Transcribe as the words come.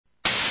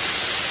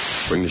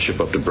Bring the ship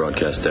up to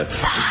broadcast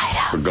depth.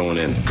 We're going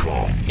in.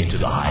 Into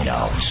the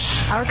hideout.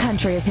 Our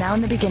country is now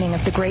in the beginning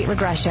of the Great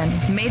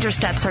Regression. Major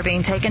steps are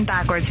being taken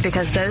backwards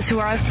because those who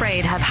are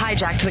afraid have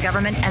hijacked the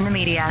government and the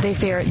media. They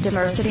fear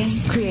diversity,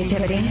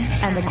 creativity,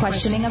 and the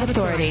questioning of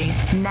authority.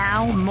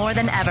 Now, more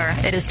than ever,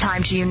 it is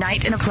time to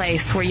unite in a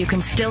place where you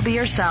can still be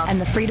yourself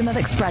and the freedom of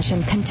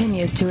expression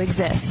continues to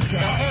exist.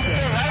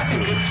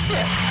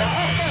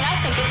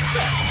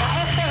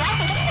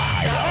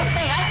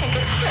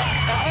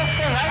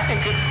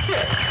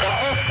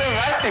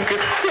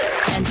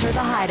 Enter the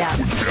hideout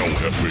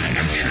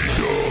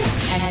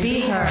and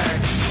be heard.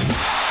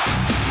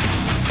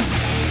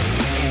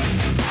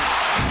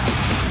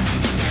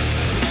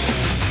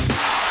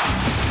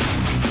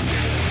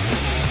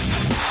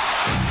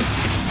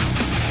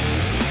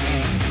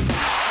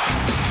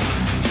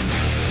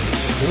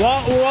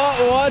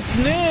 What's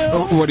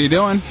new? What are you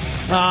doing?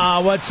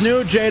 What's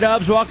new,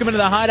 J-Dubs? Welcome into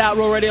the Hideout,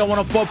 Real Radio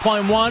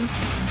 104.1.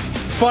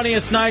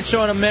 Funniest night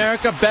show in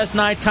America, best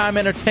nighttime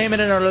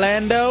entertainment in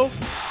Orlando.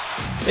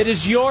 It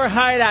is your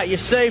hideout, your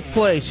safe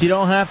place. You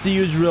don't have to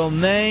use real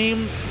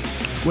name.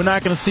 We're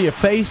not going to see your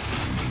face.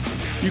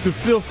 You can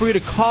feel free to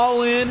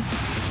call in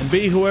and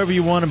be whoever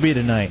you want to be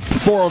tonight.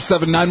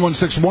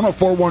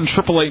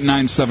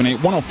 407-916-1041,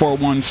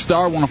 888-978-1041,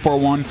 star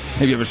 1041.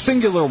 If you have a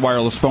singular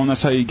wireless phone,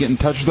 that's how you get in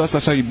touch with us.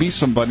 That's how you beat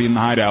somebody in the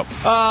hideout.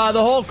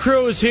 The whole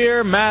crew is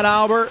here. Matt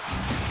Albert,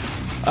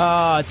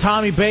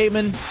 Tommy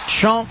Bateman,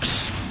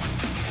 Chunks,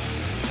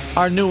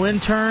 our new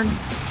intern.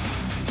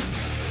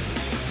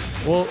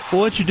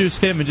 We'll introduce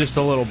him in just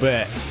a little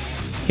bit.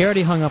 He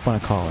already hung up on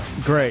a caller.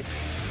 Great.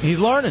 He's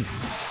learning.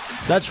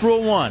 That's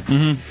rule one.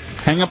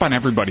 Mm-hmm. Hang up on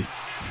everybody.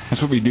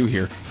 That's what we do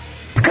here.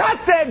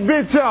 Cut that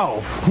bitch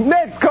off.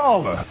 Next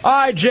caller. All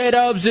right,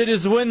 J-Dubs, it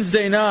is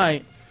Wednesday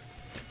night.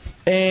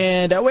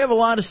 And we have a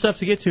lot of stuff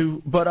to get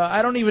to, but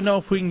I don't even know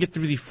if we can get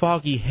through the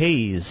foggy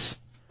haze.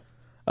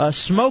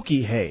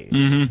 Smoky haze.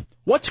 Mm-hmm.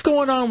 What's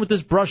going on with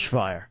this brush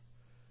fire?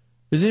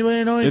 Does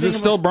anybody know anything? Is it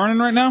still burning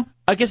right now?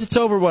 I guess it's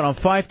over, on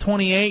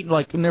 528,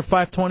 like near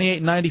 528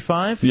 and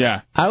 95?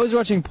 Yeah. I was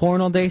watching porn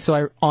all day,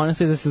 so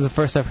honestly, this is the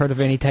first I've heard of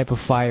any type of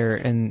fire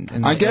in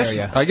the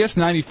area. I guess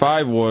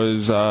 95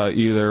 was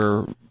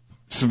either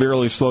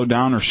severely slowed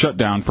down or shut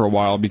down for a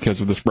while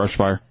because of this brush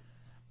fire.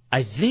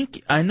 I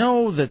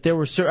know that there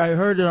were, I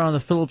heard it on the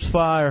Phillips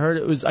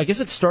fire, I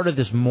guess it started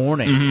this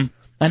morning. Mm-hmm.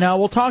 And now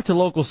we'll talk to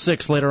Local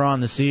 6 later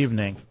on this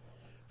evening,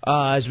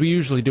 as we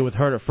usually do with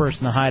Heard It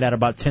First in the Hideout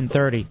about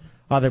 10:30.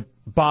 Either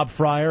Bob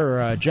Fryer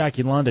or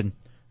Jackie London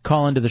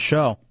call into the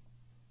show.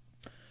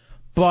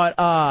 But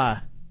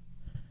I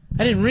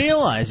didn't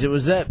realize it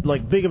was that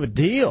big of a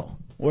deal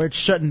where it's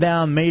shutting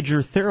down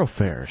major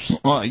thoroughfares.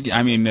 Well,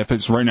 I mean, if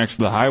it's right next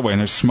to the highway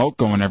and there's smoke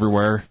going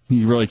everywhere,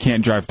 you really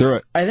can't drive through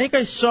it. I think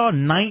I saw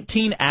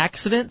 19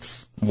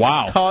 accidents.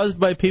 Wow. Caused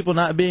by people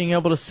not being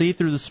able to see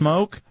through the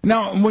smoke.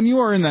 Now, when you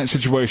are in that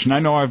situation, I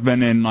know I've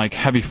been in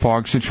heavy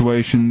fog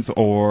situations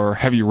or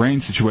heavy rain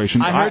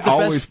situations. I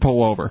always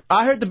pull over.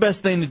 I heard the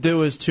best thing to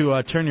do is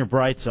to turn your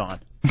brights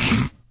on.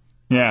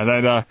 Yeah,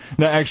 that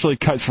actually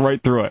cuts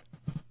right through it.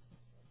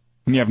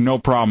 And you have no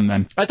problem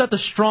then. I thought the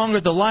stronger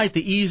the light,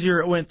 the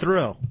easier it went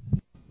through.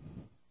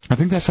 I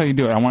think that's how you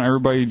do it. I want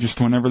everybody just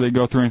whenever they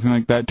go through anything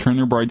like that, turn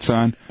their brights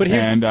on.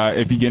 And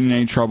if you get in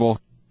any trouble,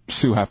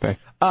 sue Hefe.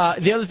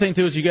 The other thing,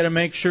 too, is you got to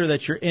make sure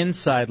that your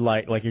inside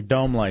light, like your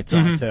dome light's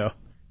on, too.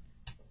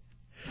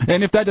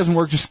 And if that doesn't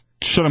work, just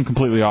shut them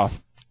completely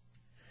off.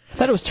 I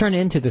thought it was turn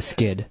into the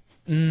skid.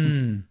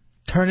 Turn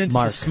into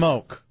the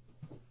smoke.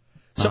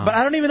 So, But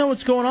I don't even know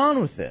what's going on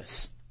with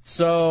this.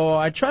 So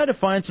I tried to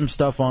find some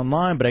stuff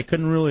online, but I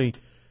couldn't really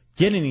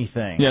get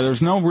anything. Yeah,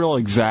 there's no real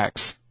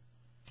exacts.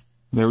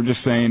 They were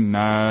just saying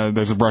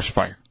there's a brush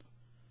fire.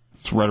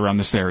 It's right around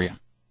this area.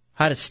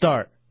 How'd it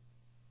start?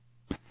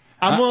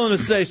 I'm willing to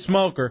say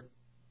smoker.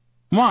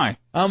 Why?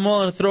 I'm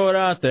willing to throw it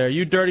out there.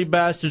 You dirty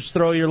bastards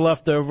throw your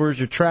leftovers,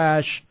 your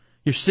trash,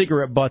 your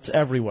cigarette butts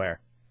everywhere.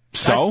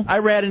 So? I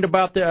ranted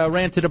about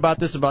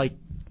this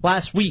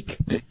last week.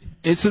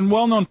 It's a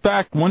well-known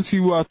fact. Once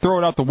you throw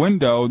it out the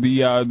window,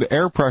 the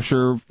air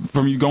pressure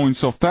from you going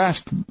so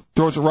fast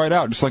throws it right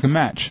out, just like a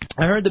match.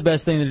 I heard the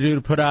best thing to do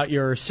to put out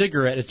your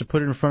cigarette is to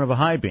put it in front of a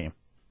high beam.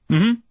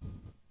 Mm-hmm.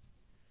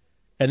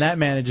 And that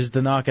manages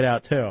to knock it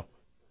out, too.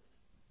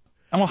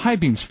 Well, high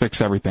beams fix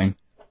everything.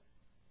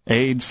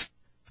 AIDS.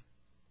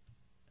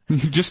 You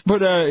just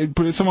put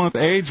someone with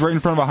AIDS right in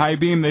front of a high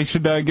beam, they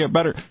should get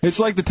better. It's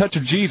like the touch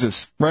of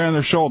Jesus right on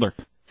their shoulder.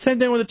 Same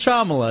thing with a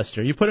child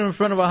molester. You put him in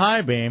front of a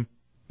high beam,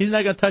 he's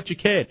not going to touch a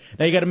kid.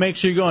 Now you got to make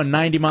sure you're going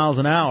 90 miles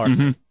an hour.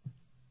 Mm-hmm.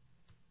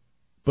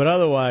 But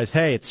otherwise,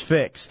 hey, it's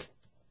fixed.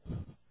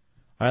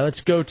 All right,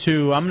 let's go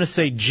to, I'm going to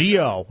say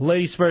Geo.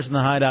 Ladies first in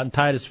the Hideout in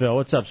Titusville.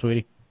 What's up,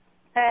 sweetie?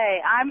 Hey,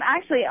 I'm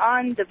actually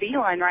on the V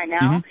line right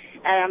now,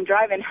 and I'm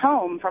driving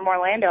home from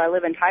Orlando. I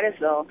live in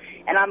Titusville,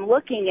 and I'm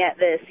looking at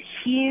this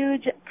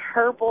huge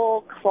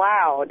purple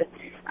cloud,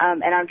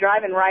 and I'm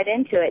driving right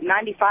into it.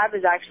 95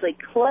 is actually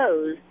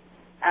closed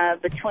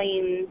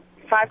between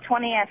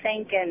 520, I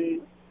think,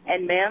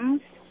 and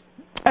Mims.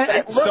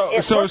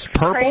 So it's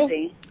purple?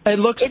 Crazy. It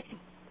looks...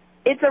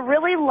 It's a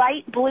really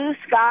light blue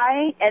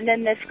sky and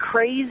then this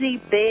crazy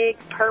big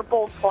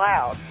purple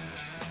cloud.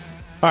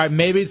 All right,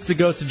 maybe it's the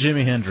ghost of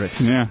Jimi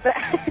Hendrix. Yeah.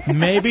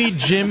 Maybe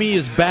Jimmy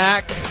is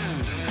back.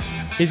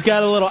 He's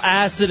got a little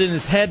acid in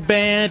his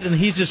headband, and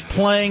he's just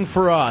playing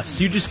for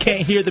us. You just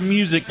can't hear the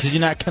music because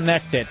you're not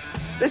connected.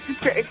 This is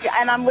true,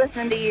 and I'm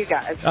listening to you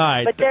guys. All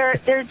right. But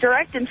they're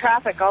directing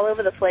traffic all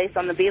over the place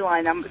on the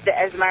Beeline.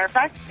 As a matter of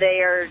fact,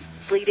 they are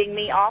leading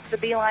me off the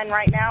Beeline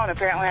right now, and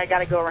apparently I got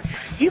to go around.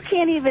 You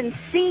can't even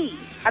see.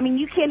 I mean,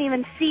 you can't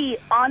even see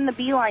on the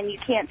Beeline. You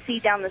can't see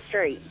down the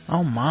street.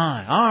 Oh,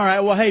 my. All right.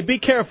 Well, hey, be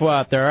careful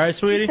out there, all right,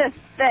 sweetie?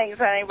 Thanks,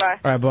 honey. Bye.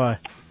 All right, bye.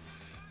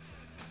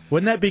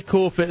 Wouldn't that be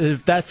cool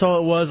if that's all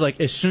it was? Like,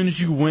 as soon as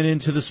you went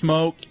into the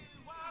smoke...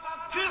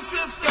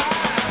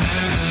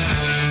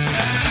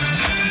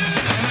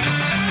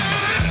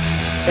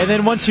 And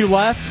then once you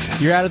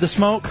left, you're out of the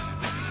smoke?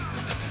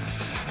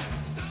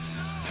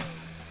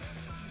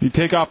 You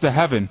take off to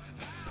heaven.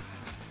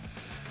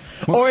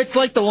 Or it's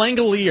like the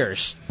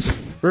Langoliers.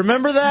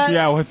 Remember that?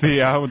 Yeah, with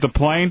the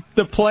plane?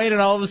 The plane,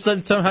 and all of a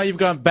sudden somehow you've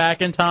gone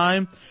back in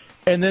time,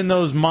 and then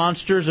those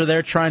monsters are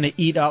there trying to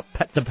eat up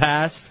the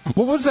past.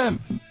 What was that?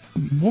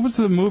 What was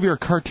the movie or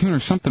cartoon or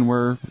something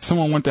where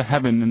someone went to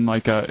heaven in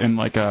like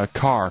a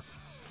car?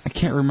 I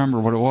can't remember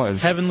what it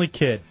was. Heavenly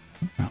Kid.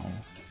 No.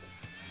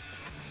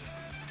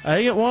 I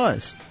think it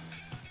was.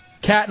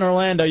 Kat in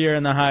Orlando, you're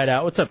in the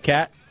Hideout. What's up,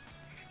 Kat?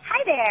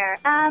 Hi there.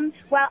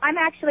 Well, I'm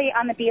actually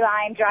on the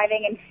Beeline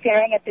driving and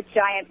staring at the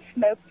giant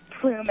smoke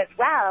plume as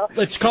well.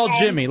 Let's call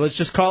Jimmy. Let's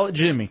just call it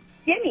Jimmy.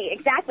 Jimmy,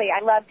 exactly.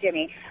 I love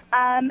Jimmy.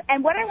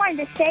 And what I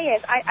wanted to say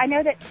is I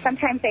know that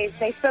sometimes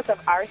they spoke of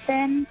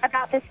arson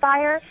about this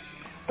fire,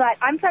 but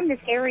I'm from this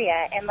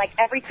area, and like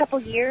every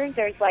couple years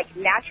there's like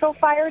natural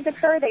fires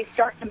occur. They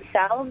start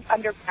themselves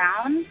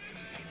underground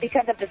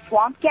because of the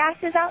swamp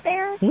gases out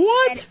there.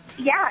 What?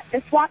 And, yeah,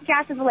 the swamp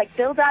gases will like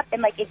build up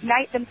and like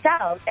ignite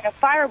themselves, and a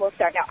fire will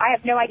start. Now, I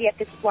have no idea if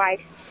this is why,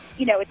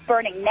 it's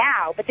burning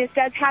now, but this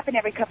does happen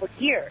every couple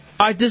of years.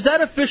 Does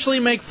that officially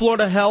make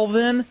Florida hell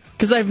then?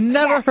 Because I've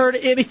never heard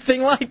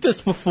anything like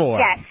this before.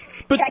 Yes.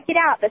 But check it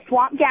out, the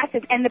swamp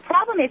gases. And the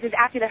problem is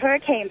after the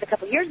hurricanes a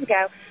couple of years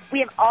ago,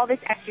 we have all this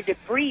extra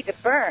debris to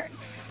burn.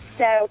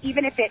 So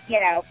even if this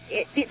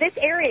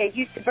area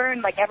used to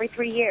burn like every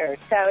 3 years.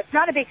 So it's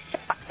not a big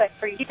shock, but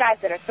for you guys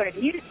that are sort of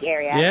new to the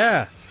area.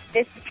 Yeah.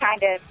 This is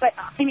kind of, but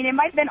I mean, it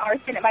might have been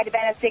arson, it might have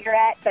been a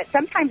cigarette, but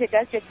sometimes it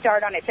does just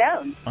start on its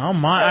own. Oh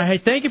my! Hey,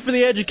 thank you for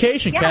the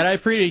education, Kat. I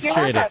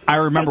appreciate it. I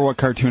remember what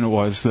cartoon it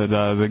was that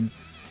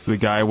the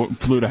guy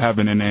flew to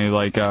heaven in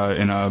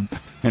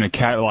a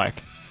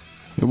Cadillac.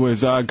 It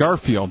was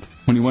Garfield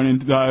when he went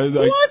in.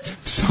 What?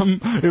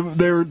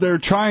 They're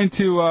trying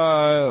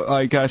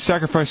to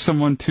sacrifice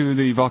someone to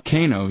the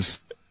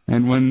volcanoes,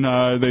 and when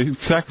they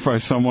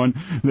sacrificed someone,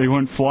 they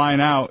went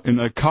flying out in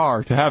a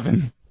car to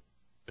heaven.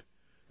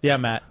 Yeah,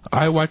 Matt.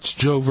 I watched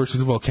Joe versus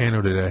the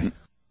Volcano today.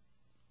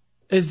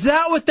 Is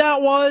that what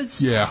that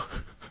was? Yeah.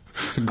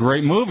 It's a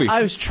great movie.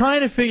 I was trying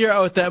to figure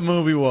out what that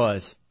movie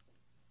was.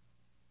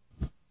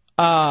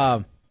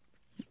 All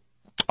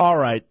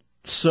right.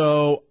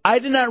 So I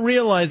did not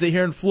realize that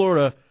here in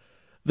Florida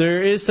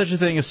there is such a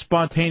thing as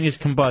spontaneous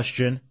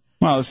combustion.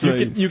 Well,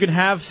 you can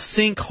have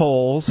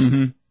sinkholes.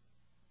 Mm-hmm. And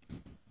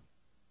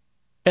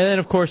then,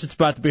 of course, it's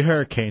about to be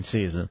hurricane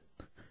season.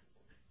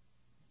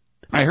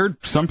 I heard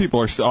some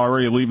people are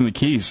already leaving the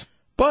Keys.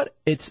 But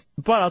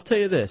I'll tell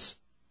you this.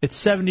 It's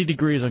 70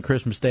 degrees on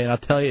Christmas Day, and I'll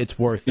tell you it's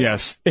worth it.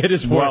 Yes. It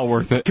is well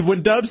worth it.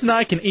 When Dubs and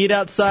I can eat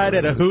outside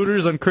at a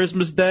Hooters on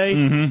Christmas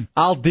Day,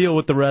 I'll deal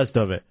with the rest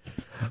of it.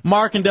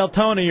 Mark and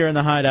Deltona, you're in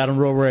the Hideout on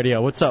Rural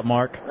Radio. What's up,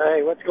 Mark?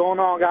 Hey, what's going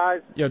on,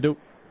 guys? Yo, dude.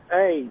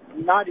 Hey,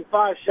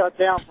 95 shut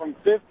down from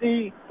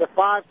 50 to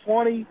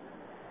 520,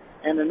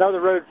 and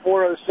another road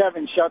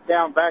 407 shut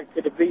down back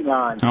to the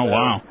Beeline. Oh,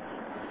 wow.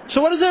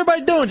 So what is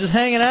everybody doing? Just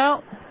hanging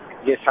out?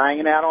 Just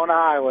hanging out on the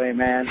highway,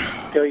 man,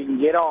 until you can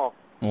get off.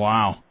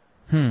 Wow.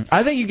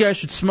 I think you guys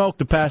should smoke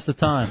to pass the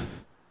time.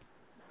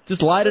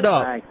 Just light it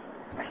up.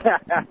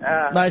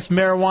 Nice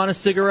marijuana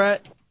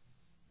cigarette.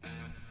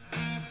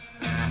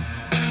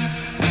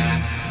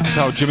 That's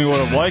how Jimmy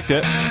would have liked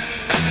it.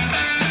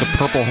 The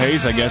purple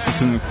haze, I guess,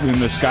 is in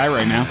the sky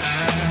right now.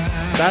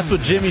 That's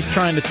what Jimmy's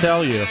trying to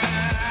tell you.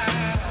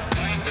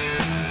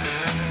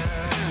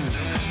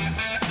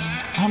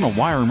 I don't know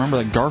why I remember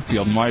that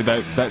Garfield and why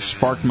that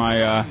sparked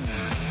my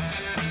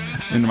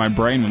into my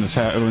brain when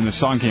this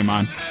song came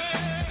on.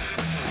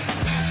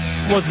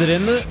 Was it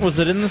in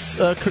this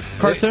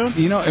cartoon?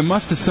 It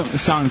must have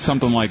sounded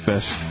something like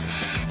this.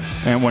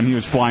 And when he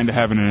was flying to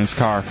heaven in his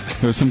car,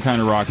 there was some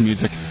kind of rock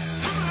music.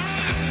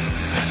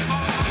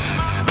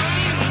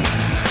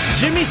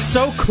 Jimmy's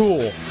so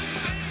cool,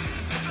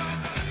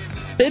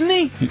 isn't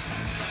he?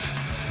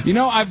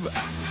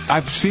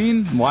 I've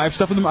seen live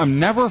stuff with him. I've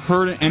never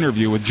heard an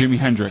interview with Jimi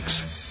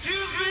Hendrix.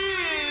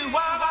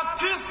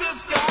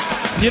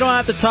 You don't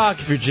have to talk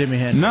if you're Jimi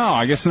Hendrix. No,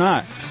 I guess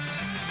not.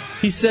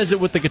 He says it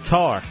with the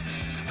guitar.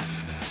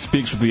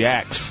 Speaks with the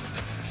axe.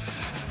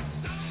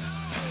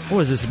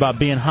 What is this, about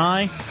being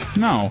high?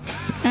 No.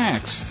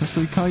 Axe. That's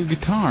what you call your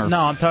guitar. No,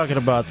 I'm talking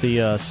about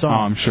the song. Oh,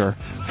 I'm sure.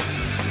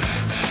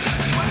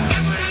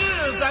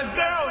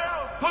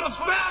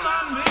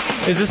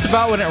 Is this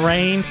about when it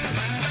rained?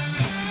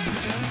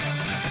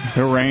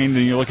 It rained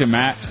and you look at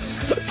Matt.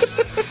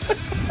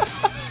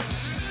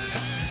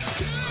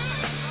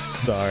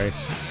 Sorry.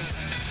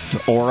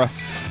 The aura.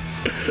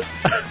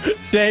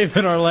 Dave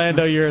in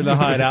Orlando, you're in the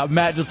Hideout.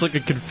 Matt just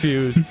looking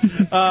confused.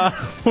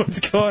 What's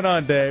going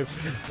on, Dave?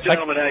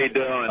 Gentlemen, how you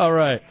doing? All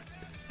right.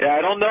 Yeah,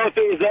 I don't know if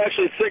it was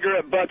actually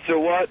cigarette butts or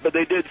what, but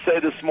they did say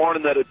this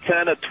morning that a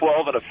 10, a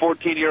 12, and a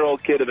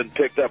 14-year-old kid have been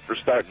picked up for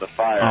starting the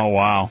fire. Oh,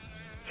 wow.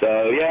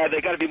 So, yeah,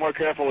 they got to be more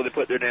careful when they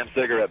put their damn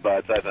cigarette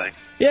butts, I think.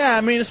 Yeah,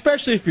 I mean,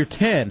 especially if you're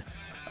 10.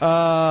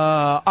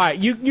 All right,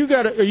 you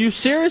got. Are you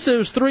serious? It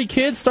was 3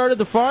 kids started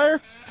the fire?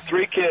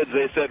 3 kids,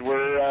 they said,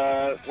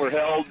 were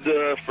held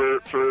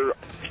for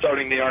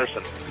starting the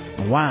arson.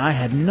 Wow, I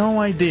had no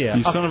idea.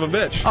 You son of a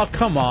bitch. Oh,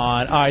 come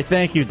on. All right,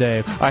 thank you,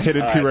 Dave. I hit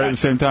it too right at the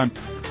same time.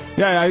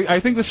 Yeah, I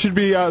think this should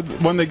be,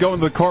 when they go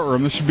into the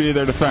courtroom, this should be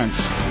their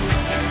defense.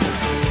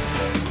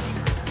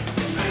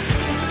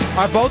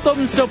 Are both of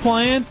them still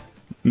playing?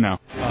 No.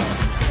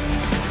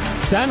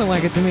 Sounded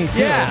like it to me, too.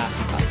 Yeah.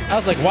 I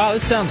was like, wow,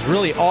 this sounds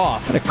really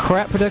off. What a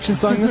crap production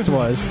song this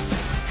was.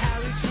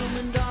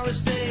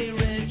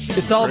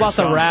 It's all about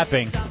the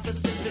rapping.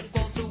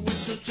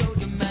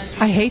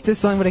 I hate this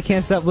song, but I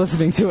can't stop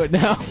listening to it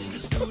now.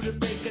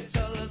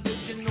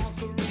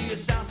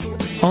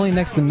 Only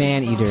next to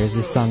Man Eater is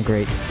this song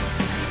great.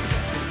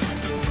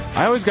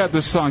 I always got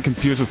this song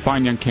confused with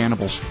Fine Young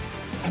Cannibals.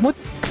 What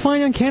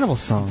Fine Young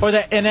Cannibals song? Or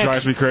that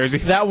Drives me crazy.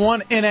 That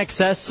one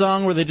NXS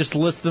song where they just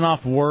listing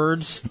off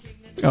words.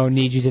 Oh,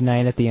 Need You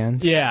Tonight at the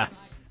end? Yeah.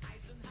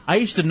 I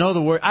used to know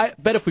the word. I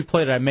bet if we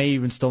played it, I may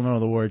even still know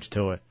the words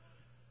to it.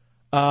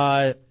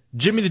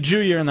 Jimmy the Jew,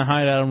 you're in the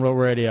Hideout on Real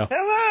Radio.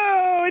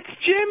 Hello, it's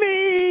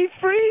Jimmy.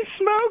 Free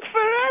smoke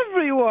for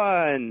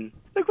everyone.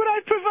 Look what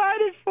I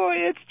provided for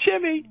you. It's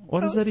Jimmy.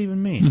 What does that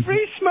even mean?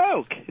 Free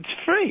smoke. It's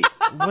free.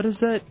 What is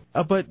that?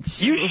 But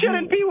you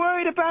shouldn't be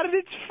worried about it.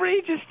 It's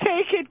free. Just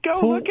take it.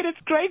 Go look at its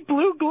great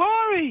blue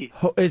glory.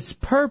 It's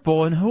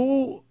purple, and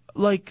who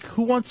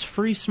wants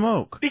free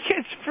smoke? Because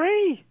it's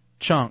free.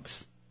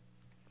 Chunks.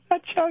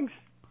 Not Chunks.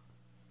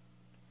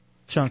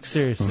 Chunks,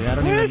 seriously. I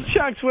don't Where's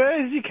Chunks?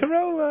 Where is he?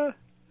 Corolla.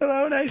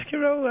 Hello, nice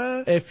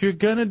Corolla. If you're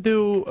going to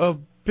do a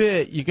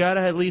bit, you got to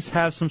at least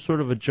have some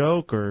sort of a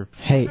joke or...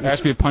 Hey. There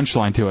has to be a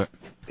punchline to it.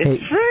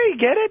 It's free,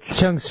 get it?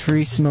 Chunks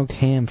free smoked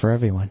ham for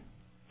everyone.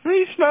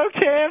 Free smoked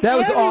ham That for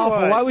was everyone.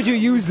 awful. Why would you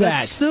use that?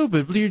 That's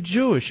stupid. You're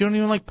Jewish. You don't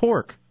even like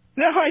pork.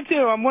 No, I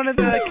do. I'm one of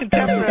the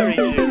contemporary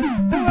Jews.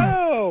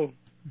 Hello.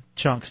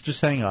 Chunks,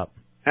 just hang up.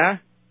 Huh?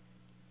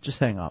 Just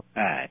hang up.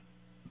 All right.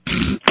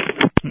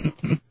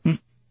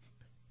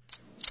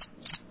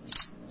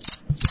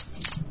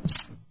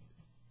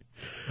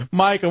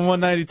 Mike, on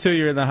 192,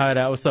 you're in the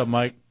Hideout. What's up,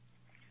 Mike?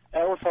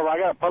 Hey, what's up? I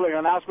got a public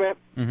announcement.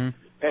 Mm-hmm.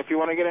 If you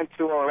want to get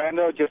into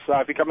Orlando, just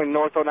if you're coming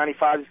north on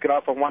 95, just get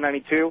off on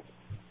 192,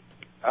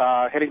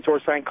 heading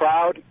towards St.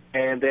 Cloud,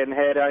 and then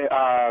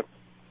go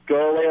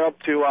all the way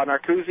up to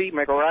Narcoossee,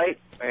 make a right,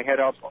 and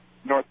head up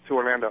north to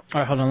Orlando. All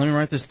right, hold on. Let me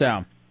write this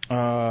down.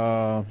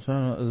 So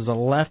there's a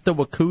left of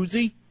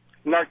Wachoozie?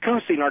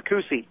 Narcoossee.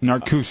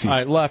 Narcoossee. All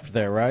right, left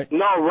there, right?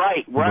 No,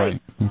 right.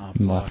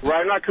 Left.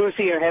 Right on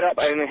Narcoossee and head up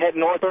and head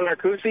north on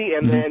Narcoossee,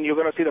 and then you're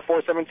going to see the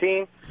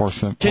 417.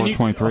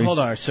 423. Hold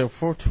on. So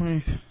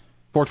 420.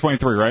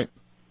 423, right?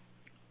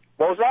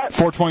 What was that?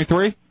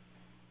 423?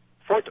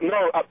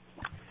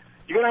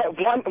 You're going to have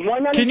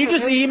 192. Can you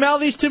just email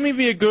these to me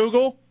via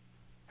Google?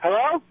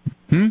 Hello?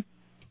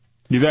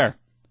 You there?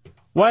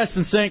 Wes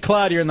and St.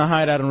 Cloud, you're in the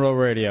Hideout on Real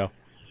Radio.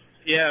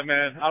 Yeah,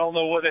 man. I don't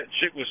know what that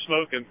chick was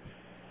smoking.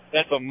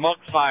 That's a muck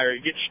fire.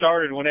 It gets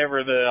started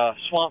whenever the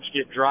swamps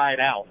get dried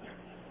out.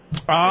 It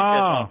gets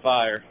on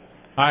fire.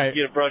 All right.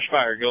 Get a brush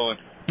fire going.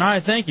 All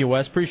right, thank you,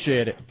 Wes.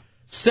 Appreciate it.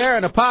 Sarah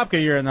and Apopka,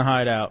 you're in the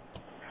Hideout.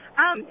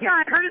 Yeah,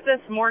 I heard it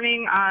this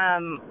morning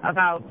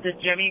about the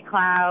Jimmy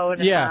Cloud.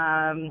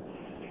 Yeah.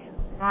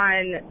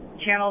 On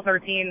Channel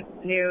 13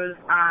 News.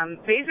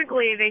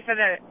 Basically, they said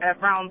that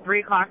around 3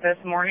 o'clock this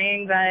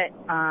morning that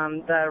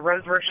the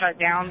roads were shut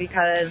down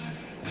because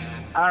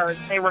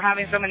they were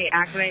having so many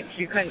accidents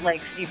you couldn't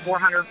see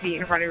 400 feet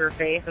in front of your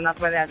face, and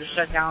that's why they had to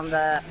shut down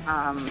the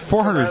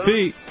 400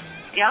 feet?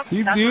 Yep,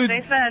 that's what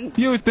they said.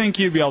 You would think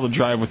you'd be able to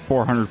drive with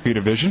 400 feet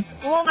of vision.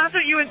 Well, that's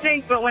what you would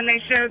think, but when they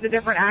showed the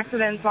different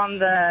accidents on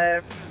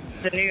the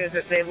news,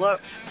 they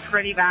looked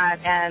pretty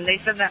bad, and they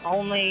said that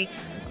only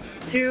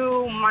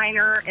 2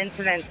 minor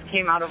incidents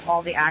came out of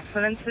all the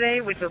accidents today,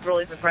 which was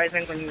really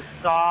surprising when you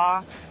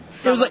saw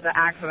some of the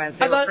accidents.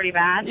 They were pretty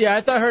bad. Yeah,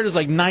 I thought I heard it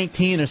was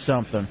 19 or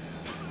something.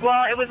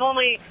 Well, it was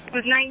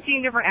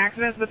 19 different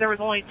accidents, but there was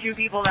only 2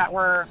 people that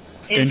were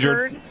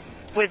injured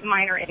with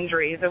minor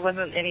injuries. It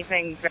wasn't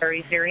anything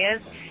very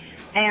serious.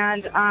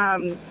 And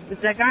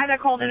the guy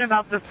that called in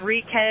about the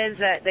 3 kids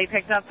that they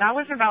picked up, that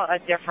was about a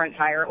different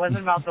fire. It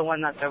wasn't about the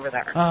one that's over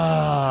there.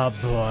 Oh,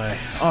 boy.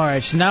 All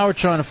right, so now we're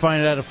trying to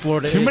find out if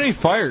Florida Too many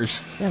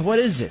fires. Yeah, what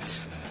is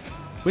it?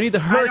 We need the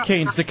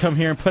hurricanes to come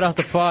here and put out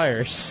the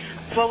fires.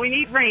 Well, we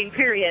need rain,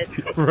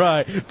 period.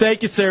 Right.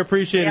 Thank you, Sarah.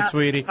 Appreciate it,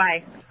 sweetie.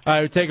 Bye. All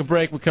right, we take a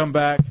break. We come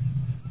back.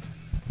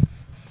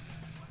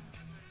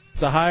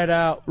 It's a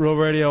Hideout, Real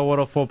Radio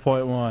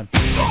 104.1.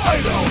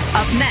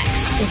 Up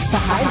next, it's the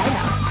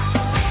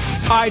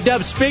Hideout. All right,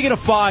 Deb, speaking of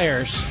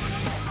fires,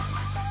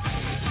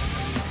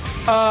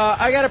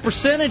 I got a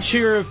percentage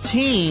here of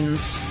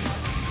teens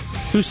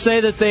who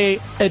say that they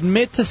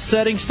admit to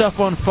setting stuff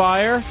on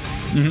fire.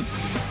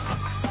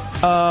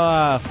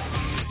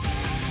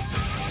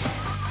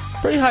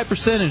 Pretty high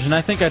percentage, and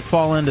I think I'd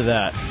fall into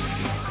that.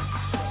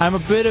 I'm a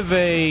bit of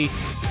a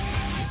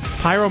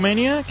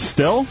pyromaniac.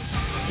 Still?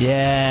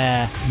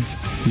 Yeah.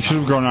 You should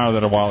have grown out of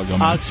that a while ago,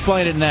 man. I'll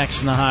explain it next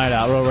in the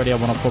Hideout. Real Radio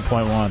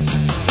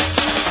 104.1.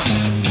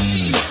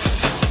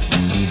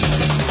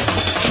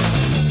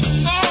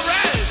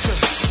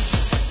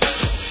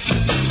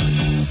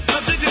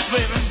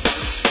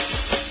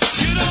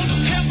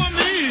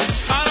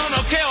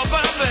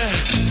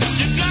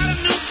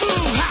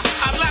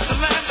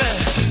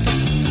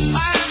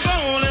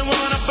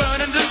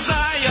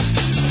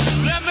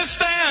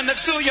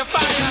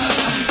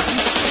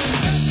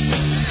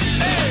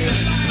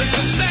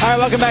 All right,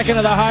 welcome back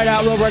into the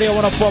Hideout, Real Radio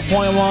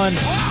 104.1.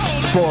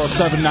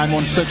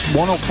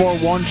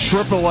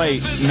 407-916-1041,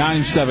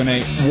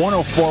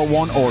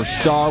 888-978-1041, or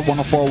star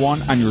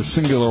 1041 on your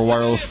singular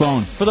wireless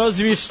phone. For those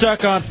of you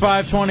stuck on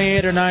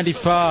 528 or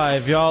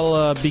 95,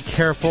 y'all be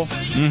careful.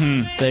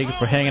 Thank you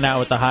for hanging out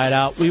with the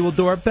Hideout. We will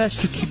do our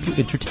best to keep you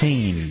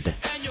entertained.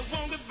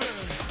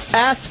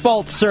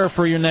 Asphalt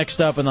Surfer, you're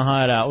next up in the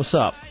Hideout. What's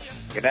up?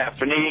 Good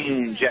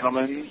afternoon,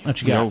 gentlemen.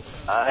 What you got?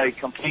 I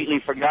completely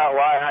forgot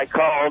why I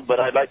called, but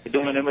I'd like to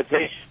do an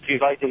imitation if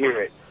you'd like to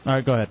hear it. All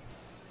right, go ahead.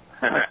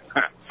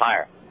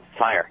 Fire.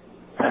 Fire.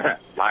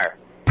 Fire.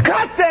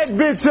 Cut that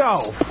bitch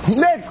off.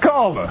 Next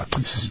caller.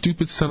 You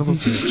stupid son of a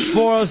bitch.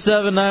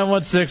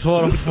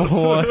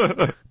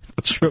 407-916-1041.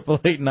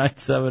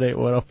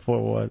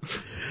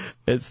 888-978-1041.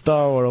 It's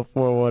star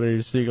 1041 on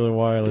your singular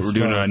wireless. We're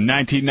doing a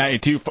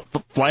 1992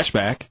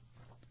 flashback.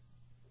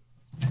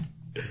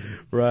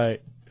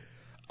 Right.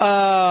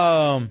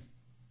 All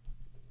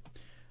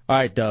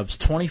right, Dubs.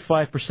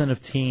 25% of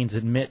teens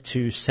admit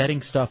to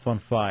setting stuff on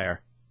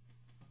fire.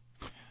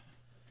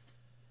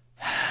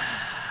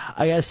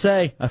 I gotta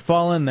say, I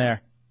fall in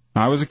there.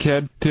 I was a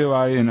kid too.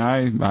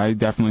 I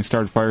definitely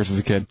started fires as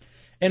a kid.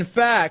 In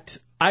fact,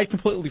 I'd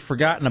completely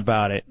forgotten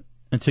about it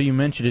until you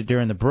mentioned it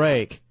during the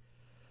break.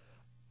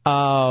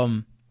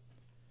 Back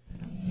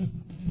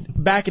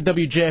at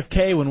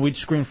WJFK, when we'd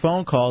screen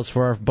phone calls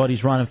for our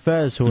buddies Ron and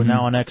Fez, who are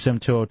now on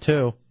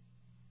XM202,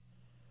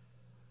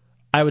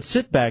 I would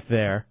sit back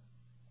there,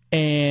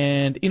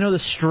 and you know the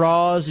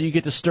straws that you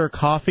get to stir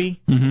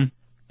coffee?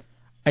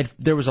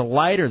 There was a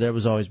lighter that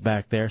was always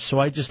back there, so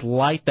I just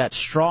light that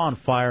straw on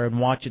fire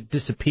and watch it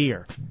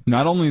disappear.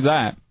 Not only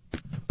that,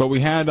 but we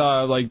had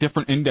like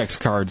different index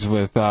cards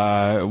with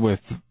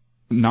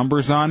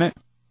numbers on it.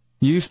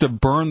 You used to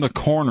burn the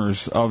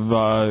corners of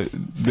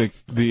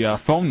the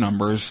phone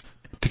numbers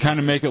to kind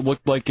of make it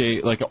look like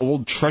an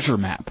old treasure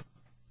map.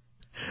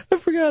 I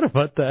forgot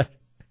about that.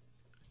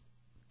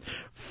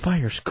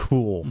 Fire's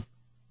cool.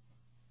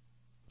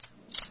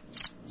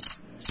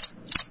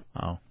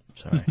 Oh,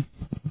 sorry.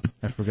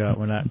 I forgot.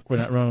 We're not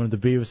running with the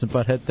Beavis and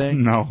Butthead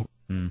thing? No.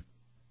 Damn.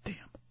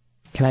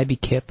 Can I be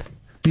Kip?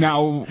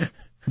 Now,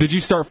 did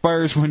you start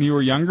fires when you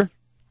were younger?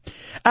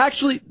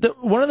 Actually,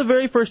 one of the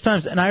very first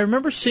times, and I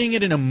remember seeing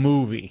it in a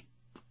movie.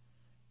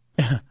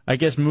 I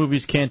guess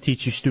movies can't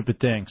teach you stupid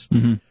things.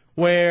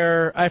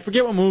 Where, I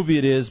forget what movie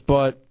it is,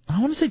 but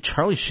I want to say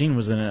Charlie Sheen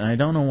was in it, and I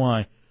don't know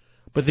why.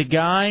 But the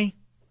guy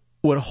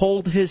would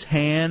hold his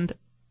hand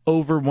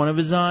over one of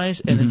his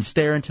eyes and then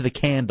stare into the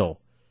candle.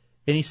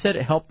 And he said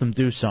it helped him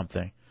do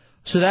something.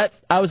 So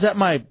I was at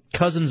my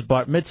cousin's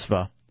bar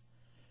mitzvah,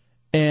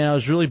 and I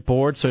was really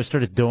bored, so I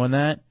started doing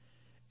that.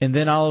 And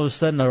then all of a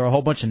sudden, there were a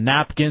whole bunch of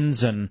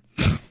napkins and,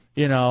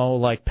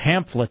 like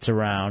pamphlets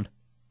around.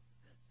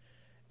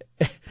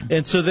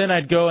 And so then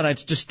I'd go and I'd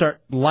just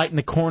start lighting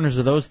the corners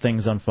of those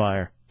things on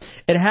fire.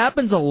 It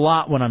happens a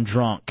lot when I'm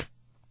drunk.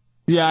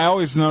 Yeah, I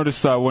always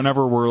notice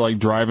whenever we're like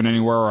driving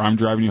anywhere or I'm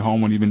driving you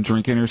home when you've been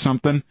drinking or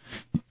something.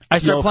 I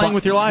start playing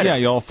with your lighter. Yeah,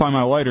 you'll find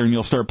my lighter and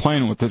you'll start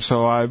playing with it.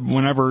 So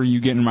whenever you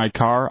get in my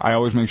car, I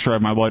always make sure I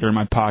have my lighter in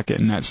my pocket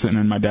and not sitting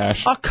in my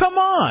dash. Oh, come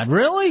on.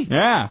 Really?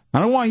 Yeah. I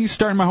don't want you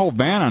starting my whole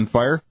van on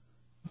fire.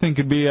 I think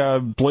it'd be a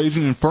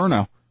blazing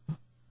inferno.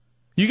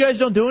 You guys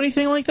don't do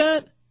anything like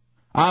that?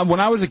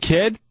 When I was a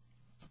kid,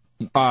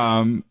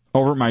 over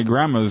at my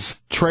grandma's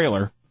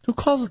trailer. Who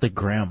calls it the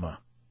grandma?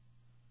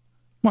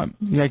 What?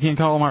 Yeah, I can't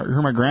call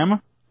her my grandma?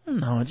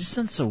 No, it just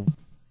sounds so...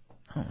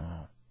 I don't know.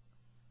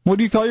 What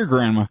do you call your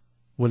grandma?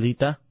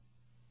 Walita.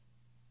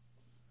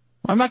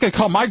 I'm not going to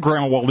call my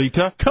grandma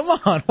Walita. Come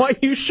on, why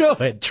you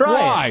should? Try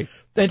Why? it.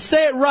 And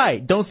say it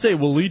right. Don't say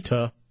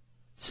Walita.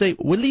 Say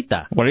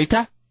Walita.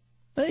 Walita?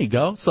 There you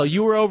go. So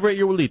you were over at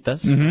your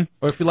Walitas. Mm-hmm.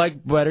 Or if you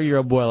like better,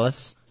 your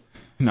abuelas.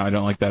 No, I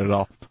don't like that at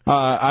all.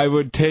 I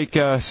would take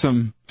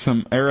some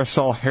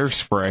aerosol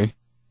hairspray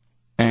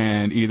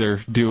and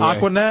either do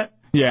Aquanet?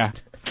 Yeah.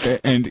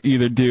 And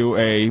either do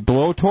a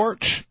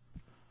blowtorch,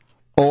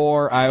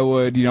 or I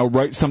would,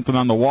 write something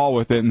on the wall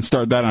with it and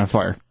start that on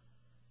fire.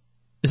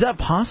 Is that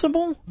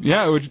possible?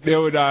 Yeah,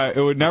 it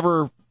would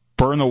never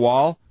burn the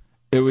wall.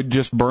 It would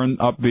just burn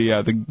up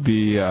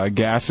the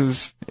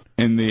gases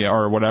in the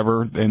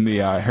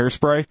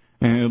hairspray,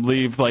 and it would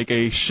leave like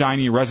a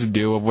shiny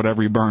residue of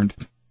whatever you burned.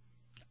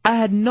 I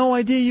had no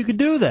idea you could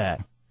do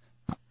that.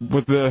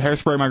 With the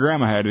hairspray my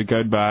grandma had, it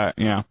could buy,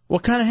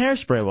 What kind of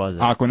hairspray was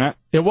it? Aquanet.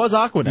 It was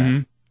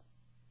Aquanet.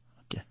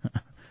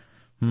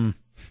 Mm-hmm.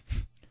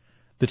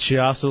 Did she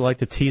also like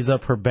to tease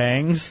up her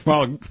bangs?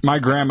 Well, my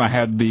grandma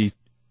had the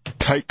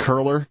tight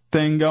curler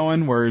thing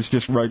going, where it's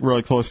just like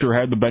really close to her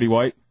head, the Betty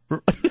White.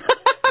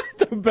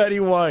 The Betty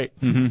White.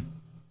 Mm-hmm.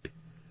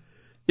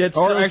 Yeah,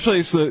 actually,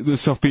 it's the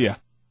Sophia.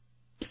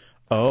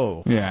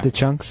 Oh. Yeah. The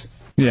chunks?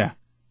 Yeah.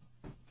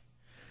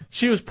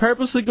 She was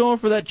purposely going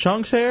for that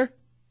chunks hair?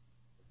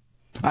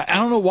 I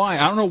don't know why.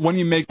 I don't know when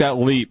you make that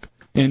leap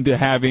into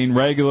having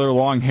regular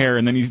long hair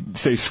and then you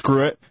say,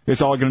 screw it,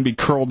 it's all going to be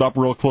curled up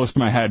real close to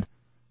my head.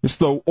 It's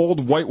the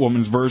old white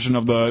woman's version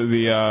of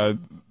the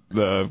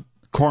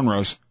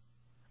cornrows.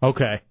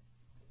 Okay.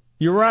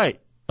 You're right.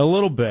 A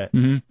little bit.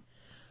 Mm-hmm.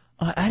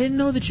 I didn't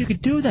know that you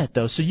could do that,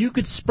 though. So you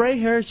could spray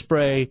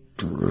hairspray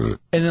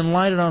and then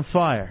light it on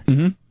fire.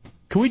 Mm-hmm.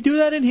 Can we do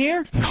that in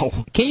here? No.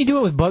 Can't you do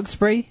it with bug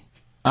spray?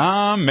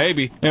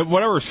 Maybe.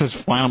 Whatever says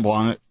flammable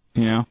on it,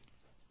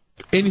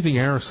 Anything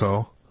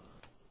aerosol.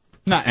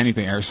 Not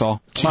anything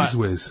aerosol. Cheese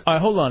Whiz. All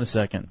right, hold on a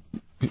second.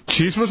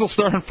 Cheese Whiz will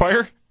start on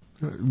fire?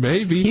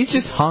 Maybe. He's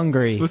just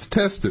hungry. Let's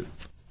test it.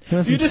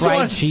 You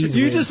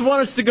just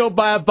want us to go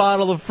buy a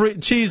bottle of free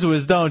Cheese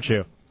Whiz, don't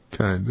you?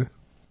 Kinda.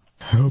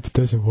 I hope it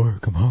doesn't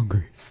work. I'm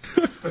hungry.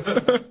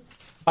 All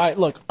right,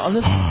 look, on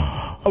this,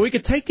 we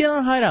could take down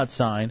a Hideout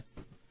sign,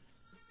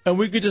 and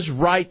we could just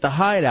write the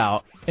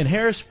Hideout in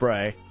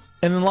hairspray,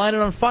 and then light it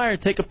on fire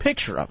and take a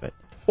picture of it.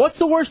 What's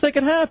the worst that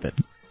could happen?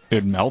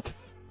 It'd melt?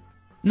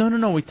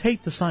 No. We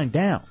take the sign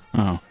down.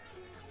 Oh.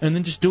 And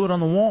then just do it on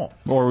the wall.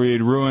 Or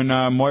we'd ruin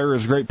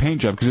Moira's great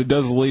paint job, because it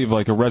does leave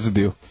like a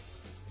residue.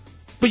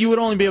 But you would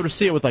only be able to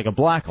see it with like a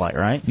black light,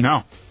 right?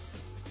 No.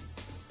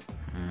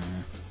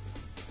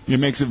 It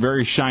makes it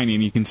very shiny,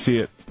 and you can see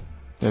it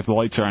if the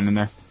lights are on in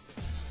there.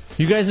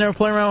 You guys never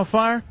play around with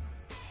fire?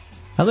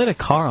 I lit a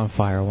car on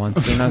fire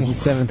once when I was in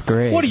 7th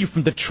grade. What are you,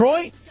 from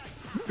Detroit?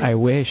 I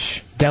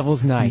wish.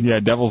 Devil's Night. Yeah,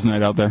 Devil's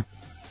Night out there.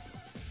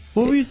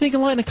 What were you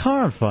thinking lighting a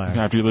car on fire?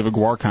 After you leave a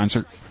Guar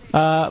concert.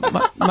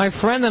 My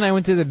friend and I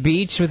went to the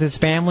beach with his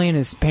family, and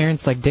his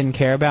parents didn't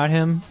care about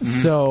him.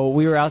 Mm-hmm. So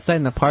we were outside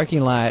in the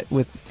parking lot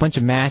with a bunch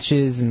of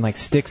matches and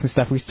sticks and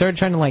stuff. We started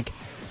trying to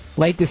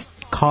light this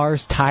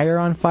car's tire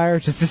on fire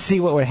just to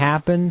see what would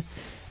happen.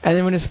 And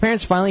then when his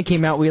parents finally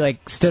came out, we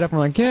stood up and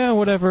were like, yeah,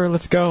 whatever,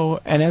 let's go.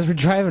 And as we're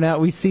driving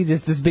out, we see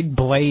this big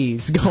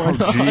blaze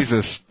going on. Oh,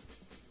 Jesus.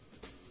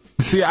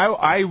 See,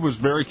 I was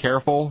very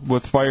careful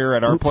with fire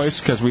at our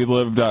place because we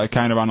lived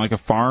kind of on a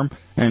farm,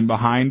 and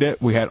behind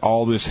it we had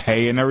all this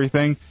hay and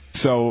everything.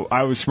 So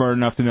I was smart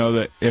enough to know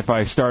that if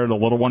I started a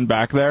little one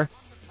back there,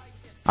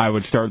 I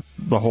would start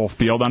the whole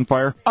field on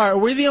fire. All right, are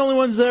we the only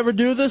ones that ever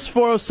do this?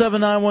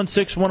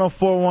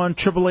 407-916-1041,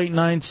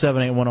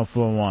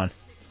 888-978-1041.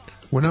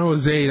 When I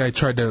was 8, I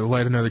tried to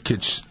light another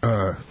kid's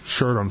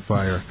shirt on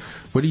fire,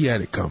 but he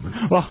had it coming.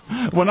 Well,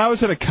 when I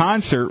was at a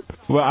concert,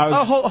 I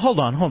was... Oh,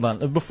 hold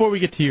on. Before we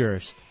get to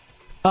yours.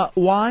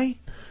 Why?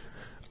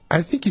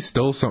 I think he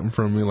stole something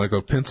from me, like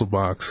a pencil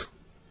box.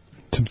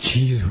 Some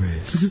Cheese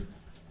Whiz.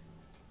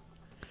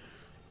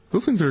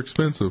 Those things are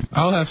expensive.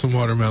 I'll have some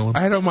watermelon. I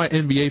had all my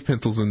NBA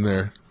pencils in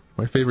there.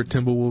 My favorite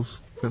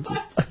Timberwolves pencils.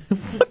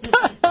 What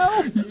the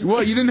hell?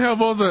 What, you didn't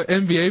have all the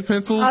NBA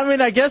pencils? I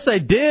mean, I guess I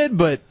did,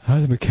 but... I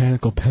had a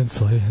mechanical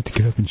pencil. I had to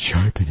get up and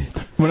sharpen it.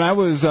 When I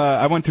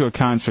went to a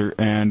concert,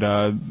 and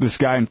this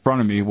guy in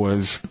front of me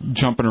was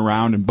jumping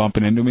around and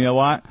bumping into me a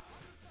lot.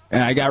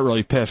 And I got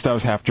really pissed. I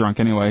was half drunk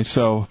anyway.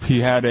 So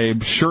he had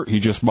a shirt he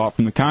just bought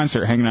from the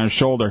concert hanging on his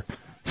shoulder.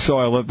 So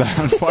I lit that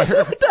on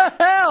fire. What the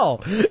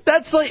hell?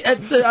 That's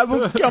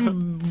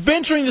I'm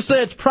venturing to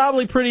say it's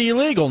probably pretty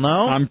illegal,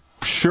 no? I'm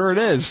sure it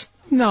is.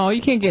 No,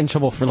 you can't get in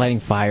trouble for lighting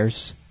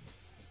fires.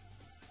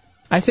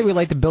 I say we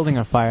light the building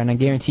on fire, and I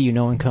guarantee you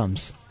no one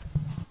comes.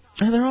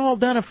 And they're all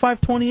down at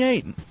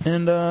 528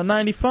 and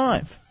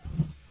 95.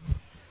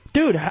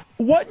 Dude,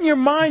 what in your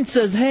mind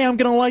says, hey, I'm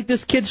going to light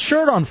this kid's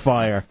shirt on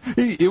fire?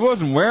 He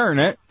wasn't wearing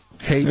it.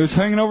 It was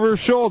hanging over his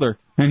shoulder.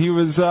 And he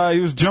was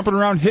jumping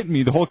around hitting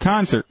me the whole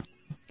concert.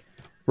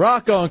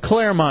 Rocco and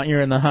Claremont,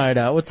 you're in the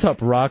Hideout. What's up,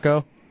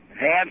 Rocco?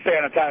 Hand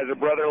sanitizer,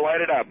 brother.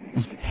 Light it up.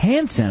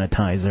 Hand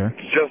sanitizer?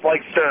 It's just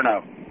like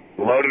Sterno.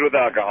 Loaded with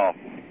alcohol.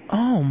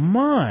 Oh,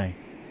 my.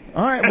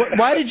 All right.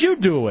 Why did you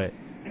do it?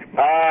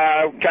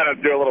 Kind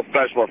of do a little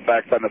special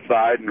effects on the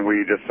side, and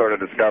we just sort of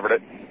discovered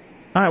it.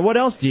 All right, what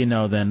else do you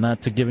know then?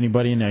 Not to give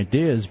anybody any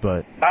ideas,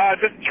 but...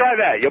 Just try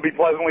that. You'll be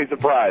pleasantly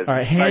surprised. All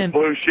right, nice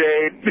blue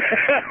shade.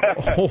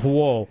 Oh,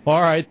 whoa.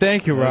 All right,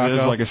 thank you, Rocco. It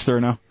is like a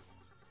sterno.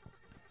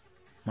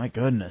 My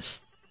goodness.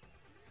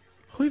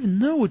 Who even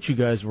knew what you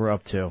guys were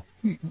up to?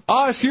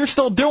 Us, you're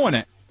still doing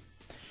it.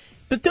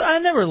 But I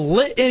never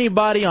lit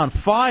anybody on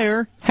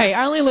fire. Hey,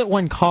 I only lit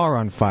one car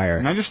on fire.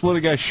 And I just lit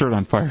a guy's shirt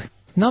on fire.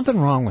 Nothing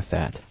wrong with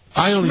that.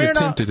 I only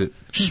attempted it.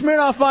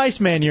 Smirnoff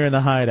Iceman, you're in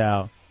the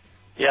hideout.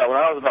 Yeah, when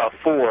I was about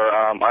 4,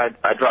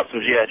 I dropped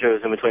some G.I.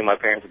 Joes in between my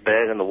parents'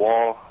 bed and the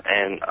wall,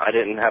 and I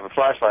didn't have a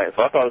flashlight,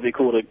 so I thought it would be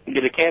cool to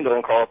get a candle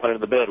and crawl up under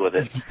the bed with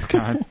it.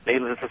 God.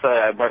 Needless to say,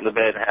 I burnt the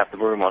bed and half the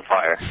room on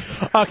fire.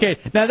 Okay,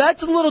 now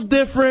that's a little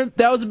different.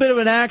 That was a bit of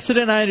an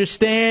accident, I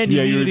understand.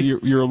 Yeah,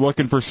 you're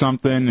looking for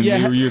something, and you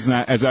were using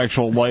that as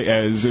actual light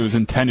as it was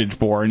intended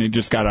for, and it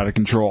just got out of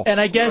control.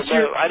 And I guess I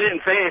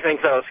didn't say anything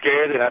because I was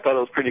scared, and I thought it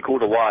was pretty cool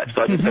to watch,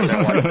 so I just said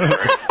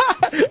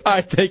that. All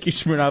right, thank you,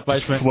 Smirnoff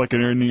Iceman.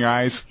 Flicking her in the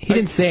eyes. He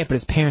didn't say it, but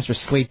his parents were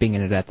sleeping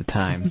in it at the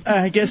time.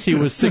 I guess he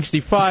was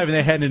 65 and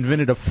they hadn't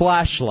invented a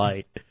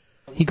flashlight.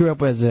 He grew up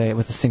with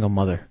a single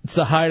mother. It's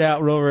the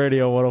Hideout Row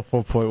Radio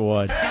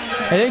 104.1.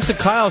 Hey, thanks to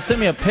Kyle. Sent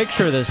me a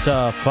picture of this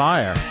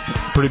fire.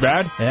 Pretty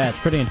bad? Yeah, it's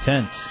pretty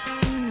intense.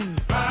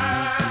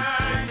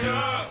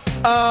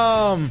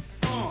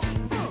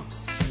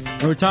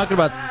 We were talking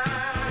about...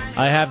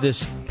 I have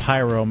this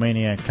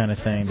pyromaniac kind of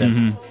thing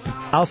that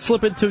I'll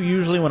slip into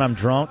usually when I'm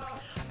drunk.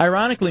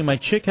 Ironically, my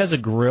chick has a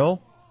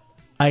grill.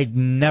 I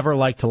never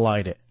like to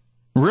light it.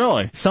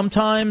 Really?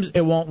 Sometimes it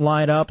won't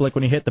light up, like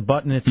when you hit the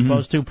button it's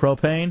supposed to,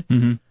 propane.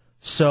 Mm-hmm.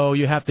 So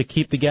you have to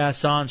keep the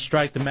gas on,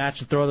 strike the match,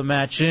 and throw the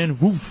match in.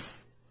 Woof.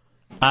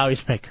 I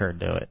always make her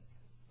do it.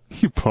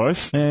 You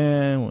puss.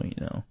 And, well, you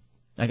know,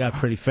 I got a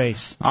pretty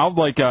face.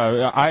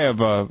 I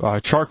have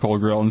a charcoal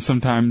grill, and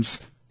sometimes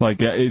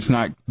it's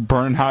not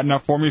burning hot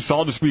enough for me, so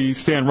I'll just be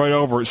standing right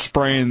over it,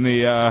 spraying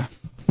the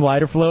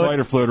lighter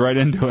fluid right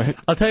into it.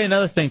 I'll tell you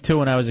another thing, too,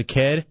 when I was a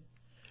kid.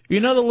 You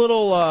know the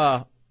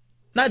little,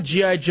 not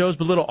G.I. Joes,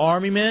 but little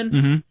Army men?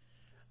 Mm-hmm.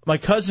 My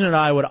cousin and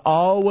I would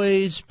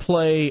always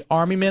play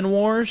Army Men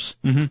Wars,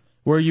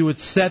 where you would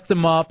set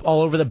them up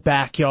all over the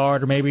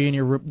backyard, or maybe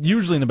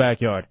usually in the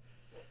backyard,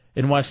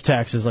 in West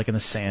Texas, like in the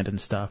sand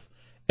and stuff.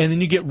 And then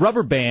you get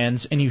rubber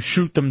bands and you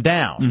shoot them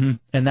down,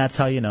 and that's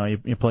how you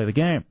play the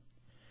game.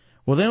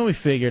 Well, then we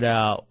figured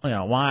out,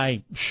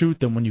 why shoot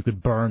them when you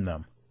could burn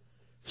them?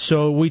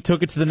 So we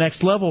took it to the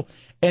next level,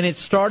 and it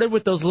started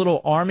with those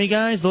little army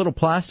guys, the little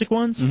plastic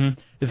ones,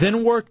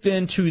 then worked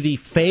into the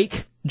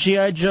fake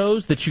G.I.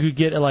 Joes that you could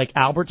get at, like,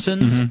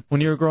 Albertsons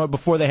when you were growing up,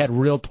 before they had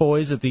real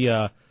toys at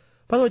the,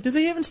 by the way, do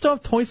they even still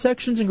have toy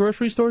sections in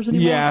grocery stores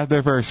anymore? Yeah,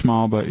 they're very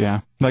small, but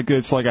yeah.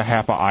 It's like a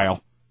half an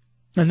aisle.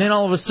 And then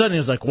all of a sudden it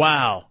was like,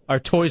 wow, our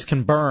toys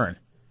can burn.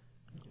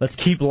 Let's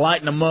keep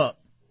lighting them up.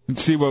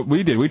 See what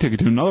we did? We took it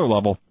to another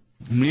level.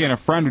 Me and a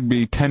friend would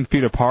be 10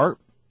 feet apart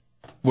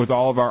with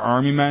all of our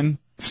army men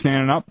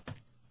standing up.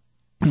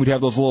 We'd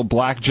have those little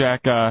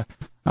blackjack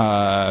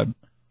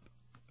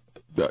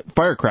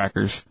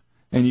firecrackers,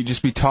 and you'd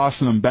just be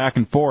tossing them back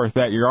and forth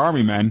at your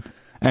army men.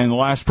 And the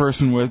last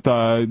person with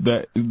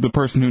the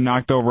person who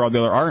knocked over all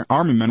the other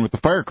army men with the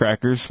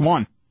firecrackers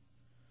won.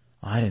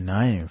 I didn't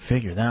even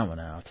figure that one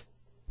out.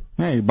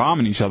 Hey, you're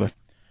bombing each other.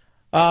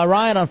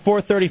 Ryan on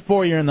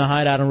 434, you're in the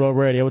Hideout on Road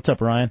Radio. What's up,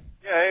 Ryan?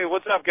 Yeah, hey,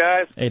 what's up,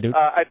 guys? Hey, dude.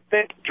 I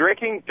think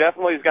drinking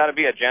definitely has got to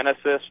be a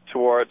genesis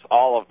towards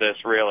all of this,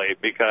 really,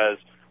 because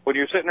when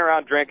you're sitting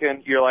around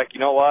drinking, you're like,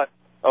 you know what?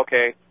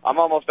 Okay, I'm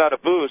almost out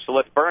of booze, so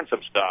let's burn some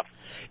stuff.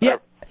 Yeah,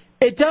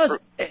 it does.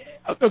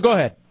 Go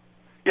ahead.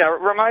 Yeah,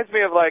 it reminds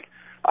me of,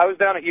 I was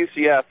down at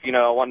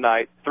UCF, one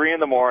night, 3 in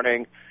the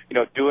morning,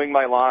 doing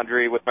my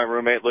laundry with my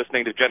roommate,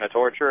 listening to Jenna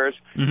Torturers,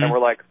 and we're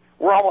like,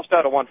 we're almost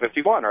out of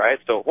 151, right?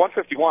 So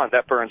 151,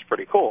 that burns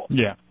pretty cool.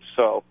 Yeah.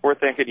 So we're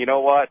thinking, you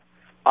know what?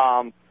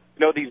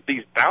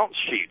 These bounce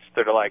sheets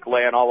that are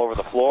laying all over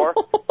the floor,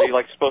 that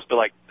you're supposed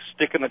to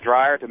stick in the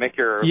dryer to make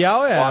your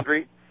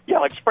laundry. Yeah,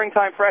 like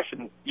springtime fresh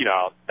and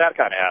that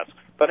kind of ass.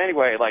 But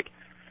anyway,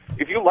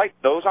 if you light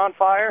those on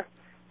fire,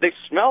 they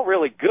smell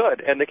really good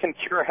and they can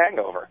cure a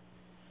hangover.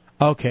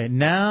 Okay,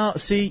 now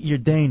see, you're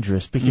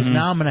dangerous because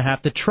now I'm going to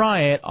have to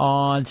try it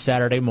on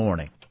Saturday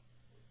morning.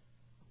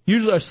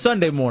 Usually, or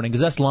Sunday morning,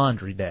 because that's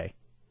laundry day.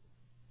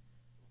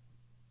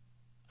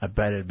 I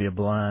bet it'd be a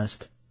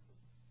blast.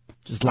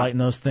 Just lighting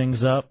those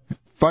things up,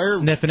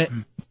 sniffing it.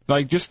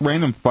 Just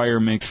random fire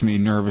makes me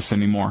nervous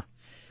anymore.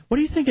 What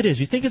do you think it is?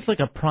 You think it's like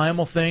a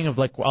primal thing of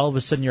all of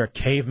a sudden you're a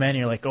caveman and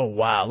you're like, oh,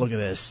 wow, look at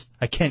this.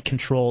 I can't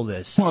control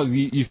this. Well,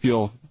 you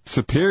feel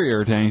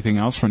superior to anything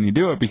else when you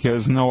do it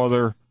because no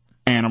other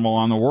animal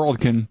on the world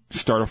can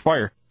start a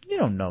fire. You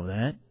don't know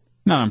that.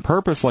 Not on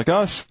purpose like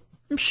us.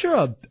 I'm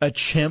sure a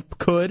chimp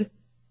could,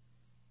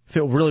 if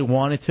it really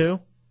wanted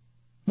to.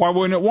 Why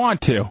wouldn't it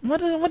want to?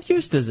 What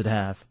use does it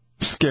have?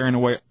 Scaring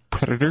away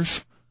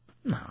predators?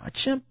 No, a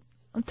chimp,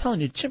 I'm telling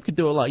you, a chimp could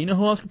do a lot. You know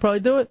who else could probably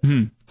do it?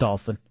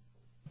 Dolphin.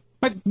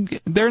 But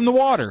they're in the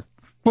water.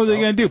 What are they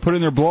going to do? Put it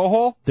in their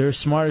blowhole? They're as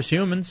smart as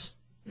humans.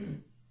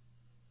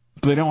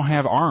 They don't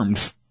have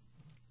arms.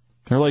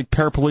 They're like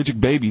paraplegic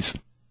babies.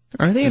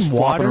 Are they just in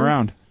water? flopping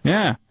around.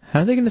 Yeah.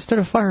 How are they going to start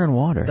a fire in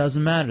water?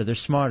 Doesn't matter. They're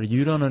smarter.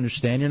 You don't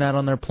understand. You're not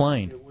on their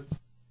plane.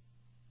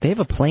 They have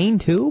a plane,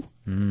 too?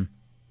 Mm.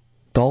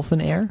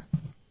 Dolphin Air?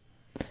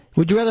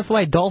 Would you rather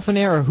fly Dolphin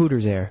Air or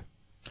Hooters Air?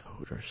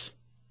 Hooters.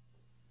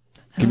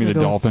 Give me the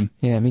Dolphin.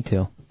 Yeah, me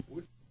too.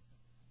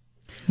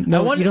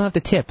 No, you don't have to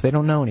tip. They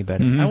don't know any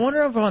better. I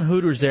wonder if on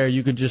Hooters Air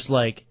you could just,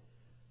 like,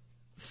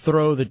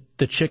 throw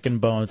the chicken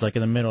bones, like,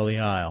 in the middle of the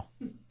aisle.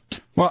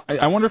 Well,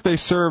 I wonder if they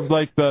serve,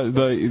 like,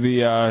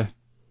 the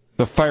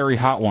fiery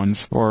hot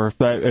ones, or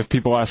if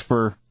people ask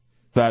for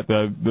that,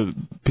 the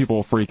people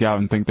will freak out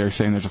and think they're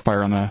saying there's a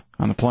fire on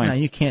the plane. No,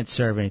 you can't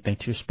serve anything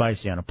too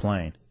spicy on a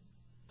plane.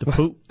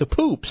 The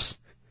poops.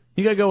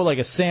 You gotta go with like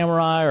a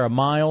samurai or a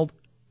mild.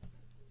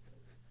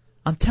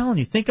 I'm telling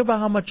you, think about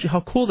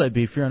how cool that'd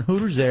be if you're on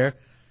Hooters Air,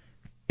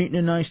 eating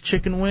a nice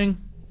chicken wing,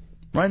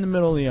 right in the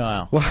middle of the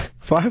aisle.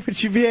 Why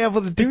would you be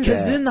able to do that?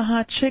 Because then the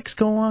hot chicks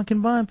go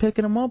walking by and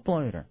picking them up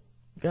later.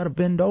 You gotta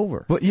bend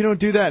over. Well, you don't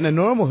do that in a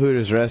normal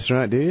Hooters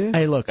restaurant, do you?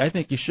 Hey, look, I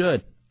think you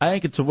should. I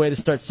think it's a way to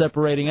start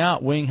separating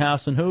out Wing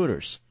House and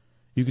Hooters.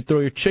 You could throw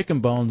your chicken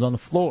bones on the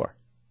floor.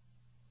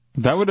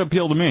 That would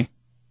appeal to me.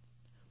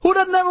 Who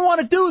doesn't ever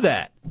want to do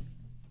that?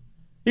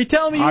 You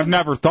telling me? I've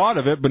never thought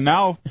of it, but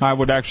now I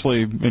would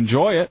actually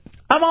enjoy it.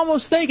 I'm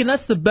almost thinking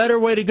that's the better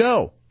way to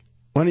go.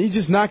 Why don't you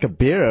just knock a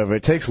beer over?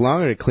 It takes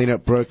longer to clean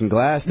up broken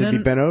glass to be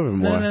bent over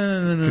more.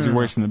 No. Because you're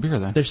wasting the beer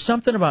then. There's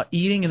something about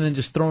eating and then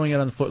just throwing it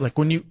on the floor. Like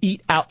when you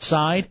eat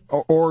outside.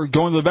 Or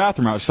going to the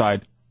bathroom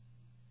outside.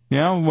 You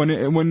know,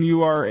 when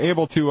you are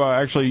able to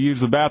actually use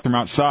the bathroom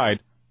outside,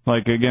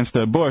 like against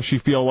a bush, you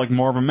feel like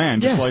more of a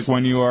man. Just like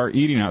when you are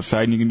eating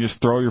outside and you can just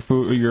throw your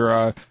food,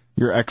 your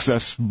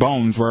excess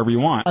bones wherever you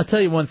want. I'll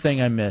tell you one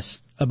thing I miss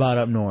about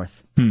up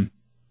north. And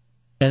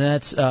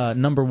that's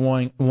number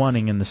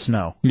one-ing in the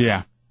snow.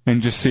 Yeah,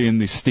 and just seeing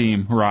the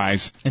steam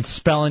rise. And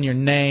spelling your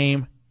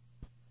name.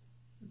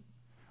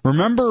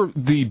 Remember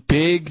the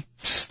big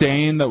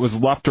stain that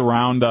was left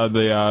around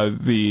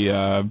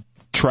the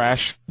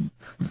trash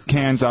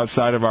cans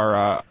outside of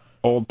our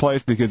old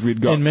place because we'd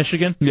go in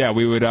Michigan. Yeah,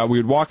 we would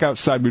walk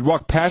outside. We'd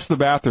walk past the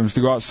bathrooms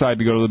to go outside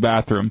to go to the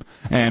bathroom.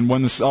 And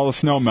when all the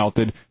snow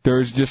melted, there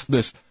was just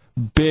this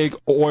big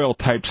oil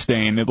type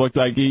stain. It looked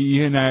like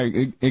you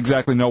didn't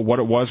exactly know what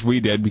it was. We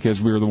did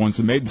because we were the ones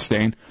that made the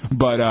stain.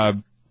 But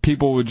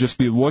people would just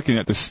be looking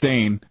at the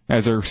stain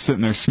as they're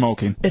sitting there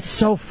smoking. It's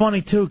so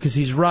funny too because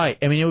he's right.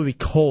 I mean, it would be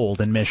cold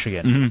in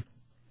Michigan. Mm-hmm.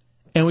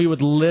 And we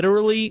would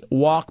literally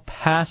walk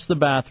past the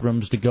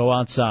bathrooms to go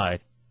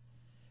outside.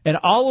 And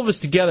all of us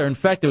together, in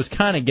fact, it was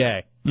kind of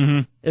gay. Mm-hmm.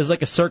 It was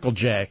like a Circle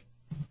J.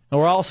 And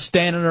we're all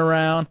standing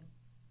around.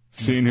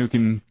 Seeing who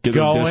can get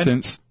the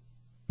distance.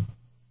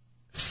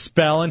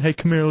 Spelling. Hey,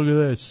 come here, look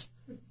at this.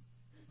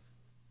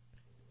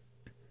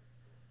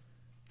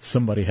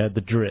 Somebody had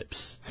the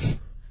drips.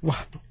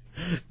 What?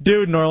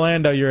 Dude in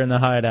Orlando, you're in the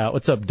hideout.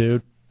 What's up,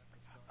 dude?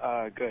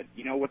 Good.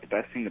 You know what the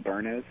best thing to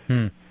burn is?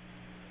 You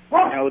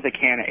know the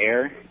can of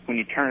air? When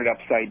you turn it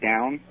upside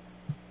down,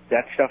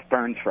 that stuff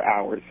burns for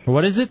hours.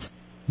 What is it?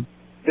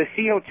 The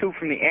CO2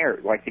 from the air,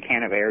 like the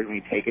can of air, when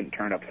you take it and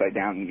turn it upside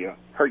down and you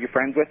hurt your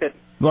friends with it.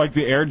 Like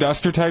the air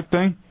duster type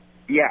thing?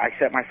 Yeah, I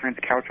set my friend's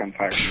couch on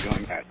fire from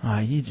doing that.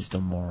 You just a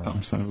moron.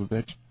 Oh, son of a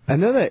bitch. I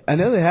know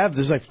they have.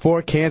 There's like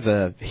 4 cans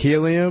of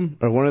helium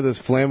or one of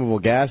those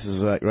flammable gases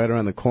like right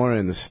around the corner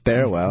in the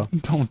stairwell.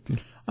 Don't.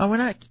 We're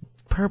not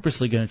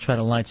purposely going to try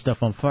to light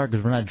stuff on fire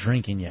because we're not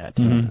drinking yet.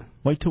 Mm-hmm.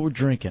 Wait till we're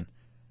drinking.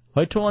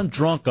 Wait till I'm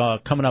drunk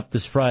coming up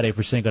this Friday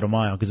for Cinco de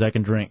Mayo because I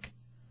can drink.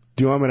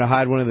 Do you want me to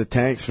hide one of the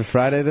tanks for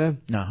Friday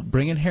then? No,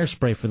 bring in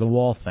hairspray for the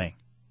wall thing.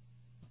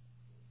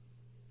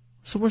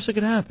 So what's it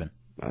going to happen?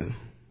 And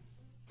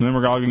then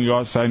we're all going to go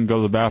outside and go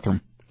to the bathroom.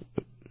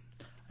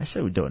 I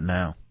say we do it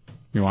now.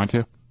 You want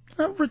to?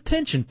 A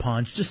retention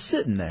pond's just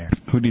sitting there.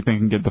 Who do you think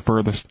can get the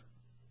furthest?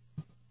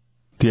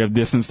 Do you have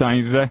distance on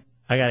you today?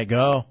 I got to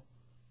go.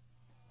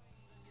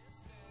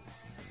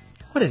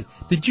 What is?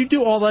 Did you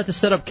do all that to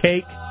set up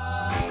cake?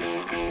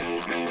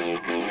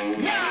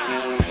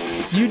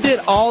 You did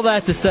all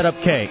that to set up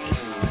cake.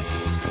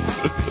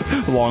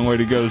 A long way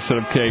to go to set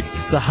up cake.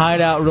 It's a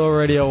Hideout Real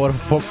Radio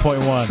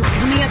 104.1.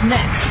 Coming up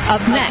next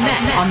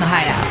on the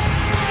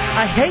Hideout.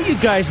 I hate you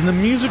guys and the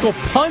musical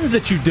puns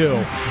that you do.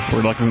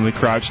 We're reluctantly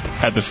crouched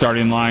at the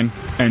starting line,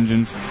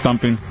 engines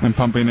thumping and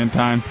pumping in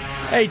time.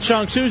 Hey,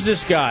 Chunks, who's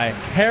this guy?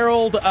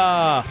 Harold,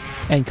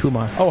 and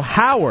Kumar. Oh,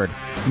 Howard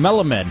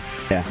Melamed.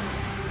 Yeah.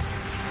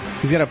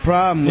 He's got a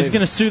problem He's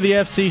going to sue the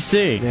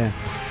FCC. Yeah.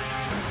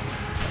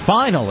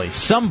 Finally,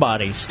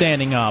 somebody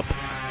standing up.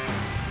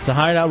 It's a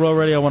Hideout Real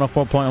Radio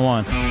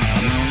 104.1.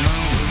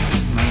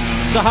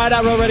 It's a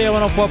Hideout Real Radio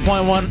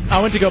 104.1.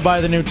 I went to go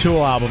buy the new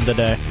Tool album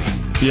today.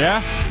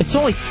 Yeah? It's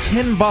only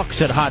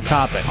 $10 at Hot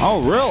Topic.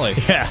 Oh, really?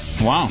 Yeah.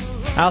 Wow.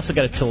 I also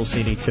got a Tool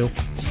CD, too.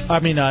 I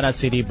mean, not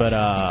CD,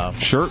 but...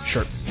 Shirt?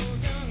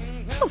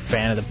 I'm a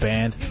fan of the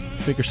band.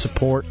 Bigger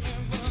support.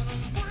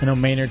 I know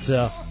Maynard's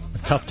a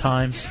tough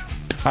times.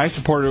 I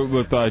support it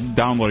with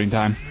downloading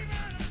time.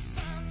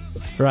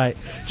 Right.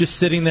 Just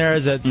sitting there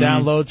as it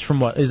downloads from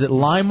what? Is it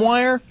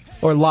LimeWire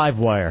or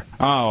LiveWire?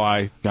 Oh,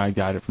 I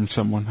got it from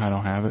someone. I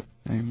don't have it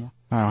anymore.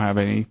 I don't have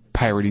any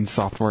pirating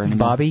software anymore.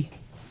 Bobby?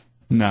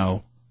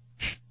 No.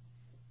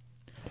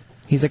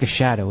 He's like a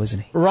shadow, isn't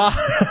he?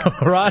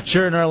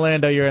 Roger in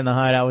Orlando, you're in the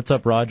Hideout. What's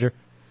up, Roger?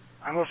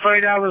 I'm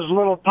afraid I was a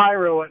little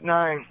pyro at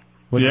 9.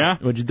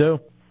 What'd you do?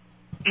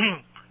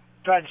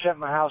 Tried to set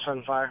my house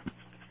on fire.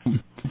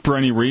 For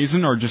any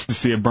reason, or just to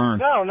see it burn?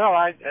 No.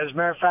 As a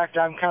matter of fact,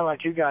 I'm kind of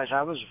like you guys.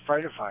 I was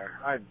afraid of fire.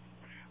 I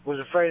was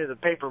afraid of the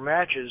paper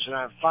matches, and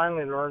I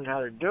finally learned how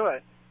to do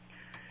it.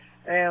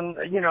 And,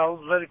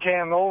 lit a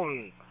candle,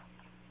 and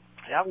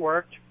that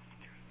worked.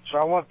 So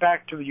I went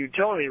back to the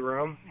utility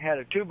room, had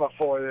a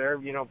 2x4 there,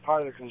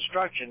 part of the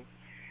construction.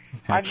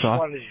 I just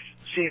wanted to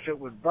see if it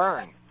would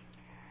burn.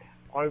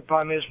 Only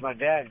problem is my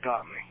dad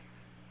caught me.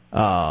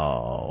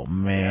 Oh,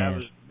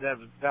 man. Yeah,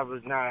 that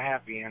was not a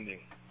happy ending.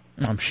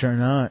 I'm sure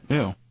not.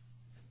 Ew.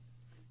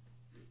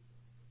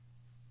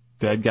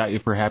 Dad got you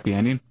for a happy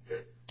ending?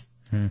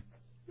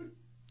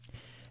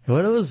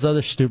 What are those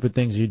other stupid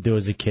things you do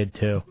as a kid,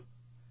 too?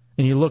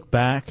 And you look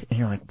back, and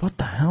you're like, what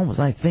the hell was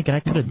I thinking?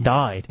 I could have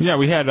died. Yeah,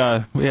 we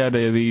had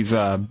these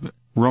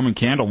Roman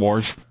candle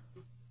wars.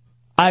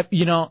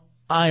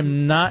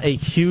 I'm not a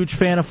huge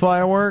fan of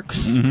fireworks.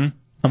 Mm-hmm.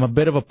 I'm a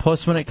bit of a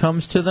puss when it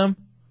comes to them,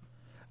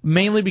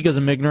 mainly because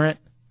I'm ignorant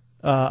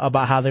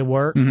about how they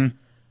work. Mm-hmm.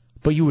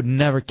 But you would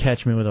never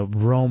catch me with a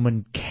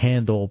Roman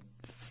candle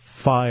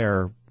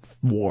fire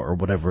war or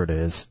whatever it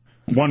is.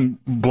 One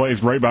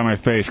blazed right by my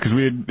face because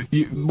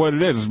what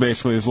it is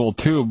basically this little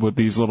tube with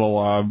these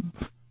little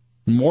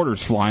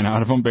mortars flying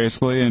out of them,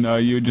 basically, and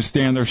you would just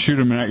stand there, shoot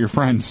them at your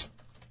friends.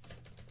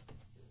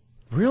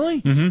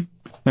 Really? Mm-hmm.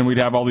 And we'd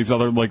have all these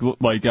other like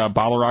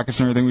bottle rockets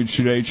and everything. We'd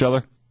shoot at each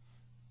other.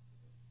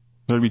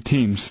 There'd be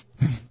teams.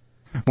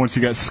 Once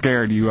you got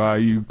scared,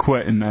 you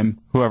quit, and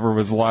then whoever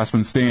was the last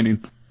one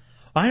standing.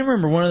 I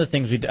remember one of the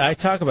things I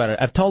talk about it.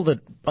 I've told it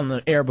on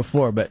the air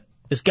before, but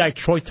this guy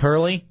Troy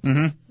Turley,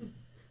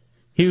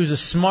 he was a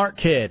smart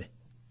kid,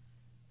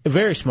 a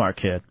very smart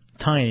kid.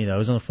 Tiny though, he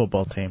was on the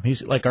football team.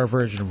 He's like our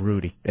version of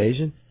Rudy.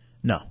 Asian?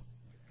 No.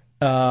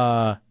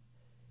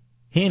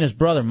 He and his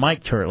brother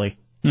Mike Turley,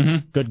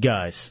 good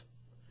guys,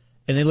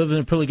 and they lived in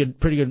a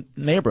pretty good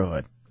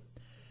neighborhood.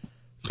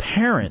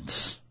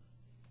 Parents,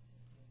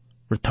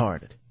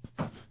 retarded.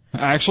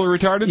 Actually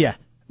retarded? Yeah.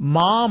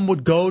 Mom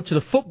would go to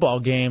the football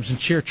games and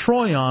cheer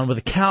Troy on with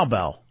a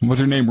cowbell. What's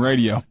her name?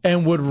 Radio.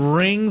 And would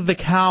ring the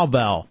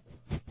cowbell.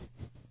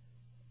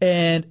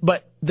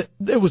 But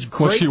it was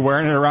great. Was she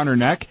wearing it around her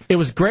neck? It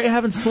was great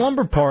having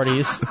slumber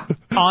parties.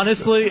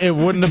 Honestly, it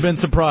wouldn't have been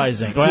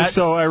surprising. Just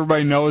so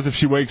everybody knows if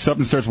she wakes up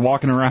and starts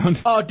walking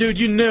around. Oh, dude,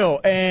 you knew.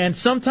 And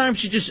sometimes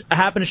she just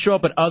happened to show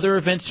up at other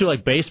events too,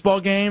 like baseball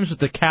games with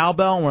the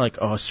cowbell, and we're like,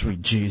 oh,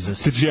 sweet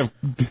Jesus. Did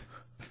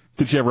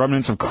she have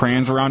remnants of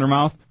crayons around her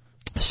mouth?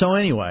 So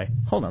anyway,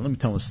 hold on, let me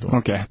tell the story.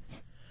 Okay.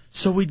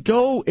 So we'd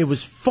go, it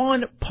was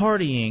fun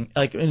partying,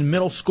 like in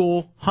middle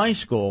school, high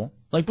school,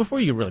 like before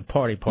you could really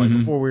party,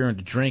 before we were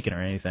into drinking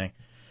or anything,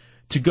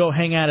 to go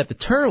hang out at the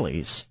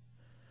Turleys,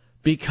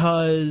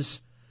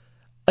 because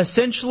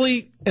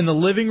essentially in the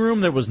living room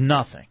there was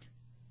nothing.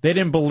 They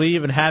didn't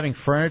believe in having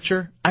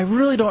furniture. I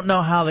really don't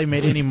know how they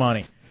made any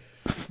money.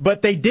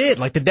 But they did.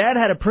 Like the dad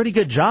had a pretty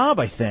good job,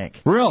 I think.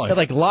 Really? At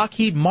like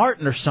Lockheed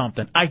Martin or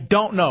something. I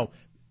don't know.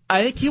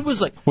 I think he was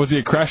like... Was he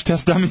a crash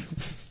test dummy?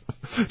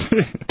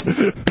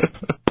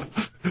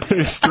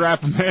 They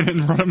strap him in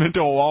and run him into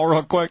a wall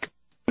real quick.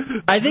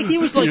 I think he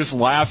was like... He just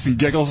laughs and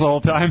giggles all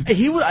the time.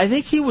 I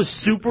think he was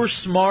super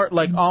smart,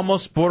 like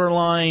almost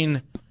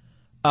borderline...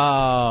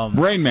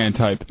 Rain Man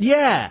type.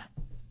 Yeah.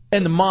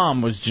 And the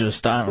mom was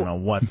just, I don't know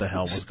what the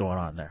hell was going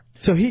on there.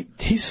 So he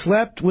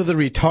slept with a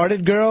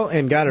retarded girl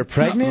and got her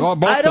pregnant? Well,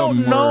 I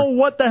don't know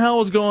what the hell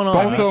was going on.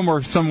 Both of them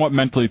were somewhat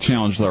mentally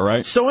challenged, though,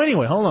 right? So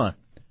anyway, hold on.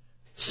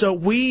 So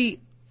we,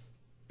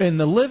 in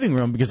the living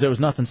room, because there was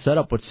nothing set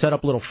up, would set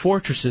up little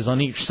fortresses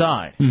on each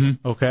side,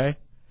 okay?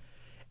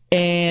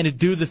 And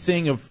do the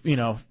thing of,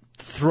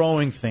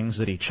 throwing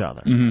things at each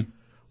other.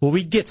 Well,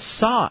 we'd get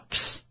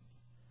socks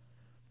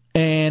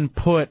and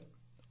put,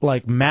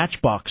 like,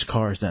 Matchbox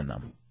cars in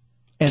them.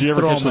 Did you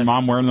ever catch the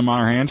mom wearing them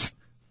on her hands?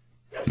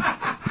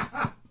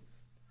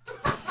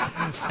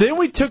 Then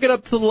we took it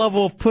up to the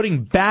level of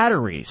putting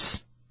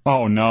batteries.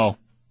 Oh, no.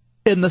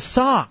 In the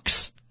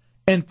socks.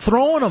 And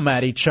throwing them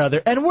at each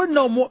other. And we're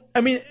no more... I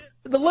mean,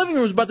 the living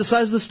room is about the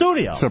size of the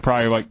studio. So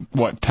probably like,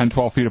 what, 10,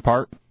 12 feet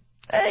apart?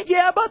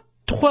 Yeah, about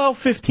 12,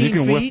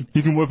 15 feet.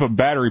 You can whip a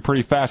battery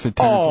pretty fast at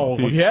 10 or 12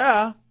 feet. Oh,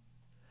 yeah.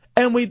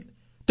 And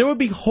there would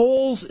be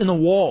holes in the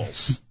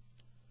walls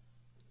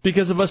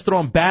because of us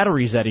throwing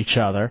batteries at each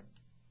other.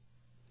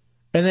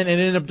 And then it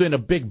ended up doing a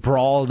big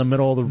brawl in the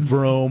middle of the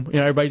room.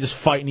 Everybody just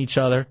fighting each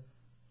other.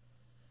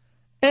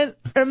 And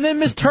then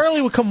Miss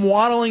Turley would come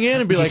waddling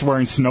in and be just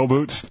wearing snow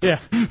boots. Yeah.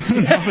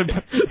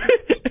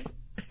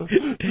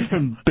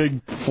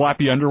 Big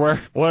flappy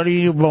underwear. What do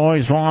you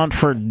boys want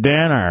for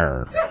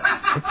dinner?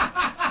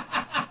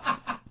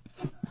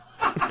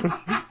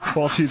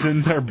 While she's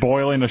in there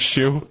boiling a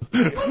shoe.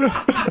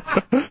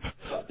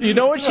 You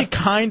know what she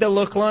kind of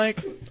looked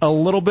like? A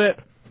little bit.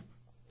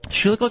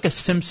 She looked like a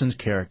Simpsons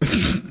character.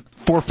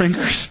 Four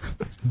Fingers.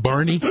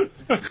 Barney.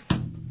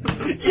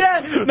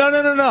 Yeah.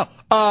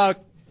 No.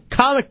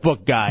 Comic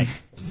book guy.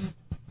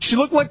 She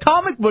looked like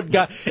comic book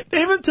guy.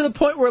 Even to the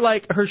point where,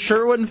 like, her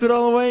shirt wouldn't fit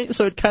all the way,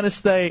 so it'd kind of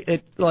stay,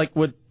 it, like,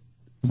 would...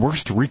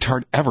 Worst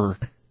retard ever.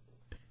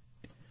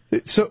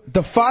 So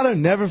the father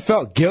never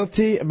felt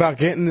guilty about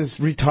getting this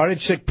retarded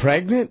chick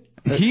pregnant?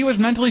 He was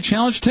mentally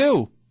challenged,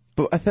 too.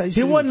 But I thought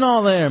he wasn't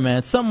all there,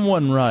 man. Something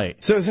wasn't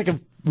right. So it's like a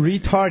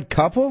retard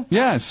couple?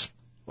 Yes.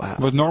 Wow.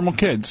 With normal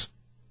kids.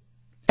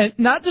 And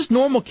not just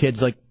normal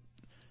kids, like,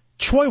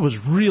 Troy was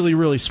really,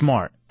 really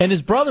smart. And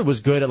his brother was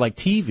good at, like,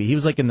 TV. He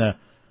was, like, in the,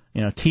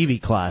 TV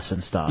class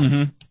and stuff.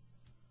 Mm-hmm.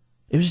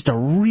 It was just a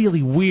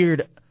really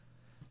weird...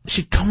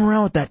 She'd come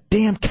around with that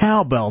damn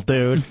cowbell,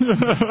 dude.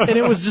 And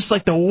it was just,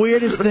 like, the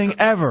weirdest thing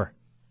ever.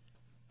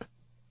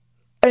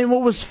 And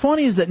what was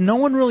funny is that no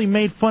one really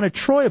made fun of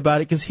Troy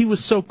about it because he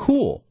was so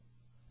cool.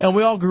 And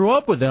we all grew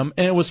up with him,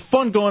 and it was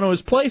fun going to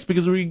his place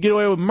because we could get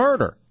away with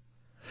murder.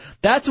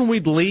 That's when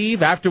we'd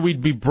leave after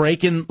we'd be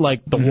breaking,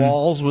 like, the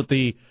walls with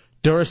the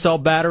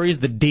Duracell batteries,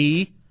 the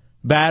D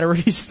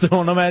batteries,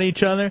 throwing them at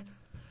each other,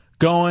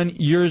 going,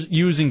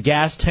 using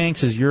gas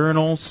tanks as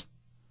urinals,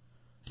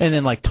 and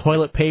then, like,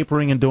 toilet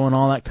papering and doing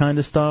all that kind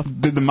of stuff.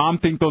 Did the mom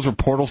think those were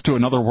portals to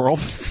another world?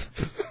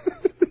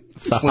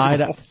 It's a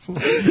Hideout.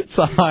 It's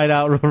a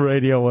Hideout, Real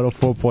Radio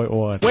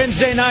 104.1.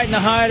 Wednesday night in the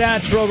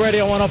Hideout, it's Real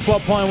Radio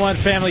 104.1,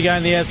 Family Guy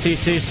and the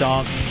FCC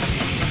song.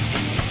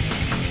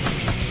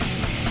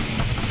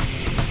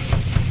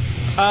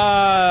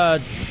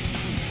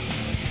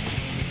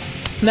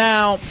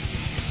 Now,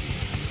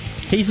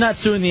 he's not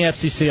suing the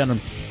FCC on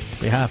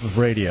behalf of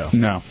radio.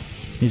 No.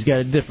 He's got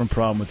a different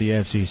problem with the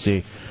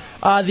FCC.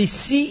 The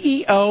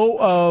CEO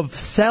of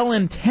Cell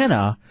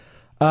Antenna,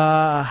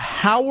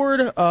 Howard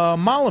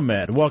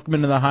Malamed, welcome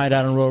into the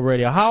Hideout on Real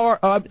Radio.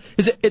 Howard,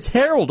 it's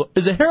Harold.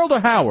 Is it Harold or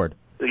Howard?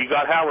 You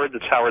got Howard.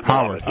 It's Howard.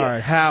 Howard. All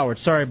right, Howard.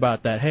 Sorry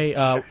about that.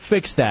 Hey,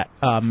 fix that,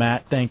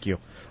 Matt. Thank you.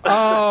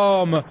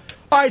 All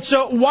right.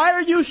 So why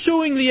are you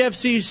suing the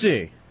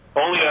FCC?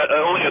 Only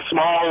a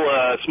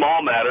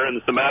small matter, and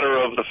it's the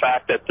matter of the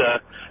fact that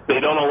they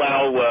don't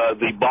allow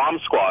the bomb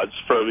squads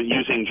from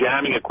using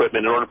jamming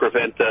equipment in order to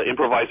prevent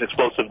improvised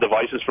explosive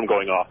devices from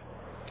going off.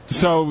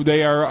 So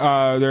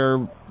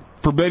they're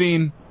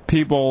forbidding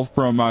people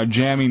from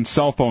jamming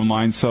cell phone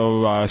lines,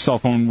 so a cell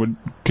phone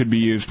could be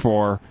used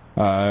for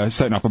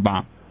setting up a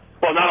bomb.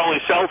 Well, not only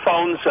cell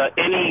phones,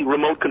 any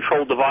remote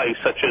control device,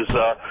 such as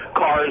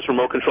cars,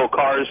 remote control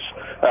cars,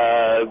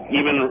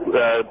 even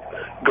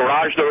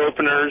garage door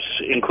openers,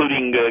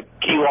 including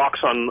key locks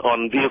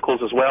on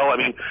vehicles as well. I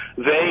mean,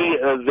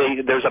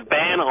 there's a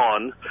ban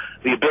on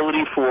the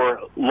ability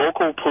for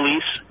local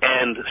police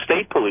and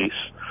state police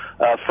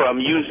from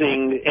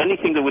using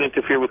anything that would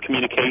interfere with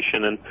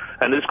communication.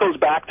 And this goes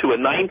back to a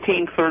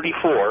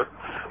 1934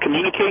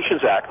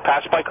 Communications Act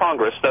passed by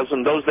Congress. That was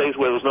in those days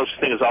where there was no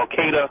such thing as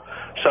Al-Qaeda,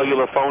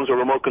 cellular phones, or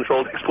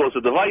remote-controlled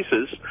explosive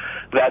devices,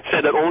 that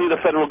said that only the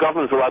federal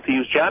government is allowed to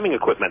use jamming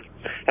equipment.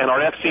 And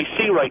our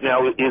FCC right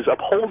now is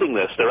upholding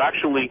this. They're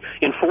actually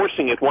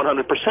enforcing it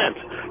 100%,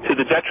 to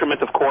the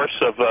detriment, of course,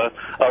 of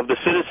the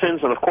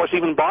citizens and, of course,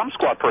 even bomb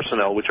squad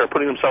personnel, which are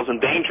putting themselves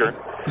in danger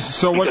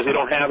because they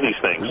don't have these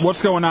things.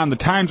 What's going on? The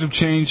times have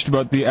changed,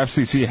 but the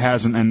FCC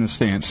hasn't in the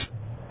stance.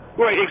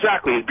 Right,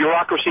 exactly. It's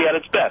bureaucracy at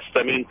its best.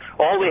 I mean,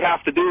 all they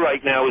have to do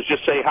right now is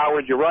just say,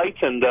 Howard, you're right,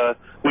 and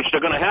which they're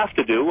going to have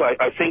to do.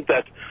 I think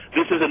that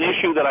this is an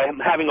issue that I'm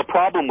having a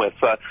problem with.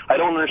 I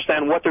don't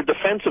understand what their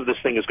defense of this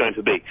thing is going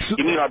to be.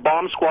 You mean our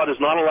bomb squad is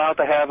not allowed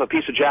to have a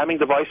piece of jamming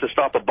device to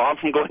stop a bomb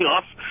from going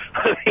off?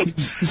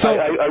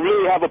 I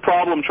really have a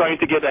problem trying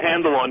to get a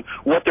handle on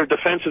what their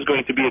defense is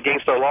going to be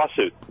against our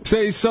lawsuit.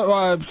 Say,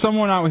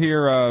 someone out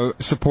here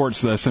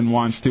supports this and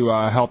wants to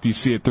help you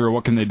see it through.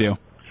 What can they do?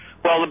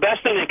 Well, the best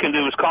thing they can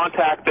do is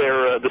contact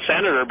the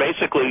senator,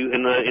 basically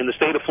in the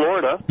state of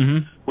Florida,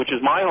 which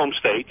is my home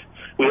state.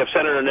 We have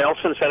Senator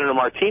Nelson, Senator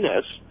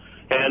Martinez,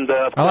 and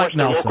of course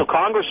the local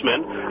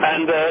congressman.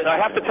 And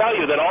I have to tell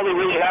you that all they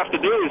really have to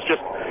do is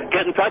just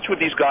get in touch with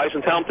these guys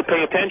and tell them to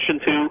pay attention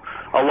to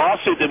a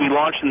lawsuit that we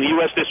launched in the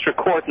U.S. District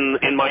Court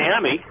in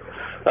Miami.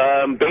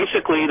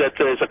 Basically, that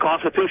is a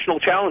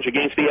constitutional challenge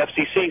against the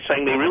FCC,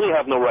 saying they really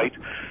have no right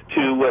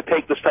to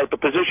take this type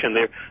of position.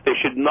 They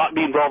should not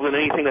be involved in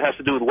anything that has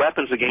to do with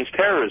weapons against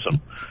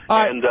terrorism.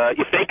 And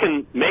if they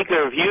can make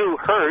their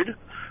view heard,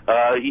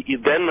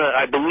 then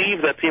I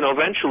believe that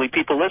eventually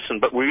people listen.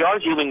 But we are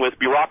dealing with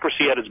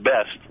bureaucracy at its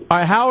best. All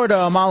right, Howard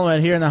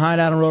Malamed here in the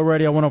Hideout on Real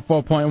Radio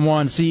 104.1,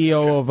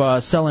 CEO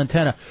of Cell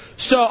Antenna.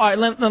 So, all right,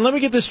 let me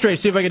get this straight.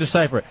 See if I can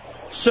decipher it.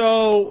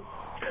 So.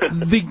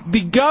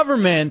 The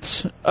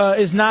government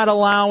is not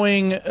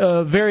allowing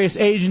various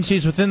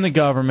agencies within the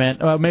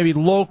government, maybe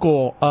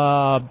local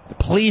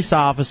police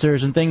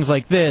officers and things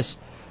like this,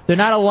 they're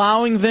not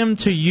allowing them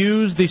to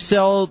use the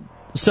cell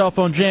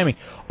phone jamming.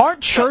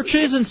 Aren't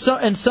churches and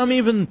some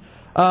even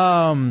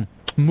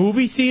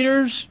movie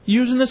theaters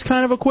using this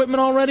kind of equipment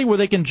already, where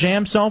they can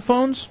jam cell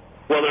phones?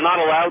 Well, they're not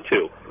allowed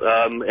to,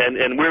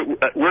 and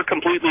we're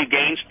completely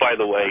against, by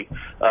the way,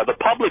 the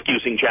public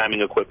using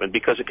jamming equipment,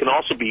 because it can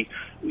also be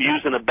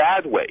used in a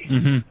bad way.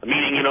 Mm-hmm.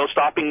 Meaning,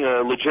 stopping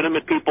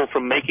legitimate people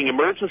from making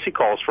emergency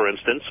calls, for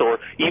instance, or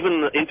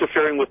even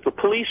interfering with the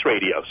police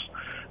radios.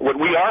 What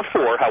we are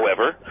for,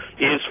 however,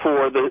 is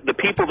for the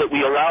people that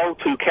we allow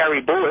to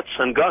carry bullets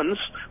and guns,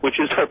 which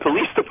is our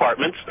police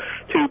departments,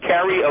 to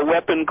carry a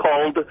weapon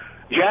called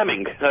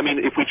jamming. I mean,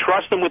 if we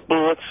trust them with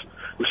bullets,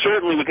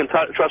 certainly we can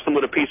trust them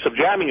with a piece of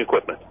jamming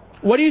equipment.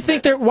 What do you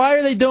think why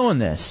are they doing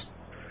this?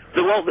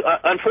 Well,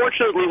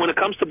 unfortunately, when it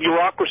comes to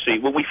bureaucracy,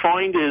 what we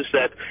find is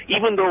that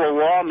even though a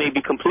law may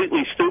be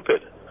completely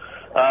stupid,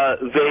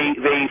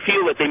 they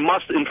feel that they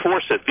must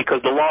enforce it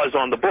because the law is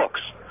on the books.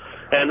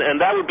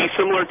 And that would be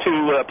similar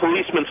to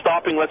policemen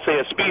stopping, let's say,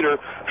 a speeder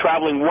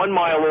traveling 1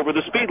 mile over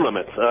the speed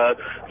limit.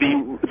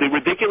 The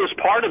ridiculous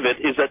part of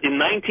it is that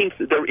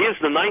there is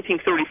the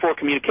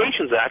 1934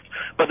 Communications Act,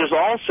 but there's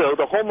also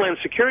the Homeland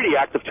Security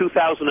Act of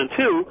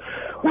 2002,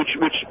 which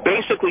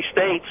basically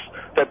states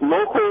that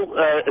local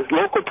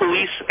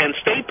police and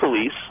state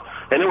police,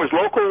 in other words,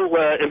 local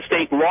and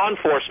state law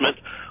enforcement,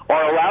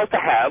 are allowed to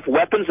have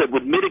weapons that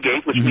would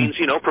mitigate, which means,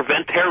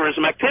 prevent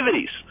terrorism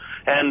activities,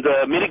 and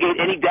mitigate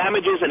any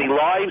damages, any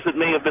lives that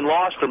may have been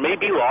lost or may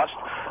be lost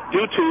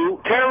due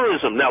to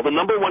terrorism. Now, the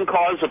number one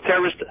cause of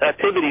terrorist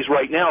activities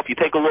right now, if you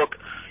take a look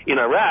in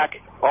Iraq,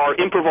 are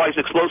improvised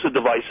explosive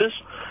devices.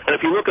 And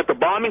if you look at the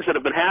bombings that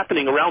have been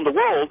happening around the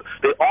world,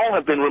 they all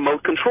have been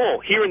remote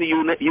control. Here in the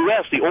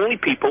U.S., the only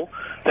people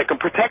that can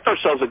protect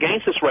ourselves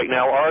against this right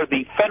now are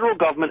the federal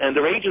government and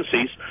their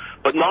agencies,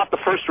 but not the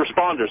first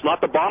responders,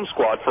 not the bomb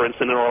squad, for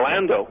instance, in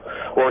Orlando,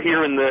 or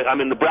here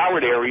I'm in the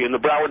Broward area, in the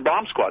Broward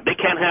bomb squad. They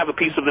can't have a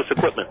piece of this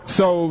equipment.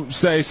 So,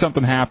 say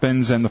something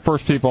happens and the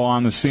first people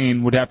on the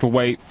scene would have to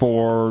wait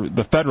for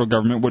the federal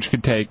government, which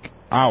could take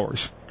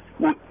hours.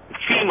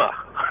 FEMA.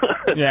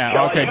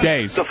 Yeah, okay,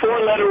 days. The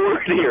four-letter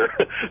word here,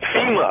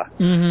 FEMA.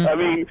 Mm-hmm. I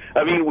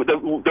mean,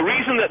 the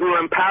reason that we're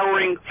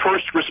empowering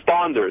first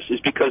responders is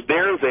because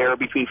they're there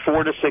between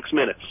 4 to 6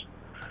 minutes.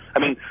 I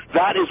mean,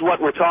 that is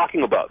what we're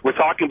talking about. We're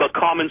talking about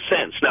common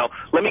sense. Now,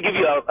 let me give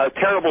you a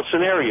terrible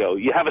scenario.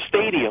 You have a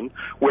stadium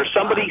where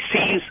somebody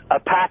sees a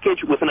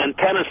package with an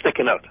antenna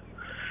sticking out,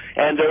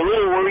 and they're a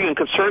little worried and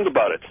concerned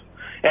about it.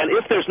 And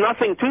if there's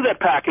nothing to that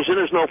package, then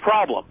there's no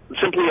problem.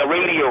 Simply a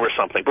radio or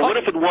something. But what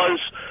if it was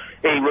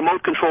a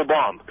remote control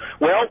bomb?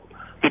 Well,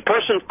 the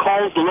person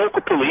calls the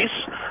local police.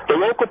 The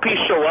local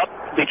police show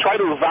up. They try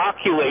to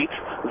evacuate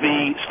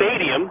the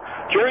stadium.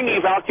 During the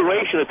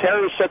evacuation, a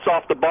terrorist sets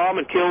off the bomb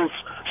and kills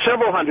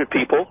several hundred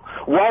people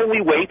while we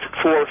wait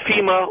for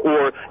FEMA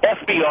or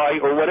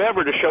FBI or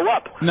whatever to show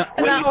up.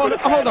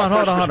 Hold on.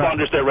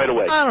 Responders there right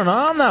away. I don't know.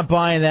 I'm not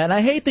buying that. And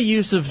I hate the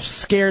use of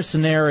scare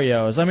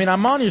scenarios. I mean,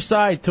 I'm on your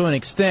side to an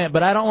extent,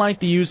 but I don't like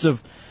the use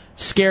of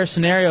scare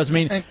scenarios. I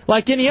mean,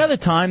 like any other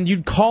time,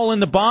 you'd call in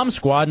the bomb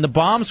squad, and the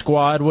bomb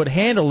squad would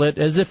handle it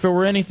as if it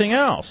were anything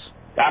else.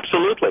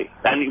 Absolutely.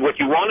 And what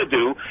you want to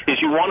do is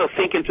you want to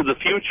think into the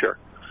future.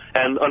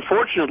 And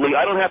unfortunately,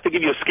 I don't have to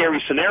give you a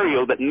scary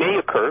scenario that may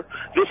occur.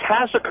 This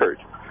has occurred.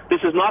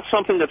 This is not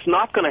something that's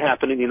not going to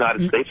happen in the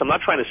United States. I'm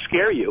not trying to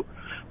scare you.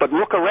 But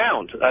look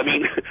around. I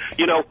mean,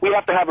 we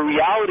have to have a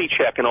reality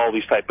check in all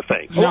these type of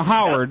things. Now,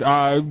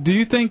 Howard, do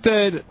you think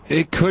that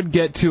it could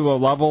get to a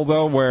level,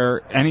 though,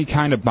 where any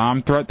kind of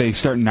bomb threat, they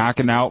start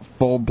knocking out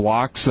full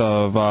blocks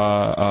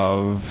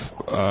of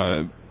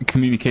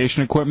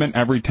communication equipment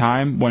every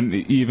time when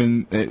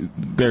even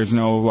there's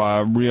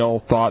no real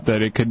thought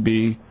that it could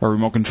be a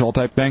remote control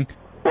type thing?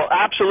 Well,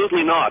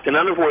 absolutely not. In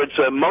other words,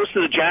 most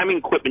of the jamming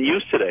equipment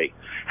used today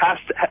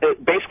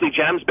basically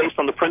jams based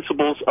on the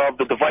principles of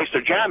the device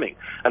they're jamming,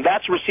 and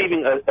that's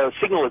receiving a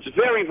signal that's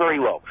very, very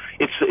low.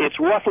 It's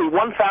roughly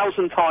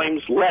 1,000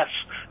 times less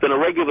than a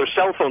regular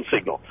cell phone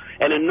signal,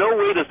 and in no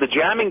way does the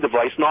jamming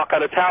device knock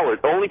out a tower.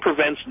 It only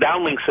prevents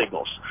downlink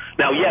signals.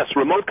 Now, yes,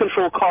 remote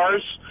control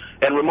cars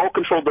and remote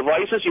control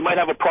devices, you might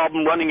have a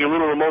problem running your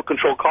little remote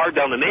control car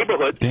down the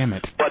neighborhood. Damn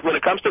it. But when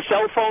it comes to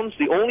cell phones,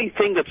 the only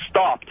thing that's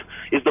stopped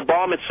is the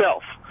bomb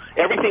itself.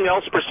 Everything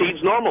else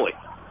proceeds normally.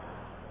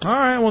 All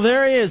right, well,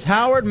 there he is,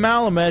 Howard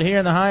Malamed here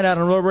in the Hideout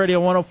on Road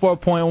Radio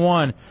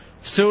 104.1,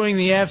 suing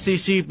the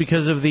FCC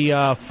because of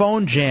the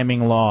phone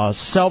jamming laws,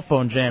 cell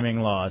phone jamming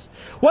laws.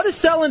 What does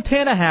cell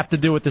antenna have to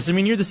do with this? I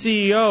mean, you're the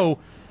CEO.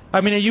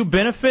 I mean, are you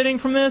benefiting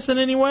from this in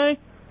any way?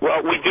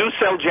 Well, we do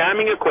sell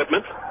jamming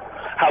equipment.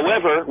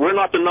 However,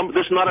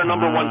 this is not our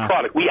number one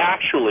product. We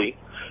actually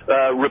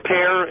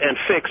repair and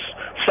fix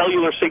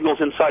cellular signals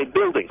inside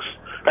buildings.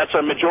 That's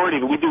our majority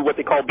of it. We do what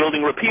they call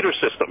building repeater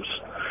systems.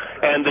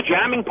 And the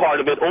jamming part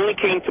of it only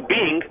came to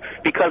being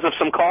because of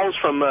some calls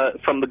from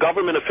the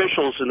government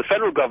officials in the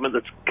federal government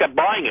that kept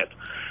buying it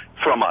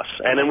from us.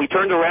 And then we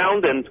turned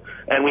around and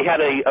we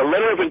had a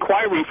letter of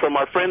inquiry from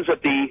our friends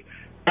at the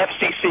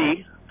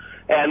FCC,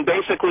 and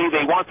basically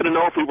they wanted to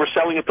know if we were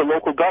selling it to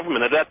local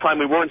government. At that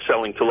time we weren't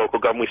selling to local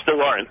government. We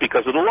still aren't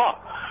because of the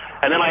law.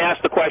 And then I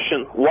asked the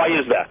question, why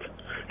is that?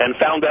 and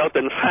found out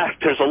that, in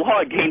fact, there's a law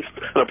against,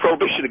 a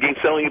prohibition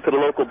against selling it to the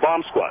local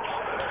bomb squads.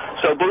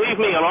 So believe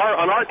me,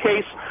 on our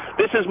case,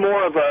 this is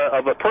more of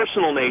a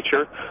personal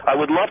nature. I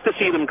would love to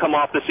see them come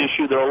off this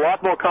issue. There are a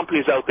lot more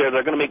companies out there that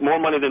are going to make more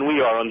money than we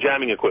are on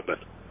jamming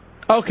equipment.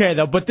 Okay,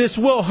 though, but this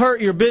will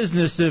hurt your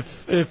business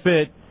if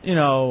the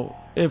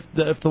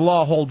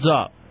law holds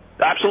up.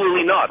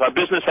 Absolutely not. Our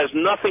business has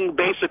nothing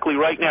basically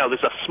right now.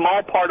 There's a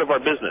small part of our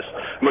business.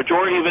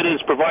 Majority of it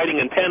is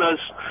providing antennas,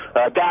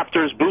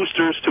 adapters,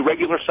 boosters to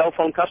regular cell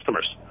phone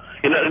customers.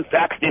 In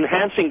fact,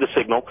 enhancing the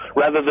signal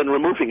rather than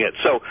removing it.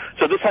 So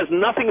this has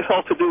nothing at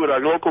all to do with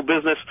our local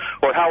business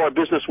or how our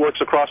business works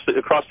across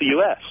the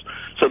U.S.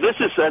 So this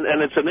is,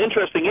 and it's an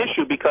interesting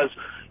issue because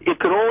it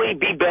could only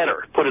be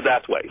better, put it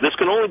that way. This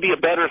can only be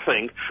a better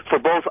thing for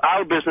both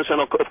our business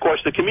and, of course,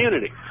 the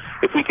community.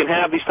 If we can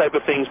have these type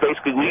of things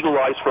basically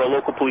legalized for our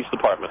local police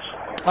departments.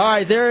 All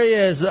right, there he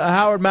is,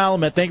 Howard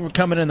Malamet. Thank you for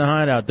coming in the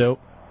Hideout, Dope.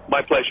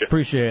 My pleasure.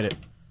 Appreciate it.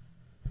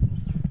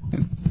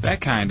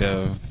 That kind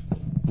of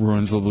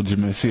ruins the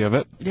legitimacy of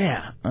it.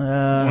 Yeah.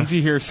 Once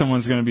you hear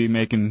someone's going to be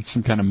making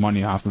some kind of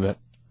money off of it,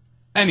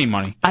 any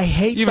money,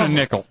 even a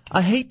nickel.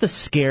 I hate the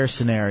scare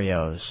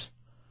scenarios.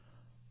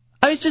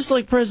 It's just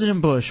like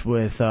President Bush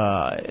with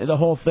the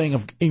whole thing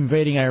of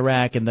invading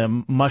Iraq and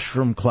the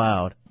mushroom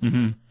cloud.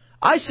 Mm-hmm.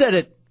 I said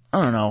it,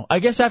 I don't know, I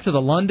guess after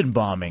the London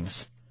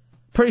bombings.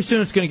 Pretty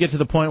soon it's going to get to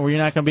the point where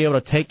you're not going to be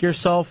able to take your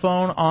cell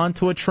phone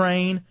onto a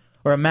train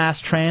or a mass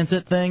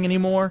transit thing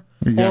anymore.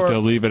 You're going to have to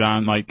leave it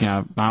on, I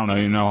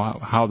don't know,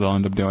 how they'll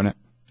end up doing it.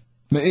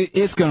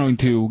 It's going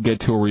to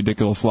get to a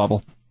ridiculous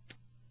level.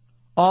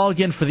 All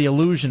again for the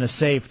illusion of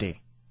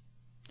safety.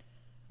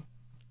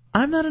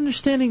 I'm not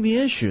understanding the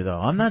issue, though.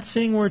 I'm not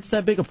seeing where it's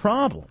that big a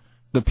problem.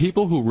 The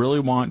people who really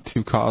want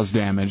to cause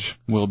damage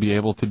will be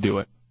able to do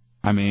it.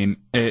 I mean,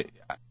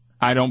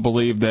 I don't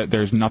believe that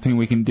there's nothing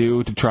we can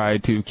do to try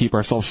to keep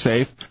ourselves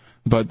safe,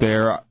 but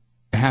there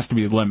has to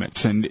be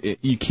limits, and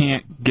you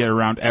can't get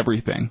around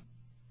everything.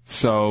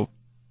 So,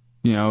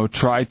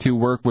 try to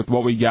work with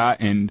what we got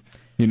and,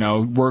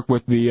 work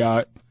with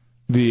the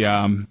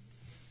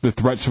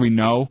threats we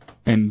know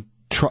and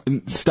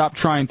stop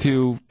trying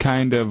to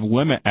kind of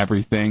limit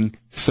everything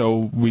so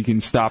we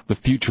can stop the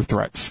future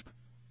threats.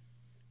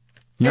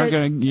 You aren't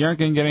going to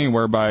get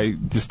anywhere by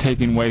just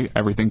taking away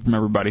everything from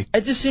everybody.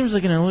 It just seems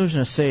like an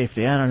illusion of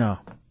safety. I don't know.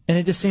 And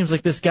it just seems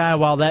like this guy,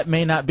 while that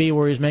may not be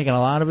where he's making a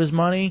lot of his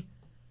money,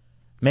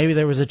 maybe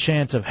there was a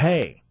chance of,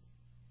 hey,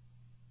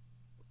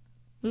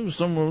 this was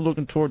somewhere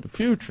looking toward the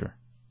future.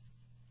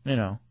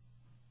 I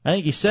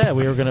think he said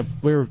we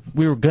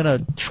were gonna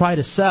try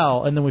to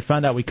sell, and then we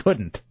found out we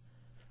couldn't.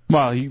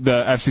 Well,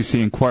 the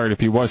FCC inquired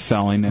if he was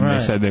selling, and Right.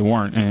 They said they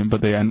weren't,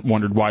 but they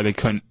wondered why they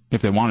couldn't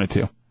if they wanted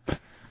to.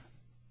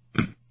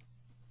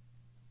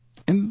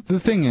 And the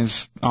thing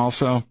is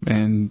also,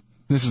 and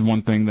this is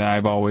one thing that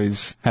I've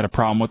always had a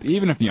problem with,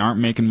 even if you aren't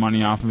making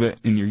money off of it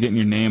and you're getting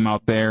your name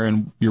out there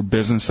and your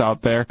business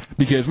out there,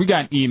 because we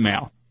got an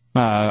email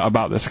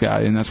about this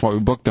guy, and that's why we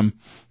booked him.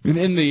 And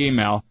in the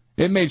email,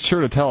 it made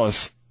sure to tell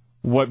us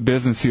what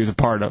business he was a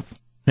part of.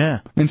 Yeah.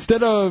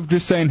 Instead of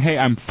just saying, hey,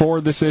 I'm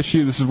for this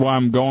issue, this is what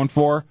I'm going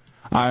for,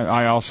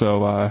 I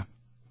also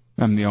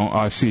am the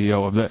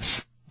CEO of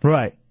this.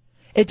 Right.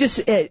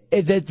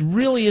 That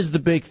really is the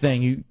big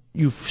thing.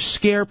 You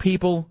scare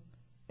people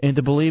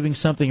into believing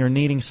something or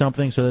needing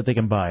something so that they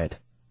can buy it.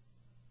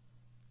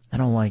 I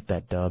don't like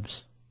that,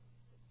 Dubs.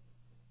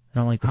 I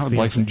don't like the I would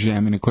like some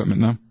jamming equipment,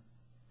 though.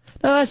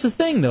 No, that's the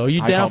thing, though. I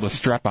call the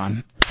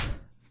strap-on.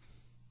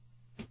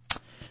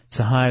 It's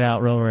a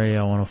Hideout, Real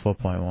Radio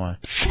 104.1.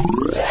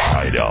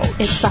 Hideout.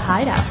 It's the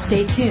Hideout.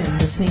 Stay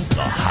tuned. Listening to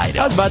the I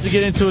was about to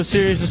get into a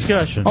serious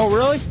discussion. Oh,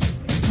 really?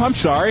 I'm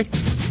sorry.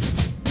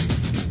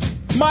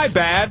 My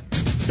bad.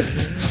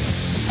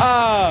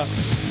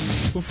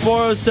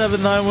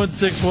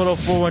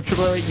 407-916-1041,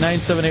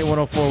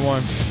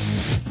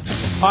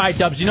 888-978-1041. All right,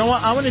 Dubs, you know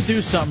what? I want to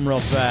do something real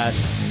fast.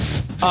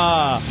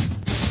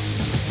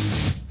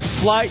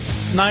 Flight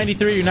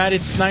 93,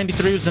 United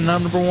 93 was the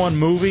 #1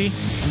 movie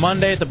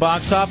Monday at the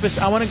box office.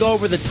 I want to go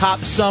over the top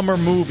summer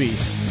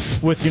movies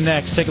with you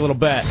next. Take a little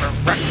bet.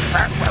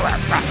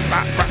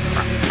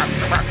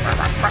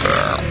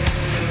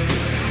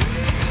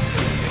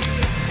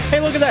 Hey,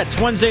 look at that. It's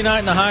Wednesday night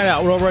in the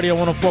Hideout. Real Radio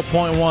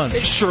 104.1.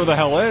 It sure the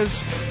hell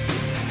is.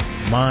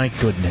 My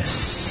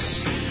goodness.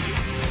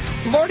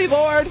 Lordy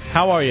Lord.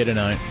 How are you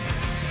tonight?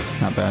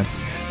 Not bad.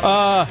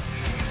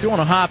 If you want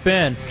to hop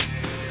in.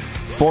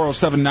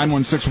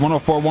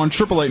 407-916-1041,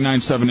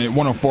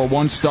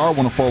 888-978-1041, star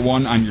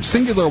 1041 on your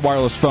singular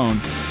wireless phone.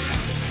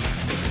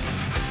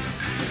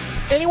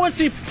 Anyone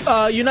see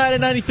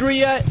United 93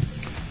 yet?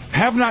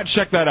 Have not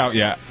checked that out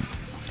yet.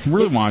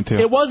 Really want to.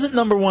 It wasn't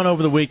 #1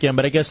 over the weekend,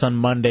 but I guess on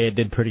Monday it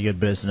did pretty good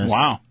business.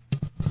 Wow.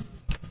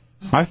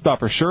 I thought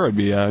for sure it'd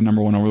be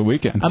 #1 over the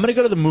weekend. I'm going to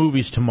go to the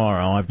movies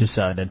tomorrow, I've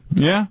decided.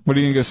 Yeah? What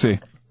are you going to go see?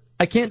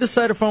 I can't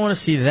decide if I want to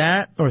see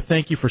that or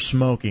Thank You for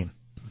Smoking.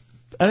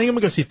 I think I'm going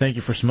to go see Thank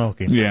You for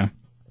Smoking. Yeah.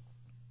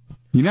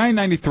 United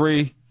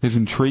 93 is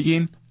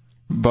intriguing,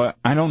 but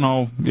I don't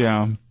know.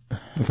 Yeah.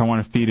 if I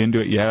want to feed into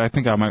it yet. I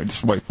think I might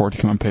just wait for it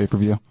to come on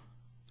pay-per-view.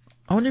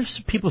 I wonder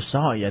if people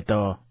saw it yet,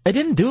 though. It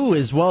didn't do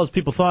as well as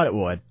people thought it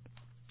would.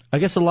 I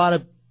guess a lot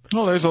of...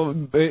 Well,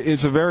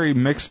 it's a very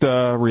mixed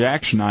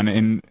reaction on it,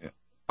 and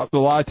a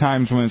lot of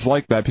times when it's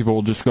like that, people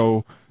will just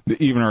go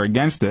even or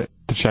against it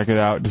to check it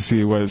out to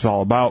see what it's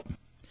all about.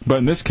 But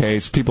in this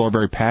case, people are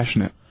very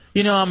passionate.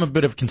 You know, I'm a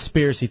bit of a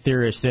conspiracy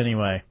theorist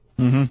anyway.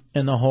 Mm-hmm.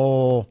 And the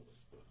whole...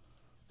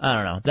 I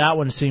don't know. That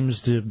one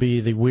seems to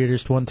be the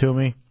weirdest one to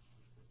me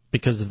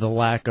because of the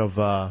lack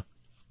of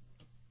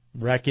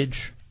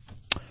wreckage.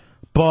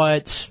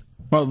 But...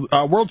 Well,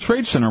 World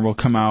Trade Center will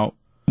come out,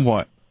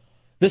 what?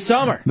 This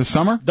summer. This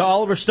summer? The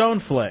Oliver Stone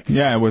flick.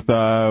 Yeah, with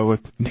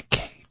Nick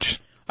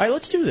Cage. All right,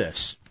 let's do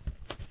this.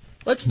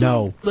 Let's do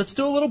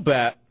a little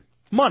bet.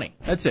 Money.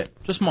 That's it.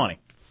 Just money.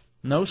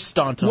 No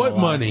stunt on What the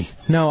line. money?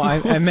 No,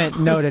 I meant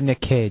no to Nick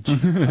Cage.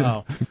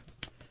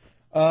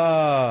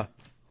 Oh.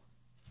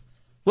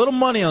 Little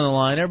money on the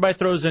line. Everybody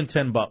throws in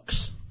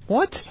 $10.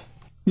 What?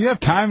 You have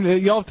time.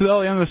 You'll have to the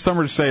end of the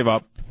summer to save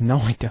up. No,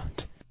 I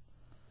don't.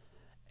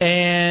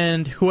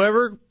 And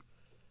whoever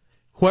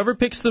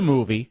picks the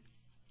movie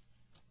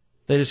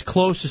that is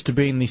closest to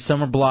being the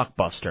summer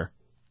blockbuster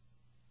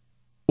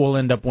will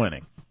end up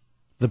winning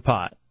the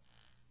pot.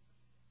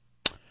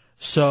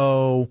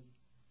 So,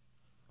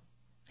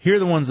 here are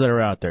the ones that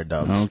are out there,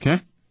 Dubs.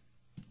 Okay.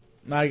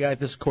 I got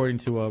this according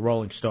to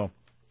Rolling Stone.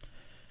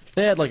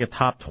 They had like a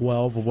top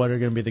 12 of what are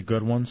going to be the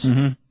good ones.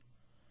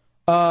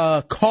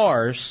 Mm-hmm.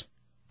 Cars,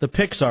 the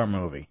Pixar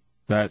movie.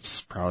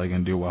 That's probably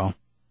going to do well.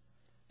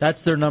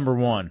 That's their number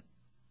one.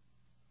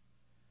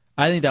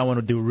 I think that one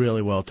would do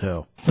really well,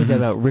 too. Was that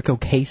about Rick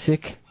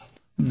Ocasek?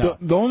 No.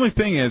 The only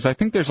thing is, I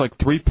think there's like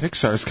 3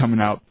 Pixars coming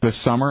out this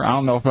summer. I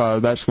don't know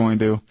if that's going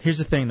to Here's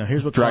the thing, though.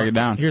 Here's what drag it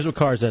down. Here's what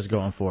Cars has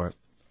going for it.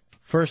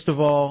 First of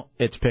all,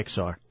 it's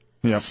Pixar.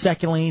 Yep.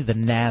 Secondly, the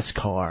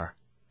NASCAR.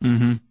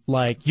 Mm-hmm.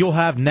 Like, you'll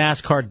have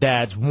NASCAR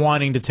dads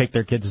wanting to take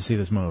their kids to see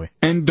this movie.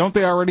 And don't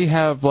they already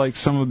have like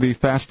some of the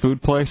fast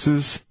food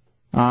places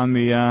on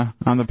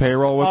the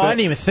payroll with it? I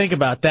didn't even think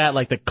about that,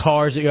 like the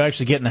cars that you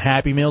actually get in the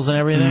Happy Meals and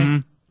everything.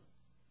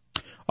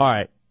 Mm-hmm. All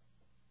right.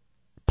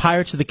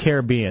 Pirates of the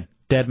Caribbean,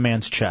 Dead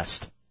Man's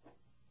Chest.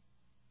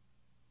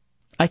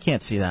 I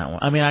can't see that one.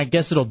 I mean, I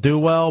guess it'll do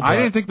well, but I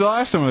didn't think the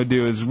last one would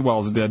do as well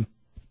as it did.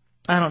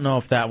 I don't know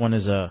if that one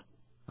is a...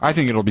 I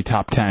think it'll be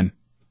top 10,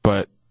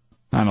 but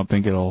I don't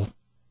think it'll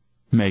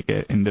make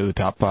it into the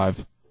top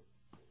 5.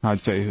 I'd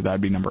say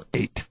that'd be number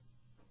 8.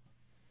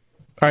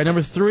 All right,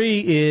 number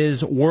 3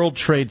 is World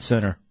Trade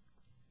Center.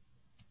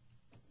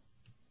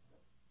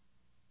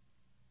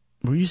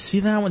 Will you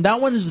see that one?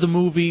 That one is the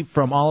movie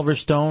from Oliver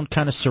Stone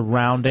kind of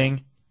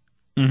surrounding.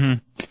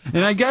 Mm-hmm.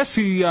 And I guess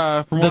he,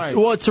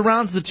 well, it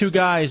surrounds the 2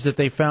 guys that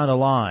they found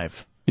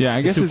alive. Yeah,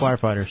 I guess the 2 it's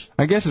firefighters.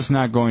 I guess it's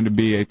not going to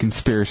be a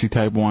conspiracy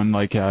type one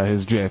like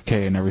his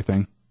JFK and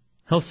everything.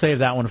 He'll save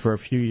that one for a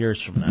few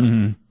years from now.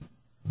 Mm-hmm.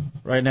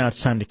 Right now,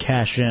 it's time to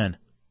cash in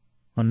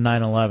on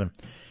 9/11.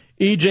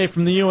 EJ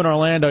from the U in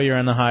Orlando, you're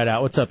in the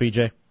Hideout. What's up,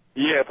 EJ?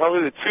 Yeah,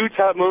 probably the 2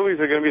 top movies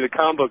are going to be the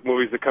comic book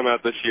movies that come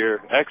out this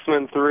year.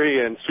 X-Men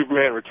 3 and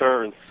Superman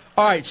Returns.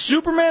 All right,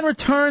 Superman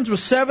Returns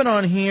was 7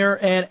 on here,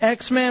 and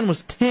X-Men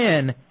was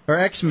 10, or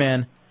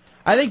X-Men.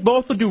 I think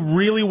both will do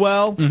really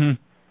well.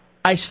 Mm-hmm.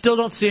 I still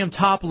don't see them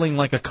toppling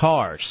like a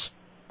Cars.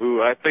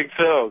 Ooh, I think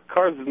so.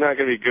 Cars is not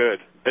going to be good.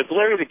 It's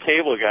Larry the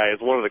Cable Guy is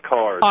one of the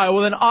Cars. All right,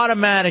 well then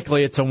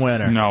automatically it's a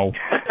winner. No.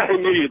 I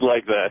knew you'd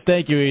like that.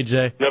 Thank you,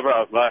 EJ. No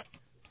problem. Bye.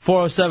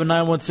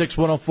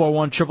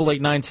 407-916-1041,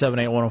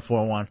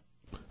 888-978-1041.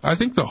 I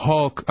think the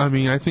Hulk,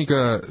 I think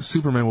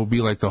Superman will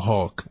be like the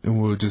Hulk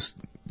and will just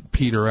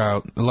peter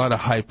out. A lot of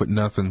hype, but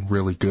nothing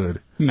really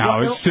good. No,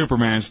 it's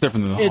Superman. It's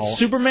different than the Hulk. It's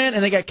Superman,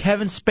 and they got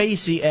Kevin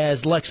Spacey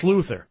as Lex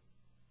Luthor.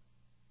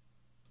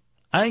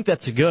 I think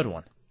that's a good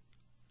one.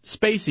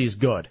 Spacey's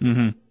good.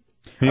 Mm-hmm.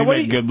 He'd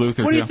make good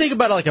Luthor, What do you too. think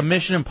about like a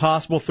Mission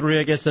Impossible 3,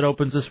 I guess, that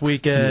opens this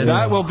weekend?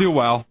 That will do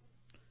well.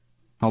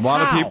 A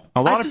lot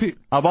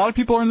of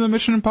people are in the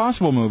Mission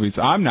Impossible movies.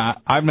 I'm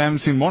not. I haven't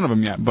seen one of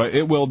them yet, but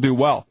it will do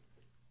well.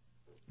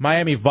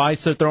 Miami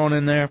Vice are thrown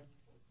in there.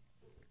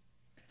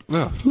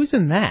 Ugh. Who's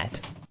in that?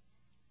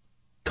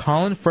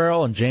 Colin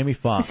Farrell and Jamie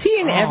Foxx. Is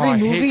he in every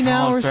movie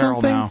now or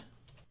something? Now.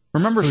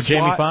 Remember SWAT?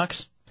 Jamie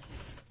Foxx?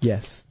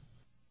 Yes.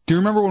 Do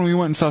you remember when we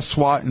went and saw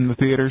SWAT in the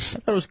theaters? I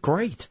thought it was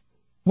great.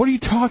 What are you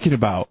talking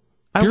about?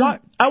 I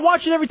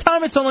watch it every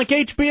time it's on like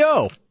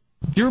HBO.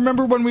 Do you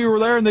remember when we were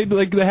there and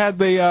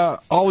they had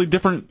all the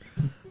different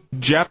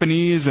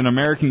Japanese and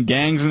American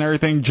gangs and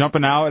everything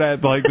jumping out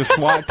at like the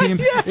SWAT team?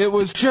 Yeah. It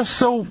was just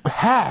so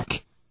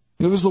hack.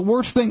 It was the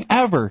worst thing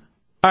ever.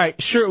 All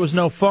right, sure, it was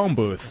no phone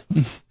booth.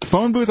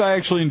 Phone booth I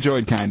actually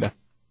enjoyed, kinda.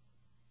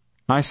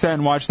 I sat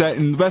and watched that,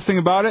 and the best thing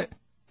about it,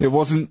 it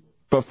wasn't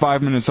but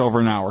 5 minutes over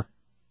an hour.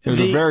 It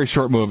was a very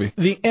short movie.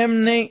 The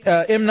M. Night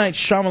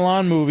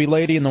Shyamalan movie,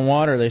 Lady in the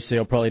Water, they say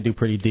will probably do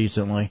pretty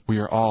decently. We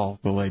are all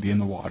the Lady in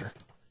the Water.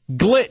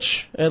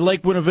 Glitch at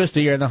Lake Buena Vista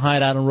here in the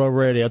Hideout on Road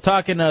Radio.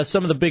 Talking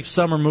some of the big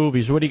summer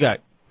movies. What do you got?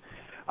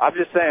 I'm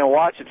just saying,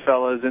 watch it,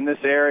 fellas. In this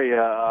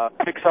area,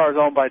 Pixar is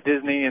owned by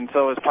Disney, and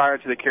so is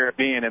Pirates of the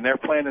Caribbean, and they're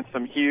planning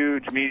some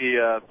huge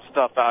media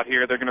stuff out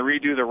here. They're going to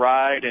redo the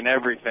ride and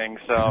everything.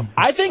 So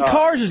I think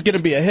Cars is going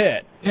to be a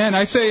hit. Yeah, and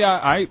I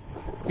say,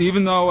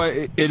 even though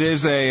it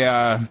is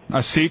a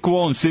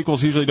sequel, and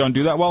sequels usually don't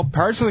do that well,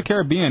 Pirates of the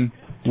Caribbean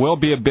will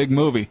be a big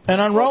movie.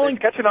 And on Rolling...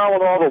 They're catching on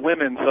with all the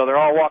women, so they're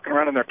all walking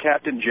around in their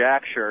Captain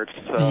Jack shirts.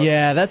 So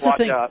yeah, that's the watch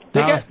thing. out.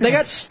 They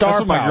got star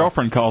That's what power. my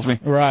girlfriend calls me.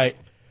 Right.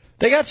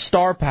 They got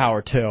star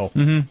power, too.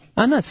 Mm-hmm.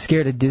 I'm not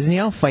scared of Disney.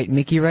 I'll fight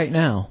Mickey right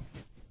now.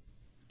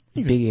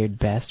 Big-eared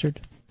bastard.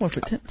 What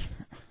for 10?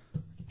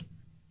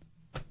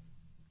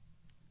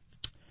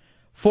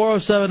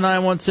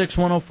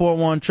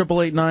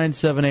 407-916-1041,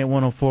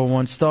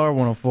 888-978-1041, star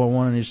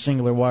 1041 on your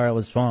singular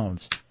wireless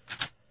phones.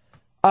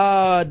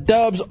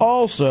 Dubs,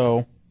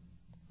 also,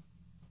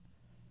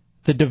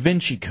 the Da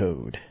Vinci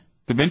Code.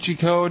 Da Vinci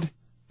Code,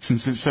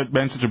 since it's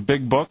been such a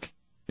big book,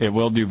 it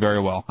will do very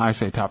well. I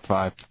say top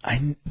 5.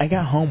 I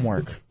got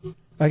homework.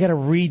 I got to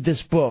read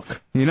this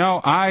book. You know,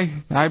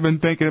 I've been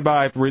thinking about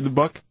I have to read the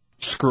book.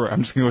 Screw it.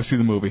 I'm just going to go see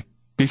the movie.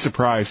 Be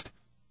surprised.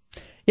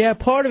 Yeah,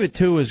 part of it,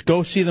 too, is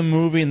go see the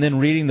movie and then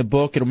reading the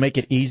book. It'll make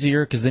it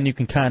easier because then you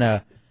can kind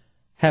of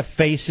have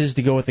faces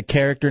to go with the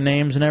character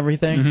names and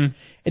everything.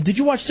 Mm-hmm. Did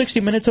you watch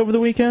 60 Minutes over the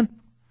weekend?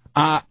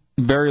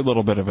 Very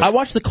little bit of it. I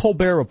watched the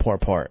Colbert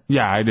Report part.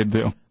 Yeah, I did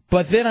too.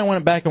 But then I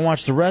went back and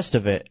watched the rest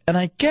of it. And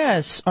I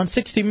guess on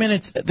 60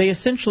 Minutes, they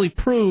essentially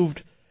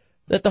proved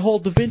that the whole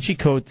Da Vinci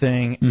Code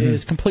thing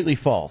is completely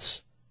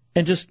false.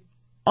 And just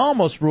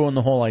almost ruined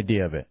the whole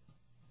idea of it.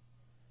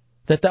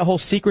 That whole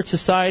secret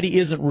society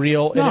isn't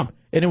real, No.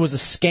 and it was a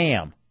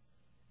scam.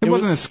 It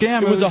wasn't a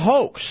scam. It was a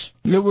hoax.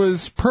 It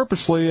was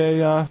purposely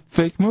a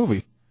fake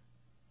movie.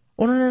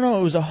 Well, no.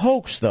 It was a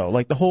hoax, though.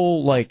 Like, the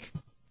whole,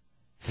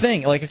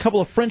 thing. Like, a couple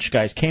of French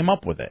guys came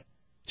up with it.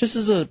 Just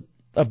as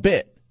a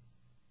bit.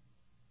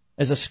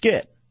 As a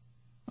skit.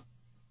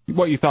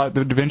 What, you thought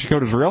the Da Vinci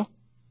Code was real?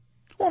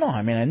 Well, no,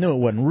 I mean, I knew it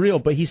wasn't real,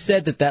 but he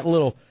said that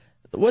little...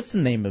 What's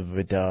the name of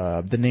it?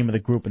 The name of the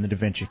group in the Da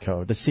Vinci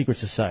Code? The Secret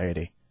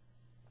Society.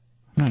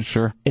 I'm not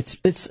sure.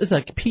 It's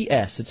like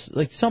PS. It's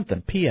like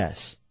something.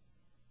 PS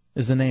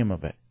is the name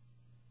of it.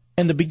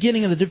 And the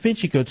beginning of the Da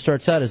Vinci Code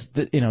starts out as,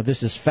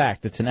 this is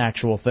fact. It's an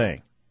actual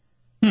thing.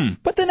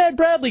 But then Ed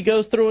Bradley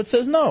goes through and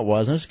says, no, it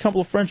wasn't. Just a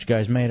couple of French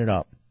guys made it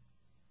up.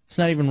 It's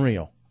not even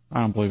real. I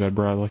don't believe Ed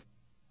Bradley.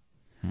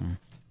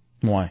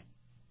 Why?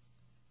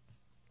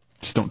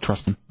 Just don't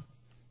trust him.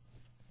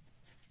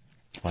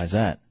 Why is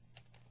that?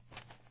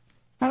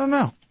 I don't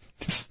know.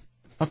 Just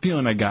a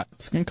feeling I got.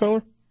 Skin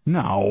color?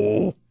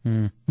 No.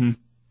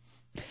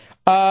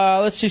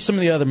 Let's see some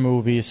of the other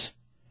movies.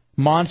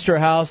 Monster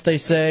House, they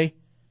say,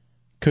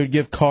 could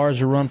give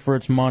Cars a run for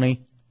its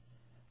money.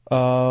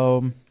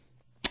 Nothing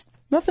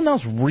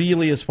else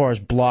really as far as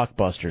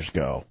blockbusters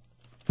go.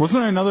 Wasn't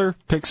there another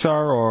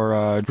Pixar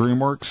or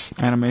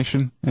DreamWorks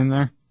animation in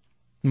there?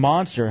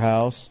 Monster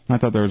House. I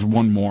thought there was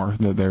one more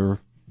that they were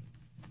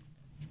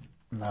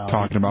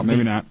talking about.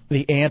 Maybe not.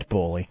 The Ant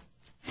Bully.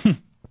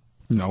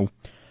 No.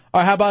 All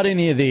right, how about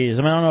any of these?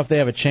 I mean, I don't know if they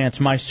have a chance.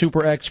 My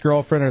Super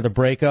Ex-Girlfriend or The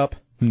Breakup?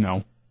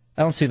 No.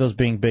 I don't see those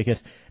being big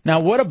hits. Now,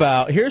 what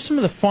about, here's some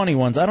of the funny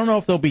ones. I don't know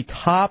if they'll be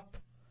top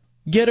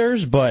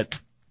getters, but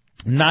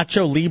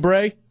Nacho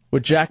Libre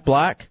with Jack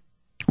Black.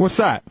 What's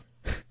that?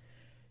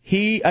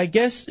 He, I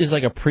guess, is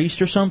like a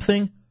priest or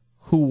something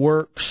who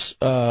works,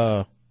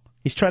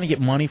 he's trying to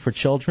get money for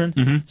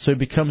children, so he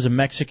becomes a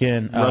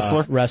Mexican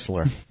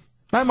wrestler.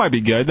 That might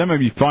be good. That might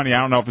be funny.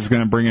 I don't know if it's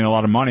going to bring in a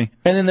lot of money.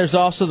 And then there's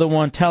also the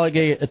one,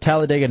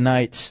 Talladega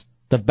Nights,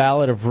 The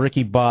Ballad of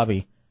Ricky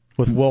Bobby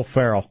with Will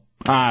Ferrell.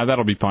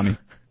 That'll be funny.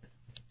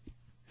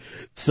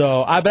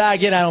 So, but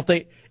again, I don't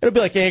think, it'll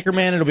be like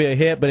Anchorman, it'll be a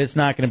hit, but it's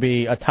not going to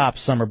be a top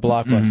summer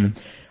blockbuster.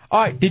 All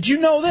right, did you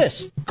know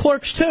this?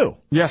 Clerks 2.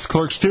 Yes,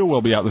 Clerks 2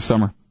 will be out this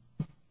summer.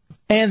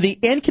 And The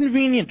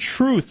Inconvenient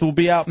Truth will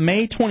be out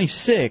May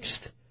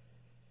 26th.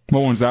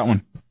 What one's that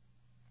one?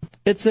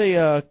 It's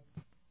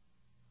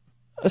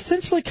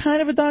essentially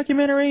kind of a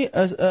documentary,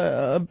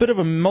 a bit of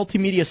a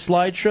multimedia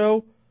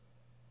slideshow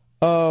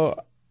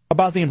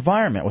about the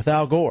environment with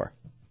Al Gore.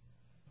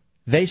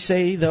 They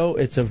say, though,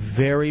 it's a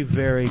very,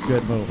 very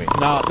good movie.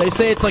 Now, they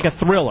say it's like a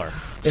thriller.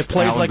 It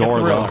plays like a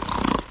thriller.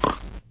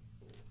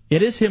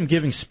 It is him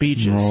giving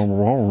speeches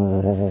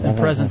and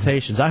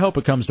presentations. I hope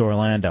it comes to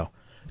Orlando.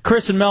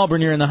 Chris in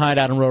Melbourne, you're in the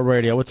Hideout on Road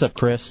Radio. What's up,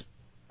 Chris?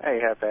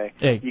 Hey, Hefe.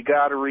 Hey. You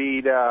got to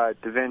read Da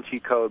Vinci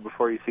Code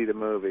before you see the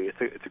movie.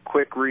 It's a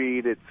quick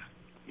read. It's,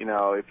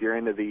 if you're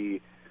into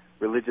the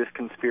religious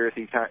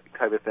conspiracy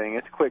type of thing,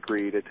 it's a quick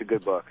read. It's a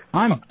good book.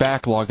 I'm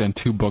backlogged on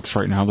 2 books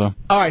right now, though.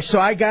 All right, so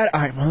all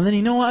right, well, then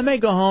you know what? I may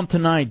go home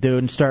tonight, dude,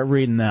 and start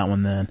reading that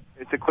one then.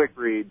 It's a quick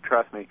read,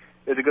 trust me.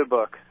 It's a good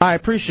book. I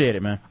appreciate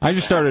it, man. I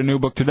just started a new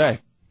book today.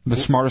 The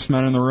Smartest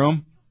Men in the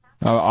Room,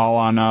 all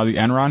on the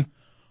Enron.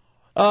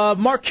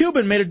 Mark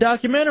Cuban made a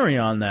documentary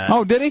on that.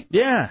 Oh, did he?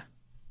 Yeah.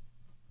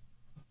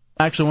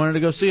 I actually wanted to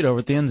go see it over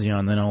at the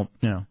Enzion.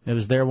 Then it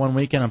was there one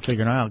weekend. I'm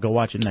figuring I'll go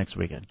watch it next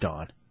weekend.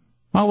 Gone.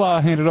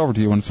 I'll hand it over to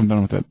you once I'm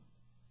done with it.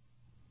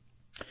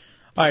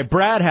 All right,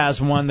 Brad has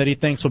one that he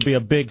thinks will be a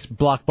big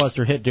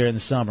blockbuster hit during the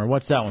summer.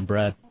 What's that one,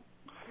 Brad?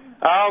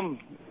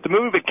 The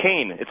movie with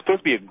Kane. It's supposed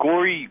to be a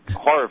gory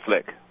horror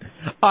flick.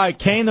 All right,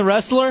 Kane the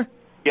wrestler?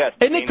 Yes.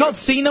 Isn't it called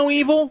See No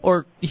Evil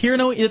or Hear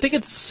No? I think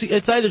it's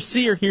either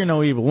See or Hear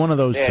No Evil. One of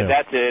those two. Yeah,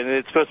 that's it. And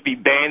it's supposed to be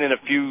banned in a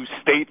few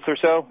states or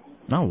so.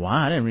 Oh,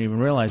 wow. I didn't even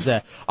realize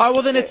that. All right,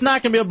 well, then it's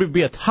not going to be able to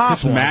be a top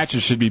This one.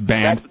 matches should be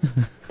banned.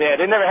 Yeah,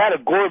 they never had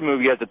a gore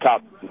movie as the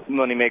top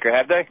moneymaker,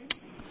 have they?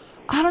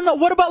 I don't know.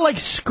 What about, like,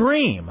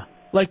 Scream?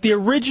 Like the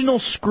original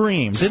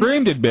Scream.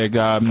 Scream did big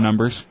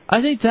numbers.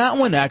 I think that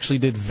one actually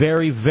did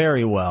very,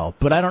 very well.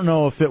 But I don't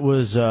know if it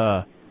was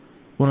one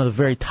of the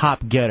very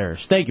top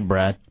getters. Thank you,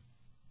 Brad.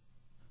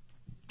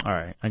 All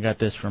right, I got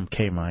this from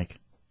K-Mike.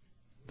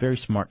 Very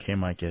smart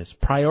K-Mike is.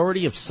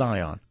 Priority of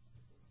Scion.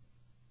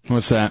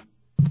 What's that?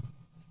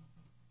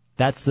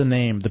 That's the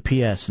name, the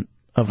PS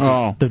of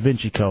the Da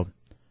Vinci Code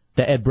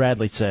that Ed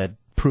Bradley said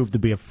proved to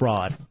be a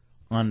fraud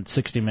on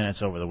 60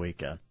 Minutes over the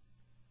weekend.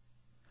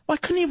 Why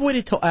couldn't he have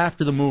waited till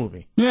after the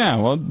movie? Yeah,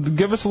 well,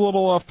 give us a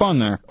little fun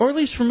there. Or at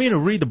least for me to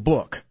read the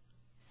book.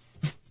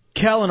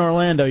 Cal in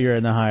Orlando, you're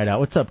in the Hideout.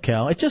 What's up,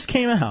 Cal? It just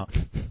came out.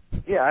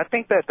 Yeah, I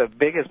think that the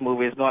biggest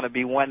movie is going to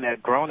be one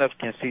that grown-ups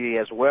can see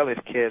as well as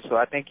kids, so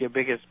I think your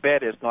biggest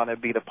bet is going to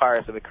be the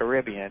Pirates of the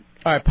Caribbean.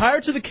 All right,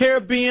 Pirates of the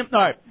Caribbean. All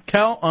right,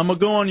 Cal, I'm going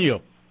to go on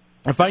you.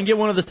 If I can get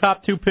one of the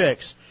top two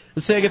picks,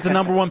 let's say I get the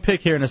number one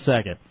pick here in a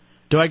second.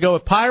 Do I go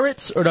with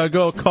Pirates or do I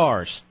go with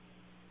Cars?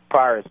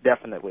 Pirates,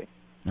 definitely.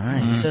 All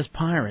right, he says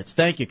Pirates.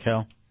 Thank you,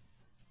 Cal.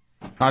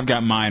 I've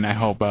got mine. I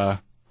hope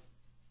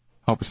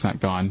it's not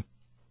gone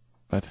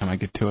by the time I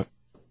get to it.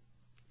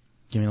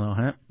 Give me a little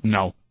hint.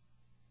 No.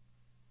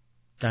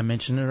 Did I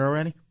mention it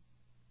already?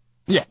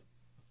 Yeah.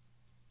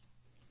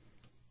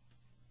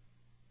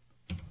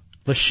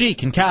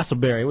 Lashik in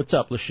Castleberry. What's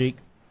up, Lashik?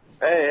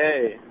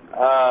 Hey.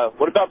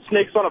 What about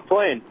Snakes on a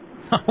Plane?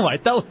 Oh,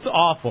 that looks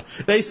awful.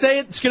 They say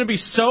it's going to be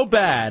so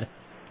bad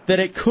that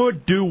it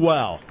could do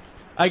well.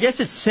 I guess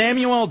it's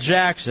Samuel L.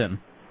 Jackson.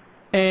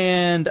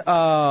 And,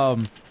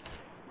 hold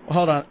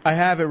on. I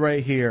have it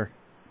right here.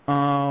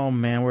 Oh,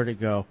 man, where'd it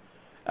go?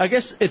 I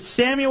guess it's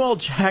Samuel L.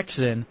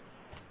 Jackson,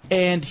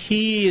 and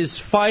he is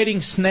fighting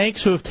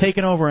snakes who have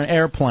taken over an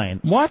airplane.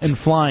 What? And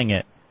flying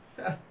it.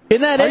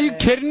 Isn't that Are you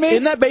kidding me?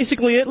 Isn't that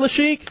basically it,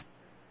 Lashik?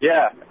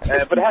 Yeah,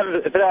 but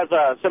if it has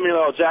Samuel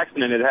L.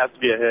 Jackson in it, it has to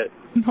be a hit.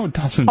 No, it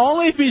doesn't.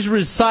 Only if he's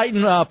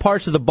reciting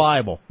parts of the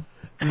Bible.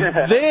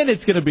 Then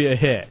it's going to be a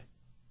hit.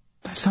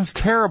 That sounds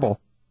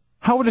terrible.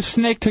 How would a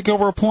snake take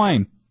over a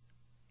plane?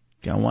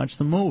 Gotta watch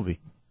the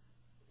movie.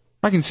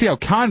 I can see how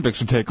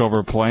convicts would take over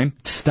a plane.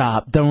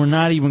 Stop. Then we're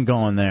not even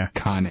going there.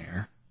 Con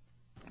Air.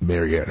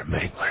 Marietta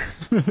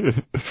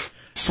Mangler.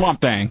 Swamp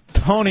Thing.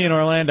 Tony in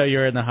Orlando,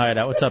 you're in the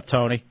Hideout. What's up,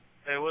 Tony?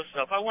 Hey, what's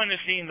up? I went to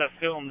see the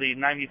film, the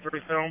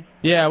 93 film.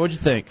 Yeah, what'd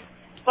you think?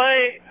 But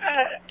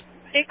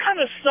it kind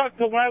of sucked,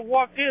 but when I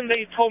walked in,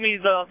 they told me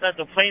that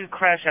the plane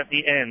crashed at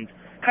the end.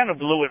 Kind of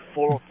blew it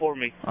for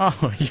me.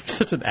 Oh, you're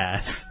such an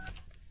ass.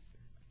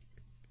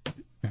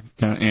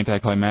 Kind of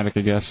anticlimactic,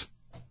 I guess.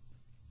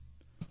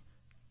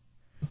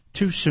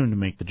 Too soon to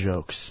make the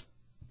jokes.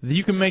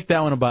 You can make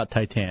that one about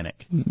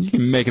Titanic. You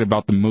can make it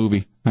about the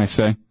movie, I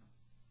say.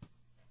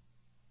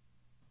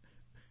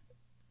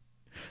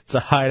 It's a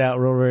Hideout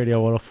Real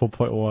Radio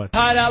 104.1.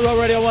 Hideout Real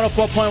Radio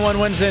 104.1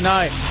 Wednesday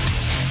night.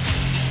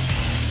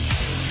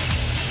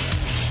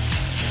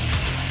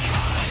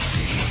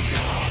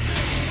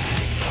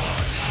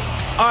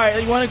 All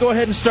right, you want to go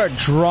ahead and start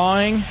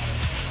drawing?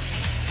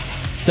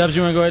 Dubs,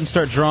 you want to go ahead and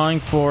start drawing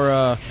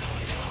for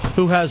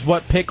who has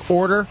what pick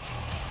order?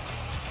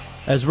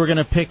 As we're going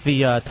to pick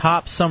the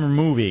top summer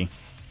movie.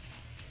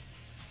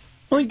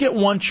 Only get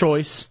one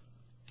choice.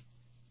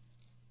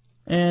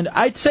 And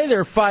I'd say there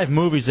are 5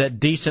 movies that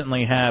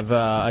decently have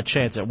a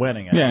chance at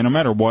winning it. Yeah, no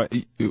matter what,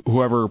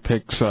 whoever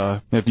picks,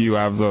 if you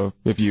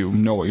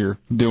know what you're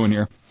doing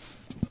here,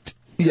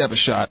 you have a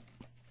shot.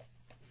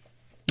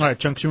 All right,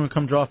 Chunks, you want to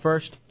come draw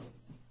first?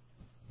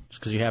 Just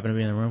because you happen to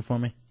be in the room for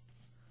me?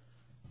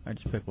 All right,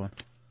 just pick one.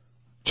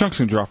 Chunks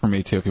can draw for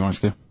me, too, if he wants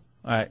to.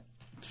 All right.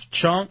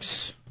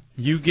 Chunks,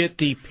 you get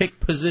the pick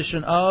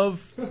position of...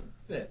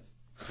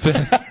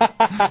 Fifth.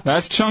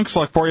 That's Chunks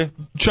luck for you.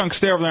 Chunks,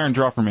 stay over there and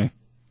draw for me.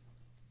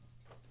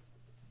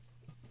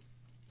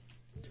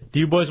 Do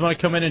you boys want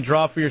to come in and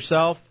draw for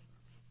yourself?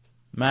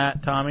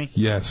 Matt, Tommy?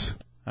 Yes.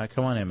 All right,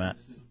 come on in, Matt.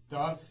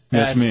 Dubs?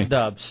 Yes, me.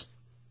 Dubs.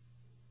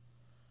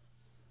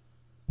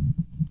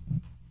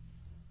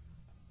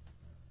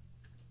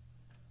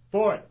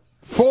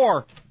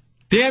 Four.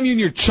 Damn you and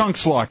your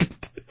Chunks luck.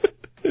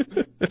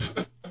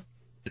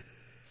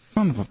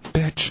 Son of a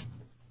bitch.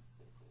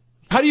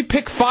 How do you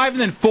pick 5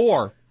 and then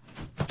 4?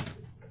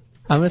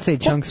 I'm going to say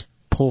Chunks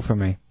pull for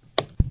me.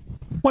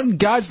 What in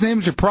God's name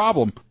is your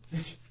problem?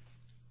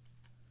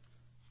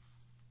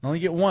 Only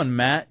get one,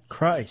 Matt.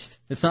 Christ.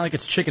 It's not like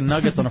it's chicken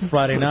nuggets on a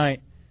Friday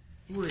night.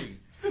 3.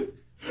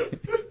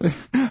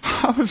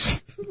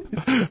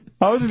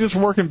 How is it just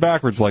working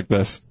backwards like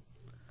this?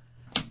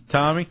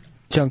 Tommy?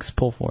 Chunks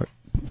pull for it.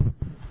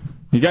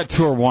 You got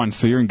 2 or 1,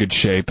 so you're in good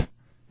shape.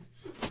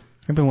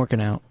 I've been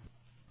working out.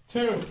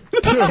 2. All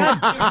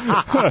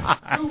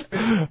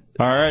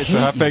right, so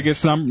Hefe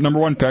gets number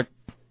 1 pick.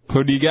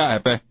 Who do you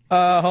got, Hefe?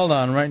 Hold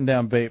on, I'm writing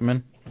down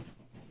Bateman.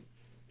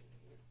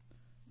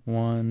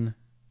 1.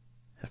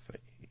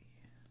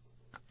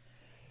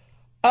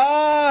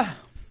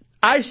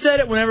 I said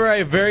it whenever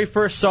I very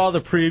first saw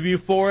the preview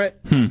for it.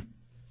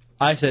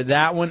 I said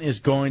that one is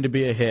going to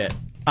be a hit.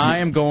 I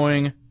am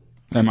going...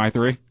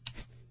 MI3?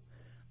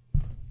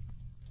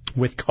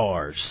 With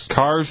Cars.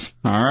 Cars?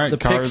 All right,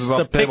 Cars is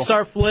off the table.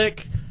 Pixar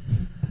flick.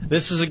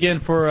 This is again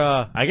for,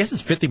 I guess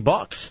it's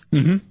 $50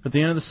 at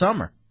the end of the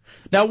summer.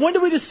 Now, when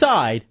do we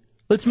decide?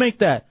 Let's make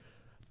that.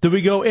 Do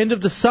we go end of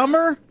the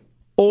summer,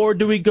 or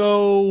do we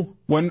go...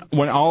 When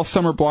all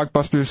summer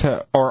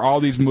blockbusters, or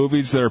all these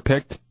movies that are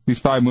picked, these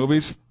 5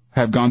 movies,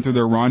 have gone through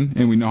their run,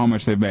 and we know how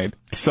much they've made.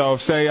 So,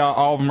 say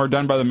all of them are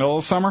done by the middle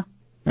of summer,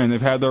 and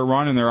they've had their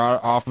run, and they're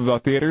off of the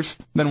theaters,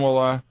 then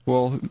we'll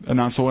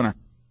announce the winner.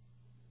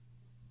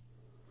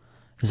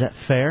 Is that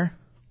fair?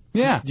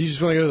 Yeah. Do you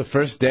just want to go to the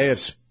first day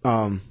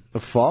of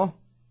fall?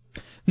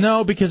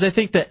 No, because I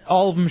think that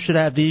all of them should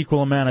have the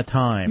equal amount of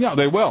time. Yeah,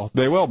 they will.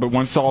 They will. But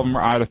once all of them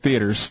are out of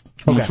theaters,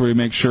 once we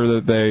make sure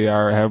that they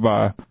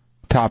have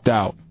topped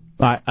out.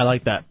 All right, I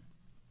like that.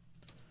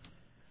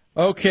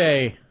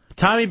 Okay.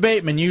 Tommy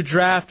Bateman, you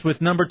draft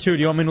with number 2. Do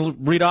you want me to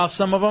read off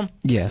some of them?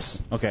 Yes.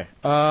 Okay.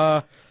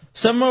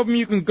 Some of them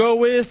you can go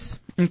with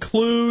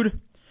include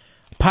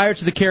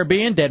Pirates of the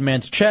Caribbean, Dead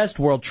Man's Chest,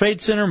 World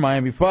Trade Center,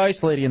 Miami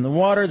Vice, Lady in the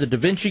Water, The Da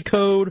Vinci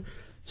Code,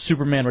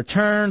 Superman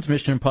Returns,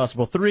 Mission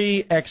Impossible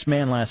 3,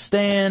 X-Men Last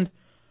Stand,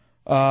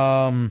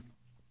 The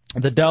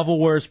Devil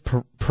Wears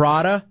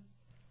Prada.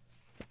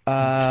 What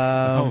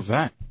the hell is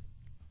that?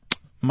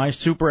 My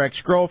Super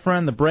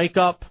Ex-Girlfriend, The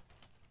Breakup.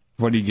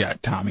 What do you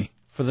got, Tommy?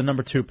 For the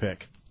number 2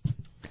 pick.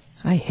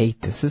 I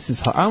hate this. This is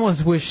hard. I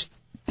almost wish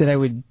that I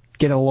would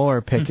get a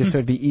lower pick just so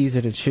it'd be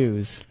easier to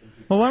choose.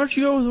 Well, why don't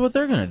you go with what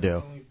they're going to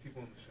do?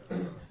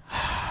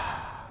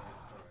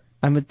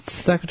 I'm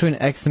stuck between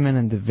X-Men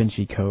and Da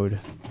Vinci Code.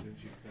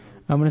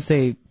 I'm going to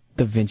say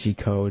Da Vinci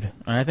Code.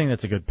 I think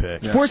that's a good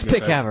pick. Yeah, worst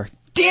pick ever.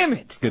 Damn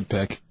it! Good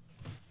pick.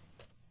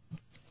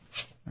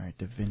 All right,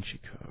 Da Vinci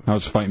Code. I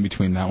was fighting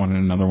between that one and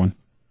another one.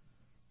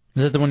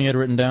 Is that the one you had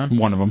written down?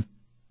 One of them.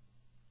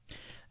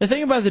 The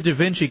thing about the Da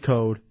Vinci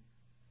Code,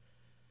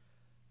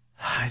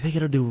 I think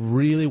it'll do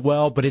really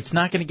well, but it's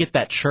not going to get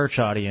that church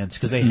audience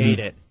because they hate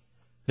it.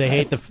 They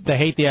hate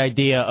the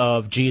idea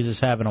of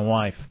Jesus having a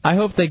wife. I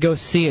hope they go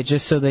see it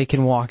just so they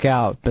can walk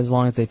out, as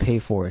long as they pay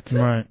for it.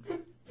 Right.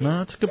 No,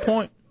 that's a good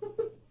point.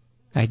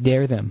 I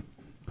dare them.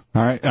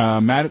 All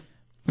right, Matt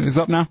is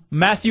up now.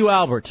 Matthew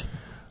Albert.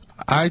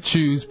 I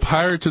choose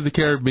Pirates of the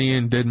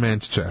Caribbean, Dead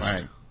Man's Chest. All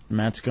right.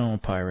 Matt's going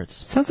with Pirates.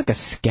 Sounds like a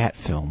scat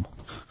film.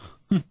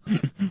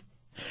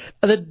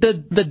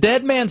 The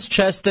Dead Man's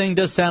Chest thing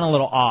does sound a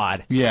little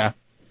odd. Yeah.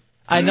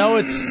 I know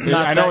it's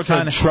not. I know it's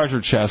a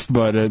treasure chest,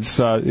 but it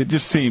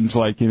just seems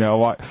like, you know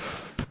what?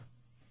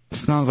 It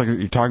sounds like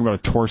you're talking about a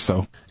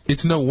torso.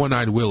 It's no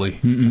One-Eyed Willie.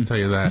 I'll tell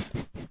you that.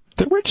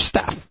 The rich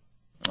stuff.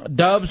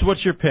 Dubs,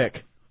 what's your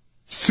pick?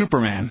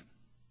 Superman.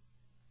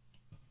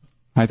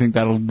 I think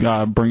that'll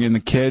bring in the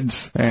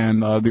kids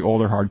and the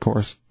older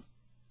hardcores.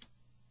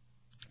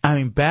 I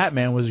mean,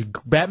 Batman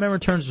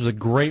Returns was a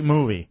great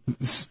movie.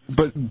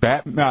 But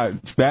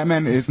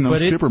Batman is no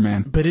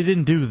Superman. But it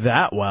didn't do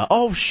that well.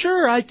 Oh,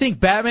 sure, I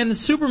think Batman and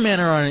Superman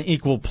are on an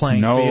equal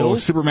playing field. No,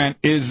 Superman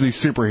is the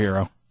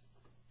superhero.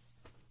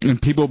 And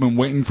people have been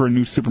waiting for a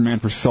new Superman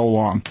for so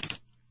long.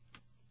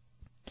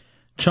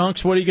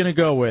 Chunks, what are you going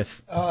to go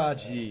with? Oh,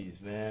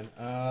 jeez, man.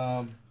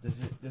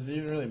 Does it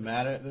even really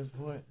matter at this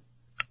point?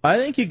 I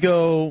think you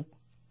go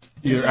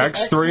either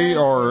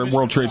X3 or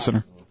World Trade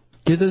Center.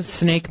 Do the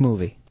Snake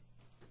movie.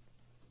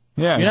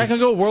 Yeah. You're not going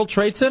to go World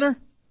Trade Center?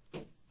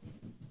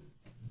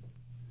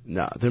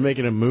 No, they're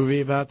making a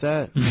movie about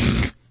that.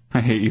 I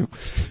hate you.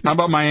 How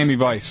about Miami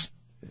Vice?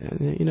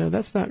 You know,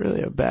 that's not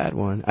really a bad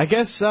one. I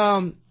guess it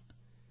doesn't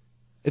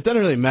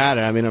really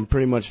matter. I mean, I'm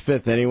pretty much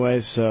fifth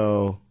anyway,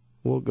 so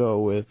we'll go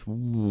with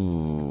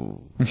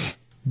Bo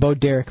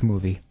Derek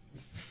movie.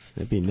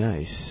 That'd be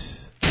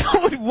nice.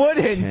 No, it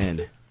wouldn't.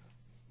 10.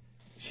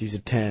 She's a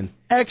 10.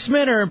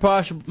 X-Men or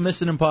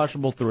Mission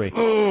Impossible 3?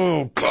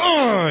 Oh,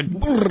 God.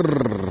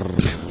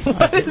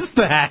 What is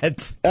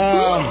that?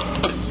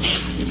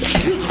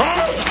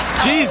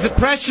 Jeez, the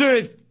pressure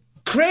is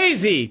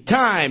crazy.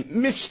 Time.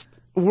 Miss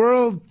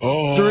World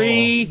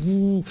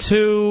 3,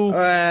 2...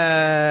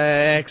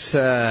 Snakes.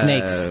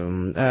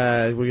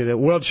 We're gonna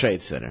World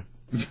Trade Center.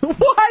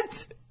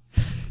 What?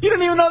 You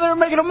didn't even know they were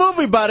making a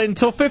movie about it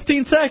until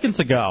 15 seconds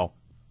ago.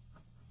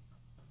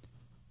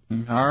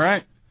 All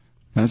right.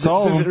 That's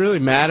all. Does it really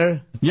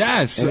matter?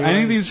 Yes.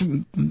 Any of these,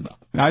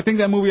 I think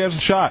that movie has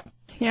a shot.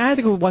 Yeah, I have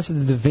to go watch the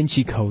Da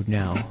Vinci Code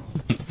now.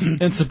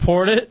 And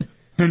support it?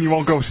 And you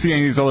won't go see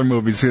any of these other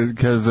movies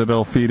because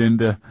it'll feed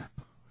into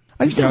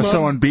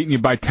someone beating you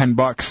by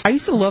 $10. I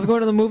used to love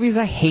going to the movies.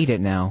 I hate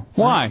it now.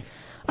 Why?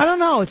 I don't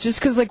know. It's just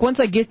because, like, once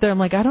I get there, I'm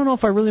like, I don't know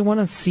if I really want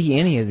to see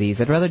any of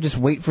these. I'd rather just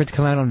wait for it to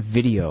come out on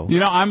video. You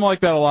know, I'm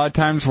like that a lot of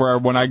times where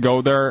when I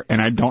go there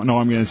and I don't know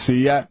I'm going to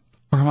see yet,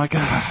 where I'm like,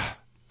 ah.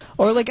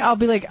 Or, like, I'll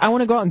be like, I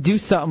want to go out and do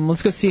something.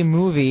 Let's go see a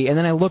movie. And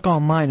then I look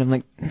online. I'm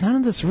like, none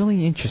of this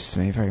really interests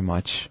me very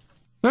much.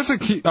 There's a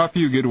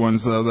few good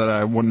ones, though, that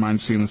I wouldn't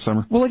mind seeing this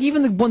summer. Well, like,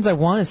 even the ones I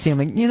want to see, I'm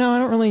like, I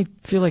don't really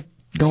feel like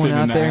going Sitting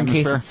out in the there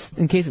atmosphere.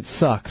 in case it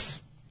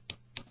sucks.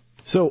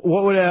 So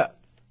what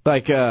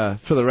would,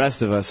 for the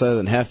rest of us, other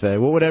than Hefe,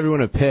 what would everyone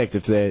have picked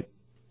if they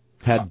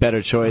had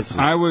better choices?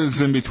 I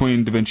was in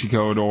between Da Vinci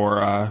Code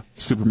or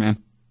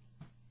Superman.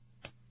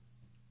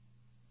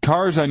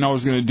 Cars I know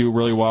is going to do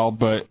really well,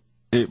 but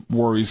it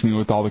worries me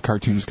with all the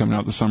cartoons coming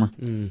out this summer.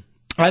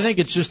 I think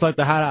it's just like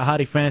the Hideout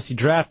Hottie Fantasy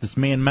Draft. It's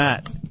me and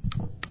Matt.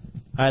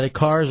 Either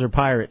Cars or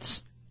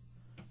Pirates.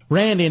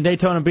 Randy in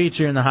Daytona Beach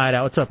here in the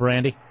Hideout. What's up,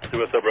 Randy? Hey,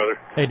 what's up, brother?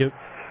 Hey, Duke.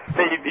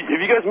 Hey,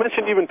 have you guys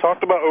mentioned, even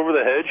talked about Over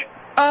the Hedge?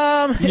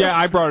 Yeah,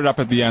 I brought it up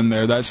at the end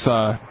there. That's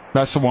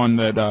the one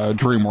that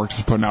DreamWorks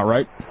is putting out,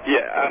 right?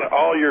 Yeah, out of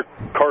all your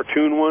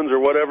cartoon ones or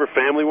whatever,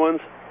 family ones,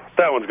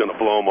 that one's going to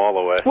blow them all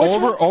away.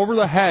 Over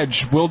the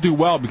Hedge will do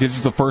well because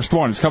it's the first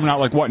one. It's coming out,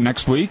 like, what,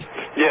 next week?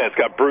 Yeah, it's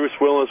got Bruce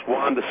Willis,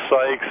 Wanda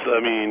Sykes,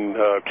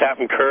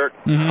 Captain Kirk,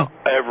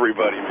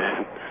 everybody,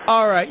 man.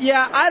 All right.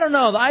 Yeah, I don't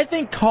know. I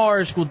think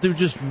Cars will do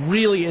just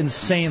really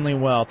insanely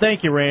well.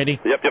 Thank you, Randy.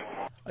 Yep.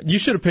 You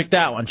should have picked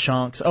that one,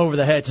 Chunks. Over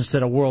the Hedge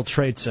instead of World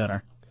Trade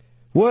Center.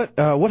 What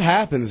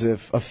happens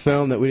if a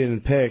film that we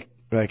didn't pick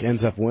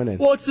ends up winning?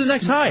 Well, it's the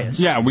next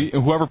highest. Yeah,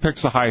 whoever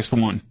picks the highest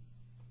one.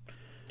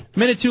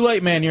 Minute Too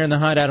Late, man. You're in the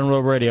Hideout on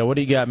Road Radio. What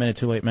do you got, Minute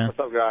Too Late, man? What's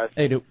up, guys?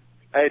 Hey, Duke.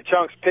 Hey,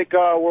 Chunks, pick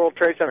World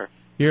Trade Center.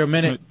 You're a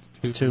minute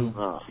too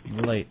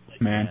late,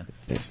 man.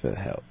 Thanks for the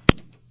help.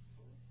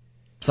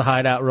 It's the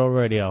Hideout Road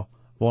Radio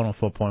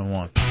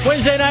 104.1.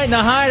 Wednesday night in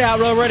the Hideout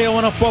Road Radio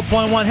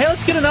 104.1. Hey,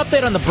 let's get an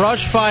update on the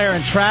brush fire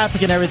and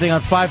traffic and everything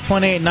on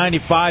 528 and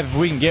 95 if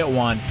we can get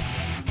one.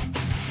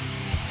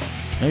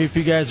 Maybe if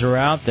you guys are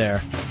out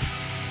there.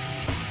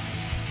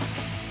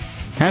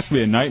 Has to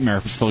be a nightmare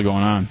if it's still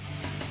going on.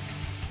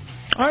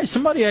 All right,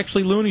 somebody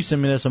actually loony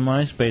sent me this on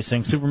MySpace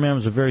saying Superman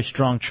was a very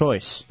strong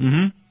choice.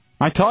 Mm-hmm.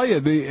 I tell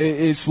you,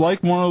 it's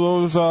like one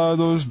of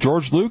those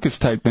George Lucas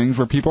type things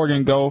where people are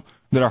going to go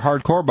that are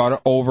hardcore about it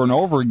over and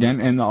over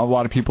again, and a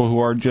lot of people who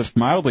are just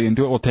mildly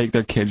into it will take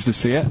their kids to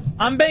see it.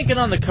 I'm banking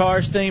on the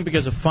Cars thing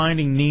because of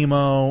Finding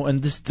Nemo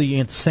and just the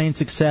insane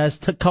success.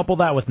 To couple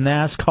that with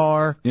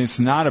NASCAR. It's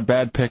not a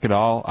bad pick at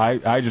all.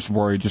 I just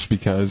worry just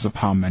because of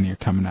how many are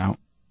coming out.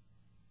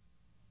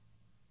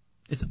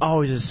 It's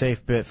always a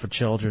safe bet for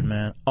children,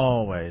 man.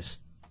 Always.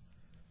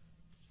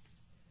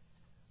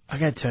 I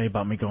gotta tell you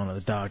about me going to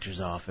the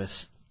doctor's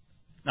office.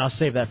 I'll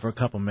save that for a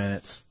couple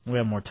minutes. We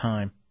have more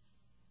time.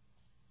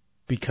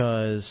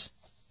 Because,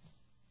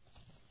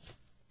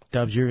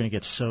 Dubs, you're gonna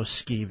get so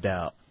skeeved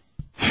out.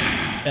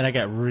 And I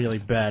got really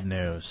bad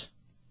news.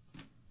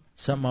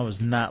 Something I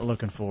was not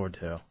looking forward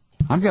to.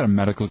 I've got a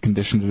medical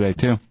condition today,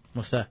 too.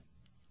 What's that?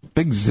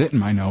 Big zit in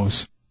my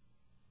nose.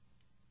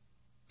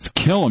 It's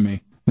killing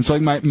me. It's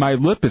like my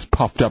lip is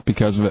puffed up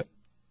because of it.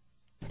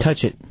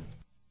 Touch it.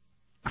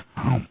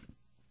 Oh.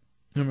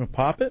 You want me to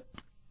pop it?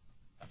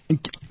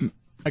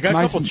 I got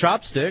a couple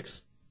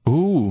chopsticks.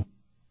 Ooh.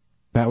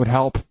 That would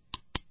help.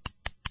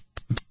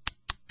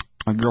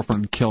 My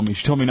girlfriend would kill me.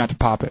 She told me not to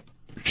pop it.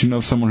 She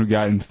knows someone who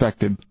got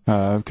infected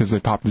because they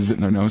popped a zit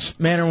in their nose.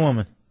 Man or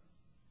woman?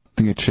 I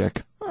think a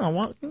chick. Oh,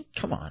 well,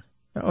 come on.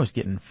 They're always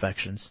getting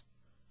infections.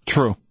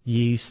 True.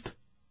 Yeast.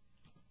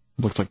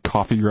 Looks like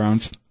coffee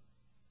grounds.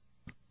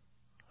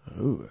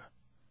 Ooh.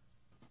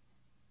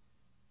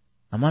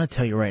 I'm going to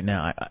tell you right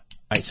now.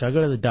 So I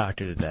go to the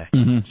doctor today.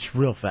 Mm-hmm. Just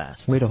real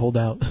fast. Way to hold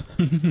out.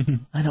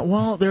 I know.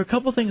 Well, there are a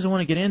couple things I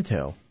want to get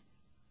into.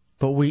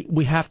 But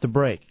we have to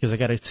break because I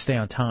got to stay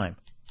on time.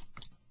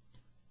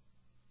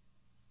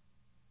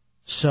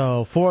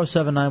 So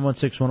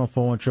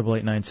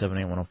 407-916-1041,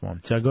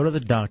 888-978-1041. So I go to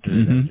the doctor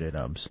today,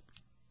 J-Dubs.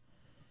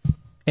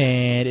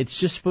 And it's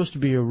just supposed to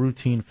be a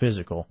routine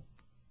physical.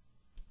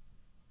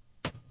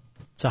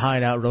 It's a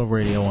Hideout Road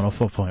Radio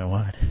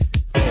 104.1.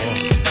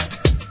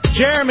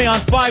 Jeremy on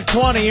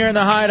 520 here in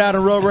the Hideout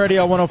on Road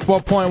Radio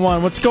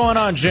 104.1. What's going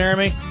on,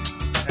 Jeremy?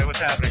 Hey, what's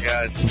happening,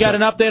 guys? You got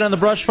an update on the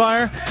brush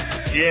fire?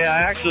 Yeah,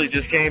 I actually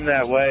just came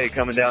that way,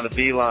 coming down the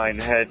Beeline,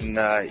 heading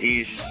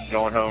east,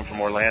 going home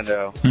from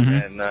Orlando.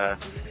 And I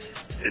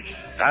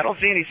don't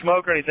see any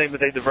smoke or anything, but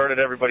they diverted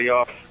everybody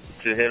off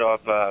to hit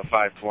off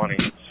 520.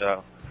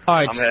 So all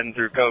right. I'm heading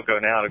through Cocoa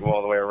now to go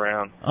all the way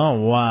around. Oh,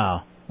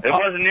 wow. It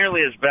wasn't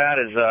nearly as bad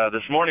as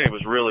this morning. It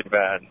was really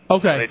bad.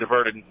 Okay. They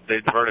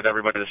diverted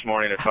everybody this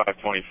morning at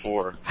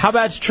 524. How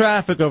bad's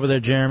traffic over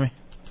there, Jeremy?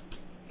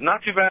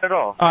 Not too bad at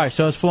all. All right,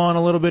 so it's flowing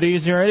a little bit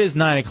easier. It is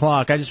 9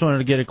 o'clock. I just wanted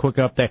to get a quick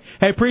update.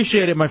 Hey,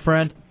 appreciate it, my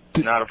friend.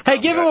 Not a problem.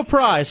 Hey, give him a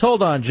prize.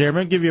 Hold on,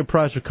 Jeremy. I'll give you a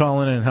prize for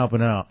calling in and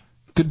helping out.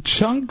 Did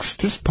Chunks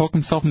just poke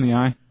himself in the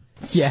eye?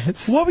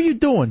 Yes. What were you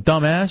doing,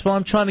 dumbass? Well,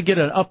 I'm trying to get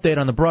an update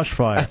on the brush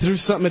fire. I threw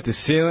something at the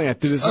ceiling. I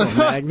threw this little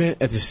magnet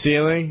at the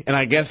ceiling, and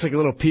I guess like a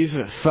little piece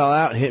of it fell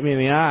out and hit me in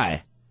the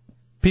eye.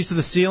 Piece of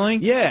the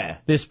ceiling? Yeah.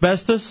 The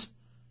asbestos?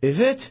 Is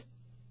it?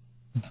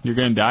 You're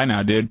gonna die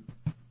now, dude.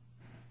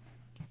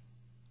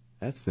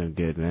 That's no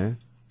good, man.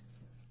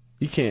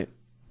 You can't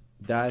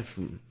die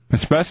from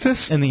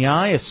asbestos? In the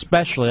eye,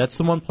 especially. That's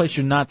the one place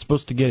you're not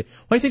supposed to get it.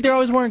 Why do you think they're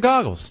always wearing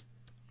goggles?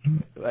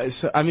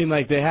 So, I mean,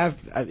 like, they have...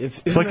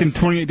 It's like in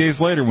 28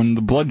 days later when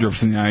the blood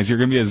drips in the eyes, you're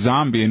going to be a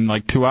zombie in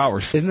like 2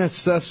 hours. Isn't that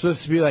stuff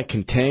supposed to be, like,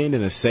 contained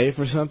in a safe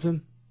or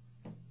something?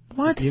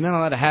 What? You're not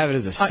allowed to have it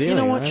as a ceiling, You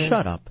know what? right?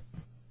 Shut up.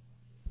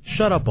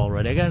 Shut up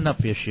already. I got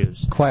enough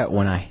issues. Quiet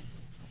one eye.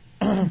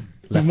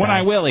 One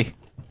eye Willie.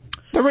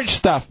 The rich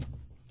stuff.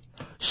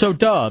 So,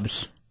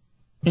 Dubs,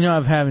 you know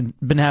I've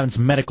been having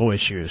some medical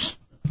issues.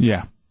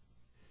 Yeah.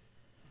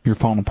 You're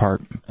falling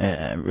apart.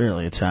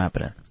 Really, it's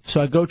happening.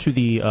 So I go to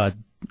the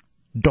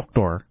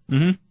doctor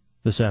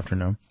this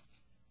afternoon.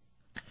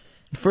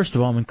 First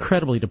of all, I'm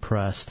incredibly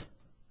depressed.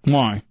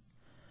 Why?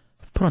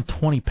 I've put on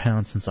 20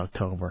 pounds since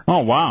October. Oh,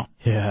 wow.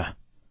 Yeah.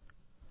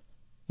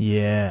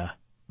 Yeah.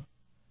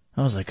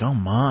 I was like, oh,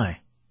 my.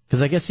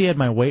 Because I guess he had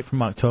my weight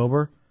from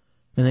October,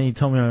 and then he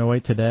told me my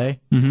weight today.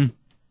 Mm-hmm.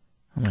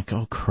 I'm like,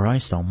 oh,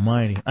 Christ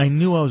almighty. I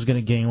knew I was going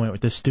to gain weight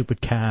with this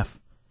stupid calf.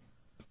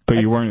 But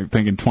you weren't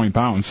thinking 20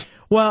 pounds.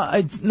 Well,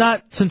 it's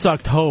not since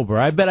October.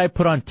 I bet I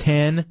put on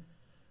 10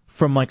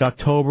 from like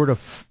October to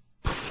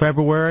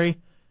February,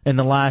 and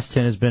the last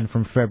 10 has been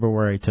from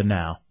February to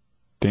now.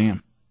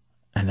 Damn.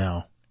 I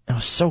know. I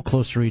was so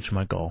close to reaching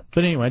my goal.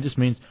 But anyway, it just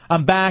means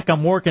I'm back,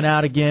 I'm working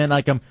out again,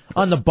 like I'm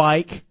on the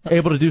bike,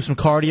 able to do some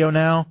cardio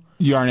now.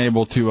 You aren't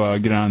able to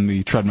get on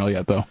the treadmill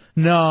yet, though.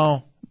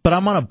 No, but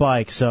I'm on a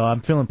bike, so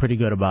I'm feeling pretty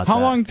good about that.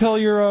 How long till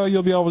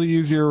you'll be able to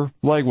use your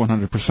leg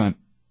 100%?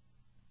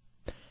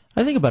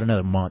 I think about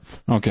another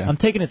month. Okay. I'm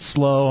taking it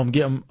slow. I'm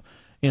getting,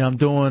 I'm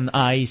doing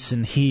ice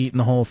and heat and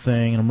the whole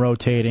thing, and I'm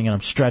rotating and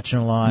I'm stretching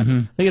a lot. I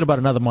think in about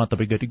another month I'll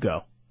be good to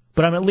go.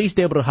 But I'm at least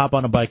able to hop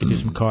on a bike and do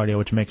some cardio,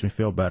 which makes me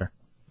feel better.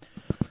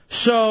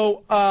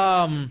 So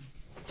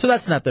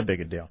that's not that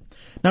big a deal.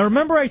 Now,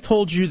 remember I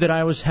told you that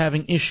I was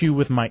having issue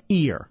with my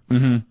ear.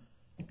 Mm-hmm.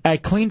 I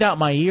cleaned out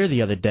my ear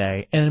the other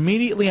day, and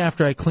immediately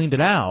after I cleaned it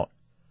out,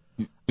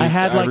 I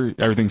had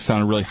everything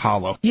sounded really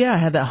hollow. Yeah, I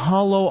had that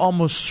hollow,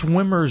 almost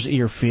swimmer's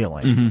ear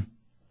feeling. Mm-hmm.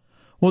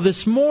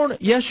 Well,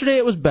 yesterday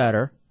it was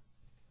better.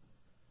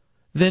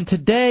 Then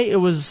today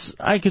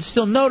I could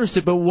still notice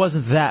it, but it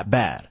wasn't that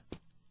bad.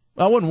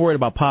 I wasn't worried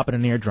about popping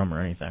an eardrum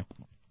or anything.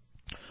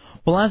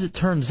 Well, as it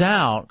turns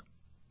out,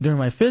 during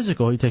my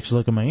physical, he takes a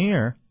look at my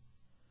ear.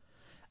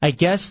 I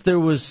guess there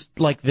was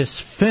like this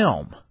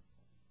film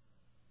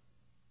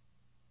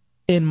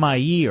in my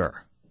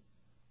ear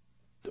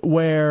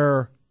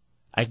where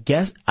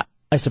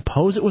I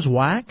suppose it was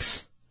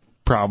wax.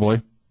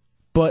 Probably.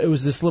 But it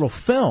was this little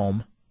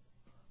film,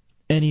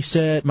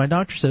 and my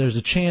doctor said there's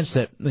a chance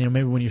that,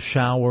 maybe when you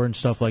shower and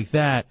stuff like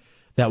that,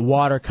 that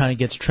water kind of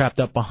gets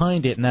trapped up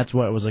behind it, and that's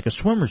why it was like a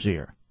swimmer's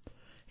ear.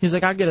 He's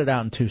like, I'll get it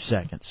out in 2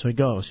 seconds. So he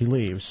goes, he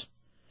leaves.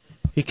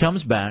 He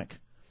comes back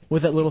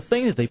with that little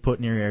thing that they put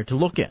in your ear to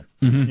look in,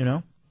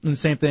 And the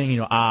same thing,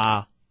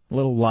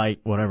 little light,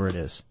 whatever it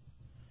is.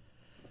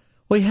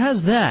 Well, he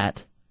has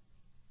that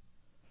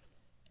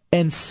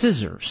and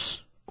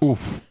scissors.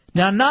 Oof.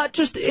 Now, not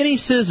just any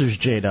scissors,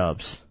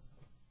 J-Dubs.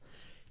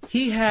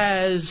 He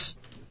has,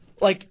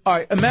 all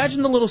right,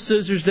 imagine the little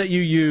scissors that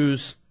you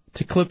use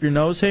to clip your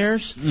nose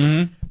hairs,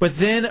 but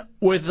then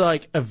with,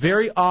 a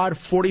very odd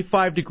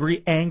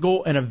 45-degree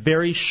angle and a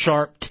very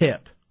sharp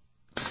tip.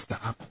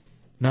 Stop.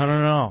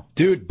 No.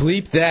 Dude,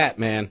 bleep that,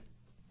 man.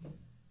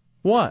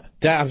 What?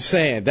 I'm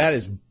saying, that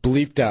is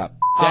bleeped up.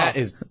 That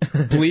is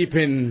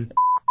bleeping...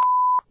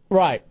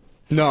 Right.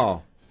 No.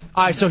 All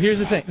right, so here's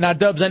the thing. Now,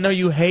 Dubs, I know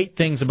you hate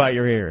things about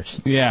your ears.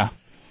 Yeah.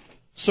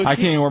 So I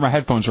can't even wear my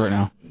headphones right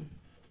now.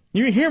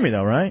 You can hear me,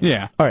 though, right?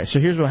 Yeah. All right,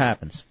 so here's what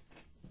happens.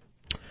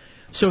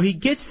 So he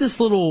gets this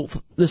little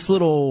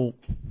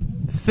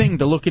thing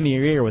to look into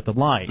your ear with the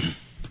light,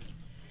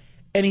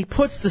 and he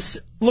puts this...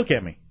 Look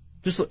at me.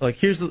 Just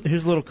here's the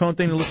little cone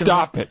thing to look at.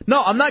 Stop it.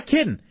 No, I'm not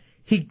kidding.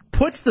 He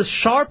puts the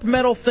sharp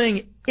metal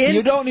thing in...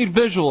 You don't need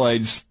visual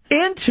aids.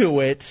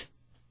 ...into it,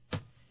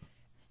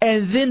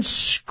 and then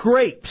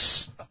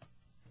scrapes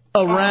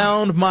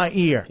around my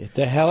ear. Get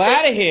the hell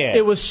out of here.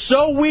 It was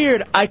so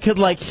weird, I could,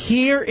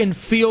 hear and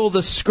feel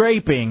the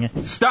scraping.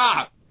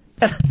 Stop.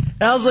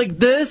 And I was like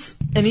this,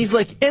 and he's,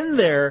 in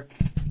there.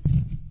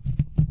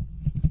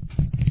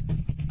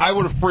 I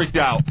would have freaked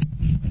out.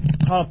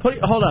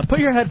 Hold on. Put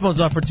your headphones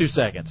on for 2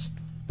 seconds.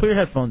 Put your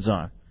headphones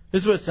on.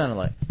 This is what it sounded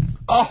like.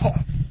 Oh.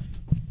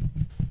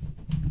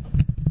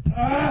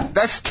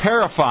 That's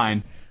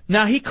terrifying.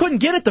 Now, he couldn't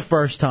get it the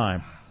first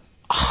time.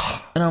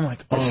 And I'm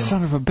like, oh. That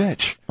son of a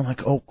bitch. I'm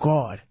like, oh,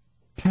 God.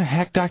 What kind of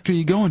hack doctor are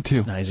you going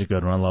to? Nah, he's a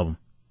good one. I love him.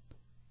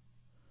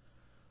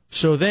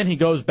 So then he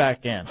goes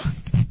back in.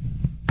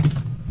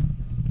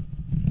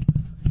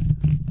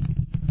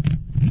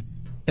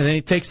 And then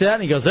he takes it out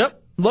and he goes,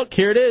 look,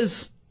 here it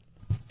is.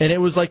 And it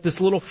was like this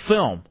little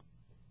film.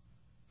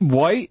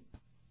 White?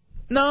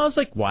 No, it was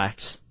like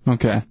wax.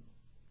 Okay.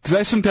 Because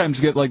I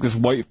sometimes get like this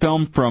white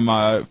film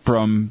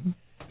from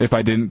if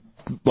I didn't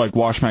like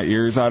wash my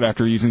ears out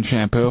after using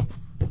shampoo.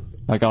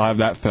 Like I'll have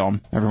that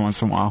film every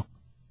once in a while.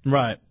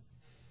 Right.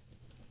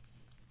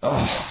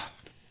 Ugh.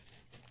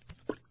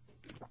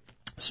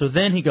 So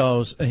then he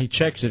goes and he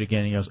checks it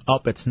again. He goes,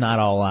 it's not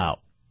all out.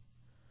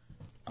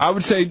 I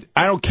would say,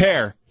 I don't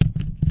care.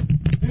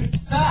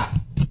 Stop.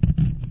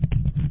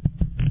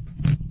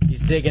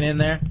 He's digging in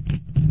there.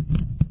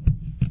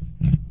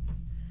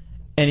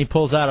 And he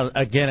pulls out,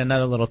 again,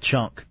 another little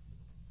chunk.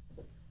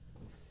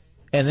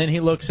 And then he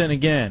looks in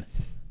again.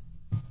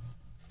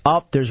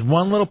 There's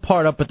one little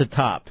part up at the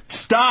top.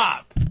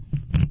 Stop!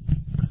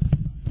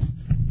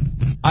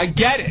 I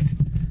get it.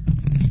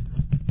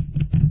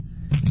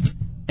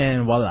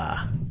 And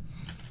voila.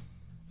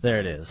 There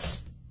it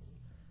is.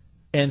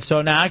 And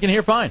so now I can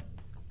hear fine.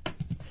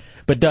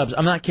 But Dubs,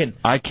 I'm not kidding.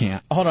 I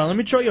can't. Hold on, let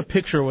me show you a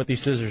picture of what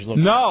these scissors look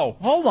like. No.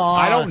 Hold on.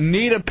 I don't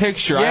need a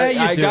picture.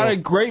 Yeah, I got a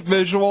great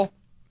visual.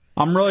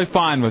 I'm really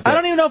fine with it. I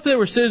don't even know if they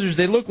were scissors.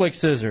 They look like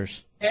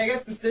scissors. Hey, I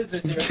got some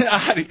scissors here. Get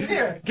out of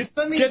here.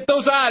 Get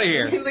those out of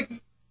here.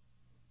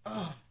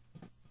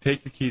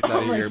 Take your keys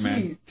out of here,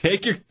 man.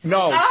 Take your...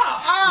 No.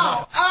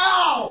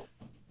 Ow!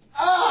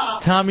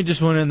 Tommy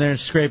just went in there and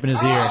scraping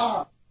his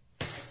ear.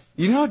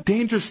 You know how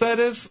dangerous that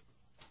is?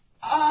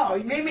 Oh,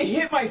 you made me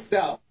hit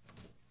myself.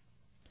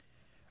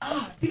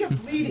 I think I'm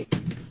bleeding.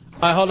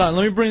 All right, hold on.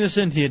 Let me bring this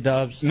into you,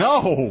 Dubs.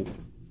 No.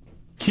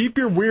 Keep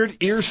your weird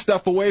ear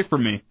stuff away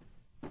from me.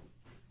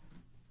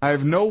 I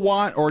have no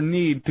want or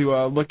need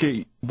to look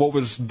at what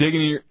was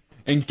digging in your...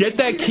 And get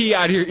that key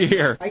out of your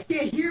ear. I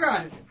can't hear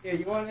on it. Here,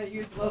 you want to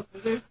use the little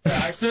scissors?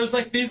 So it's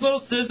like these little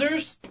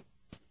scissors,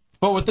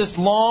 but with this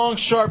long,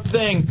 sharp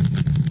thing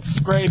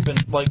scraping,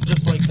 like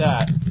just like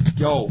that.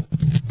 Yo.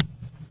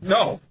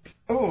 No.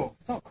 Oh,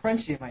 it's all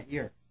crunchy in my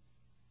ear.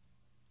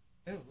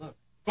 Oh, look.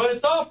 But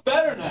it's all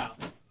better now.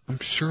 I'm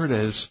sure it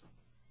is.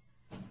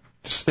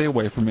 Just stay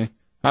away from me.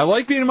 I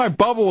like being in my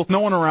bubble with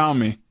no one around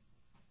me.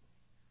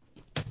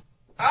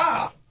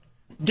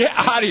 Get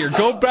out of here.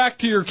 Go back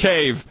to your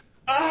cave.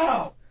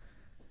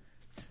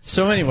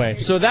 So anyway,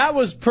 that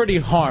was pretty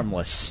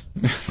harmless.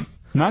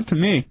 Not to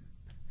me.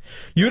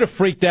 You'd have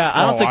freaked out.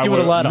 I don't think you would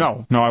have let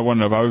him. No, I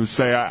wouldn't have. I would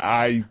say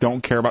I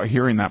don't care about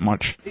hearing that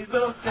much.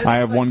 I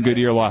have one good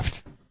ear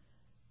left.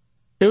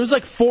 It was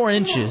like 4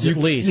 inches at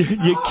least.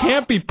 You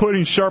can't be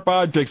putting sharp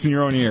objects in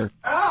your own ear.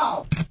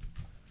 Ow! You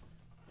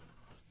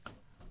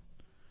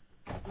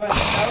want to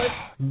smell it?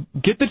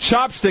 Get the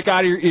chopstick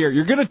out of your ear.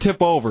 You're going to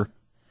tip over.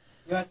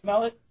 You want to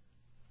smell it?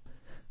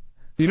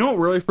 You know what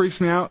really freaks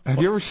me out? Have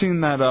you ever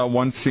seen that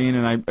one scene,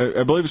 and I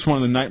believe it's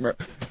one of the Nightmare...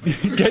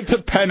 Get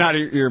the pen out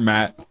of your ear,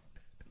 Matt.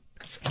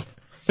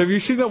 Have you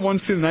seen that one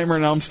scene in Nightmare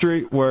on Elm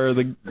Street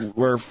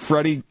where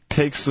Freddy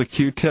takes the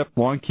Q-tip,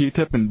 long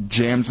Q-tip, and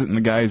jams it in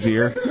the guy's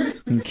ear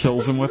and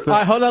kills him with it? All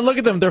right, hold on, look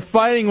at them. They're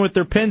fighting with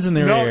their pins in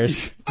their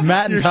ears.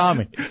 Matt and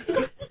Tommy.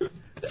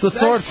 It's a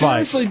sword fight.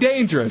 That's seriously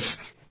dangerous.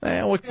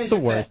 What's the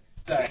word?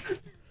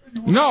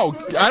 No,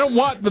 I don't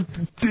want the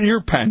ear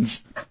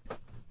pens.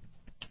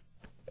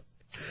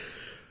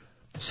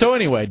 So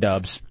anyway,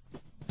 Dubs,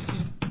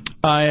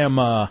 I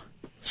am,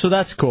 so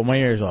that's cool. My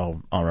ear's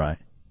all right.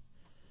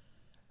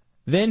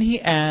 Then he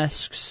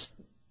asks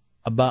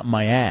about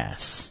my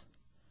ass,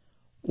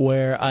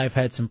 where I've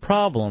had some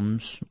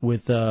problems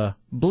with,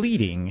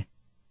 bleeding.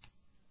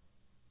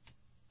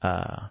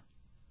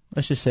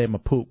 Let's just say my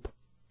poop.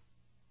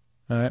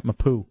 All right, my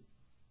poo.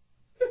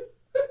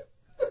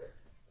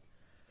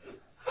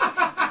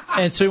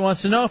 And so he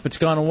wants to know if it's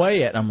gone away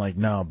yet. I'm like,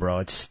 no, bro,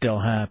 it's still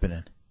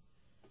happening.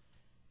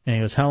 And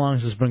he goes, how long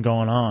has this been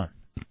going on?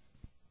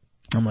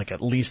 I'm like,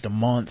 at least a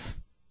month.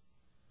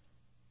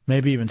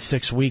 Maybe even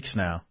 6 weeks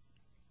now.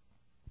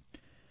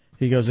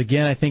 He goes,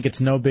 again, I think it's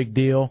no big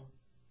deal,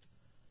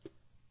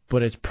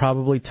 but it's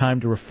probably time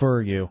to refer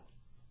you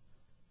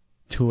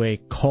to a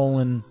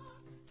colonoscopist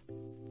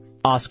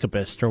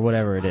or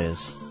whatever it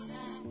is.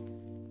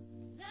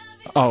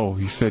 Oh,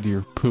 you said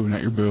your poo,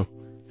 not your boo.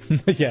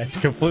 Yeah, it's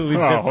completely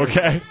different. Oh,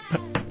 okay.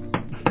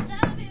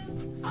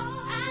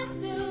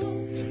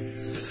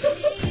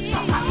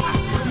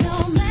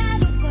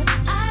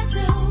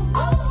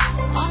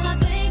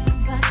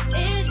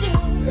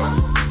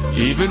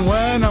 Even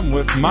when I'm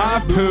with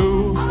my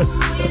poo.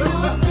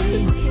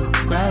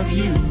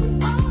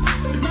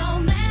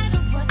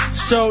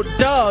 So,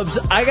 Dubs,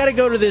 I got to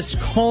go to this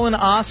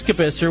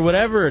colonoscopist or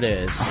whatever it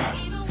is.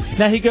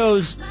 Now he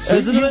goes,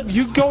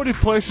 you go to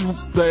places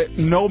that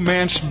no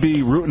man should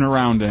be rooting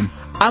around in.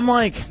 I'm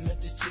like,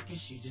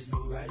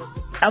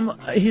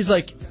 he's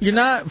like, you're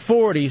not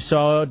 40,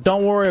 so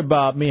don't worry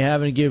about me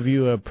having to give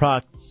you a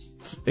proc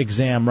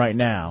exam right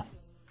now.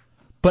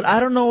 But I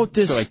don't know what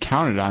this... So I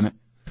counted on it.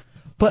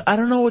 But I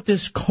don't know what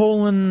this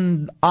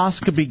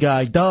colonoscopy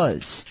guy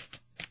does.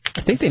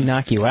 I think they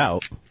knock you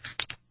out.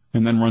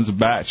 And then runs a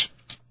batch.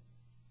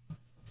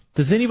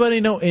 Does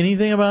anybody know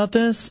anything about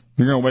this?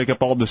 You're going to wake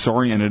up all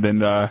disoriented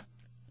and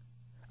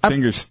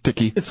fingers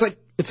sticky. It's like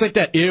It's like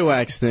that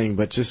earwax thing,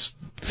 but just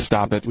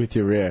stop it with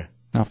your ear.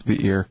 Off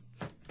the ear.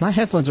 My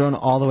headphones are on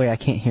all the way. I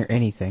can't hear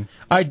anything.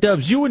 All right,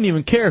 Dubs, you wouldn't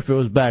even care if it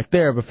was back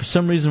there, but for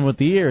some reason with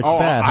the ear, it's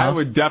bad, huh? I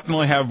would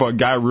definitely have a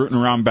guy rooting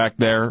around back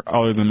there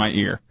other than my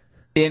ear.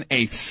 In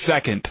a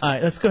second. All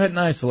right, let's go ahead and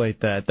isolate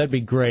that. That'd be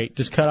great.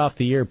 Just cut off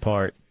the ear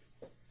part.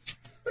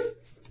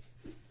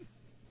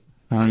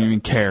 I don't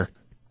even care.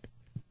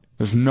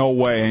 There's no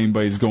way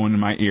anybody's going in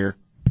my ear.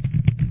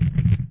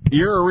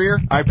 Ear or rear?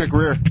 I pick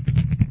rear.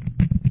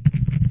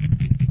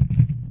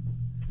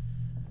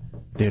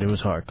 Dude, it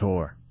was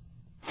hardcore.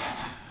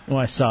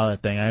 When I saw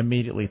that thing, I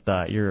immediately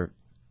thought you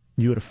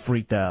would have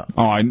freaked out.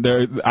 Oh, I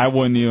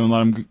wouldn't even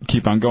let him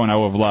keep on going. I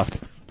would have left.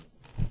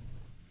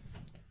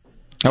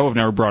 I would have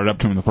never brought it up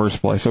to him in the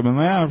first place. I've been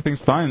like, yeah, everything's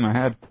fine in my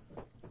head.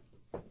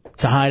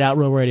 It's a Hideout,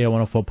 Real Radio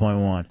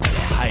 104.1.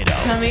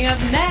 Hideout. Coming up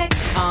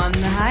next on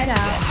the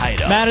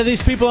Hideout. Matt, are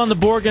these people on the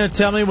board going to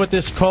tell me what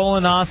this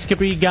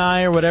colonoscopy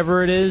guy or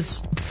whatever it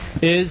is?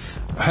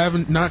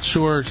 Not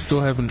sure. Still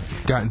haven't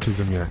gotten to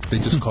them yet. They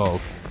just called.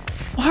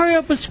 Well, hurry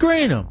up and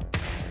screen them.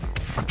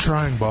 I'm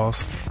trying,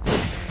 boss.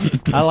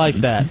 I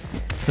like that.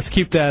 Let's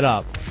keep that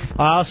up.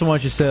 I also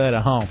want you to say that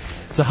at home.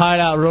 It's a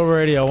Hideout, Real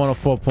Radio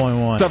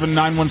 104.1.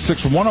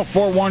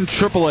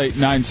 7916-1041,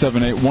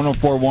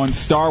 888-978-1041,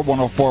 star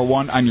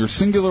 1041 on your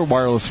singular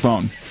wireless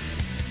phone.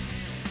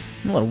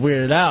 I'm a little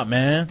weirded out,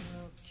 man.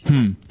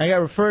 I got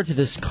referred to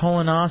this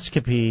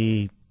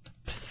colonoscopy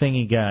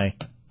thingy guy.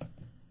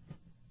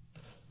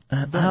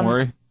 Don't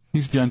worry.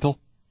 He's gentle.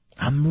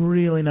 I'm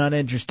really not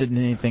interested in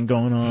anything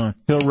going on.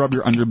 He'll rub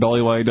your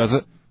underbelly while he does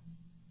it.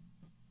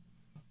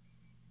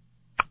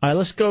 All right,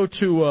 let's go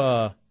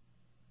to,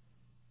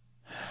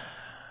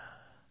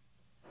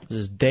 this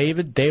is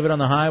David. David on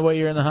the highway,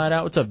 you're in the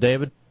Hideout. What's up,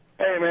 David?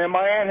 Hey, man,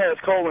 my aunt has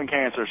colon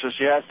cancer, so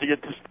she has to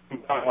get this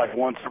done like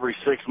once every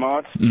 6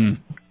 months.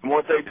 And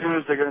what they do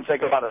is they're going to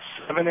take about a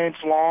 7-inch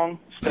long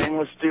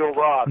stainless steel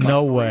rod.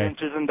 No like way. 3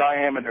 inches in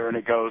diameter, and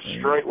it goes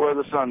straight where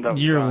the sun doesn't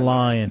You're shine.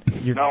 lying.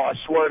 No, I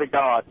swear to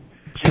God.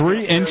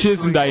 3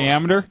 inches in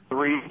diameter?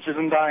 3 inches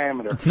in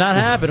diameter. It's not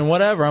happening.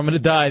 Whatever. I'm going to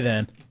die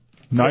then.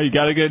 No, you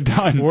got to get it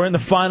done. We're in the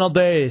final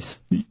days.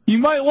 You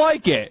might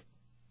like it.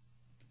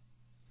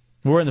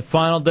 We're in the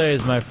final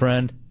days, my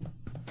friend.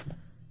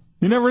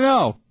 You never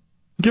know.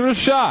 Give it a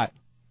shot.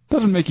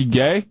 Doesn't make you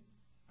gay.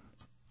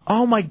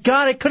 Oh, my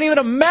God. I couldn't even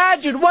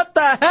imagine. What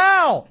the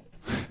hell?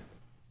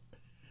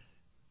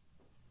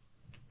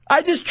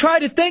 I just tried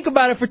to think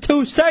about it for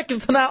 2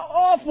 seconds and how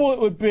awful it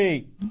would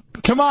be.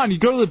 Come on, you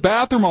go to the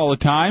bathroom all the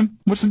time.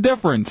 What's the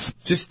difference?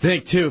 Just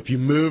think, too, if you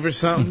move or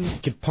something, you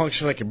could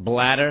puncture like your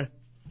bladder.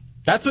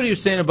 That's what he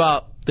was saying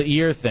about the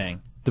ear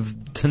thing,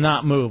 to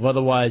not move.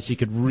 Otherwise, he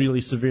could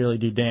really severely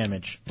do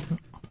damage.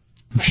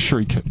 I'm sure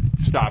he could.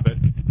 Stop it.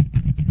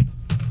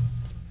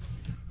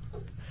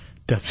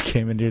 Dubs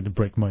came in here to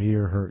break my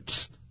ear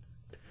hurts.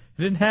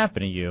 It didn't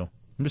happen to you.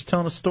 I'm just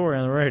telling a story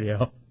on the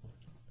radio.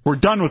 We're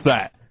done with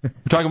that. We're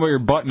talking about your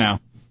butt now.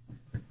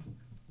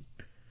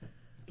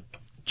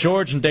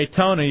 George and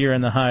Daytona, you're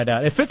in the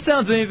Hideout. If it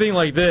sounds anything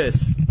like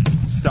this,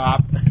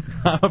 stop.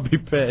 I'll be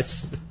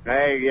pissed.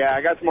 Hey, yeah,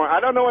 I got some more. I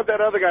don't know what that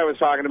other guy was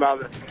talking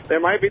about. There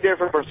might be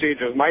different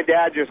procedures. My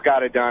dad just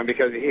got it done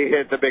because he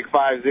hit the big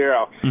 5-0.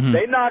 Mm-hmm.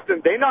 They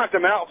knocked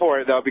him out for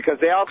it though because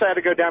they also had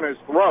to go down his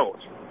throat.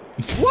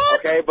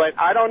 What? Okay, but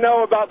I don't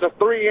know about the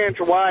 3-inch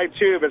wide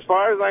tube. As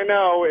far as I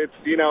know,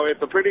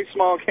 it's a pretty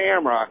small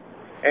camera.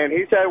 And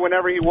he said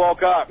whenever he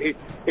woke up, he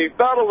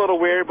felt a little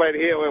weird, but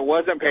it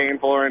wasn't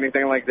painful or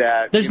anything like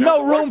that. There's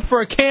no room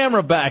for a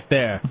camera back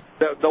there.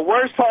 The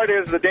worst part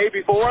is the day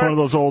before. It's one of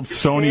those old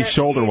Sony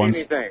shoulder ones.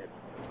 Anything.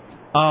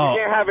 Oh. You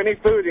can't have any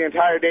food the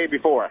entire day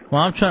before.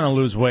 Well, I'm trying to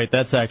lose weight.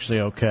 That's actually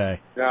okay.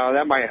 No,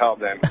 that might help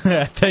then.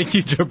 Thank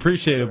you, Joe.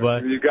 Appreciate it,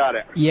 bud. You got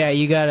it. Yeah,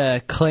 you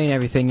gotta clean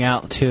everything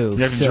out too.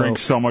 You have to drink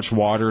so much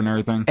water and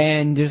everything.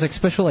 And there's like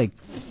special like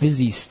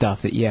fizzy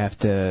stuff that you have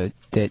to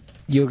that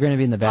you're gonna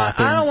be in the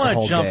bathroom. I don't want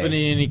to jump into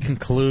any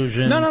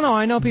conclusions. No.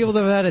 I know people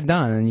that have had it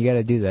done, and you got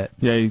to do that.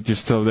 Yeah,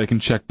 just so they can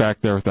check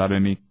back there without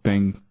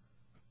anything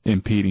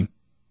impeding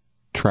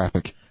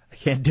traffic. I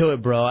can't do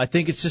it, bro. I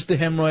think it's just a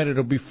hemorrhoid.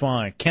 It'll be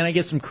fine. Can I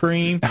get some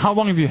cream? How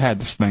long have you had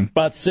this thing?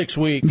 About 6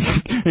 weeks.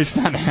 It's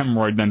not a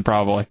hemorrhoid then,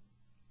 probably.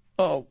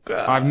 Oh,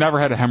 God. I've never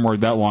had a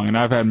hemorrhoid that long, and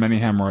I've had many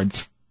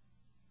hemorrhoids.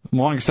 The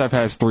longest I've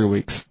had is 3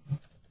 weeks.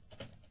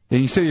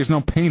 And you say there's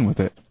no pain with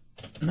it.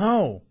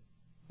 No.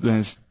 Then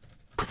it's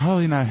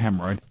probably not a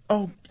hemorrhoid.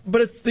 Oh,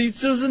 but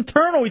it was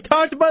internal. We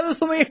talked about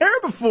this on the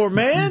air before,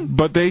 man.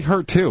 But they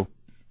hurt, too.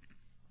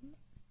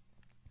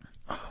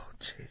 Oh,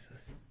 Jesus.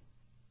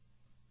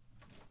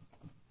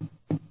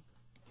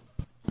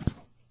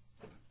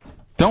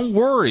 Don't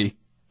worry.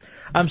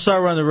 I'm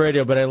sorry we're on the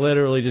radio, but I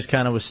literally just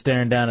kind of was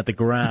staring down at the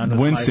ground.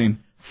 Wincing. With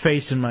my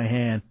face in my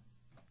hand.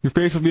 Your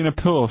face will be in a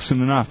pillow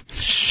soon enough.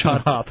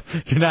 Shut up.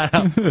 You're not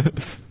up.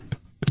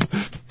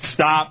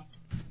 Stop.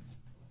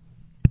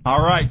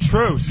 All right,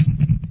 truce.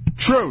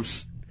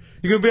 Truce.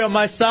 You going to be on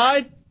my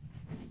side?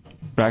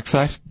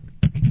 Backside?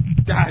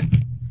 God.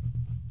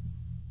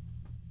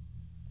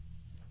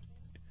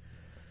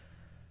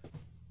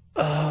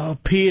 Oh,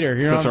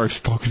 Peter. That's already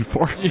spoken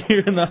for.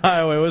 You're in the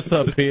highway. What's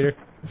up, Peter?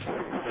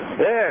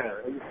 Yeah.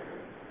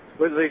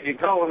 With the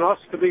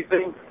colonoscopy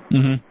thing,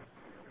 Mm-hmm.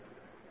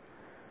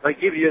 they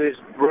give you this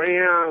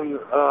brown,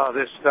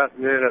 this stuff,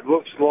 and then it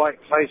looks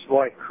like, tastes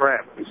like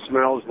crap, and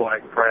smells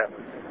like crap.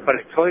 But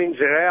it cleans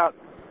it out,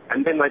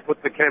 and then they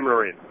put the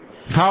camera in.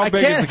 How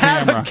big is the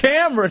camera? I can't have a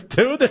camera,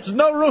 dude. There's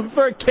no room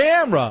for a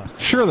camera.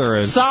 Sure there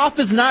is. Soph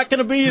is not going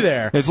to be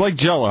there. It's like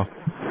Jell-O.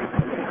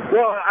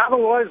 Well,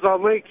 otherwise they'll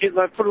make it,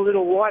 they put a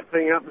little white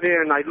thing up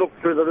there, and they look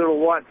through the little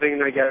white thing,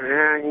 and they go...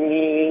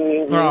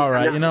 All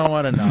right, you know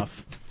what?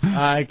 Enough.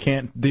 I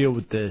can't deal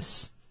with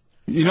this.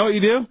 You know what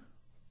you do?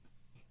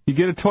 You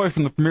get a toy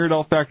from the Premier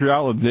Adult Factory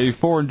Outlet the day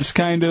before and just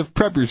kind of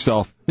prep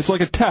yourself. It's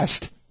like a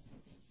test.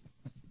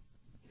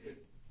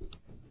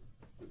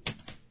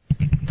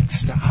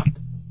 Stop.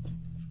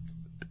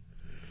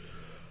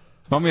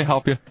 Want me to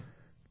help you?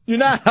 You're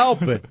not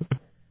helping.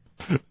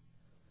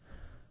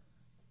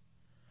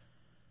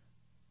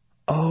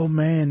 Oh,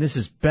 man, this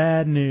is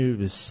bad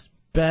news.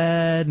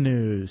 Bad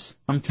news.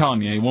 I'm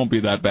telling you, it won't be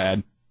that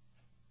bad.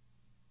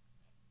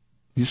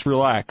 Just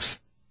relax.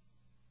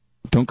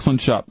 Don't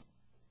clench up.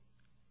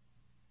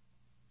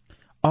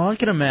 All I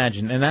can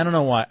imagine, and I don't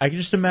know why, I can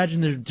just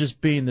imagine there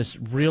just being this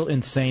real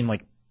insane,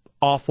 like,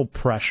 awful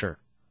pressure.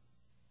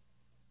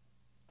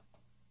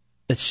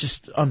 It's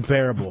just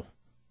unbearable.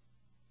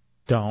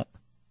 Don't.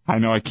 I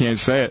know I can't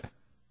say it.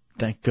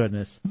 Thank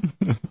goodness.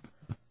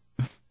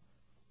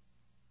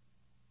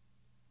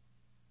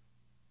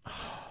 Oh,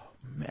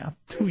 man, I'm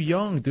too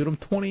young, dude. I'm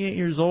 28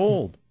 years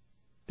old.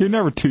 You're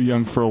never too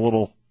young for a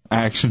little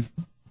action.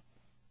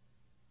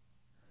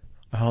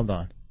 Hold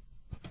on.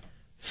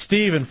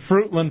 Steve in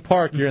Fruitland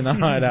Park, you're in the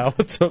hideout.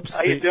 What's up, Steve?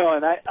 How you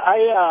doing?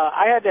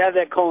 I had to have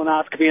that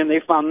colonoscopy, and they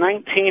found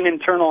 19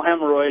 internal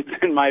hemorrhoids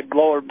in my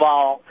lower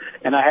bowel,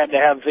 and I had to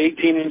have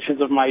 18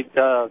 inches of my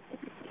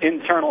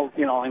internal,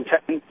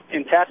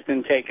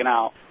 intestine taken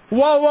out.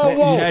 Whoa!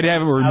 You had to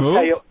have it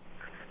removed?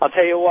 I'll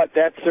tell you what,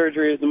 that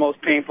surgery is the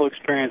most painful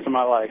experience of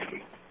my life.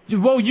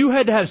 Whoa, you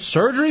had to have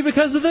surgery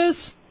because of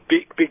this?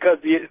 Because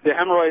the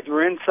hemorrhoids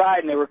were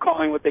inside, and they were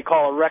calling what they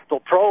call a rectal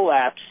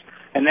prolapse.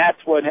 And that's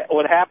what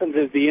happens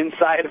is the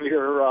inside of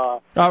your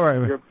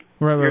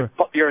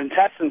your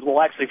intestines will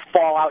actually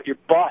fall out your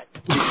butt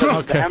because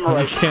of the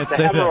hemorrhoids. You can't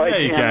say that. Yeah,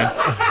 you can.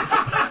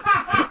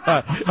 All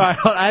right,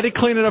 I had to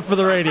clean it up for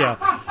the radio.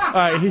 All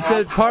right, he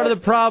said part of the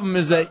problem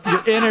is that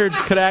your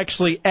innards could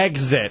actually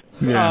exit.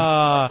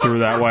 Yeah, through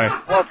that way.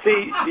 Well,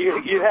 see,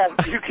 you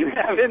can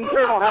have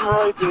internal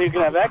hemorrhoids and you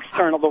can have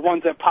external, the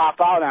ones that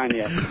pop out on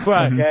you.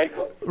 Right. Okay.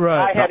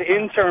 Right. I had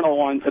internal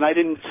ones, and I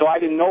didn't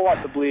know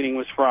what the bleeding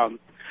was from.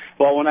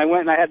 Well, when I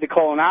went and I had the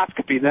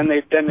colonoscopy, then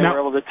they were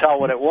able to tell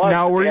what it was.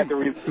 Now,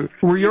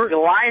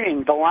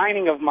 the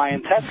lining of my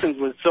intestines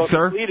was so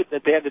depleted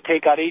that they had to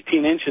take out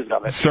 18 inches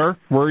of it. Sir,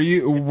 were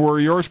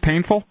yours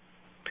painful?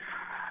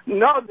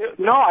 No,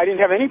 I didn't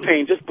have any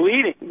pain, just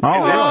bleeding.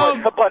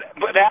 Oh,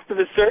 but after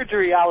the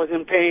surgery, I was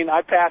in pain.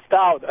 I passed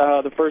out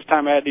the first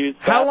time I had to use.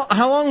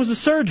 How long was the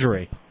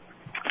surgery?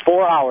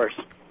 4 hours.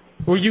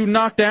 Were you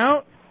knocked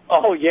out?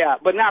 Oh yeah,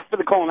 but not for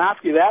the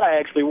colonoscopy. That I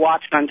actually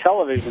watched on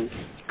television.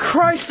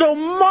 Christ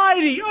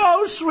almighty!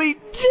 Oh, sweet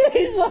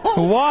Jesus!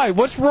 Why?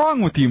 What's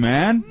wrong with you,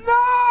 man?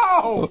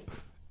 No!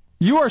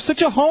 You are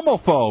such a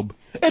homophobe.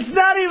 It's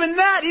not even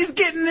that. He's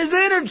getting his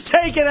innards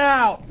taken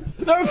out.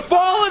 They're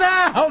falling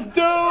out,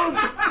 dude.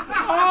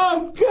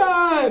 Oh,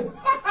 God.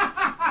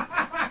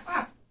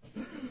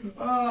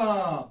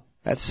 Oh.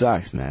 That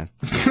sucks, man.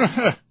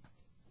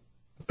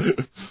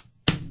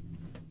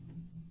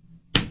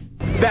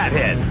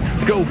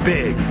 Fathead, go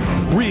big.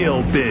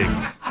 Real big.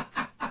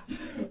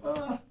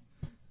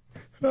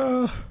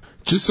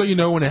 Just so you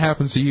know, when it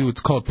happens to you,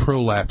 it's called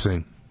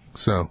prolapsing.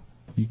 So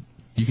you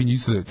can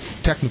use the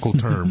technical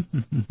term.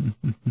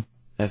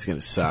 That's going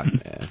to suck,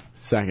 man.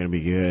 It's not going to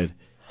be good.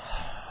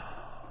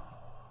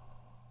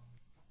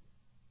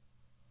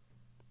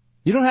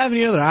 You don't have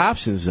any other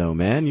options, though,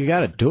 man. You got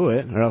to do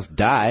it, or else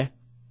die.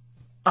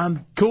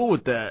 I'm cool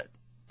with that.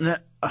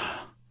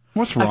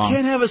 What's wrong? I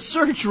can't have a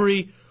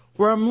surgery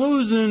where I'm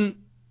losing.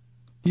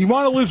 You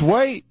want to lose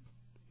weight?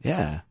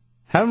 Yeah.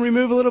 Have them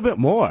remove a little bit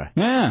more.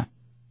 Yeah.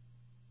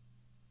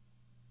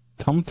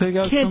 Tell them to take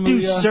out Can't do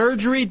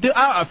surgery.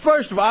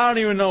 First of all, I don't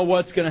even know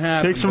what's going to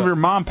happen. Take some of your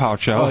mom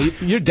pouch out. Well,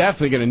 you're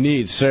definitely going to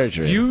need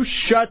surgery. You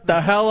shut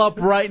the hell up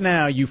right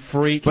now, you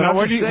freak. But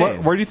where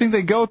do you think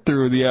they go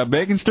through? The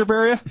bacon strip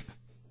area?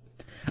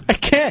 I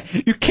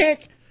can't. You can't.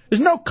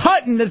 There's no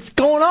cutting that's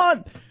going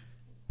on.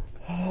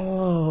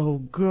 Oh,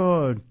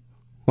 good.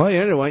 Well,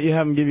 you know what? You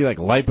have them give you, like,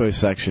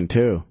 liposuction,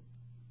 too.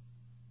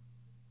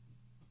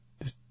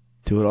 Just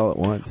do it all at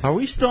once. Are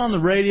we still on the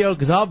radio?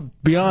 Because I'll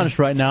be honest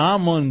right now,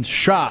 I'm in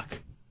shock.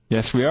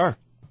 Yes, we are.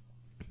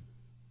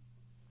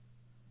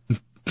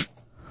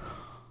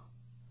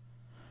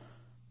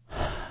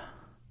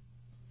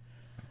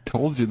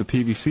 Told you the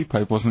PVC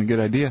pipe wasn't a good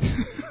idea.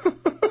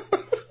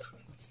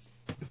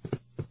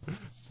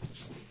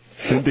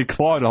 Didn't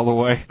declaw it all the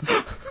way.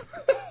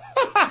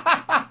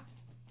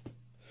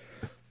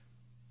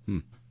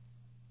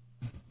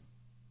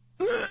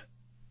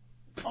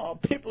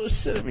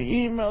 sending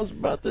me emails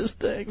about this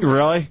thing.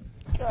 Really?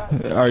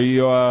 God. Are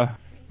you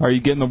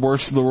getting the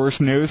worst of the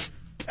worst news?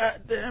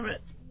 God damn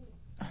it.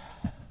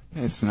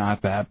 It's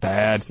not that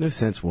bad. There's no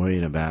sense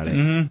worrying about it.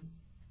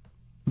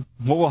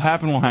 Mm-hmm. What will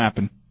happen will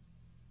happen.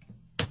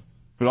 If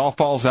it all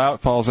falls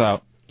out, falls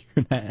out.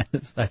 You're an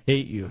ass. I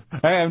hate you.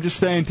 Hey, I'm just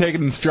saying, take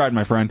it in stride,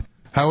 my friend.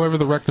 However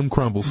the rectum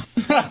crumbles.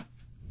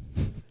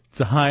 It's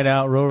a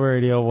Hideout, Row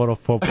Radio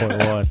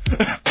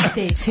 104.1.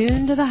 Stay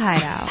tuned to the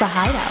Hideout. The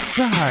Hideout.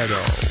 The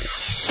Hideout.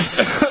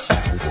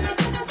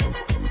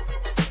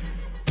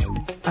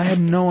 I had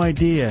no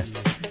idea.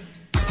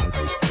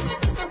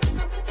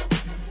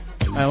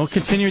 All right, we'll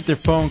continue with their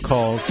phone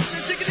calls.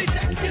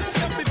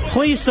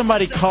 Please,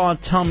 somebody call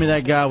and tell me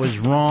that guy was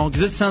wrong,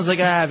 because it sounds like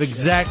I have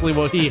exactly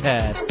what he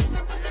had.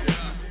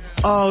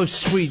 Oh,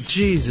 sweet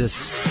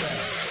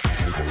Jesus.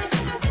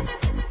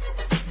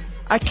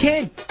 I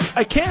can't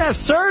have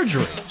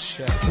surgery.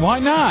 Why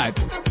not?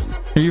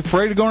 Are you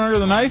afraid of going under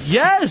the knife?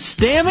 Yes,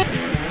 damn it.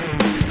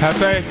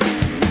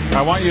 Hefe,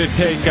 I want you to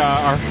take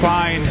our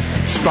fine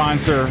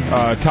sponsor,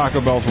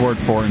 Taco Bell's word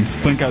for it, and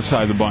think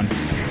outside the bun.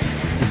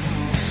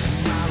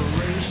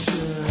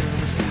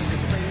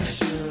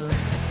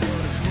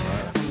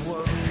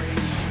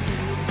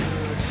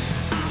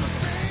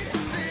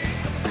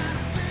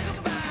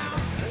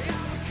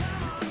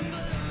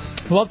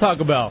 We'll talk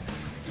about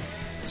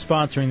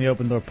sponsoring the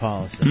open door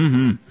policy.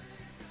 Mm-hmm.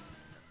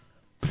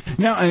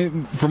 Now,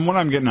 from what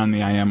I'm getting on the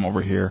IM over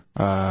here,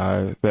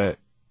 that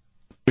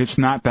it's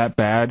not that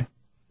bad,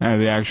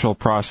 the actual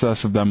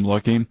process of them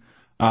looking.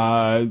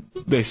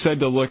 They said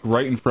to look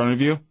right in front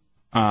of you.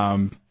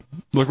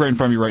 Look right in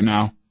front of you right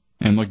now,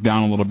 and look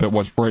down a little bit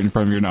what's right in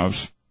front of your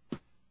nose.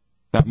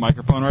 That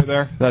microphone right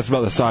there, that's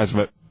about the size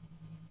of it.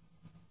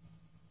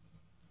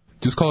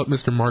 Just call it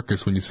Mr.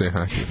 Marcus when you say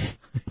hi.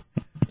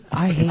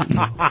 I hate you.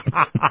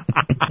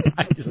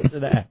 You're such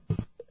an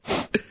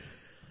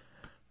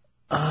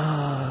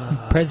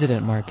ass.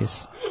 President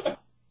Marcus.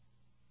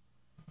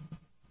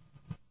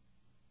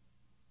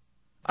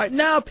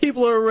 Now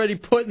people are already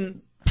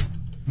putting...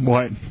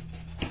 What?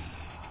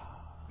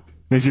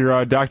 Is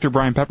your Dr.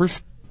 Brian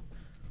Peppers?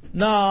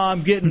 No,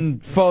 I'm getting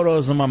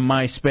photos on my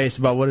MySpace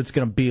about what it's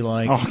going to be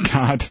like. Oh,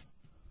 God.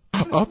 I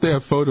hope they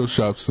have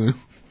Photoshop soon.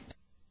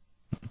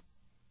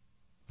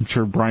 I'm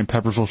sure Brian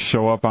Peppers will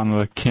show up on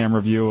the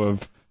camera view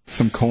of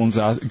some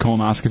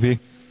colonoscopy.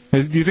 Do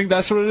you think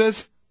that's what it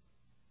is?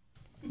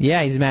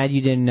 Yeah, he's mad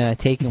you didn't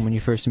take him when you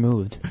first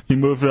moved. He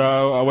moved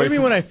away What do you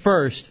mean when I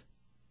first?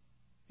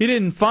 He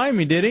didn't find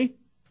me, did he?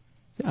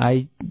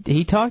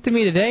 He talked to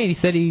me today and he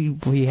said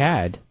he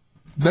had.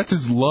 That's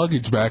his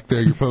luggage back there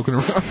you're poking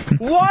around.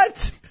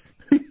 What?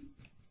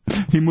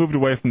 He moved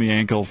away from the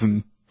ankles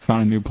and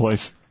found a new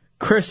place.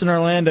 Chris in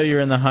Orlando, you're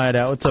in the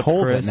Hideout. What's up,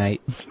 Cold Chris? at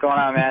night. What's going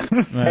on, man?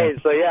 Hey,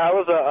 so yeah, I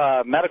was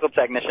a medical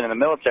technician in the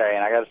military,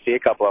 and I got to see a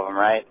couple of them,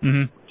 right?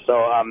 Mm-hmm. So,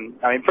 I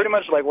mean, pretty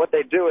much like what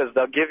they do is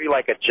they'll give you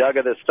like a jug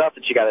of this stuff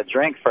that you got to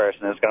drink first,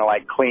 and it's going to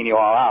like clean you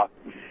all out.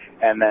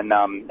 And then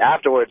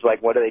afterwards,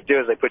 like what they do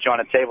is they put you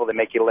on a table, they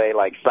make you lay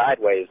like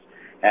sideways,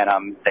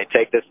 and they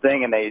take this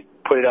thing and they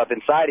put it up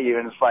inside of you,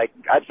 and it's like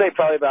I'd say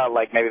probably about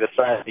like maybe the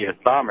size of your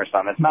thumb or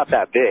something. It's not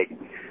that big.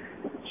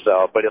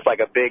 So, but it's like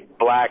a big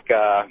black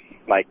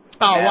like.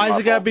 Oh, why does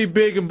it got to be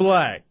big and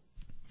black?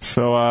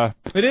 So,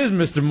 it is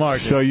Mr.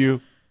 Marcus. So you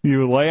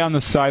lay on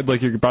the side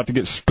like you're about to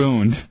get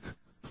spooned,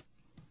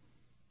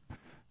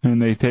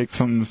 and they take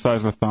something the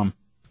size of a thumb.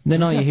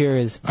 Then all you hear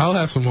is, I'll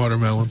have some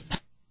watermelon.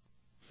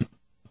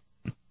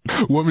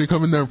 Want me to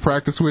come in there and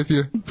practice with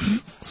you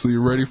so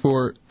you're ready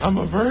for it? I'm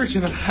a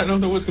virgin. I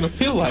don't know what it's going to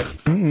feel like.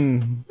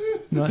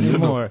 Not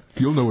anymore.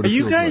 You'll know what it Are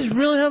you feels guys like.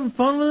 really having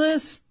fun with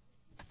this?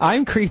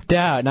 I'm creeped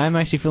out, and I'm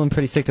actually feeling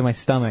pretty sick to my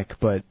stomach,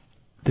 but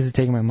this is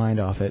taking my mind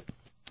off it.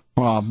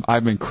 Well,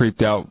 I've been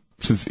creeped out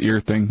since the ear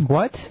thing.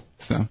 What?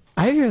 So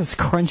I hear this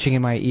crunching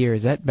in my ear.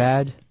 Is that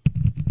bad?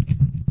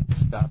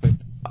 Stop it.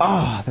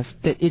 Oh,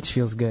 that itch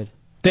feels good.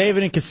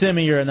 David and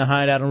Kissimmee, you're in the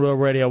Hideout on Real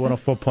Radio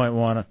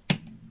 104.1.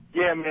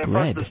 Yeah, man,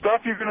 Red. but the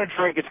stuff you're going to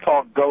drink, it's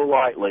called Go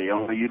Lightly.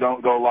 Only you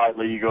don't go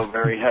lightly, you go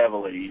very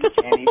heavily. You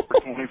can't eat for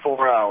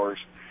 24 hours.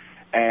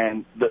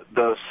 And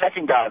the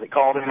second guy that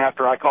called in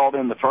after I called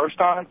in the first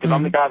time, because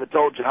I'm the guy that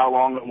told you how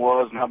long it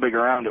was and how big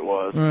around it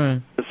was.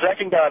 Right. The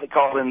second guy that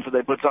called in said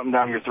they put something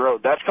down your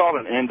throat. That's called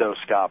an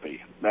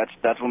endoscopy.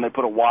 That's when they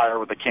put a wire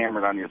with a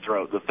camera down your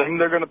throat. The thing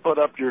they're going to put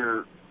up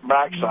your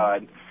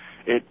backside,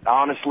 it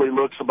honestly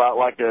looks about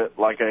like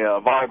a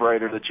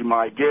vibrator that you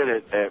might get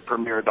at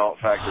Premier Adult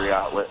Factory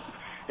Outlet.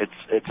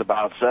 It's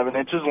about 7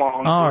 inches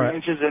long, 3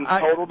 inches in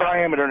total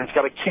diameter, and it's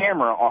got a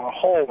camera on a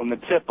hole in the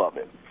tip of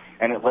it.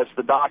 And it lets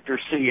the doctor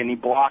see any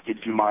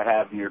blockage you might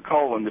have in your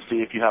colon to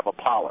see if you have a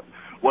polyp.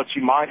 What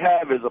you might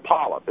have is a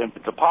polyp. If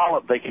it's a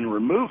polyp, they can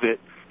remove it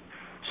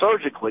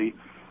surgically,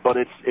 but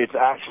it's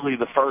actually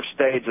the first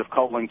stage of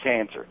colon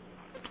cancer.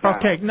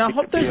 Okay, now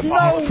there's no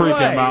way.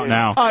 Freaking out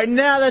now. All right,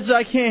 now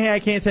I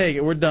can't take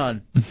it. We're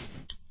done.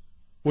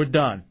 We're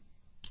done.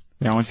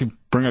 Yeah, once you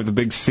bring up the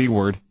big C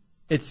word.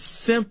 It's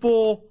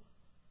simple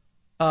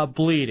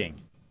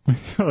bleeding.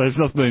 There's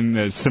nothing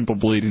as simple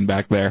bleeding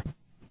back there.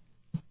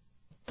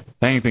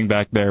 Anything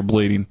back there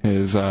bleeding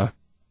is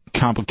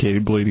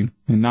complicated bleeding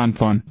and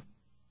non-fun.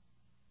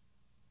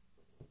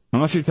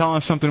 Unless you're telling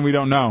us something we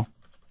don't know.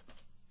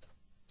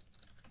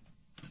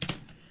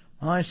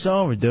 All right, it's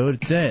over, dude.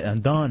 It's it.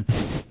 I'm done.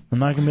 I'm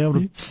not going to be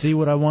able to see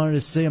what I wanted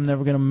to see. I'm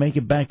never going to make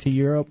it back to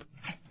Europe.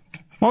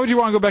 Why would you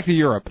want to go back to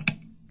Europe?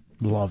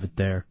 Love it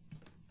there.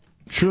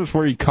 Sure, that's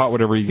where you caught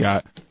whatever you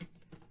got.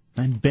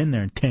 I ain't been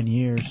there in 10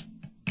 years.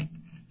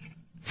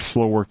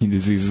 Slow working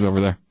diseases over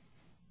there.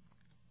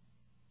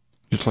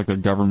 Just like their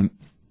government.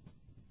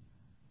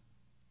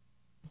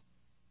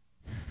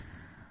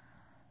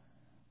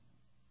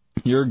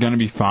 You're going to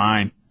be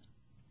fine.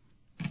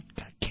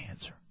 Got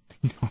cancer.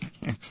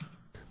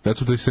 That's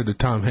what they said to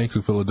Tom Hanks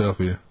in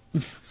Philadelphia.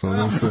 That's all I'm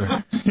going to say.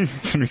 You're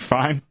going to be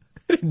fine.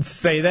 I didn't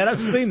say that. I've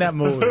seen that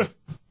movie.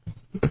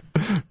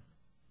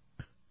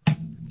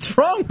 What's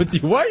wrong with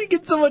you? Why do you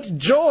get so much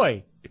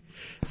joy?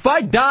 If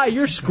I die,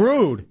 you're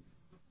screwed.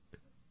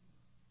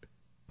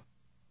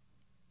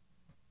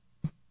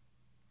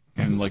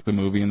 And like the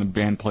movie and the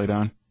band played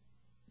on.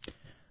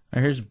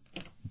 Right, here's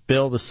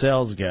Bill, the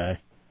sales guy,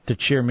 to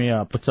cheer me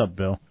up. What's up,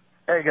 Bill?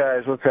 Hey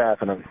guys, what's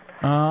happening?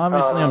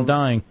 Obviously, I'm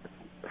dying.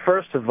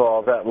 First of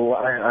all, I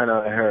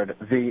know I heard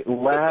the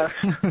last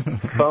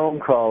phone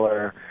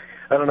caller.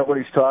 I don't know what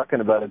he's talking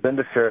about. I've been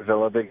to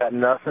Fairville. They got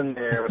nothing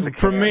there with the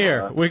Premiere.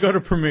 camera. We go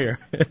to Premiere.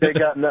 They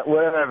got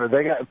whatever.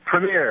 They got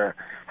Premiere.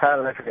 How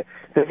did I forget?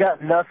 They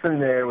got nothing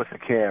there with the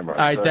camera.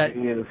 All right, so that,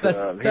 he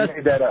that's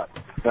made that up.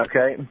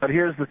 Okay, but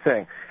here's the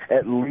thing.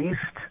 At least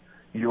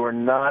you're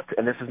not,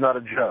 and this is not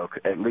a joke.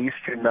 At least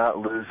you're not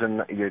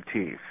losing your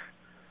teeth.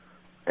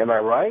 Am I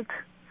right?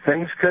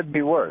 Things could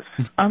be worse.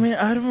 I mean,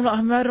 I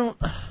don't.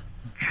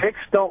 Chicks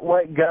don't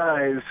like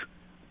guys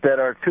that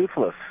are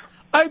toothless.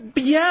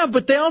 Yeah,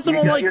 but they also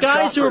don't like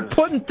guys who are choppers.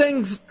 putting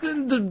things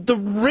in the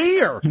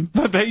rear.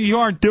 But you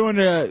aren't doing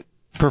it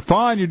for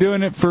fun. You're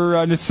doing it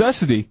for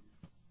necessity.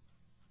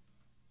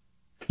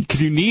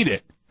 Because you need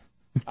it.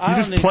 You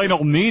just plain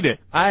old need it.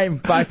 I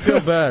feel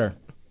better.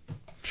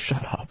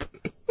 Shut up.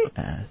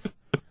 Ass.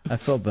 I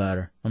feel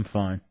better. I'm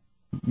fine.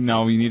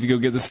 No, you need to go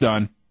get this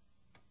done.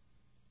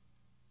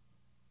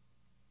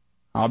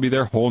 I'll be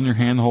there holding your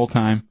hand the whole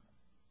time.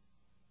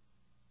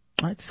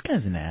 All right, this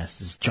guy's an ass,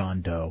 this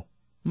John Doe.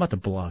 I'm about to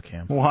block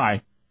him.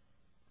 Why?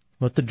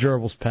 Let the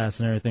gerbils pass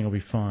and everything will be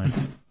fine.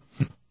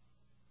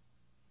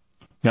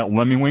 Got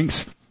lemmy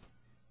winks?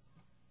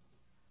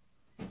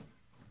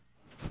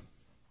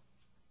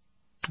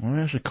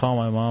 I should call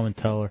my mom and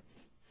tell her.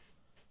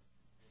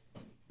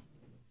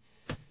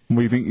 What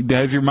do you think?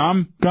 Has your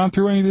mom gone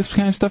through any of this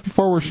kind of stuff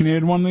before where she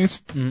needed one of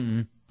these?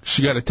 Mm-mm.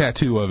 She got a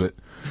tattoo of it.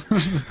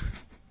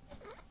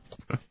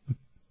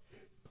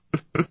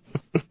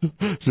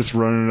 Just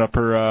running it up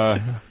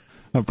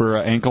her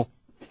ankle.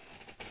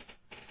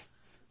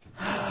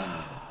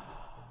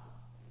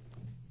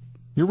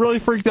 You're really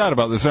freaked out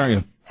about this, aren't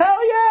you?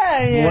 Hell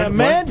yeah,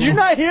 man. Did you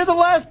not hear the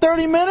last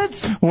 30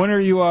 minutes? When are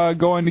you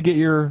going to get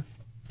your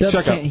Dubs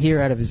checkup? can't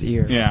hear out of his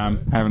ear. Yeah,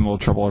 I'm having a little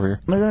trouble over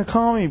here. They're gonna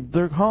call me.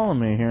 They're calling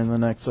me here in the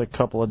next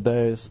couple of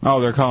days.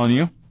 Oh, they're calling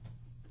you?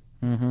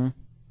 Mm-hmm.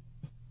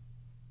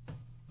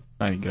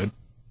 That ain't good.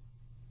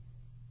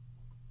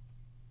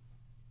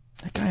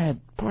 That guy had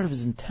part of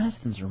his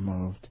intestines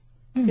removed.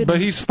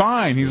 But he's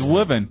fine. He's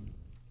living.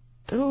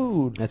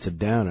 Dude. That's a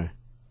downer.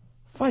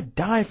 If I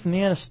die from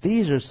the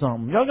anesthesia or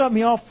something, y'all got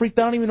me all freaked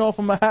out. I don't even know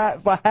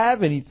if I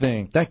have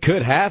anything. That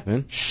could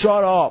happen.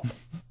 Shut up.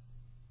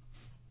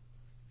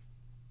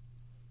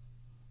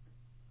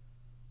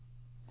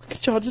 Look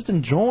at y'all just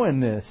enjoying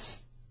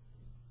this.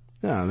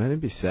 No, man,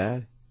 it'd be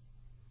sad.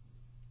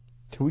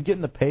 Can we get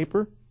in the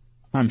paper?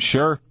 I'm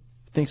sure.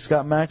 Think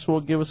Scott Maxwell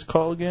will give us a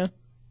call again?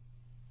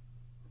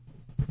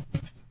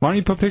 Why don't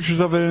you put pictures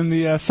of it in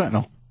the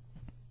Sentinel?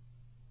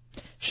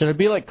 Should I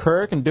be like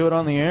Kirk and do it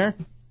on the air?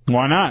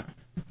 Why not?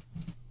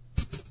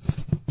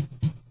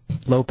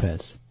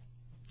 Lopez.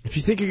 If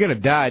you think you're going to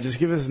die, just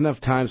give us enough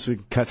time so we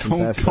can cut some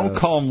best Don't out.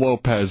 call him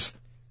Lopez.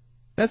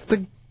 That's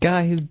the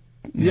guy who...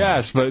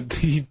 Yes, but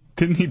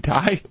didn't he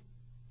die?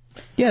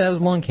 Yeah, that was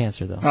lung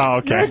cancer, though. Oh,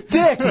 okay. You're a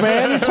dick,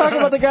 man. You're talking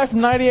about the guy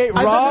from 98 Rock?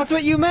 I thought that's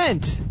what you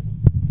meant.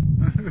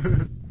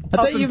 I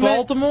thought you meant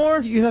Baltimore?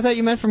 I thought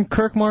you meant from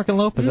Kirk, Mark, and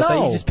Lopez. I thought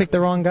No. you just picked the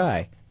wrong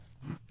guy.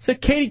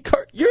 Said Katie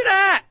Kirk. You're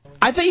that.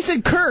 I thought you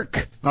said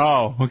Kirk.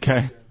 Oh,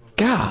 okay.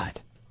 God.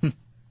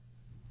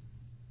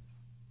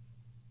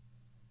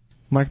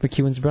 Mark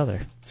McEwen's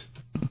brother.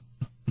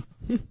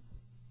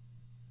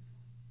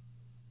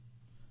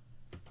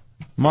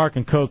 Mark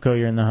and Coco,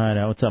 you're in the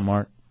hideout. What's up,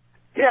 Mark?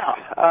 Yeah,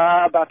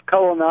 about the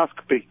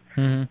colonoscopy.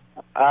 Mm-hmm.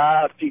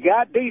 If you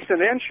got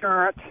decent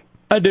insurance,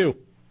 I do.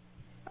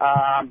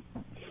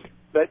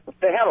 but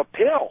they have a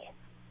pill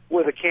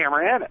with a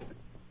camera in it.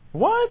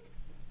 What?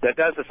 That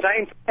does the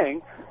same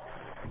thing.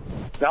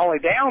 The only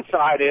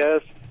downside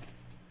is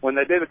when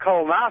they do the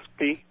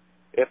colonoscopy,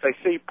 if they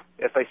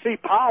see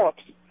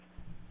polyps,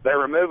 they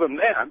remove them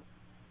then.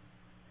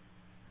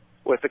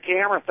 With the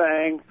camera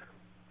thing,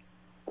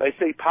 they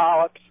see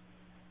polyps,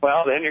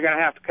 well, then you're going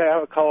to have to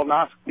have a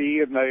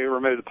colonoscopy and they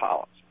remove the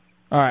polyps.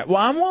 All right.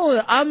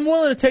 Well, I'm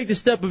willing to take the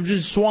step of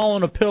just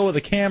swallowing a pill with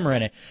a camera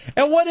in it.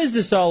 And what is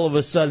this all of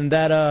a sudden?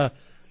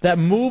 That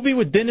movie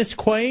with Dennis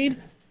Quaid?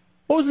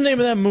 What was the name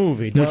of that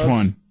movie? Which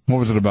one? What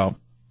was it about?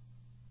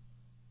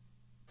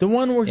 The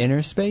one where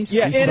Inner Space?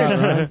 Yeah,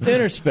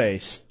 Inner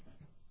Space.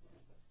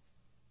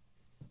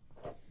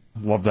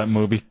 Love that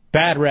movie.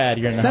 Bad Rad,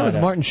 you're in the That was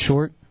hideout. Martin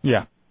Short.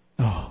 Yeah.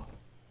 Oh.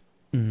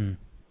 Mm.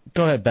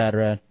 Go ahead, Bad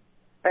Rad.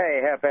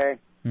 Hey, Hefe.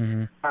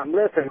 Mm-hmm.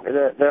 Listen,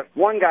 the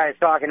one guy is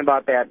talking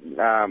about that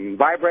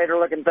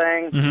vibrator-looking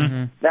thing.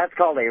 Mm-hmm. That's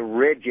called a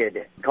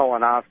rigid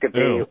colonoscopy.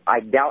 Ew. I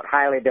doubt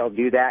highly they'll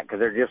do that because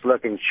they're just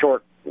looking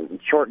short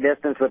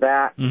distance with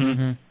that.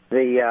 Mm-hmm.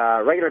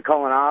 The regular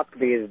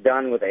colonoscopy is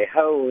done with a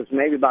hose,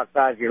 maybe about the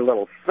size of your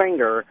little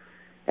finger,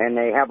 and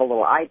they have a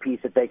little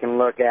eyepiece that they can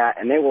look at,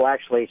 and they will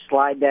actually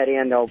slide that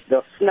in. They'll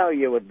snow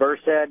you with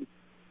Versed,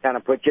 kind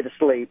of put you to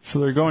sleep. So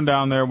they're going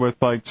down there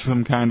with like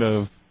some kind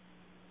of.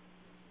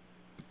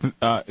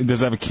 Does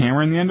it have a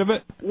camera in the end of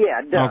it?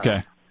 Yeah, it does.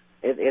 Okay.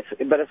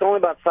 But it's only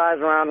about the size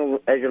around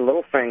as your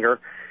little finger.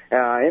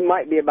 It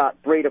might be about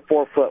 3 to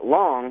 4 foot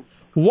long.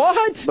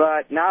 What?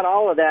 But not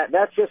all of that.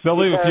 That's just They'll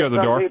leave a because few at the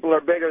some door. people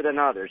are bigger than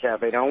others,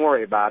 Happy. Don't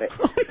worry about it.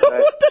 But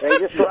they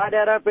just slide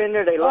that up in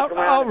there. They look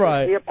around. all If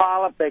right. they see a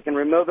polyp, they can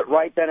remove it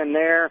right then and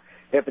there.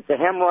 If it's a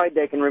hemorrhoid,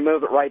 they can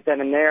remove it right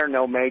then and there.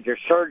 No major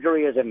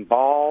surgery is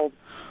involved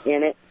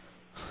in it.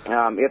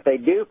 If they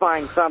do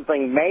find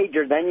something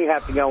major, then you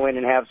have to go in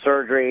and have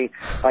surgery.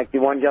 Like the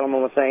one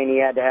gentleman was saying, he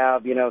had to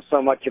have,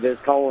 so much of his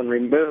colon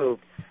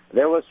removed.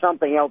 There was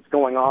something else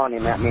going on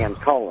in that man's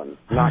colon,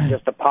 not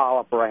just a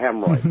polyp or a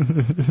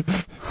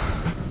hemorrhoid.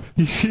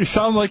 You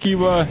sound like you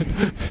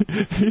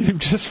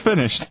just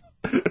finished.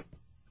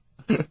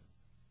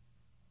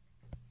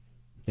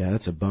 Yeah,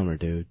 that's a bummer,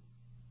 dude.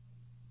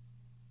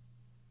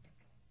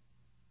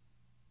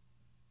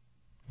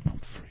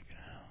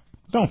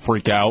 Don't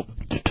freak out.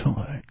 It's too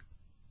late.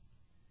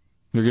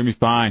 You're going to be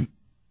fine.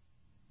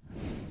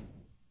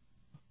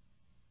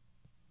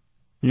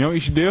 You know what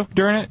you should do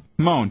during it?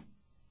 Moan.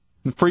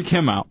 And freak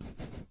him out.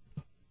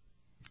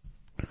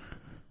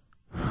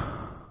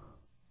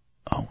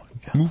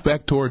 Move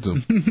back towards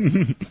him.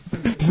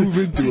 Move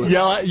into it.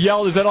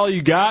 Yell, is that all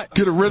you got?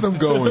 Get a rhythm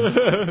going.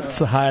 It's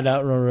the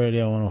Hideout Road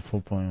Radio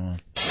 104.1.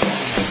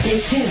 Stay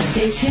tuned.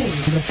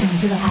 Listen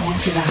to the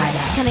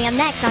Hideout. Coming up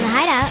next on the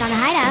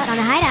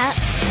Hideout.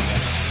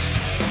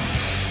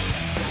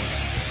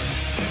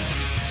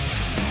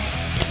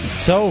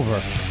 It's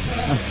over.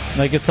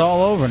 Like it's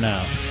all over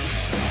now.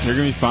 You're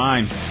going to be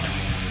fine.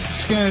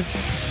 Just going to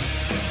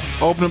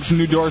open up some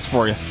new doors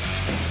for you.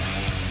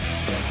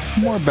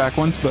 More back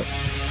ones, but...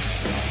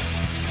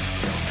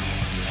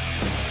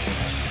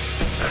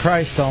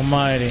 Christ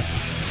almighty.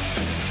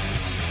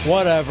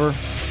 Whatever.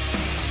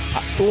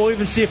 We'll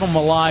even see if I'm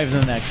alive in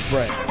the next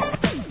break.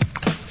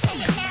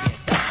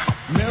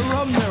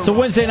 It's a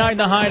Wednesday night in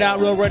the Hideout,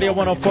 Real Radio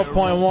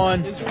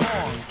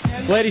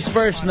 104.1. Ladies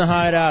first in the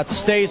Hideout,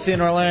 Stacy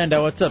in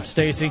Orlando. What's up,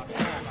 Stacy?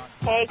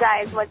 Hey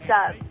guys, what's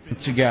up?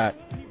 What you got?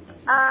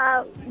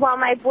 Well,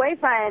 my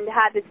boyfriend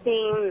had the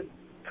same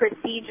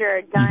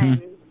procedure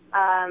done.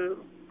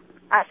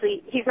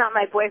 Actually, he's not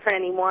my boyfriend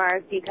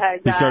anymore because...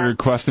 You started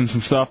requesting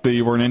some stuff that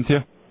you weren't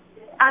into?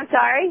 I'm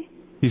sorry?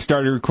 You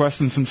started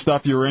requesting some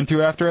stuff you were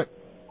into after it?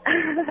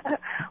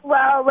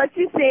 Well, let's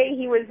just say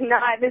he was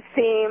not the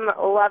same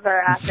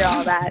lover after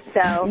all that,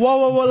 so...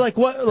 Whoa, like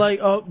what? Like,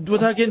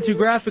 without getting too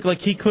graphic, like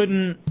he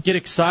couldn't get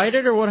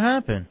excited, or what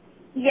happened?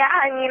 Yeah,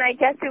 I mean, I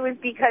guess it was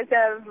because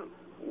of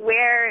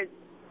where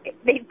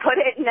they put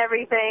it and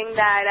everything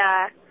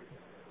that,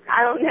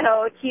 I don't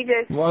know, he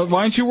just... Why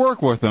don't you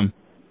work with him?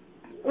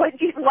 Why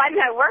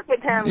didn't I work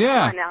with him?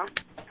 Yeah. Come on now.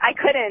 I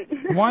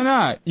couldn't. Why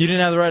not? You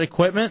didn't have the right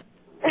equipment?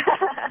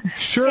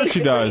 Sure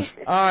she does.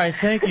 All right,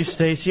 thank you,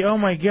 Stacy. Oh,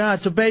 my God.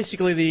 So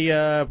basically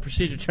the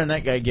procedure turned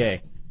that guy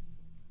gay.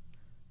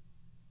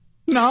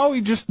 No,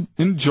 he just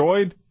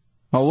enjoyed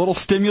a little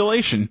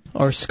stimulation.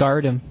 Or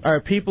scarred him. All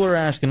right, people are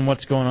asking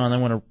what's going on. They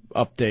want to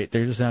update.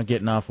 They're just now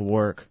getting off of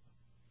work.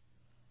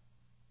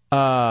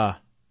 I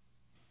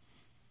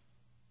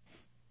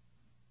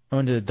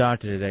went to the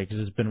doctor today because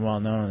it's been well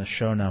known on the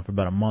show now for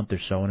about a month or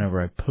so.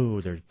 Whenever I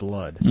poo, there's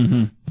blood.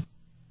 Mm-hmm.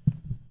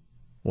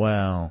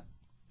 Well,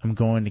 I'm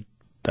going to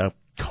the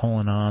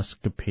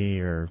colonoscopy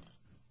or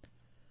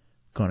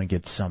going to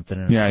get something.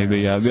 In Yeah,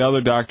 the other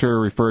doctor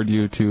referred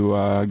you to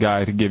a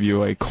guy to give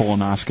you a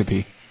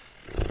colonoscopy.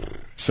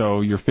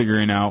 So you're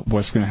figuring out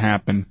what's going to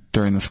happen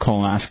during this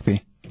colonoscopy.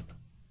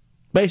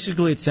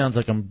 Basically, it sounds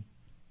like I'm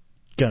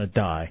going to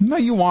die. No,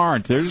 you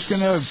aren't. They're just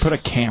going to put a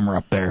camera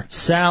up there.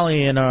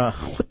 Sally in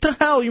what the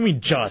hell? You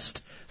mean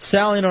just?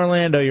 Sally in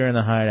Orlando, you're in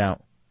the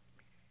Hideout.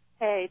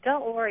 Hey,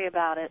 don't worry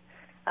about it.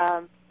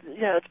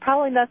 It's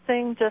probably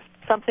nothing, just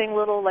something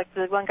little, like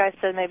the one guy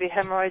said, maybe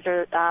hemorrhoids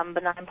or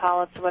benign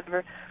polyps or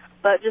whatever.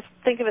 But just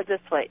think of it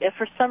this way. If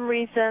for some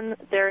reason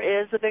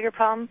there is a bigger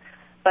problem,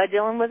 by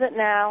dealing with it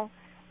now,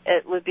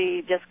 it would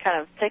be just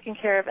kind of taken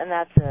care of, and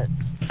that's it.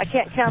 I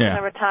can't count the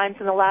number of times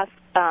in the last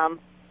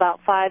about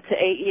 5 to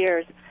 8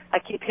 years, I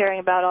keep hearing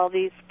about all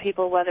these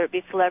people, whether it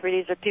be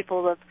celebrities or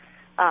people of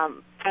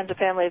friends or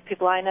family of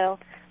people I know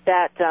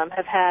that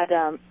have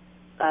had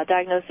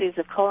diagnoses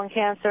of colon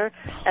cancer,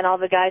 and all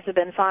the guys have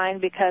been fine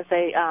because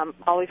they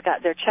always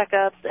got their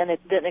checkups and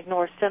it didn't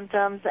ignore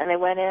symptoms, and they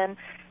went in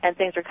and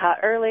things were caught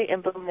early,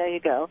 and boom, there you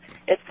go.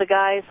 It's the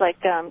guys like,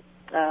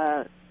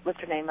 what's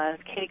her name,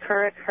 Katie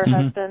Couric, her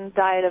husband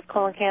died of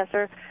colon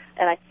cancer,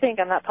 and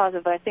I'm not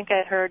positive, but I think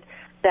I heard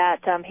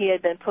that he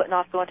had been putting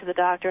off going to the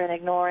doctor and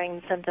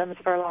ignoring symptoms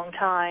for a long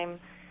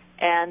time,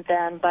 and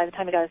then by the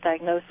time he got his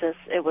diagnosis,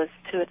 it was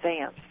too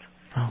advanced.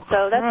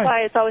 So that's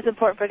why it's always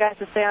important for guys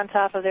to stay on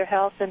top of their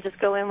health and just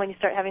go in when you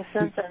start having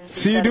symptoms.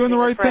 See, you're doing the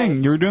right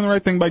thing. You're doing the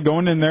right thing by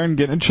going in there and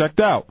getting it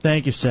checked out.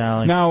 Thank you,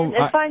 Sally. Now,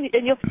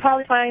 and you'll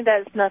probably find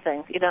that it's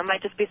nothing. It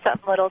might just be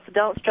something little, so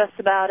don't stress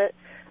about it.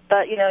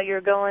 But, you're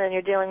going and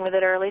you're dealing with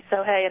it early,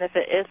 so hey, and if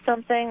it is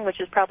something,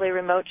 which is probably a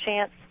remote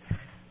chance,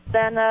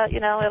 then,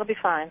 it'll be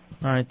fine.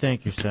 All right,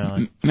 thank you,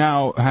 Sally.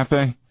 Now,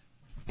 Hefe,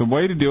 the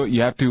way to do it,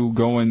 you have to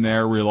go in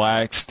there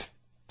relaxed,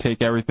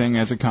 take everything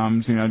as it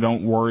comes,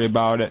 don't worry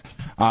about it.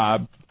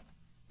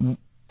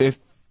 If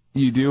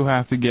you do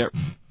have to get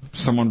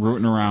someone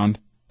rooting around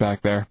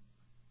back there,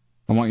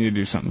 I want you to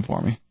do something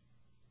for me.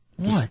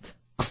 What? Just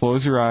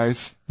close your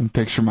eyes and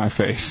picture my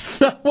face.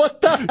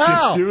 What the hell?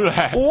 Just do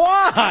that.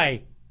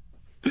 Why?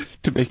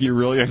 To make you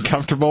really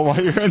uncomfortable while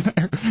you're in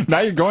there. Now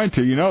you're going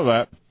to, you know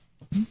that.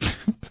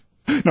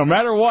 No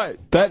matter what,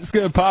 that's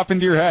going to pop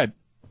into your head.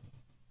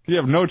 You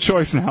have no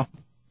choice now.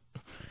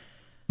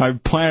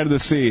 I've planted the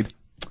seed.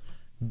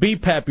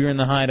 B-Pep, you're in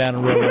the Hideout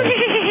on Real Radio.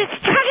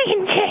 It's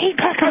Brian J.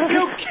 Pepper. Are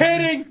you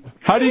kidding?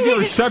 How do you get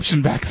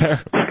reception back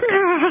there?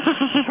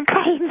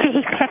 Brian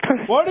J.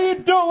 Pepper. What are you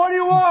doing? What do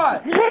you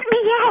want? Let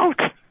me out.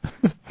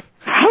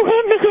 I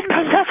went to get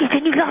my luggage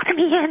and you locked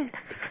me in.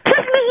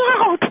 Let me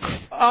out.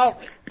 Oh,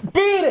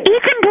 beat it.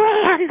 Ethan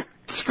Brand.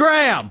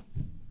 Scram.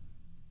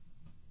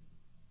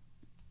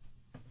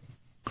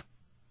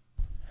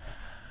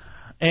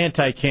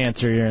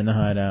 Anti-cancer here in the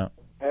Hideout.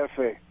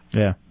 F.A.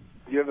 Yeah.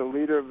 You're the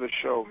leader of the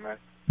show, man.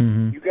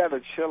 Mm-hmm. You got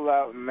to chill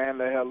out and man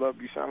the hell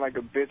up. You sound like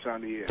a bitch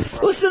on the air.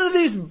 Bro. Listen to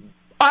these.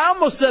 I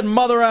almost said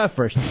mother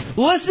effers.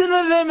 Listen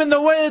to them and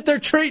the way that they're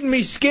treating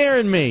me,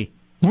 scaring me.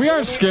 We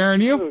aren't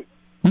scaring you.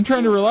 I'm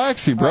trying to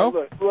relax you, bro.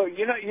 Look,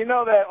 you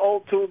know that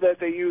old tool that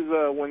they use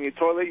when your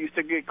toilet used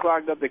to get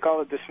clogged up? They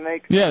call it the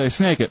snake. Yeah, they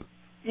snake it.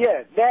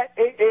 Yeah,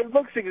 it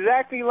looks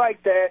exactly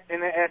like that,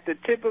 and at the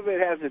tip of it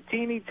has a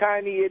teeny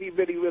tiny itty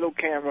bitty little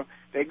camera.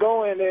 They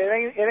go in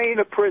there. It ain't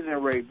a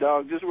prison rape,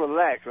 dog. Just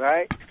relax,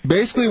 right?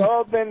 Basically, they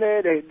go up in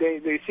there.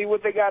 They see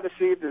what they got to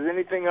see. If there's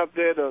anything up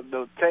there,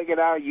 they'll take it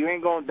out. You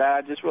ain't gonna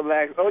die. Just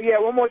relax. Oh yeah,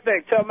 one more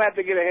thing. Tell Matt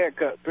to get a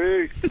haircut.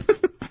 Peace.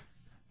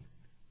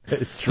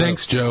 It's true.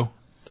 Thanks, Joe.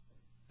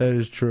 That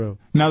is true.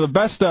 Now the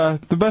best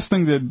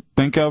thing to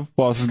think of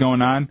while this is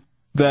going on.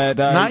 That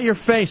not your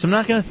face. I'm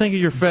not going to think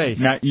of your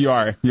face. You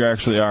are. You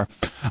actually are.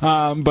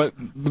 But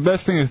the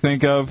best thing to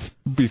think of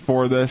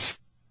before this,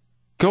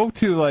 go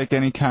to like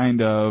any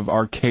kind of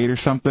arcade or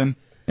something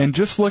and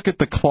just look at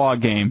the claw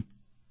game.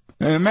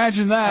 And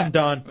imagine that. I'm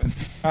done.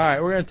 All right,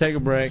 we're going to take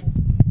a break.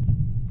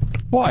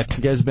 What?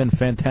 You guys have been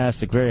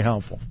fantastic. Very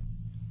helpful.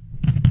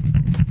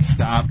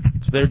 Stop.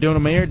 So they're doing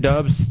them ear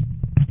dubs.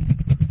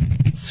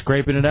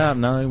 Scraping it out.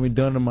 Now we're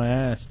doing it in my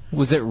ass.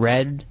 Was it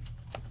red?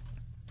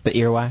 The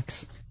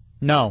earwax?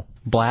 No.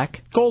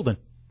 Black? Golden.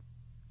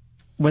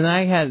 When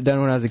I had it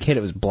done when I was a kid,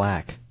 it was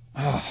black.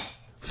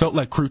 Felt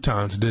like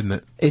croutons, didn't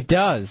it? It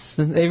does.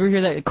 Ever hear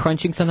that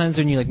crunching sometimes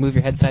when you like move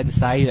your head side to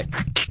side? You're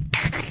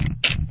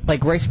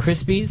like Rice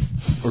Krispies?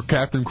 Or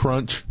Captain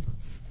Crunch.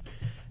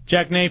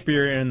 Jack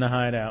Napier in the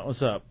Hideout.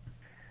 What's up?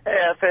 Hey,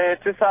 F.A.,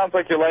 it just sounds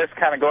like your life's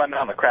kind of going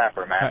down the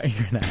crapper, man.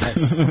 You're an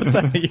ass.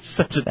 You're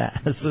such an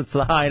ass. It's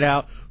the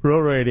Hideout, Real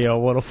Radio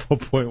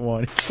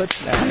 104.1. You're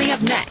such an ass. Coming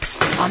up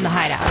next on the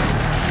Hideout.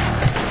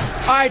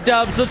 All right,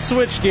 Dubs, let's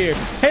switch gears.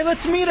 Hey,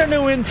 let's meet our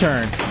new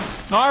intern.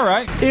 All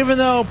right. Even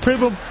though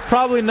people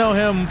probably know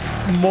him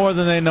more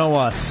than they know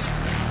us.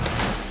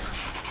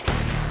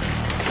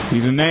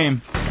 He's a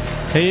name.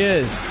 He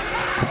is.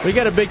 We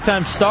got a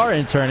big-time star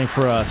interning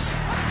for us.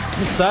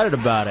 I'm excited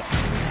about it.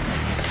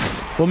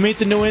 We'll meet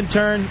the new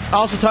intern.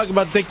 Also talk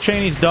about Dick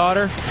Cheney's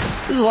daughter.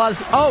 There's a lot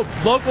of...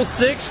 Local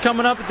 6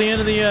 coming up at the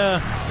end of the...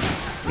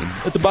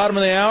 at the bottom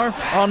of the hour.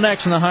 All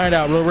next in the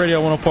Hideout, Real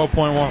Radio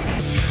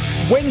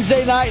 104.1.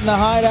 Wednesday night in the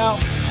Hideout.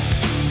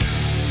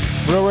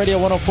 Real Radio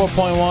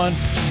 104.1.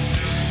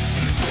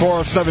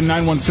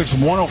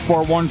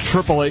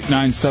 407-916-1041,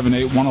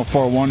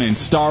 888-978-1041, and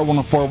star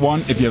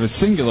 1041 if you have a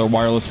singular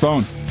wireless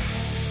phone.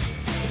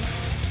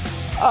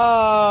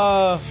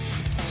 All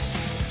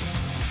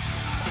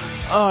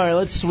right,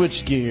 let's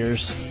switch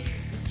gears.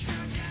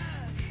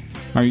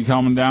 Are you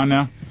calming down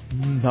now?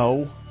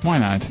 No. Why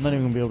not? I'm not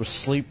even going to be able to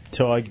sleep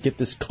till I get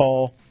this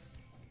call.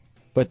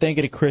 But thank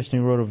you to Kristen,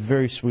 who wrote a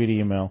very sweet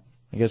email.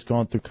 I guess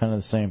going through kind of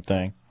the same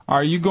thing.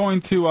 Are you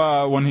going to,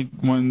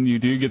 when you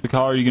do get the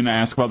call, are you going to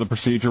ask about the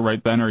procedure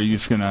right then, or are you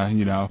just going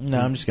to, No,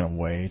 I'm just going to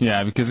wait.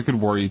 Yeah, because it could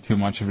worry you too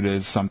much if it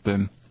is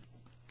something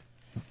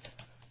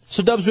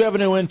So, Dubs, we have a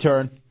new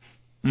intern.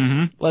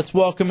 Mm-hmm. Let's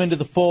welcome into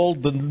the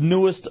fold the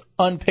newest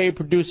unpaid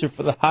producer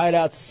for the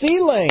Hideout,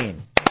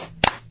 C-Lane.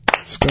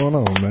 What's going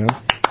on, man?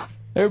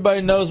 Everybody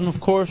knows him, of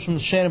course, from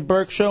the Shannon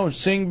Burke Show and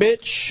Sing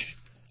Bitch.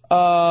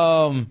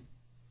 All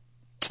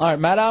right,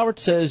 Matt Albert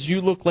says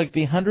you look like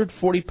the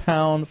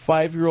 140-pound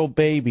 5-year-old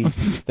baby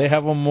they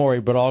have on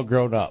Maury, but all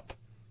grown up.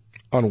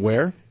 On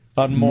where?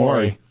 On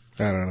Maury.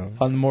 I don't know.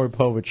 On the Maury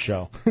Povich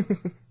Show.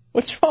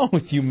 What's wrong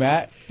with you,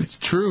 Matt? It's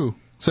true,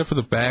 except for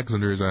the bags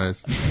under his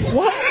eyes.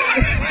 What?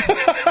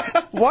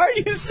 Why are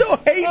you so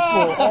hateful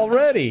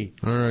already?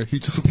 All right, he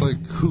just looks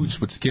like Hooch,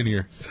 but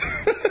skinnier.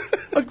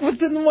 But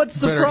then what's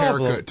the Better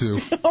problem? haircut,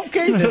 too.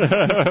 Okay,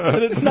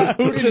 then it's not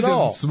Hooch at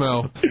all. Doesn't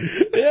smell.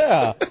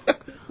 Yeah.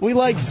 We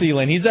like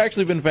C-Lane. He's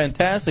actually been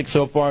fantastic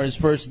so far his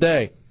first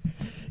day.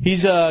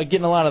 He's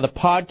getting a lot of the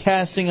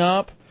podcasting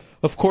up.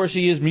 Of course,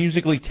 he is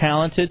musically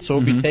talented, so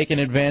we'll be taking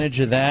advantage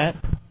of that.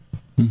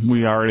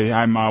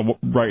 I'm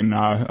writing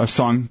a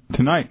song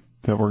tonight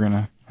that we're going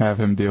to have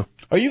him do.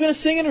 Are you going to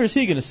sing it, or is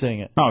he going to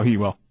sing it? Oh, he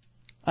will.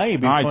 I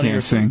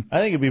can't sing. I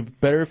think it'd be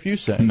better if you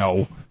sang.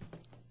 No.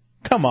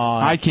 Come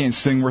on. I can't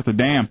sing worth a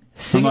damn.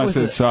 Unless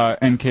it's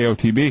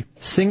NKOTB.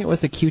 Sing it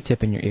with a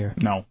Q-tip in your ear.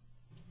 No.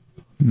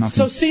 Nothing.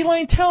 So,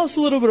 C-Lane, tell us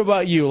a little bit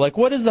about you. Like,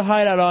 what does the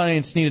Hideout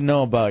audience need to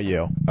know about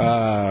you?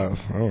 I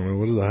don't know.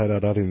 What does the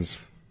Hideout audience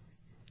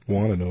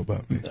want to know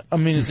about me? I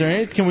mean, is there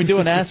anything? Can we do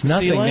an Ask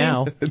Nothing C-Lane?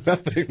 now.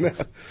 Nothing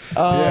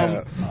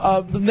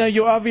now. Now,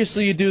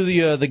 you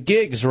do the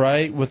gigs,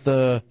 right? With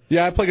the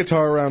I play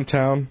guitar around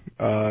town,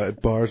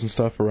 at bars and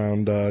stuff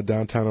around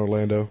downtown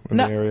Orlando in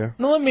the area.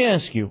 Now, let me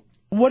ask you,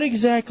 what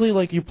exactly,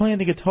 like, you're playing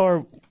the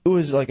guitar? It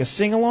was like a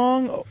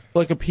sing-along,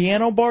 like a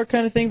piano bar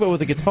kind of thing, but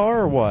with a guitar,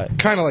 or what?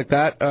 Kind of like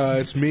that.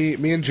 It's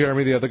me and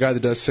Jeremy, the other guy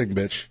that does Sing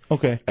Bitch.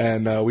 Okay.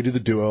 And we do the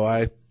duo.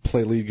 I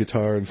play lead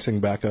guitar and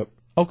sing backup.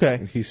 Okay.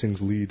 And he sings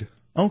lead.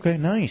 Okay,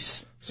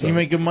 nice. So you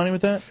make good money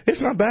with that?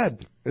 It's not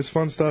bad. It's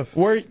fun stuff.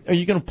 Where are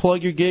you going to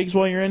plug your gigs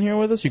while you're in here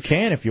with us? You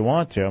can if you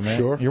want to, man.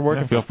 Sure. You're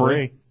working for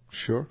free.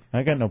 Sure.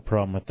 I got no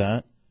problem with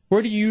that.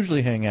 Where do you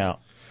usually hang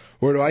out?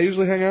 Where do I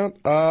usually hang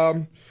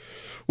out?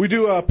 We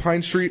do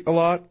Pine Street a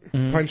lot,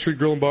 Pine Street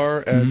Grill and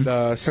Bar,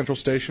 and Central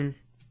Station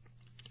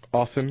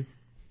often.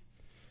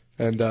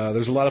 And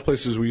there's a lot of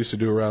places we used to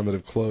do around that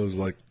have closed,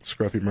 like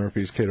Scruffy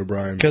Murphy's, Kate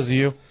O'Brien. Because of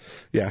you?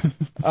 Yeah, pretty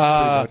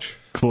much.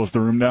 Close the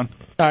room down.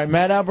 All right,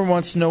 Matt Albert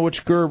wants to know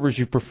which Gerbers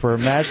you prefer,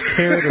 mashed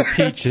carrot or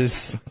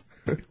peaches.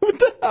 What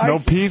the No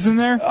peas in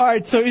there? All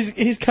right, so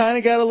he's kind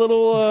of got a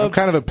little... I'm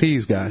kind of a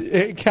peas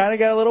guy. Kind of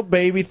got a little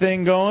baby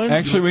thing going.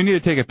 Actually, we need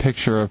to take a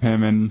picture of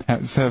him and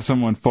have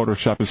someone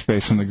Photoshop his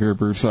face in the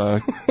Gerber's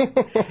jar.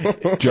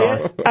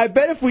 I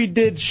bet if we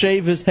did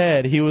shave his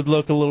head, he would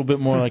look a little bit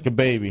more like a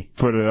baby.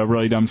 Put a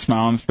really dumb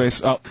smile on his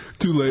face. Oh,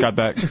 too late. Got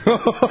that.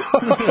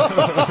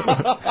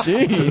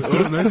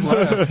 Jeez. Nice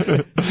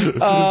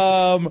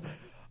laugh.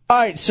 All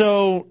right,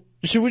 so...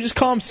 Should we just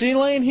call him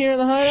C-Lane here in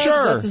the Hideout?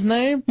 Sure. That's his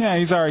name? Yeah,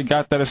 he's already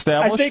got that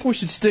established. I think we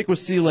should stick with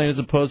C-Lane as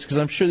opposed, because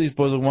I'm sure these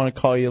boys would want to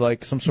call you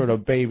like some sort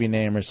of baby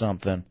name or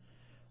something.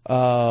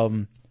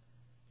 Could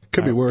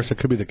be worse. It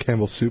could be the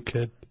Campbell Soup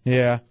Kid.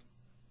 Yeah.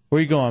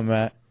 Where you going,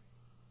 Matt?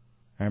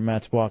 All right,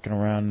 Matt's walking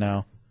around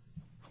now.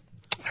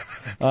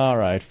 All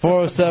right,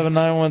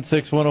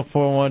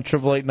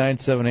 407-916-1041,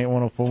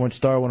 888-978-1041,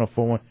 star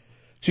 1041.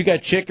 So you got a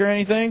chick or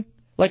anything?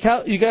 Like,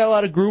 how you got a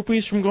lot of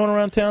groupies from going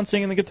around town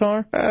singing the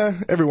guitar?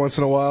 Every once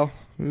in a while.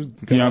 You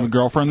have a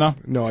girlfriend, though?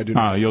 No, I do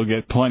not. Oh, you'll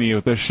get plenty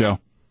with this show.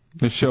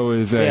 This show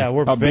is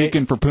we're a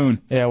beacon for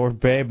poon. Yeah, we're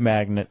babe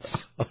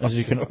magnets, as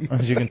you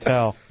can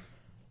tell.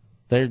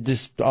 They're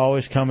just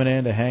always coming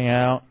in to hang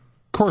out.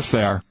 Of course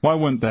they are. Why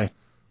wouldn't they?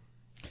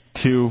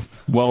 Two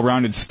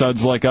well-rounded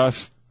studs like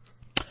us.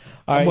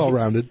 All right,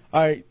 well-rounded.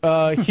 All right,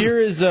 here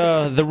is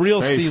the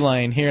real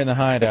C-Lane here in the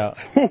Hideout.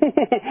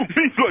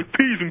 Seems like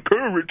peas and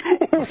courage.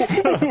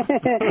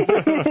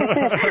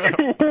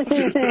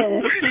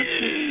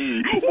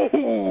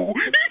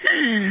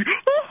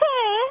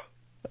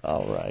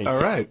 All right.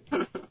 All right.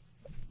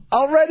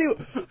 Already.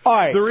 All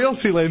right. The real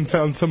C-Lane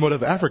sounds somewhat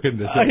of African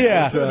descent.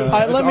 Yeah. It's,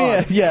 Let me.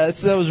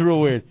 That was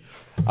real weird.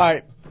 All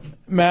right,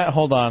 Matt,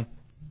 hold on.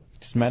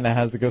 Just Matt now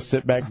has to go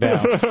sit back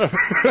down.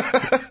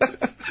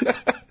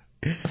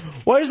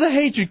 Where's the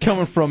hatred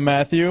coming from,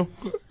 Matthew?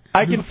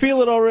 I can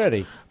feel it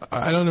already.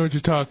 I don't know what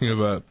you're talking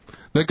about.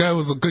 That guy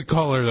was a good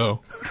caller,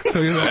 though.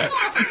 Tell you that.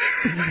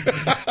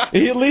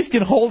 He at least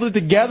can hold it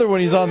together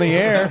when he's on the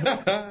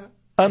air.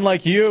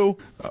 Unlike you.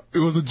 It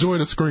was a joy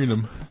to screen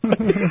him.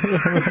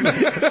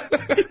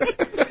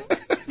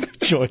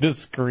 Joy to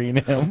screen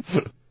him.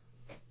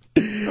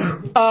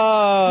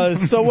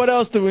 So what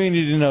else do we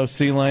need to know,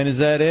 C-Lane? Is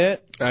that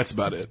it? That's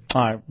about it.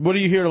 All right. What are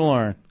you here to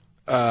learn?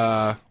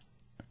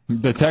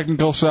 The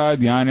technical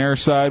side, the on-air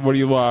side. What are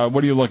you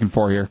looking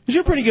for here? 'Cause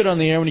you're pretty good on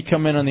the air when you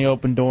come in on the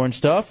open door and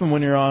stuff, and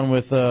when you're on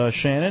with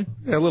Shannon.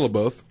 Yeah, a little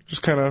both.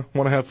 Just kind of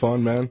want to have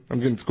fun, man. I'm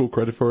getting school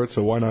credit for it,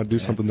 so why not do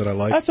something that I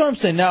like? That's what I'm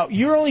saying. Now,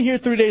 you're only here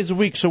 3 days a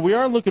week, so we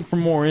are looking for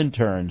more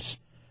interns.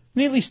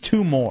 We need at least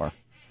 2 more.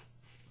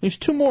 There's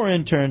 2 more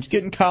interns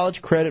getting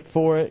college credit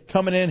for it,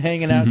 coming in,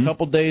 hanging out a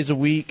couple days a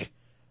week,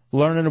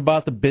 learning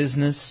about the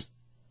business,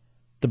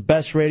 the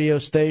best radio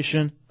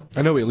station.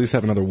 I know we at least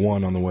have another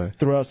one on the way.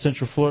 Throughout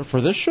Central Florida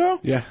for this show?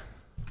 Yeah.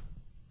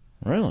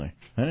 Really?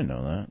 I didn't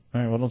know that.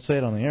 All right, well, don't say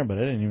it on the air, but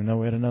I didn't even know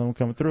we had another one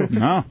coming through.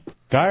 No.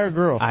 Guy or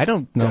girl? I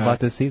don't know about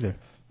this either.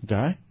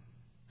 Guy?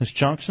 Does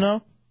Chunks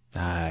know?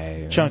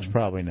 Chunks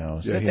probably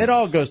knows. It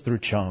all goes through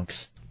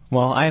Chunks.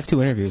 Well, I have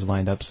 2 interviews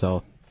lined up,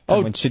 so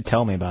someone should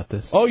tell me about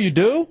this. Oh, you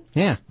do?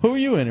 Yeah. Who are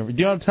you interviewing?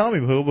 You don't tell me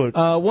who,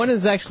 but... One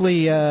is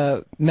actually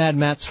Mad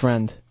Matt's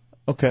friend.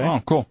 Okay.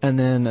 Oh, cool. And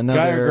then another...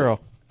 Guy or girl?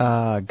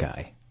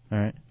 Guy. All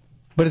right.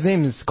 But his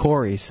name is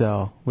Corey,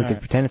 so we could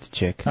pretend it's a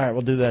chick. All right,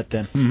 we'll do that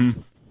then.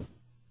 Mm-hmm.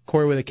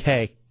 Corey with a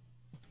K.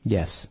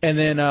 Yes. And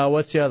then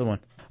what's the other one?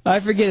 I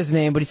forget his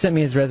name, but he sent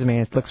me his resume,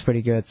 and it looks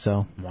pretty good,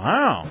 so...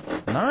 Wow.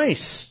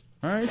 Nice.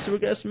 All right, so we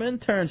got some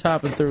interns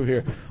hopping through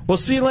here. Well,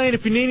 see, Lane,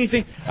 if you need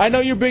anything, I know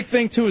your big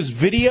thing, too, is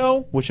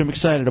video, which I'm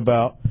excited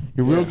about.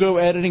 You're real good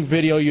at editing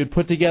video. You'd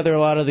put together a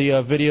lot of the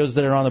videos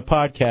that are on the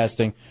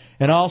podcasting,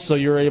 and also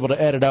you're able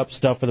to edit up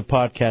stuff for the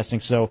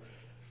podcasting. So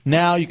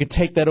now you can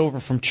take that over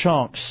from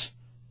Chunks,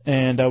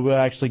 and we'll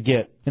actually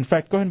get... In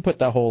fact, go ahead and put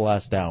that whole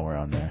last hour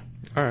on there.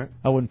 All right.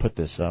 I wouldn't put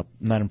this up.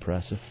 Not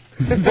impressive.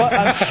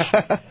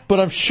 but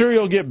I'm sure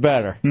you'll get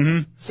better.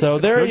 Mm-hmm. So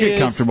there You'll he get is.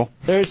 comfortable.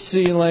 There's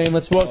C-Lane.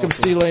 Let's welcome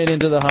C-Lane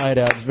into the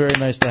Hideout. It's very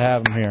nice to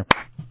have him here.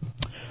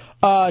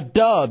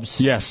 Dubs.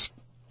 Yes.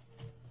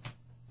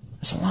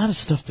 There's a lot of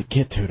stuff to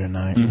get to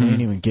tonight. Mm-hmm. We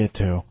didn't even get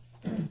to.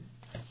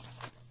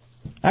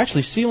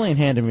 Actually, C-Lane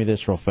handed me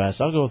this real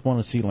fast. I'll go with one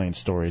of C-Lane's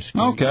stories.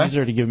 Okay. He's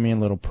already given me a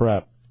little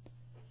prep.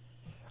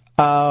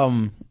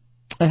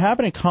 It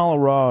happened in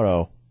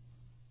Colorado.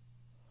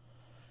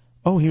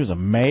 Oh, he was a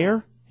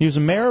mayor? He was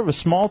a mayor of a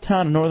small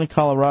town in northern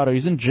Colorado.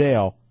 He's in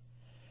jail.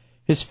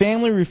 His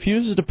family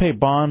refuses to pay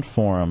bond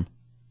for him.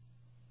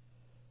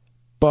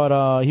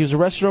 But he was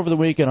arrested over the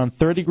weekend on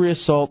third-degree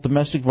assault,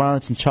 domestic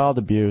violence, and child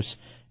abuse.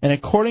 And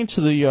according to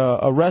the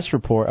arrest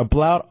report, a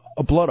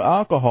blood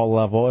alcohol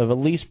level of at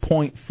least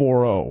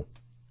 .40.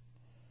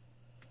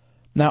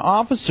 Now,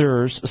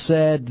 officers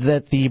said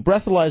that the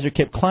breathalyzer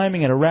kept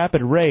climbing at a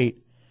rapid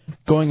rate,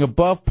 going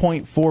above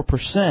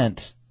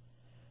 0.4%.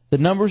 The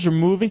numbers are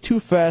moving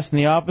too fast,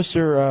 and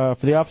for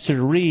the officer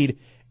to read,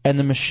 and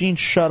the machine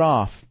shut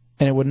off,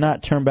 and it would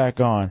not turn back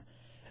on.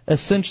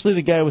 Essentially,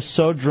 the guy was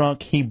so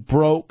drunk he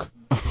broke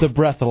the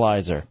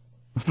breathalyzer,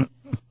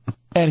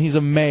 and he's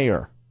a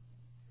mayor.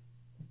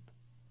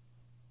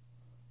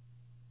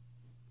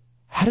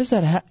 How does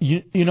that happen?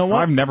 You know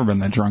what? I've never been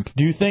that drunk.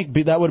 Do you think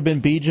that would have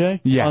been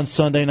BJ on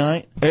Sunday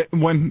night?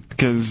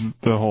 Because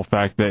the whole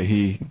fact that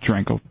he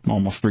drank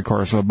almost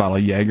 3/4 of a bottle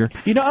of Jaeger.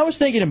 You know, I was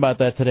thinking about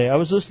that today. I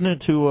was listening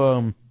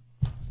to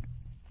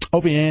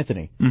Opie and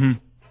Anthony,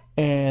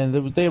 and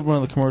they had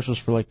one of the commercials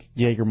for like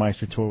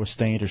Jägermeister tour with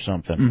Stained or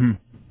something.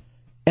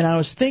 And I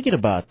was thinking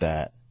about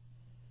that.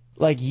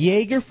 Like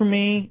Jaeger for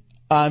me,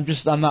 I'm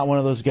not one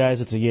of those guys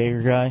that's a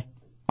Jaeger guy.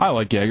 I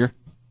like Jaeger.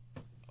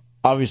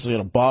 Obviously, in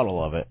a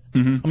bottle of it. I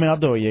mean, I'll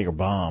do a Jaeger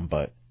bomb,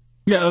 but...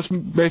 Yeah, that's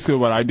basically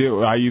what I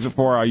do. I use it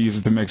for. I use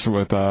it to mix it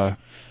with...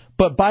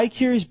 But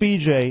Bi-Curious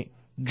BJ,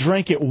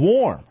 drink it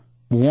warm.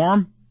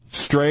 Warm?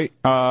 Straight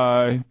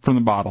from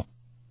the bottle.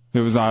 It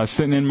was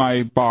sitting in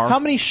my bar. How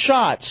many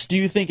shots do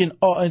you think in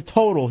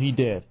total he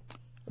did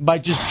by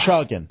just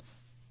chugging?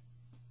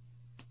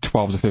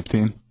 12 to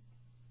 15.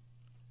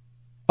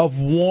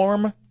 Of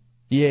warm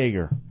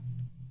Jaeger.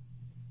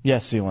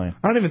 Yes, Elaine.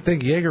 I don't even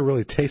think Jaeger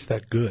really tastes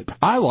that good.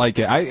 I like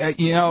it.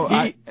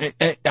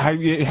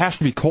 It has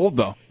to be cold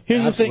though.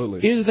 Here's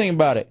the thing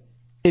about it.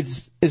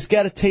 It's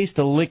got a taste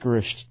of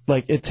licorice.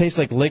 Like it tastes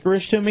like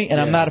licorice to me, and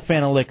I'm not a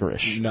fan of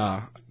licorice.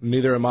 Nah,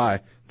 neither am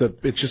I.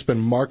 It's just been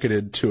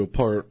marketed to a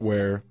part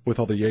where, with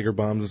all the Jaeger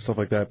bombs and stuff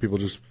like that, people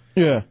just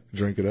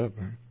drink it up.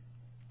 Man.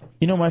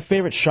 You know, my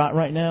favorite shot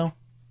right now,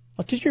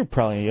 because you're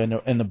probably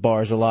in the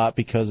bars a lot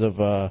because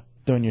of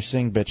doing your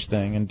sing bitch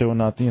thing and doing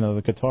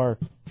the guitar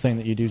thing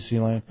that you do,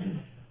 C-Lane.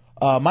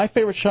 My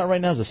favorite shot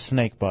right now is a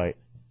snake bite.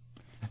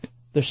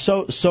 They're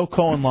so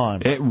and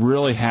lime. It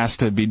really has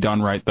to be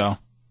done right though.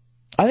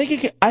 I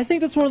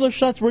think that's one of those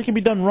shots where it can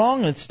be done wrong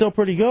and it's still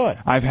pretty good.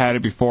 I've had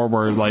it before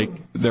where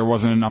there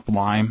wasn't enough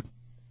lime,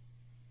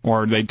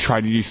 or they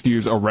tried to just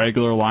use a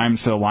regular lime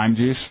instead of lime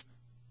juice.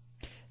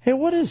 Hey,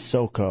 what is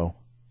SoCo?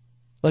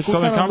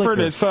 Southern Comfort.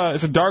 It's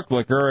a dark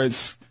liquor.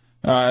 It's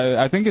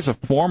I think it's a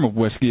form of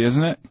whiskey,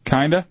 isn't it?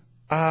 Kinda.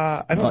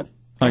 I don't.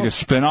 Like a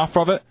spin-off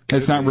of it.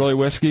 It's not really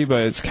whiskey,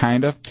 but it's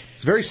kind of.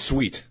 It's very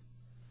sweet.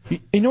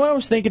 You know what I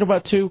was thinking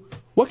about too?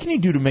 What can you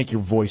do to make your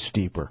voice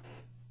deeper?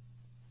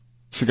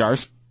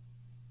 Cigars.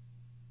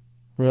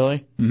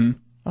 Really? Mm-hmm.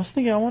 I was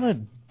thinking I want a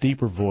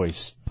deeper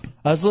voice.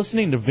 I was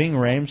listening to Ving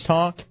Rhames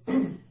talk.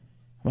 I'm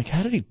like,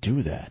 how did he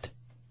do that?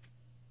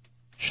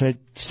 Should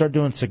I start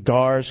doing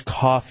cigars,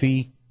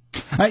 coffee?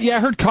 Yeah, I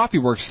heard coffee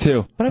works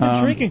too. But I've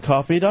been drinking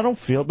coffee. I don't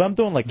feel it, but I'm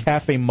doing like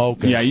cafe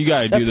mochas. Yeah, you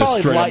got to do this That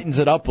probably straight lightens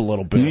it up a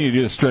little bit. You need to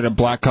do this straight up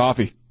black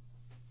coffee.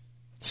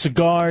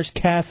 Cigars,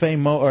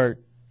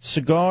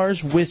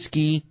 cigars,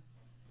 whiskey,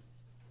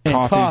 And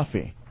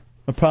coffee.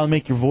 It'll probably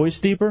make your voice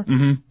deeper?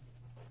 Mm-hmm.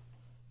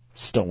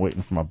 Still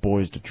waiting for my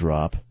boys to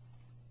drop.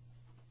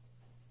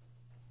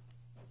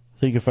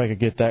 Think if I could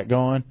get that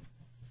going?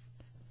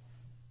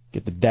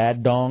 Get the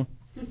dad dong?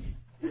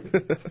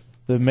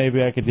 Then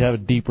maybe I could have a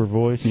deeper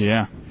voice.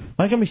 Yeah. Am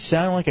I going to be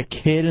sounding like a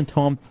kid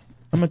until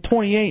I'm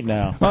 28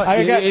 now? Well,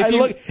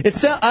 it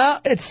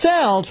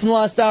sounds from the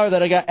last hour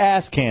that I got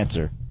ass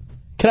cancer.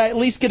 Can I at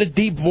least get a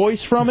deep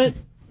voice from it?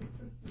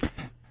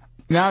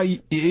 Now,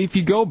 if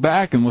you go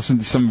back and listen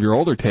to some of your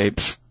older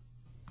tapes,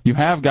 you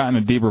have gotten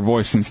a deeper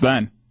voice since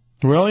then.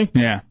 Really?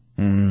 Yeah.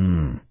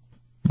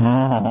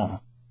 Oh.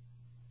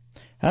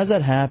 How's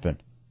that happen?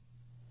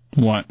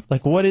 What?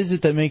 Like, what is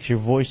it that makes your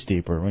voice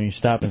deeper when you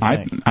stop and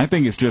think? I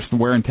think it's just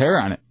wear and tear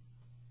on it.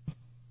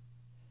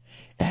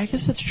 I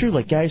guess that's true.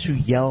 Like, guys who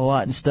yell a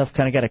lot and stuff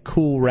kind of got a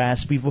cool,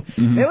 raspy voice.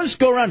 They don't just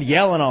go around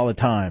yelling all the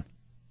time.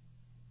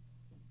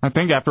 I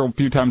think after a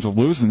few times of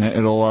losing it,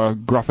 it'll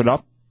gruff it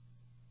up.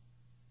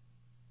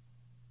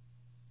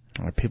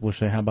 All right, people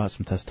say, how about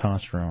some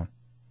testosterone?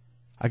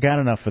 I got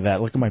enough of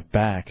that. Look at my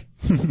back.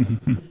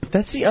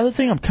 That's the other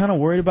thing I'm kind of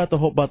worried about the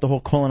whole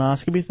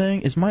colonoscopy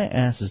thing is my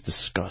ass is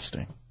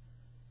disgusting.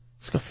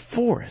 It's like a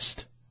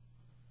forest.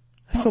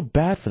 I feel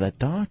bad for that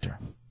doctor.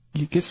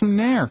 You get some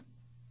there.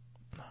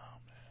 Oh,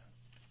 man.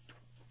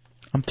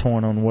 I'm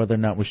torn on whether or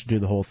not we should do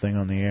the whole thing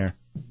on the air.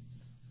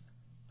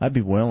 I'd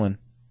be willing.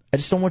 I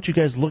just don't want you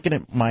guys looking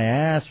at my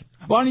ass.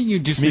 Why don't you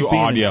just me do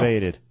being audio?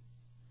 Invaded.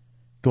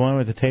 Go on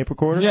with the tape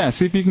recorder? Yeah,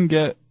 see if you can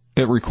get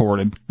it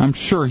recorded. I'm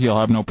sure he'll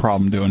have no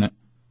problem doing it.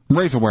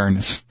 Raise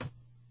awareness.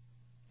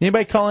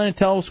 Anybody call in and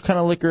tell us what kind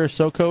of liquor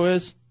SoCo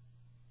is?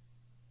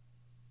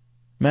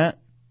 Matt?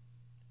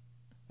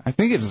 I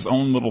think it's his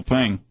own little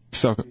thing.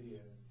 SoCo.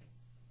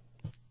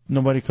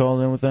 Nobody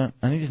called in with that?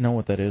 I need to know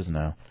what that is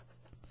now.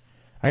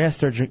 I gotta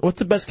start drinking. What's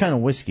the best kind of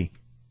whiskey?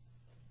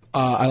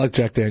 I like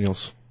Jack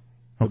Daniels.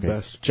 Okay. The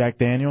best. Jack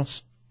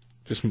Daniels?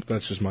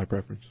 That's just my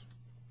preference.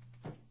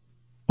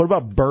 What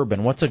about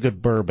bourbon? What's a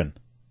good bourbon?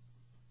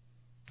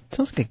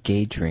 Sounds like a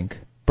gay drink.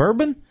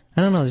 Bourbon?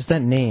 I don't know, just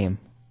that name.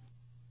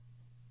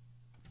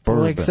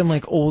 Bourbon. Like some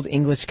old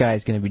English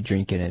guy's going to be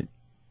drinking it.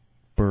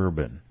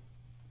 Bourbon.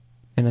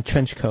 In a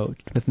trench coat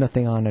with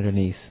nothing on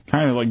underneath.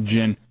 Kind of like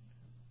gin.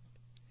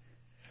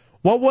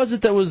 What was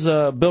it that was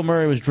Bill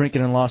Murray was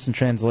drinking in Lost in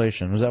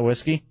Translation? Was that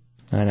whiskey?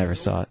 I never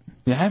saw it.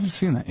 Yeah, I haven't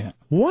seen that yet.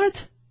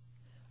 What?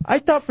 I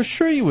thought for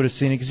sure you would have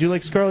seen it because you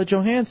like Scarlett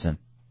Johansson.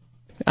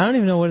 I don't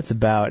even know what it's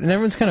about, and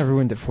everyone's kind of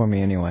ruined it for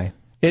me anyway.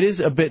 It is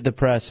a bit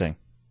depressing.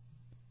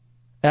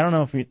 I don't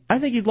know if you... I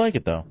think you'd like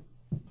it, though.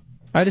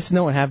 I just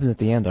know what happens at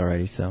the end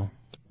already, so...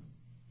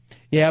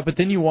 Yeah, but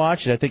then you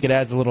watch it. I think it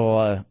adds a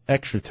little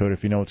extra to it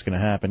if you know what's going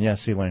to happen. Yeah,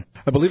 C-Lane.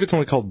 I believe it's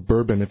only called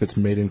bourbon if it's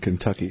made in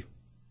Kentucky.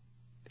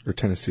 Or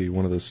Tennessee,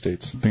 one of those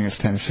states. I think it's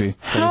Tennessee.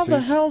 How the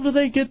hell do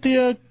they get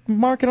the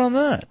market on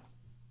that?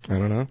 I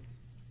don't know.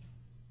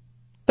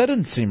 That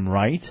doesn't seem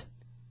right.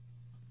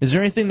 Is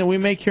there anything that we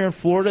make here in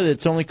Florida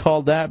that's only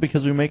called that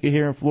because we make it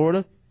here in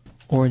Florida?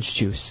 Orange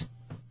juice.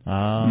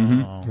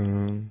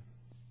 Oh.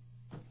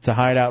 It's a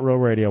Hideout Row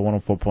Radio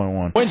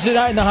 104.1. Wednesday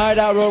night in the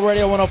Hideout Row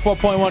Radio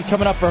 104.1.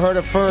 Coming up for Heard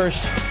It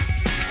First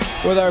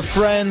with our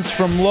friends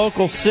from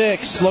Local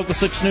 6. Local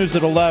 6 News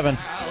at 11.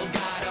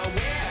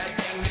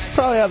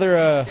 Probably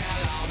either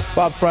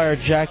Bob Fry or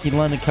Jackie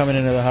London coming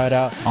into the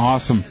Hideout.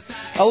 Awesome.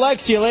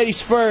 Alexia,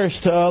 ladies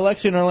first.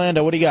 Alexia in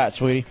Orlando, what do you got,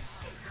 sweetie?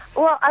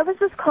 Well, I was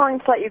just calling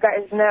to let you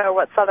guys know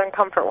what Southern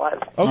Comfort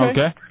was.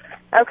 Okay.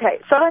 Okay,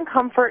 Southern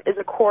Comfort is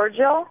a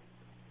cordial.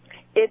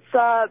 It's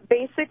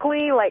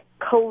basically like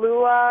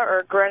Kahlua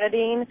or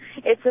grenadine.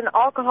 It's an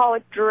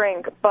alcoholic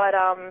drink, but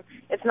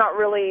it's not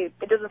really,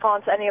 it doesn't fall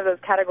into any of those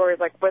categories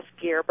like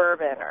whiskey or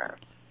bourbon or,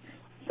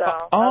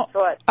 so that's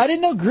what. I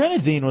didn't know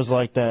grenadine was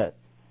like that.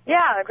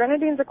 Yeah,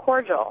 grenadine's a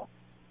cordial.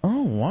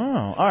 Oh,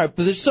 wow. All right,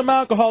 but there's some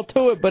alcohol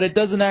to it, but it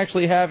doesn't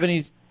actually have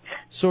any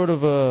sort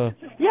of a...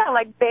 Yeah,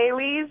 like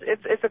Bailey's,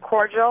 it's a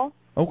cordial.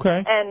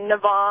 Okay. And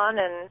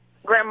Navon and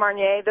Grand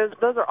Marnier,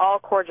 those are all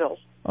cordials.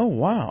 Oh,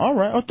 wow. All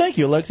right. Oh, thank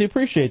you, Alexi.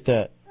 Appreciate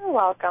that. You're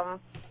welcome.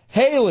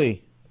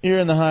 Haley, you're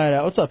in the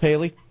Hideout. What's up,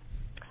 Haley?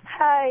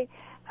 Hi.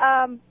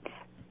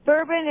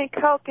 Bourbon and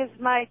Coke is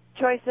my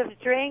choice of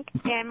drink,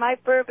 and my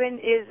bourbon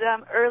is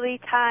Early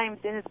Times,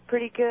 and it's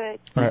pretty good.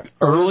 All right.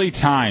 Early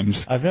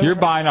Times. You're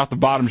buying off the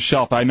bottom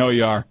shelf. I know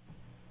you are.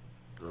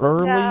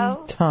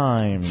 Early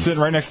Times.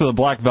 Sitting right next to the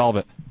Black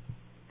Velvet.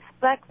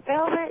 Black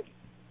Velvet?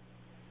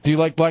 Do you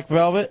like Black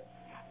Velvet?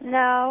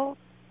 No.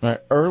 All right.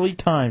 Early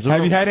Times.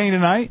 Have you had any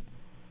tonight?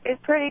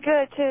 It's pretty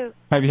good, too.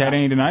 Have you had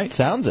any tonight?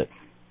 Sounds it.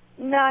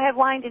 No, I have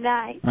wine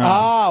tonight.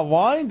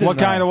 Wine tonight. What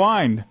kind of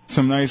wine?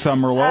 Some nice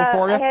Merlot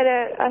for you?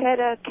 I had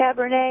a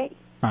Cabernet.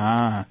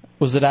 Ah.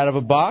 Was it out of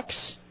a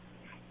box?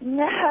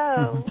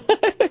 No.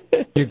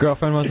 Your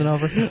girlfriend wasn't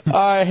over? All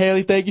right,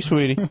 Haley. Thank you,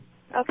 sweetie.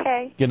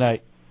 Okay. Good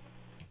night.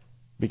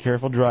 Be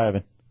careful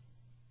driving.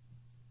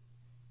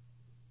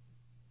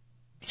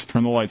 Just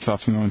turn the lights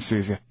off so no one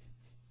sees you.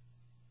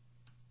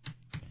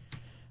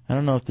 I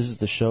don't know if this is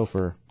the show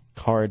for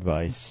car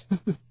advice.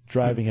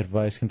 driving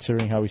advice,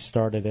 considering how we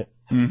started it.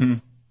 Mm-hmm.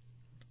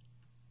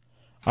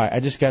 All right, I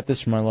just got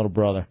this from my little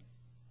brother.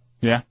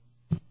 Yeah?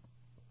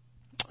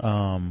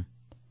 On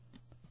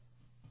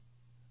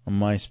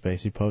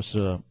MySpace, he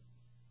posted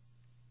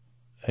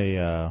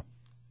a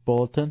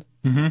bulletin.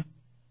 Mm-hmm.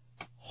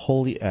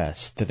 Holy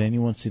S, did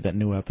anyone see that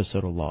new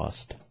episode of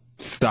Lost?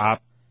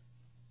 Stop.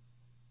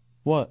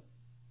 What?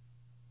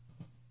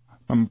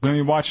 I'm going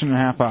to be watching in a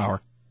half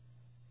hour.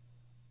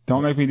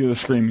 Don't make me do the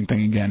screaming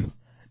thing again.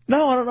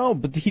 No, I don't know,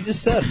 but he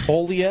just said,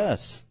 holy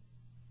S.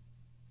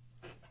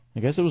 I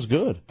guess it was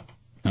good.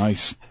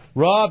 Nice.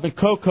 Rob and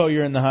Coco,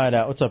 you're in the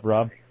Hideout. What's up,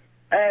 Rob?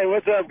 Hey,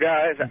 what's up,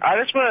 guys? I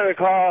just wanted to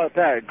call out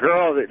that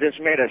girl that just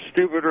made a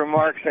stupid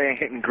remark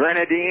saying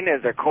grenadine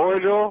is a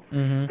cordial.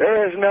 Mm-hmm.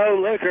 There is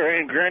no liquor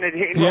in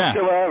grenadine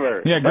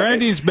whatsoever. Yeah,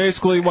 grenadine's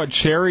basically what,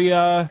 cherry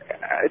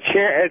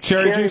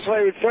cherry juice?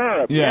 flavored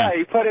syrup. Yeah.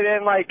 You put it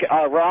in like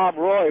Rob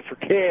Roy for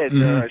kids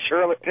or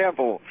Charlotte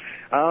Temple.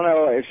 I don't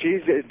know if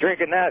she's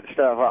drinking that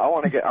stuff. I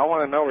want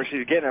to know where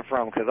she's getting it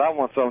from because I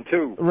want some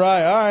too.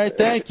 Right. All right.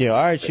 Thank you.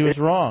 All right. She was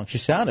wrong. She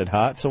sounded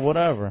hot, so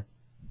whatever.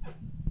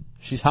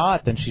 She's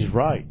hot, then she's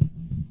right.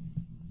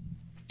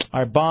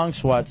 All right. Bong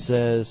Swat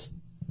says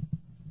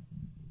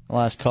the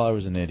last caller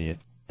was an idiot.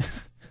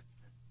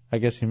 I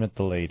guess he meant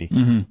the lady.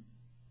 Mm-hmm.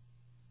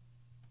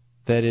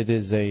 That it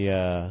is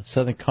a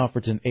Southern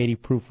Comfort's an 80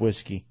 proof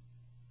whiskey,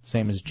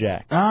 same as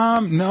Jack.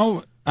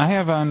 No, I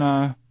have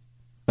on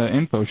the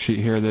info sheet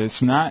here that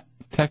it's not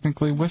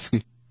technically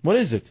whiskey. What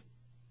is it?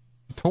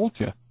 I told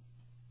you.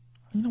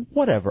 You know,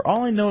 whatever.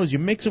 All I know is you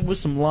mix it with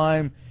some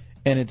lime,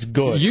 and it's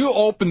good. You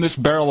open this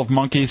barrel of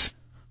monkeys.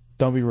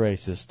 Don't be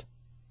racist.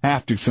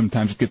 Have to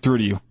sometimes get through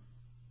to you.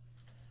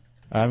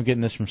 I'm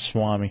getting this from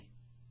Swami.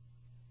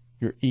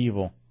 You're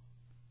evil.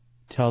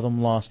 Tell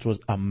them Lost was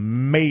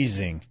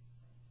amazing,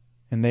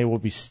 and they will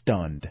be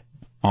stunned.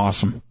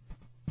 Awesome.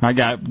 I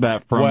got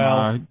that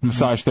from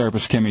massage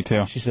therapist Kimmy,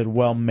 too. She said,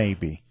 well,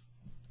 maybe.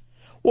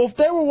 Well, if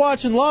they were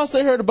watching Lost,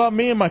 they heard about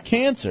me and my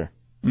cancer.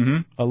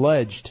 Mm-hmm.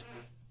 Alleged.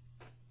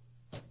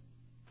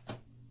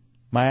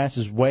 My ass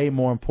is way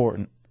more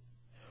important.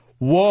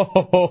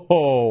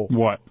 Whoa!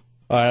 What?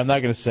 All right, I'm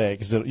not going to say it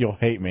because you'll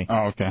hate me.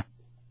 Oh, okay.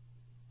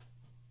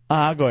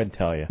 I'll go ahead and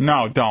tell you.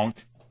 No, don't.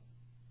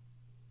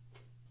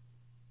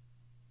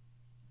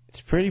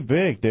 It's pretty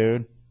big,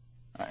 dude.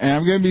 And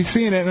I'm going to be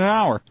seeing it in an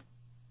hour.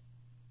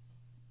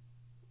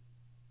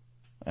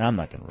 I'm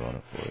not going to ruin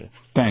it for you.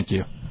 Thank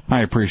you.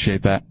 I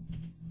appreciate that.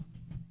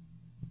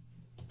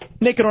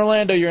 Nick in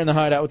Orlando, you're in the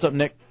Hideout. What's up,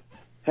 Nick?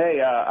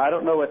 Hey, I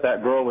don't know what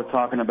that girl was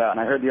talking about, and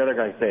I heard the other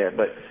guy say it,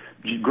 but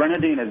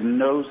grenadine has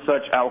no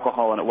such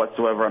alcohol in it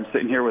whatsoever. I'm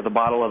sitting here with a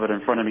bottle of it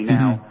in front of me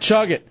now.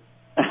 Chug it.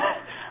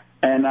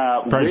 And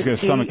Probably get a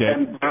whiskey stomachache.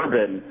 and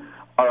bourbon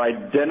are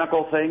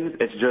identical things.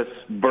 It's just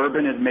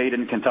bourbon is made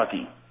in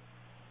Kentucky.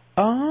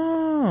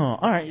 Oh,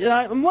 all right.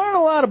 Yeah, I'm learning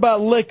a lot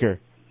about liquor.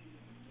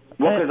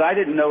 Well, because I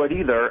didn't know it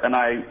either, and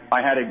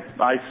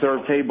I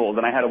served tables,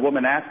 and I had a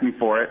woman ask me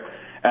for it,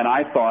 and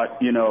I thought,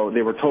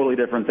 they were totally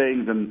different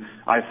things, and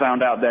I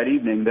found out that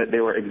evening that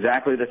they were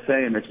exactly the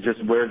same. It's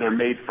just where they're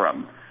made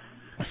from.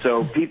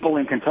 So people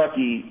in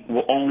Kentucky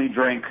will only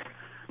drink,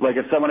 like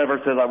if someone ever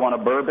says, I want a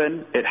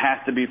bourbon, it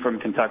has to be from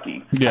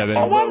Kentucky. Yeah,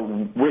 although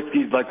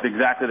whiskey's like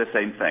exactly the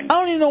same thing. I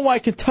don't even know why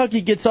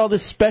Kentucky gets all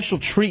this special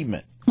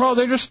treatment. Well,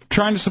 they're just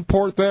trying to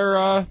support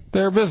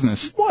their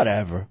business.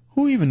 Whatever.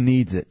 Who even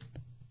needs it?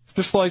 It's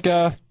just like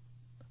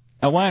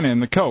Atlanta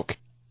and the Coke.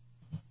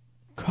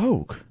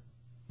 Coke?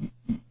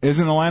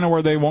 Isn't Atlanta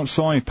where they won't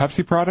sell any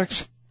Pepsi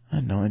products? I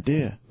had no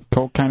idea.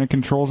 Coke kind of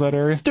controls that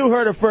area. Stu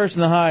heard it first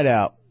in the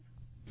Hideout.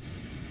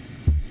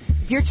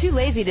 If you're too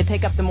lazy to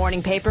pick up the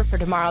morning paper for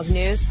tomorrow's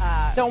news,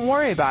 don't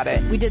worry about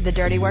it. We did the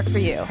dirty work for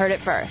you. Heard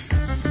it first.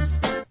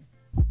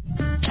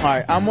 All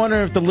right, I'm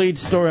wondering if the lead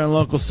story on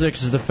Local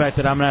 6 is the fact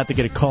that I'm going to have to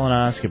get a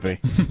colonoscopy.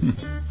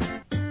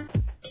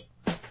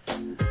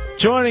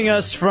 Joining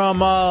us from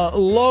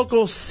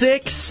Local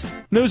 6,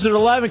 News at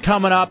 11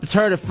 coming up. It's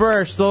Heard It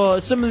First.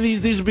 Some of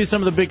these will be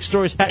some of the big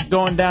stories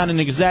going down in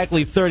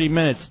exactly 30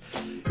 minutes.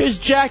 Here's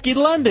Jackie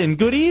London.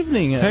 Good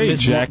evening. Hey,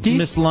 Jackie.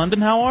 Miss London,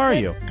 how are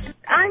you?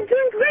 I'm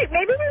doing great.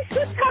 Maybe we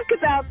should talk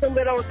about the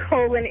little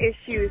colon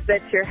issues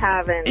that you're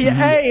having. Yeah,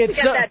 hey,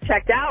 it's get that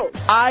checked out.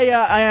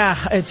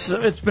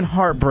 It's been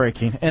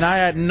heartbreaking, and I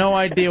had no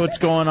idea what's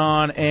going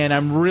on, and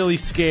I'm really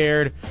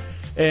scared.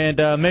 And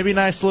maybe a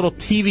nice little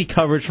TV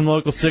coverage from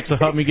Local 6 will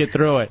help me get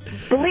through it.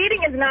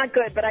 Bleeding is not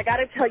good, but I got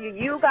to tell you,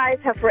 you guys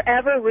have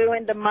forever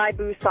ruined the My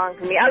Boo song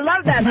for me. I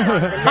love that song,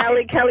 the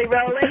Nelly Kelly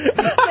Rowland.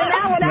 So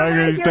now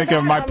whenever I think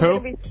of My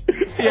Poo?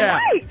 Yeah,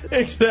 right.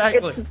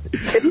 Exactly.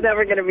 It's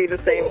never going to be the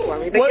same for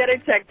me. But get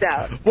it checked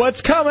out.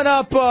 What's coming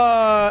up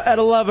at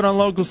 11 on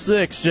Local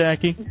 6,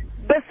 Jackie?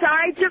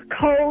 Besides your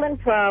colon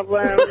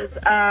problems,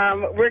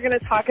 we're going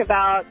to talk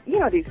about,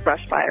 these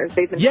brush fires.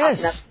 They've been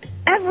popping up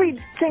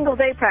every single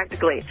day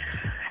practically.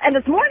 And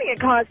this morning it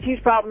caused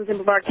huge problems in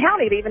Brevard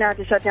County. They even had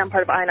to shut down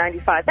part of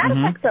I-95. That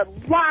affects a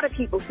lot of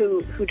people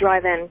who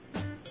drive in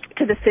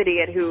to the city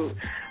and who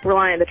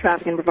rely on the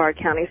traffic in Brevard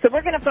County. So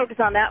we're going to focus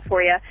on that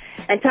for you.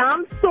 And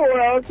Tom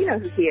Soros, you know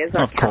who he is.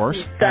 Of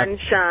course.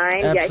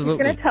 Sunshine. Absolutely. Yeah, he's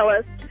going to tell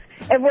us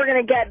if we're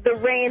going to get the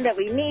rain that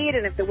we need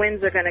and if the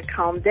winds are going to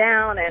calm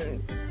down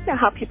and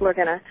how people are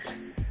going to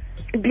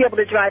be able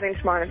to drive in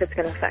tomorrow and if it's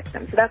going to affect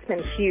them. So that's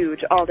been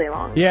huge all day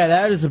long. Yeah,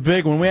 that is a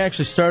big one. We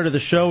actually started the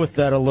show with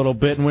that a little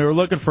bit, and we were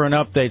looking for an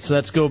update, so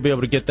let's go be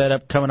able to get that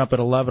up coming up at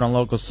 11 on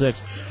Local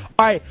 6.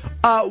 All right,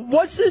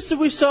 what's this that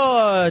we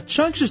saw?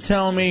 Chunks was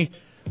telling me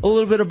a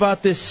little bit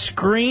about this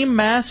Scream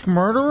mask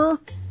murderer.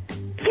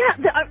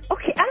 Yeah,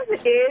 okay,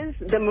 as it is,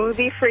 the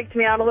movie freaked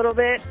me out a little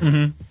bit.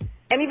 Mm-hmm.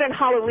 And even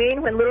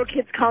Halloween, when little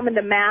kids come in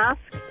the mask,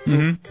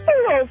 Mm-hmm. it's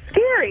a little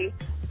scary.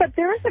 But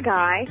there is a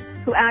guy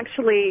who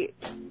actually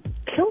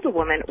killed a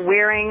woman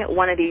wearing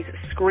one of these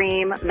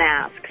Scream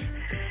masks.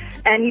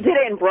 And he did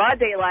it in broad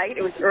daylight.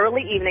 It was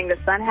early evening. The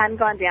sun hadn't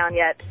gone down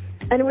yet.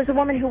 And it was a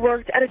woman who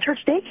worked at a church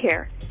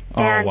daycare.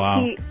 Oh, and wow.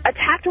 he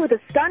attacked her with a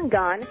stun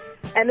gun,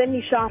 and then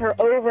he shot her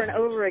over and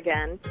over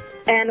again.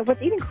 And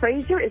what's even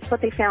crazier is what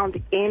they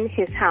found in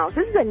his house.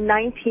 This is a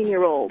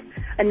 19-year-old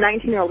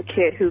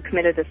kid who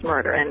committed this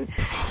murder. And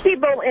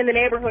people in the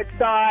neighborhood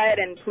saw it,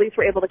 and police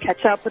were able to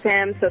catch up with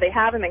him, so they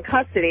have him in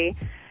custody.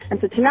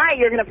 And so tonight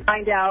you're going to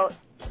find out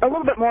a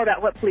little bit more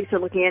about what police are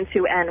looking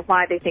into and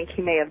why they think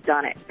he may have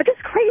done it. But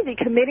just crazy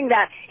committing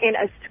that in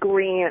a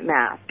Scream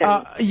mask.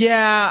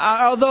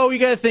 Yeah, although you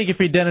got to think if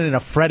he'd done it in a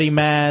Freddy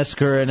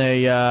mask or in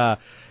a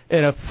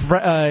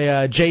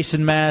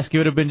Jason mask, it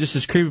would have been just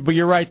as creepy. But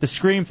you're right, the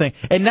Scream thing.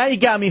 And now you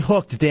got me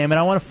hooked, damn it.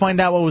 I want to find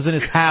out what was in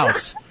his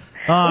house.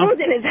 What was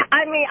in his?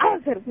 I mean, I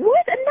was like,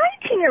 what? A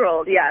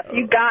 19-year-old? Yes,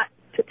 you got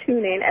to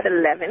tune in at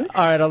 11.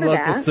 All right, on for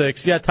Local that.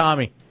 6. Yeah,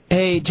 Tommy.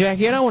 Hey,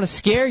 Jackie, I don't want to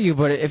scare you,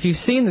 but if you've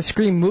seen the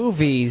Scream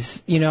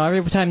movies, you know,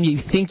 every time you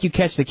think you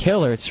catch the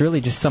killer, it's really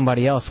just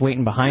somebody else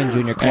waiting behind you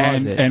in your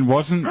closet. And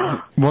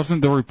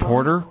wasn't the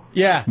reporter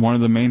one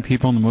of the main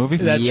people in the movie?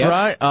 That's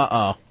right.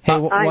 Uh-oh. Hey,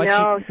 I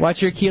know.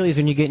 watch your Achilles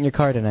when you get in your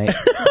car tonight.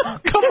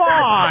 Come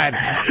on!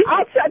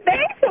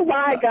 Thanks a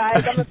lot, guys.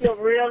 I'm going to feel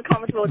real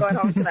comfortable going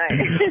home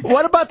tonight.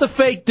 What about the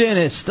fake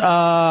dentist?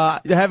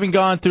 Having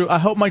gone through, I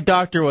hope my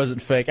doctor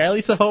wasn't fake. At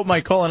least I hope my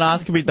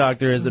colonoscopy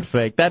doctor isn't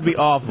fake. That'd be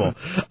awful.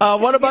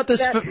 What about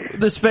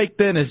this fake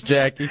dentist,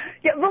 Jackie?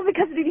 Yeah, well,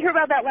 because did you hear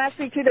about that last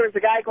week, too? There was a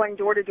guy going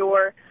door to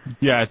door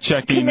Yeah,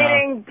 checking.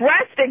 committing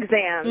breast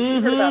exams.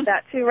 You heard about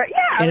that, too, right?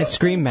 Yeah. In a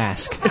Scream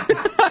mask.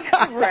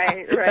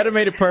 Right. That'd have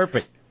made it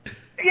perfect.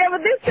 Yeah,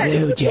 but this guy...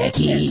 Hello,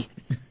 Jackie.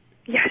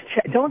 Yeah,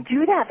 don't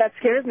do that. That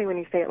scares me when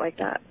you say it like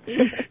that. There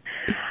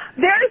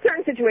are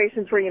certain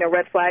situations where,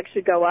 red flags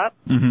should go up.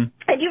 Mm-hmm.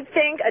 And you'd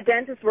think a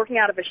dentist working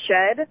out of a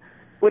shed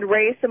would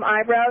raise some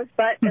eyebrows,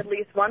 but at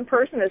least one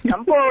person has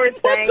come forward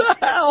saying... What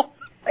the hell?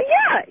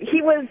 Yeah,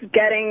 he was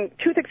getting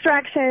tooth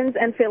extractions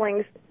and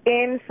fillings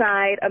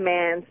inside a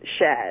man's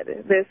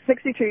shed. This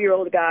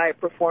 62-year-old guy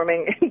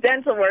performing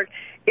dental work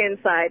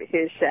inside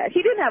his shed.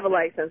 He didn't have a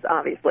license,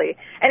 obviously.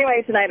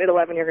 Anyway, tonight at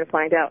 11, you're going to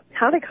find out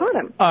how they caught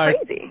him. All right,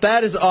 Crazy.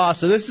 that is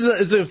awesome. It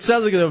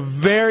sounds like a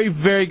very,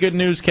 very good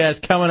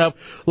newscast coming up.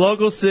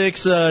 Local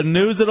 6,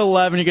 news at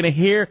 11. You're going to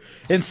hear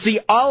and see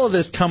all of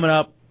this coming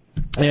up.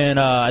 And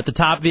at the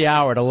top of the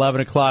hour at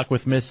 11 o'clock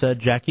with Miss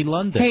Jackie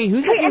London. Hey,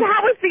 and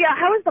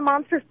how was the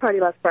Monsters party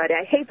last Friday?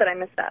 I hate that I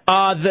missed that.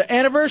 The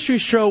anniversary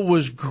show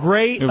was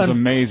great. It was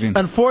amazing.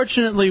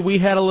 Unfortunately, we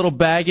had a little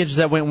baggage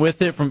that went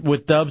with it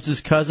with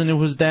Dubs' cousin who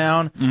was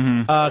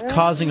down,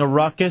 causing a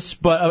ruckus.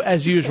 But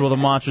as usual, the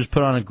Monsters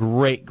put on a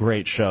great,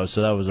 great show,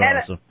 so that was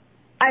awesome.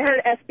 I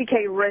heard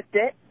SBK ripped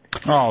it.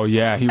 Oh,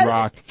 yeah, he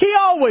rocked. He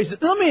always...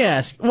 Let me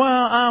ask... Well,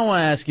 I don't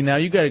want to ask you now.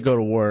 You got to go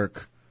to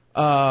work.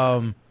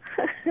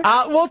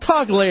 We'll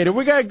talk later.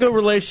 We got a good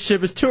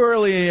relationship. It's too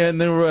early in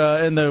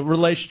the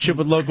relationship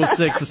with Local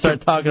 6 to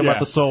start talking about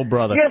the Soul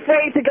Brother. You're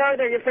afraid to go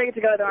there. You're afraid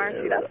to go there,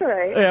 aren't you? That's all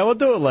right. Yeah, we'll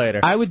do it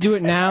later. I would do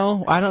it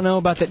now. I don't know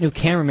about that new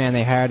cameraman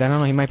they hired. I don't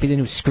know. He might be the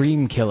new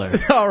Scream killer.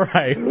 All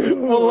right.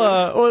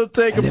 We'll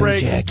take a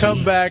break. Jackie.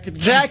 Come back.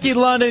 Jackie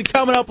London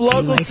coming up.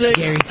 Local 6.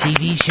 Scary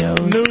TV shows.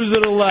 News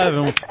at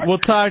 11. We'll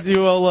talk to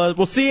you.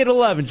 We'll see you at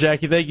 11,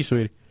 Jackie. Thank you,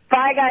 sweetie.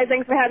 Bye, guys.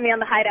 Thanks for having me on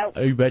the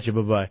Hideout. You betcha.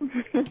 Bye-bye.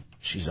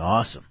 She's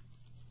awesome.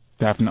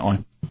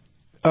 Definitely.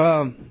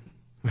 I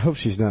hope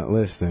she's not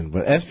listening,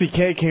 but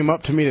SBK came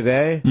up to me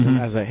today, and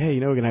I was like, hey,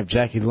 we're going to have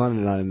Jackie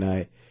London on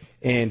tonight.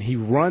 And he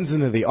runs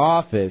into the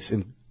office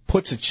and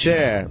puts a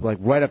chair,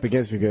 right up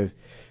against me and goes,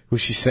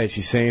 what'd she say?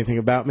 She say anything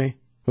about me?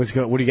 What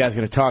are you guys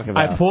going to talk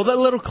about? I pulled that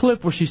little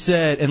clip where she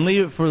said, and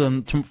leave it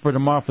for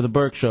tomorrow for the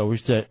Burke show,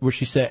 where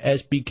she said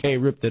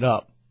SBK ripped it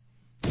up.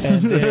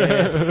 And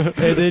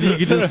then you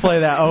can just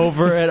play that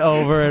over and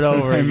over and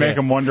over and make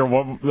them wonder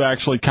what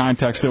actually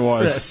context it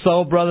was.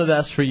 Soul Brother,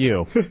 that's for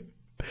you.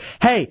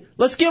 Hey,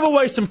 let's give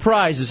away some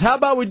prizes. How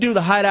about we do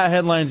the Hideout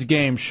Headlines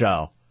game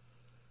show?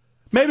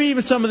 Maybe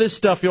even some of this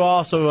stuff you'll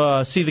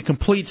also see the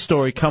complete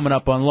story coming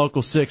up on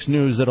Local 6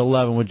 News at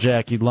 11 with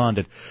Jackie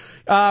London.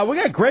 We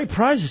got great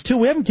prizes, too.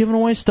 We haven't given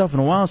away stuff in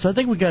a while, so I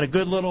think we got a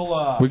good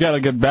little... We got a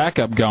good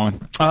backup going.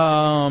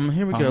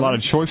 Here we go. A lot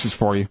of choices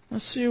for you.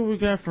 Let's see what we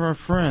got for our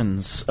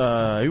friends.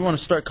 You want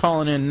to start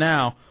calling in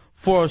now.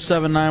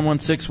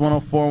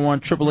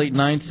 407-916-1041,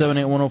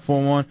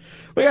 888-978-1041.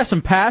 We got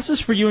some passes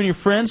for you and your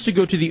friends to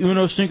go to the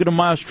Uno Cinco de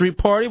Mayo Street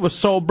Party with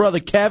Soul Brother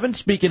Kevin,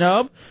 speaking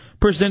of,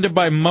 presented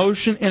by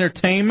Motion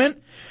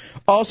Entertainment.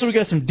 Also, we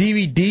got some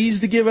DVDs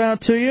to give out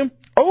to you.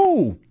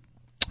 Oh,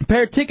 a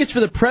pair of tickets for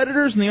the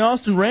Predators and the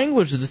Austin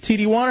Wranglers at the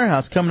TD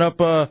Waterhouse coming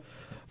up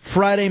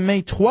Friday,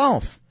 May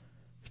 12th.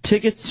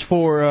 Tickets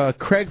for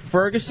Craig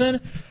Ferguson.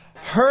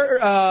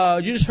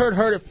 You just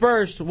heard it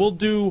first. We'll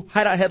do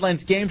Hideout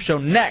Headlines Game Show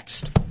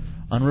next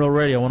on Real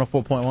Radio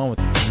 104.1 with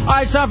you. All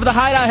right, it's time for the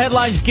Hideout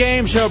Headlines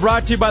Game Show,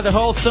 brought to you by the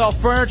Wholesale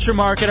Furniture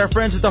Market. Our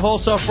friends at the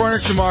Wholesale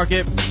Furniture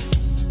Market.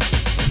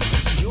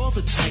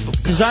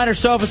 Designer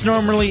sofas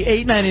normally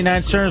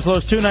 $8.99, Stearns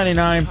Lowe's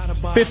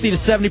 $2.99, 50 to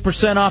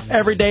 70% off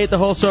every day at the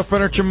Wholesale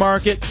Furniture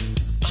Market.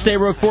 State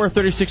Road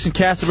 436 in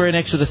Castleberry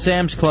next to the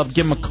Sam's Club.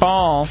 Give them a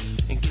call,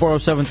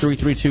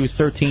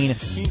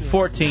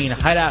 407-332-1314.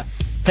 Hideout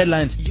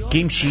Headlines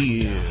Game Show.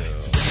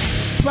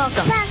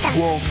 Welcome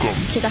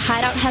to the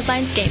Hideout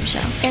Headlines Game Show.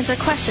 Answer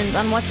questions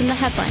on what's in the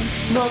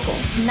headlines. Local,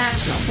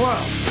 national,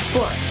 world,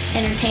 sports,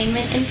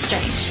 entertainment, and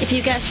strange. If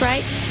you guess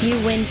right,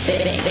 you win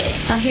big.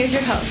 Now here's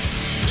your host,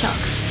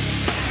 Chunks.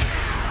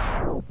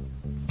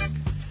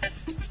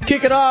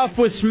 Kick it off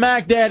with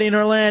Smack Daddy in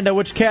Orlando.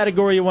 Which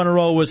category you want to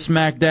roll with,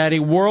 Smack Daddy?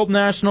 World,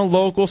 national,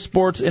 local,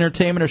 sports,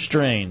 entertainment, or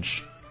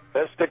strange?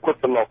 Let's stick with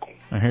the local.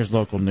 Now here's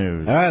local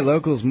news. All right,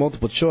 locals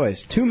multiple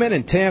choice. 2 men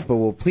in Tampa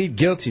will plead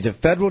guilty to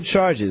federal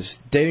charges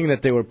stating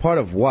that they were part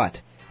of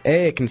what?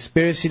 A, a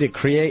conspiracy to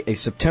create a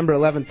September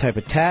 11th type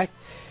attack.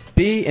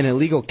 B, an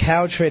illegal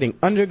cow trading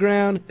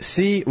underground.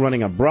 C,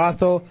 running a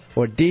brothel.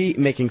 Or D,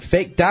 making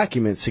fake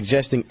documents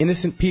suggesting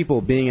innocent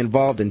people being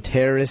involved in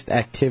terrorist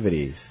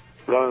activities.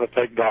 Running a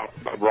fake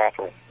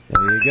brothel.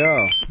 There you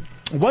go.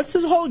 What's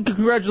this whole...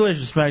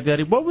 Congratulations, Smack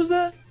Daddy. What was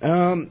that?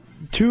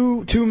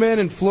 Two men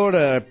in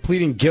Florida are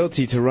pleading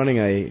guilty to running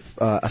a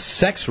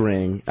sex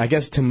ring, I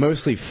guess to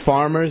mostly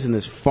farmers in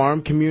this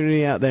farm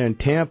community out there in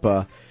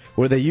Tampa,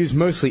 where they use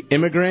mostly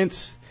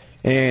immigrants.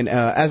 And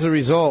as a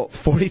result,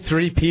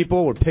 43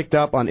 people were picked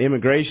up on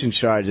immigration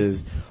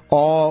charges,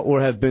 all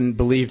have been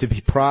believed to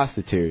be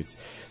prostitutes.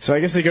 So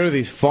I guess they go to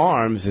these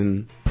farms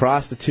and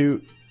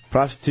prostitute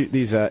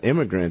these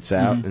immigrants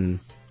out, and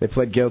they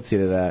pled guilty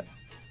to that.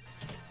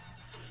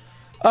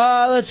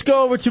 Let's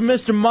go over to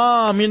Mr.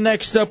 Mom. You're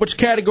next up. Which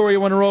category you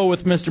want to roll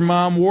with, Mr.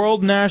 Mom?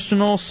 World,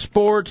 national,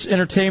 sports,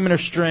 entertainment, or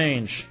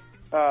strange?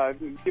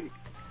 Let me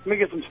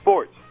get some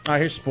sports. All right,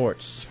 here's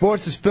sports.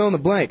 Sports is fill in the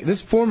blank.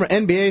 This former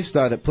NBA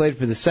star that played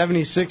for the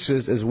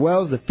 76ers as well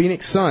as the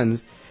Phoenix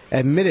Suns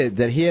admitted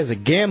that he has a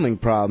gambling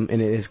problem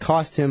and it has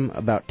cost him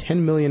about $10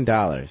 million.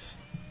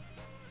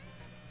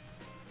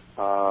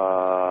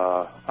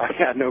 I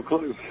got no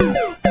clue.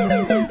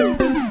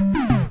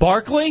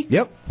 Barkley?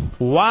 Yep.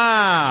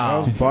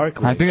 Wow. Charles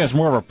Barkley. I think that's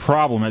more of a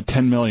problem at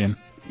 $10 million.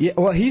 Yeah,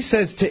 well, he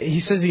says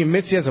he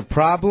admits he has a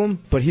problem,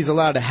 but he's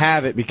allowed to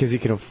have it because he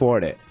can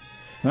afford it.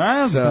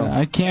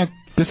 I can't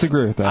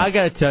disagree with that. I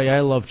got to tell you, I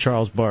love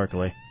Charles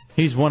Barkley.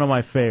 He's one of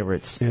my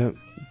favorites. Yeah.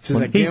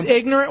 He's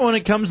ignorant when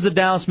it comes to the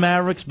Dallas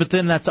Mavericks, but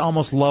then that's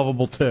almost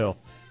lovable, too.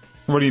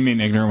 What do you mean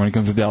ignorant when it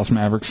comes to Dallas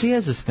Mavericks? He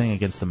has this thing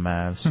against the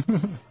Mavs.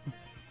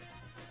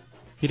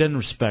 He doesn't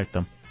respect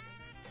them.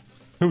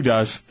 Who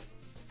does?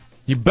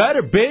 You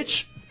better,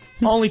 bitch.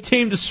 Only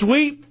team to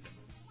sweep.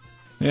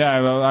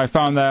 Yeah, I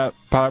found that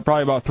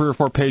probably about 3 or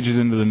 4 pages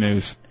into the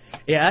news.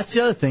 Yeah, that's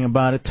the other thing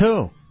about it,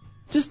 too.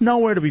 Just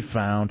nowhere to be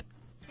found.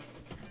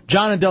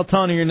 John and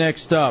Deltona, you're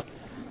next up.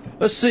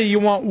 Let's see, you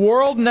want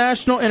world,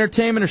 national,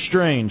 entertainment, or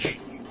strange?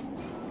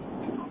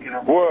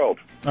 World.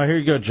 All right, here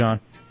you go, John.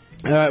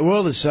 All right,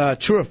 world is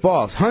true or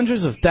false.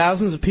 Hundreds of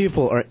thousands of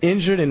people are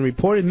injured and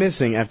reported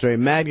missing after a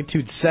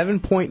magnitude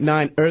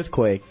 7.9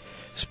 earthquake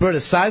spurred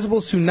a sizable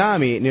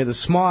tsunami near the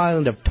small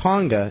island of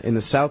Tonga in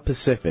the South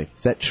Pacific.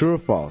 Is that true or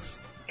false?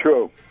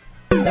 True.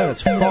 No,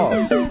 that's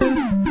false.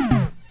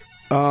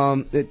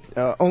 It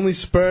only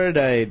spurred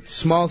a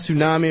small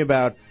tsunami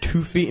about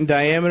 2 feet in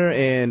diameter,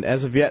 and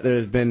as of yet, there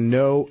has been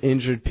no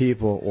injured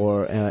people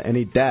or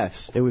any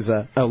deaths. It was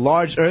a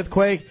large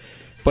earthquake,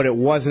 but it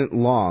wasn't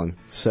long,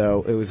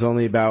 so it was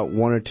only about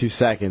 1 or 2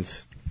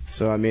 seconds.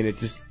 So I mean, it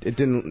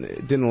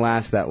didn't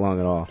last that long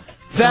at all.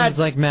 Sounds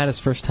like Matt's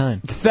first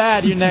time.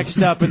 Thad, you're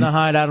next up in the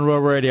Hideout on Real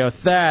Radio.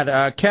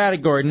 Thad,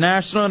 category,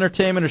 national,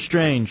 entertainment, or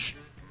strange?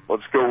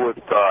 Let's go with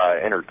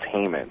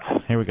entertainment.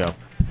 Here we go.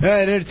 All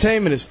right,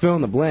 entertainment is fill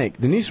in the blank.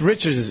 Denise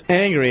Richards is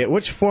angry at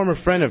which former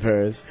friend of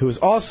hers, who was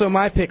also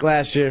my pick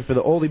last year for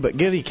the oldie but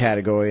goodie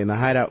category in the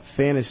Hideout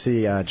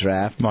Fantasy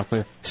Draft, Not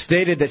clear.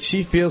 stated that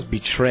she feels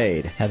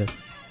betrayed. Heather.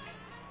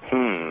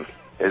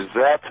 Is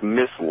that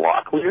Miss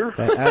Locklear?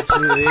 That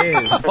absolutely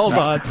is. Hold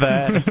on,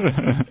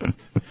 Thad.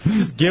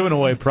 Just giving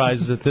away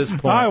prizes at this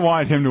point. I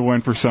want him to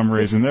win for some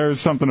reason.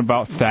 There's something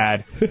about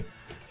Thad.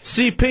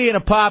 CP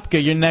and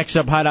Apopka, your next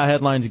up Hideout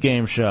Headlines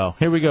game show.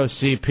 Here we go,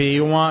 CP.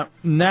 You want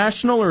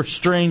national or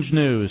strange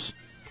news?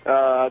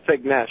 I'll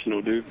take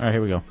national, dude. All right,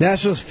 here we go.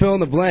 Nationals fill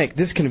in the blank.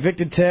 This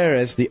convicted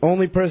terrorist, the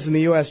only person in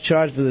the U.S.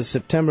 charged for the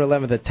September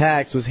 11th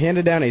attacks, was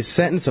handed down a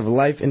sentence of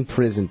life in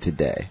prison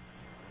today.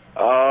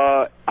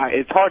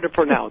 It's hard to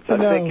pronounce. I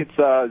think it's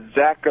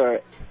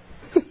Zacharias.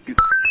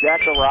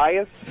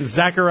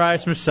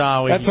 Zacharias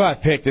Moussaoui. That's why I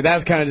picked it. That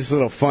was kind of just a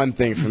little fun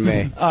thing for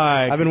me. All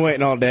right. I've been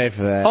waiting all day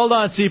for that. Hold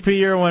on, CP.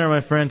 You're a winner, my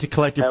friend, to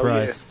collect your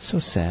prize. Yeah. So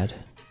sad.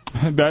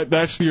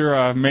 That's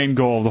your main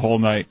goal of the whole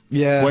night.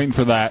 Yeah. Waiting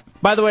for that.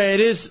 By the way,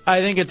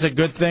 I think it's a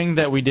good thing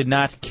that we did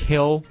not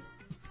kill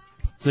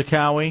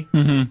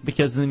Zakawi,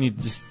 because then you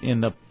just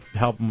end up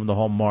helping with the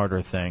whole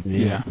martyr thing.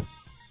 Yeah.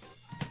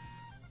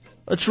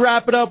 Let's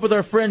wrap it up with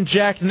our friend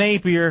Jack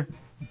Napier.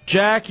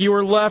 Jack, you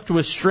were left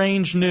with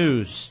strange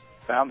news.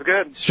 Sounds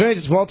good.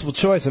 Strangest multiple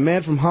choice. A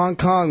man from Hong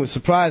Kong was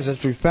surprised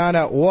after he found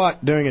out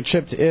what during a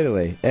trip to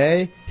Italy.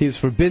 A, he was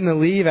forbidden to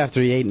leave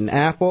after he ate an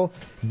apple.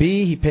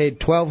 B, he paid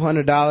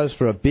 $1,200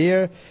 for a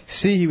beer.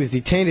 C, he was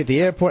detained at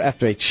the airport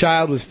after a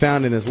child was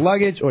found in his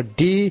luggage. Or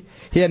D,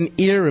 he had an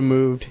ear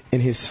removed in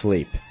his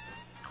sleep.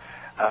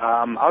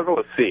 I'll go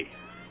with C.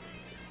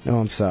 No,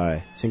 I'm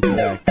sorry. It's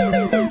incorrect.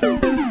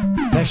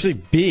 It's actually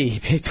B. He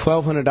paid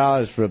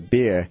 $1,200 for a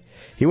beer.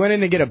 He went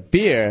in to get a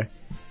beer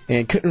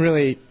and couldn't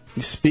really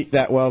speak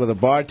that well to the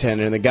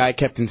bartender, and the guy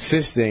kept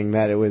insisting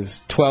that it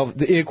was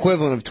the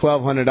equivalent of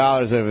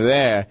 $1,200 over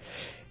there.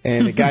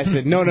 And the guy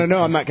said, no,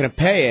 I'm not going to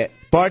pay it.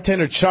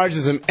 Bartender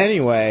charges him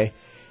anyway,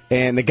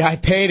 and the guy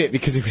paid it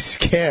because he was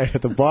scared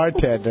of the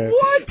bartender.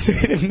 What? So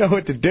he didn't know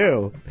what to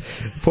do.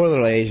 Poor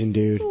little Asian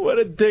dude. What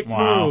a dick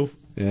move.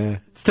 Yeah.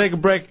 Let's take a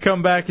break and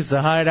come back. It's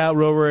the Hideout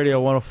Row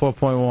Radio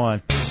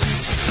 104.1.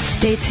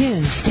 Stay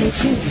tuned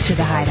to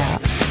the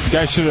Hideout.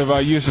 Guy should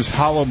have used his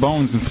hollow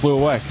bones and flew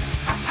away.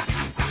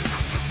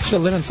 Should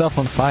have lit himself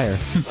on fire.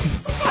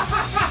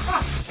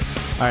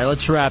 All right,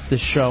 let's wrap this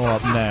show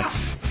up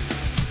next.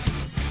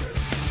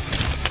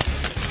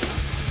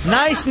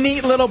 Nice,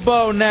 neat little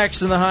bow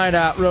next in the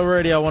Hideout, Row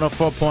Radio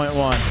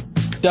 104.1.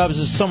 Dubs,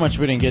 there's so much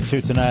we didn't get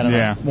to tonight on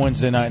a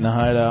Wednesday night in the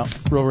Hideout,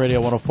 Row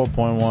Radio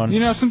 104.1. You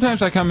know,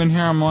 sometimes I come in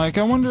here, I'm like,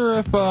 I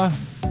wonder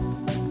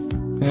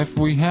if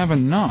we have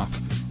enough.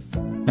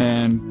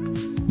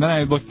 And then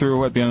I look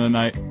through at the end of the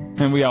night,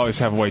 and we always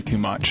have way too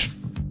much.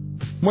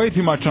 Way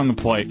too much on the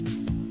plate.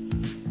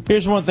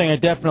 Here's one thing I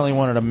definitely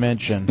wanted to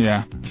mention.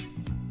 Yeah.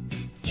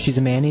 She's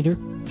a man-eater?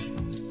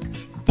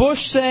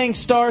 Bush sang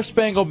Star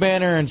Spangled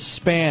Banner in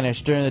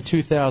Spanish during the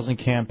 2000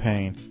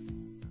 campaign.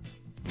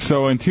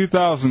 So in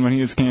 2000, when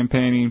he was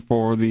campaigning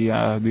for the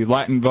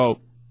Latin vote,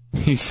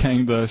 he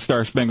sang the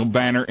Star Spangled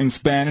Banner in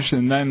Spanish,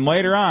 and then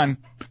later on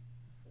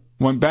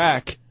went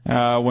back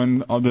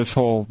when this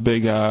whole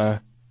big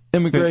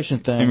immigration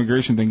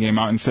thing came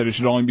out and said it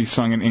should only be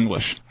sung in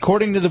English.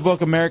 According to the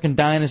book American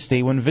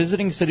Dynasty, when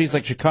visiting cities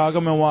like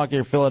Chicago, Milwaukee,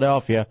 or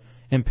Philadelphia,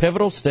 in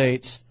pivotal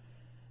states,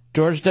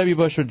 George W.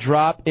 Bush would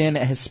drop in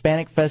at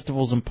Hispanic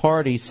festivals and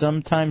parties,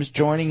 sometimes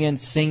joining in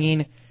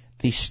singing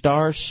the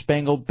Star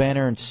Spangled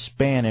Banner in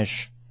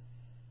Spanish,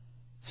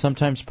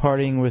 sometimes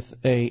partying with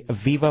a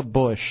Viva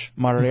Bush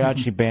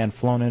mariachi band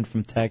flown in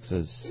from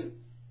Texas.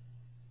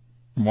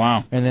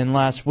 Wow. And then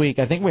last week,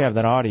 I think we have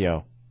that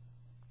audio,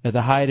 at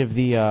the height of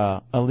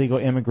the illegal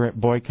immigrant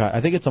boycott,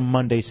 I think it's a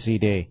Monday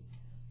CD,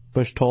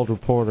 Bush told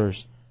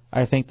reporters,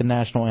 I think the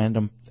national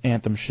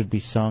anthem should be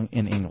sung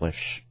in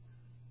English.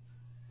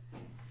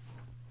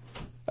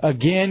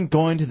 Again,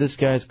 going to this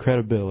guy's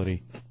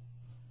credibility.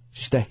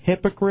 Just a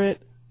hypocrite.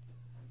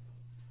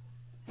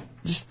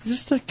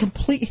 Just a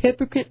complete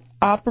hypocrite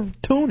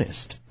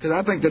opportunist. Because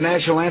I think the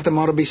national anthem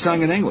ought to be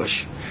sung in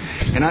English.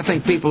 And I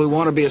think people who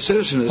want to be a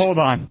citizen... Hold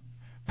on.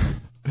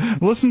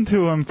 Listen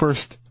to him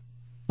first.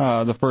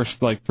 The first,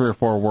 3 or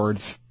 4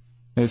 words.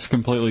 It's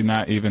completely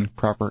not even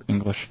proper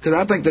English. Because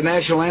I think the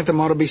national anthem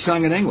ought to be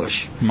sung in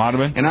English. Might have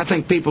been. And I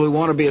think people who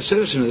want to be a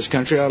citizen of this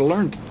country ought to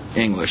learn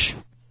English.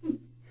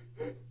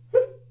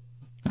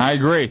 I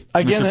agree,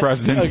 Mr.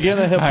 President. Again,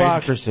 the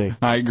hypocrisy.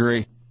 I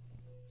agree.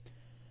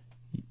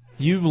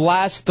 You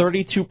last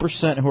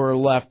 32% who are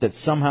left that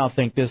somehow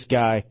think this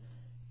guy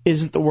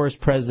isn't the worst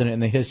president in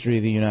the history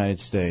of the United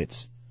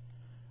States.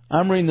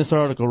 I'm reading this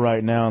article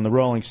right now in the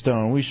Rolling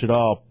Stone. We should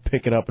all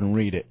pick it up and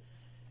read it.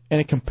 And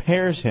it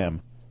compares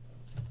him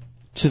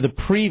to the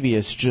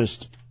previous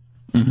just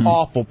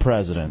awful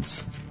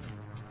presidents.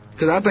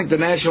 Because I think the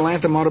national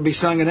anthem ought to be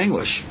sung in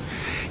English.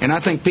 And I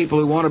think people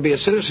who want to be a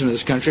citizen of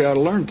this country ought to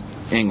learn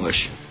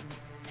English.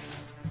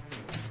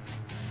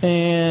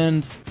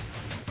 And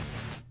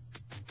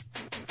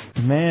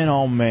man,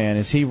 oh man,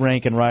 is he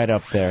ranking right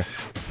up there.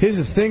 Here's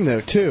the thing,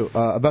 though, too,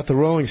 about the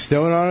Rolling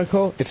Stone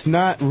article. It's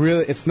not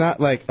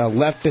like a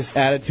leftist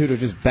attitude of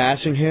just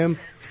bashing him.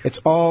 It's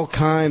all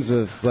kinds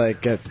of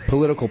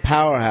political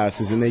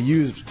powerhouses, and they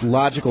use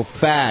logical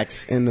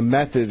facts and the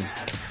methods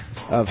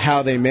of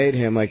how they made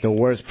him like the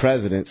worst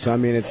president. So I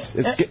mean,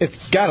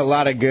 it's got a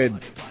lot of good.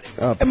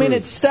 I mean,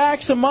 it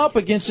stacks him up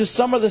against just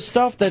some of the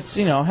stuff that's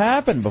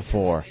happened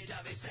before.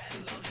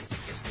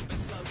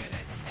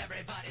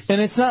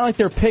 And it's not like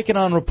they're picking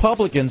on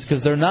Republicans,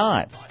 because they're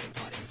not.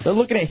 They're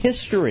looking at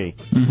history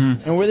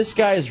and where this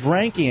guy is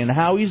ranking and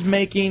how he's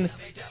making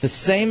the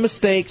same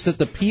mistakes that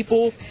the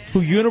people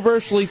who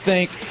universally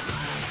think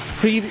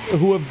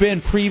who have been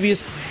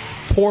previous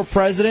poor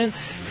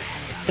presidents,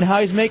 and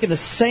how he's making the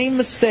same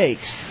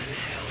mistakes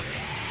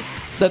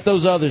that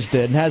those others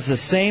did and has the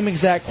same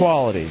exact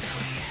qualities.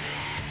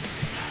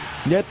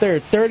 Yet there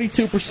are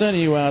 32% of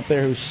you out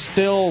there who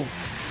still,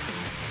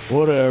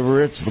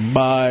 whatever, it's the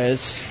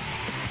bias.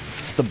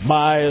 It's the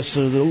bias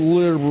of the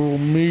liberal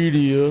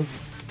media.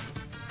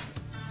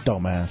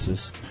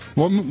 Dumbasses.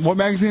 What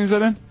magazine is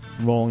that in?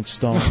 Rolling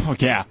Stone. Oh,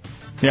 yeah.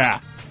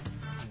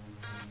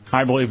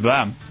 I believe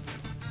them.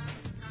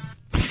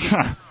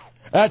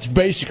 That's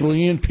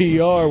basically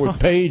NPR with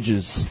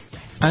pages.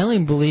 I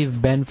only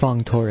believe Ben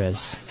Fong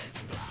Torres.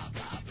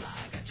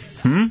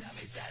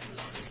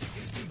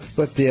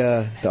 But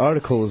the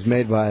article was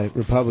made by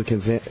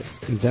Republicans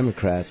and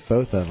Democrats,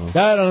 both of them.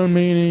 That don't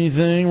mean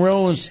anything.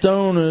 Rolling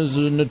Stone is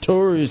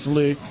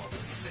notoriously...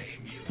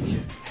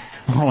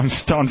 Rolling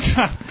Stone.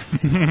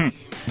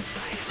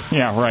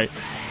 Yeah, right.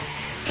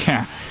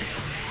 Yeah.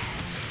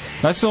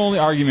 That's the only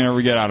argument I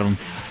ever get out of them.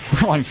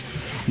 Like,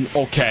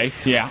 okay,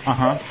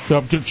 yeah,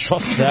 Don't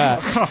trust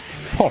that.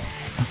 Oh.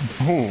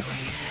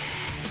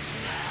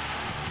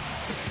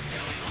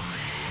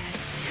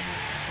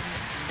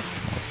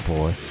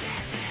 Boy.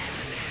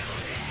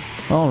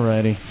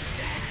 Alrighty.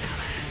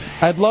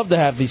 I'd love to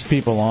have these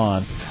people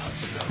on.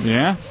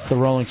 Yeah? The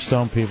Rolling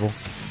Stone people.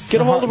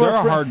 Get a hold of our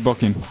friend. They're hard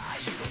booking.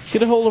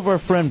 Get a hold of our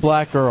friend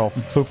Black Earl,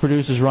 who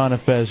produces Ron and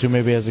Fez, who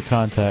maybe has a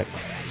contact.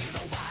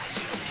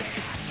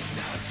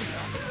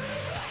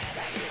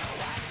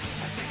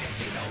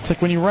 It's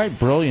like when you write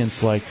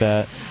brilliance like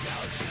that,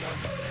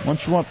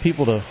 don't you want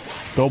people to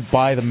go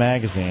buy the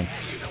magazine?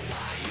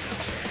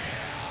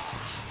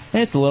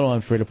 And it's a little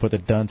unfair to put the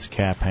dunce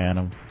cap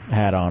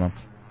hat on him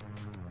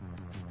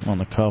on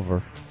the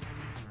cover.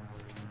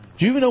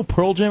 Do you even know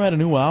Pearl Jam had a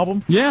new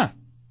album? Yeah.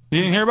 You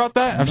didn't hear about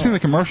that? I've seen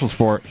the commercials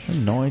for it. I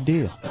have no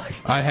idea.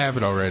 I have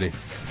it already.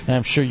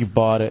 I'm sure you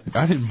bought it.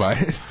 I didn't buy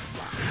it.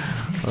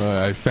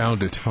 I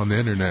found it on the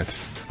internet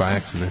by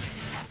accident.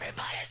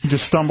 You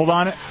just stumbled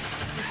on it?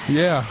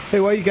 Yeah.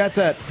 Hey, while you got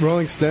that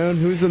Rolling Stone,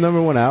 who's the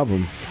 #1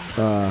 album?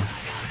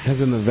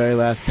 Has in the very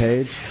last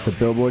page, the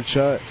Billboard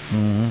chart,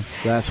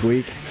 last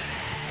week.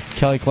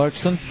 Kelly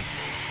Clarkson?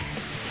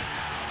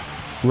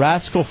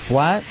 Rascal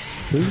Flatts?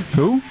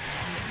 Who?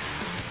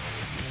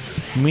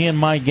 Me and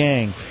My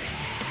Gang.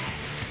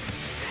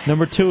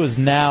 #2 is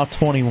Now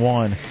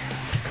 21.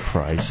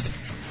 Christ.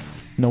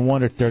 No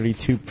wonder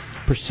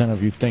 32%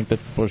 of you think that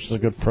Bush is a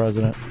good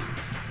president.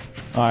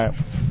 All right.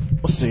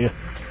 We'll see you.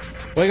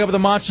 Wake up with the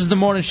Monsters in the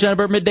morning.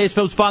 Shenberg, middays,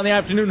 Phillips, 5 in the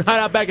afternoon.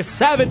 Hideout back at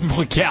 7.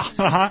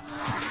 Yeah.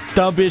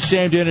 Don't be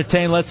ashamed to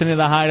entertain. Listening to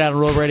the Hideout on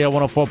Road Radio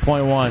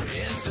 104.1.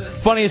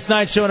 Funniest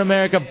night show in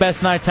America.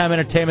 Best nighttime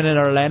entertainment in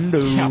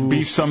Orlando. Yeah,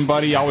 be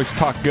somebody. Always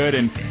talk good.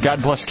 And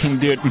God bless King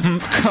Dude.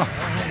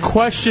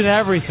 Question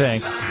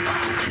everything.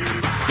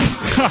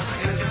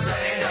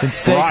 And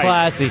stay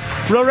classy.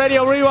 Real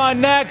Radio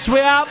Rewind next.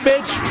 We out,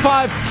 bitch.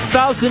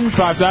 5,000.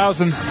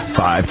 5,000.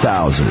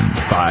 5,000.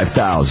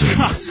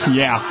 5,000.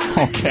 Yeah.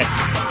 Okay.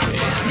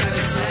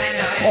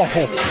 Oh.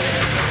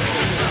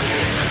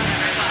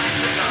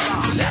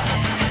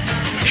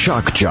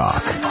 Shock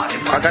Jock.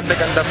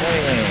 Maganda-ganda mo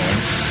eh.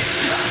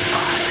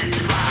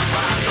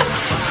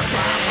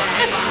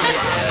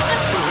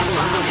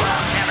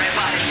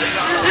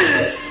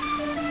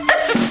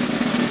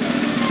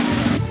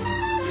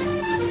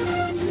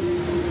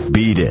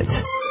 Beat it.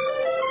 Shut up!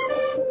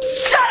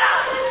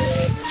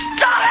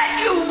 Stop it,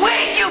 you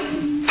weak, you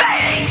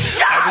baby!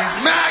 Shut up! I be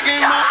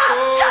smacking my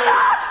hole.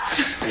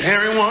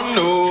 Everyone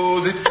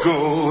knows it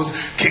goes.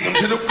 Kick him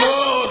to the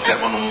floor,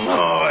 step on them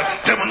hard,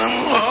 kick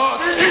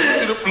him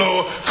to the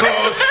floor,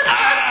 cause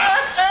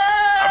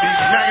I be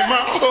smacking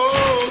my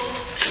hoes.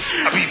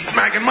 I be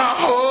smacking my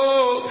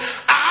hoes.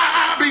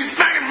 I be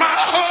smacking my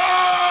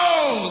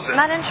hoes.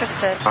 Not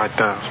interested.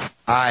 5,000.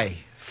 Aye,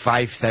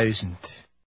 5,000.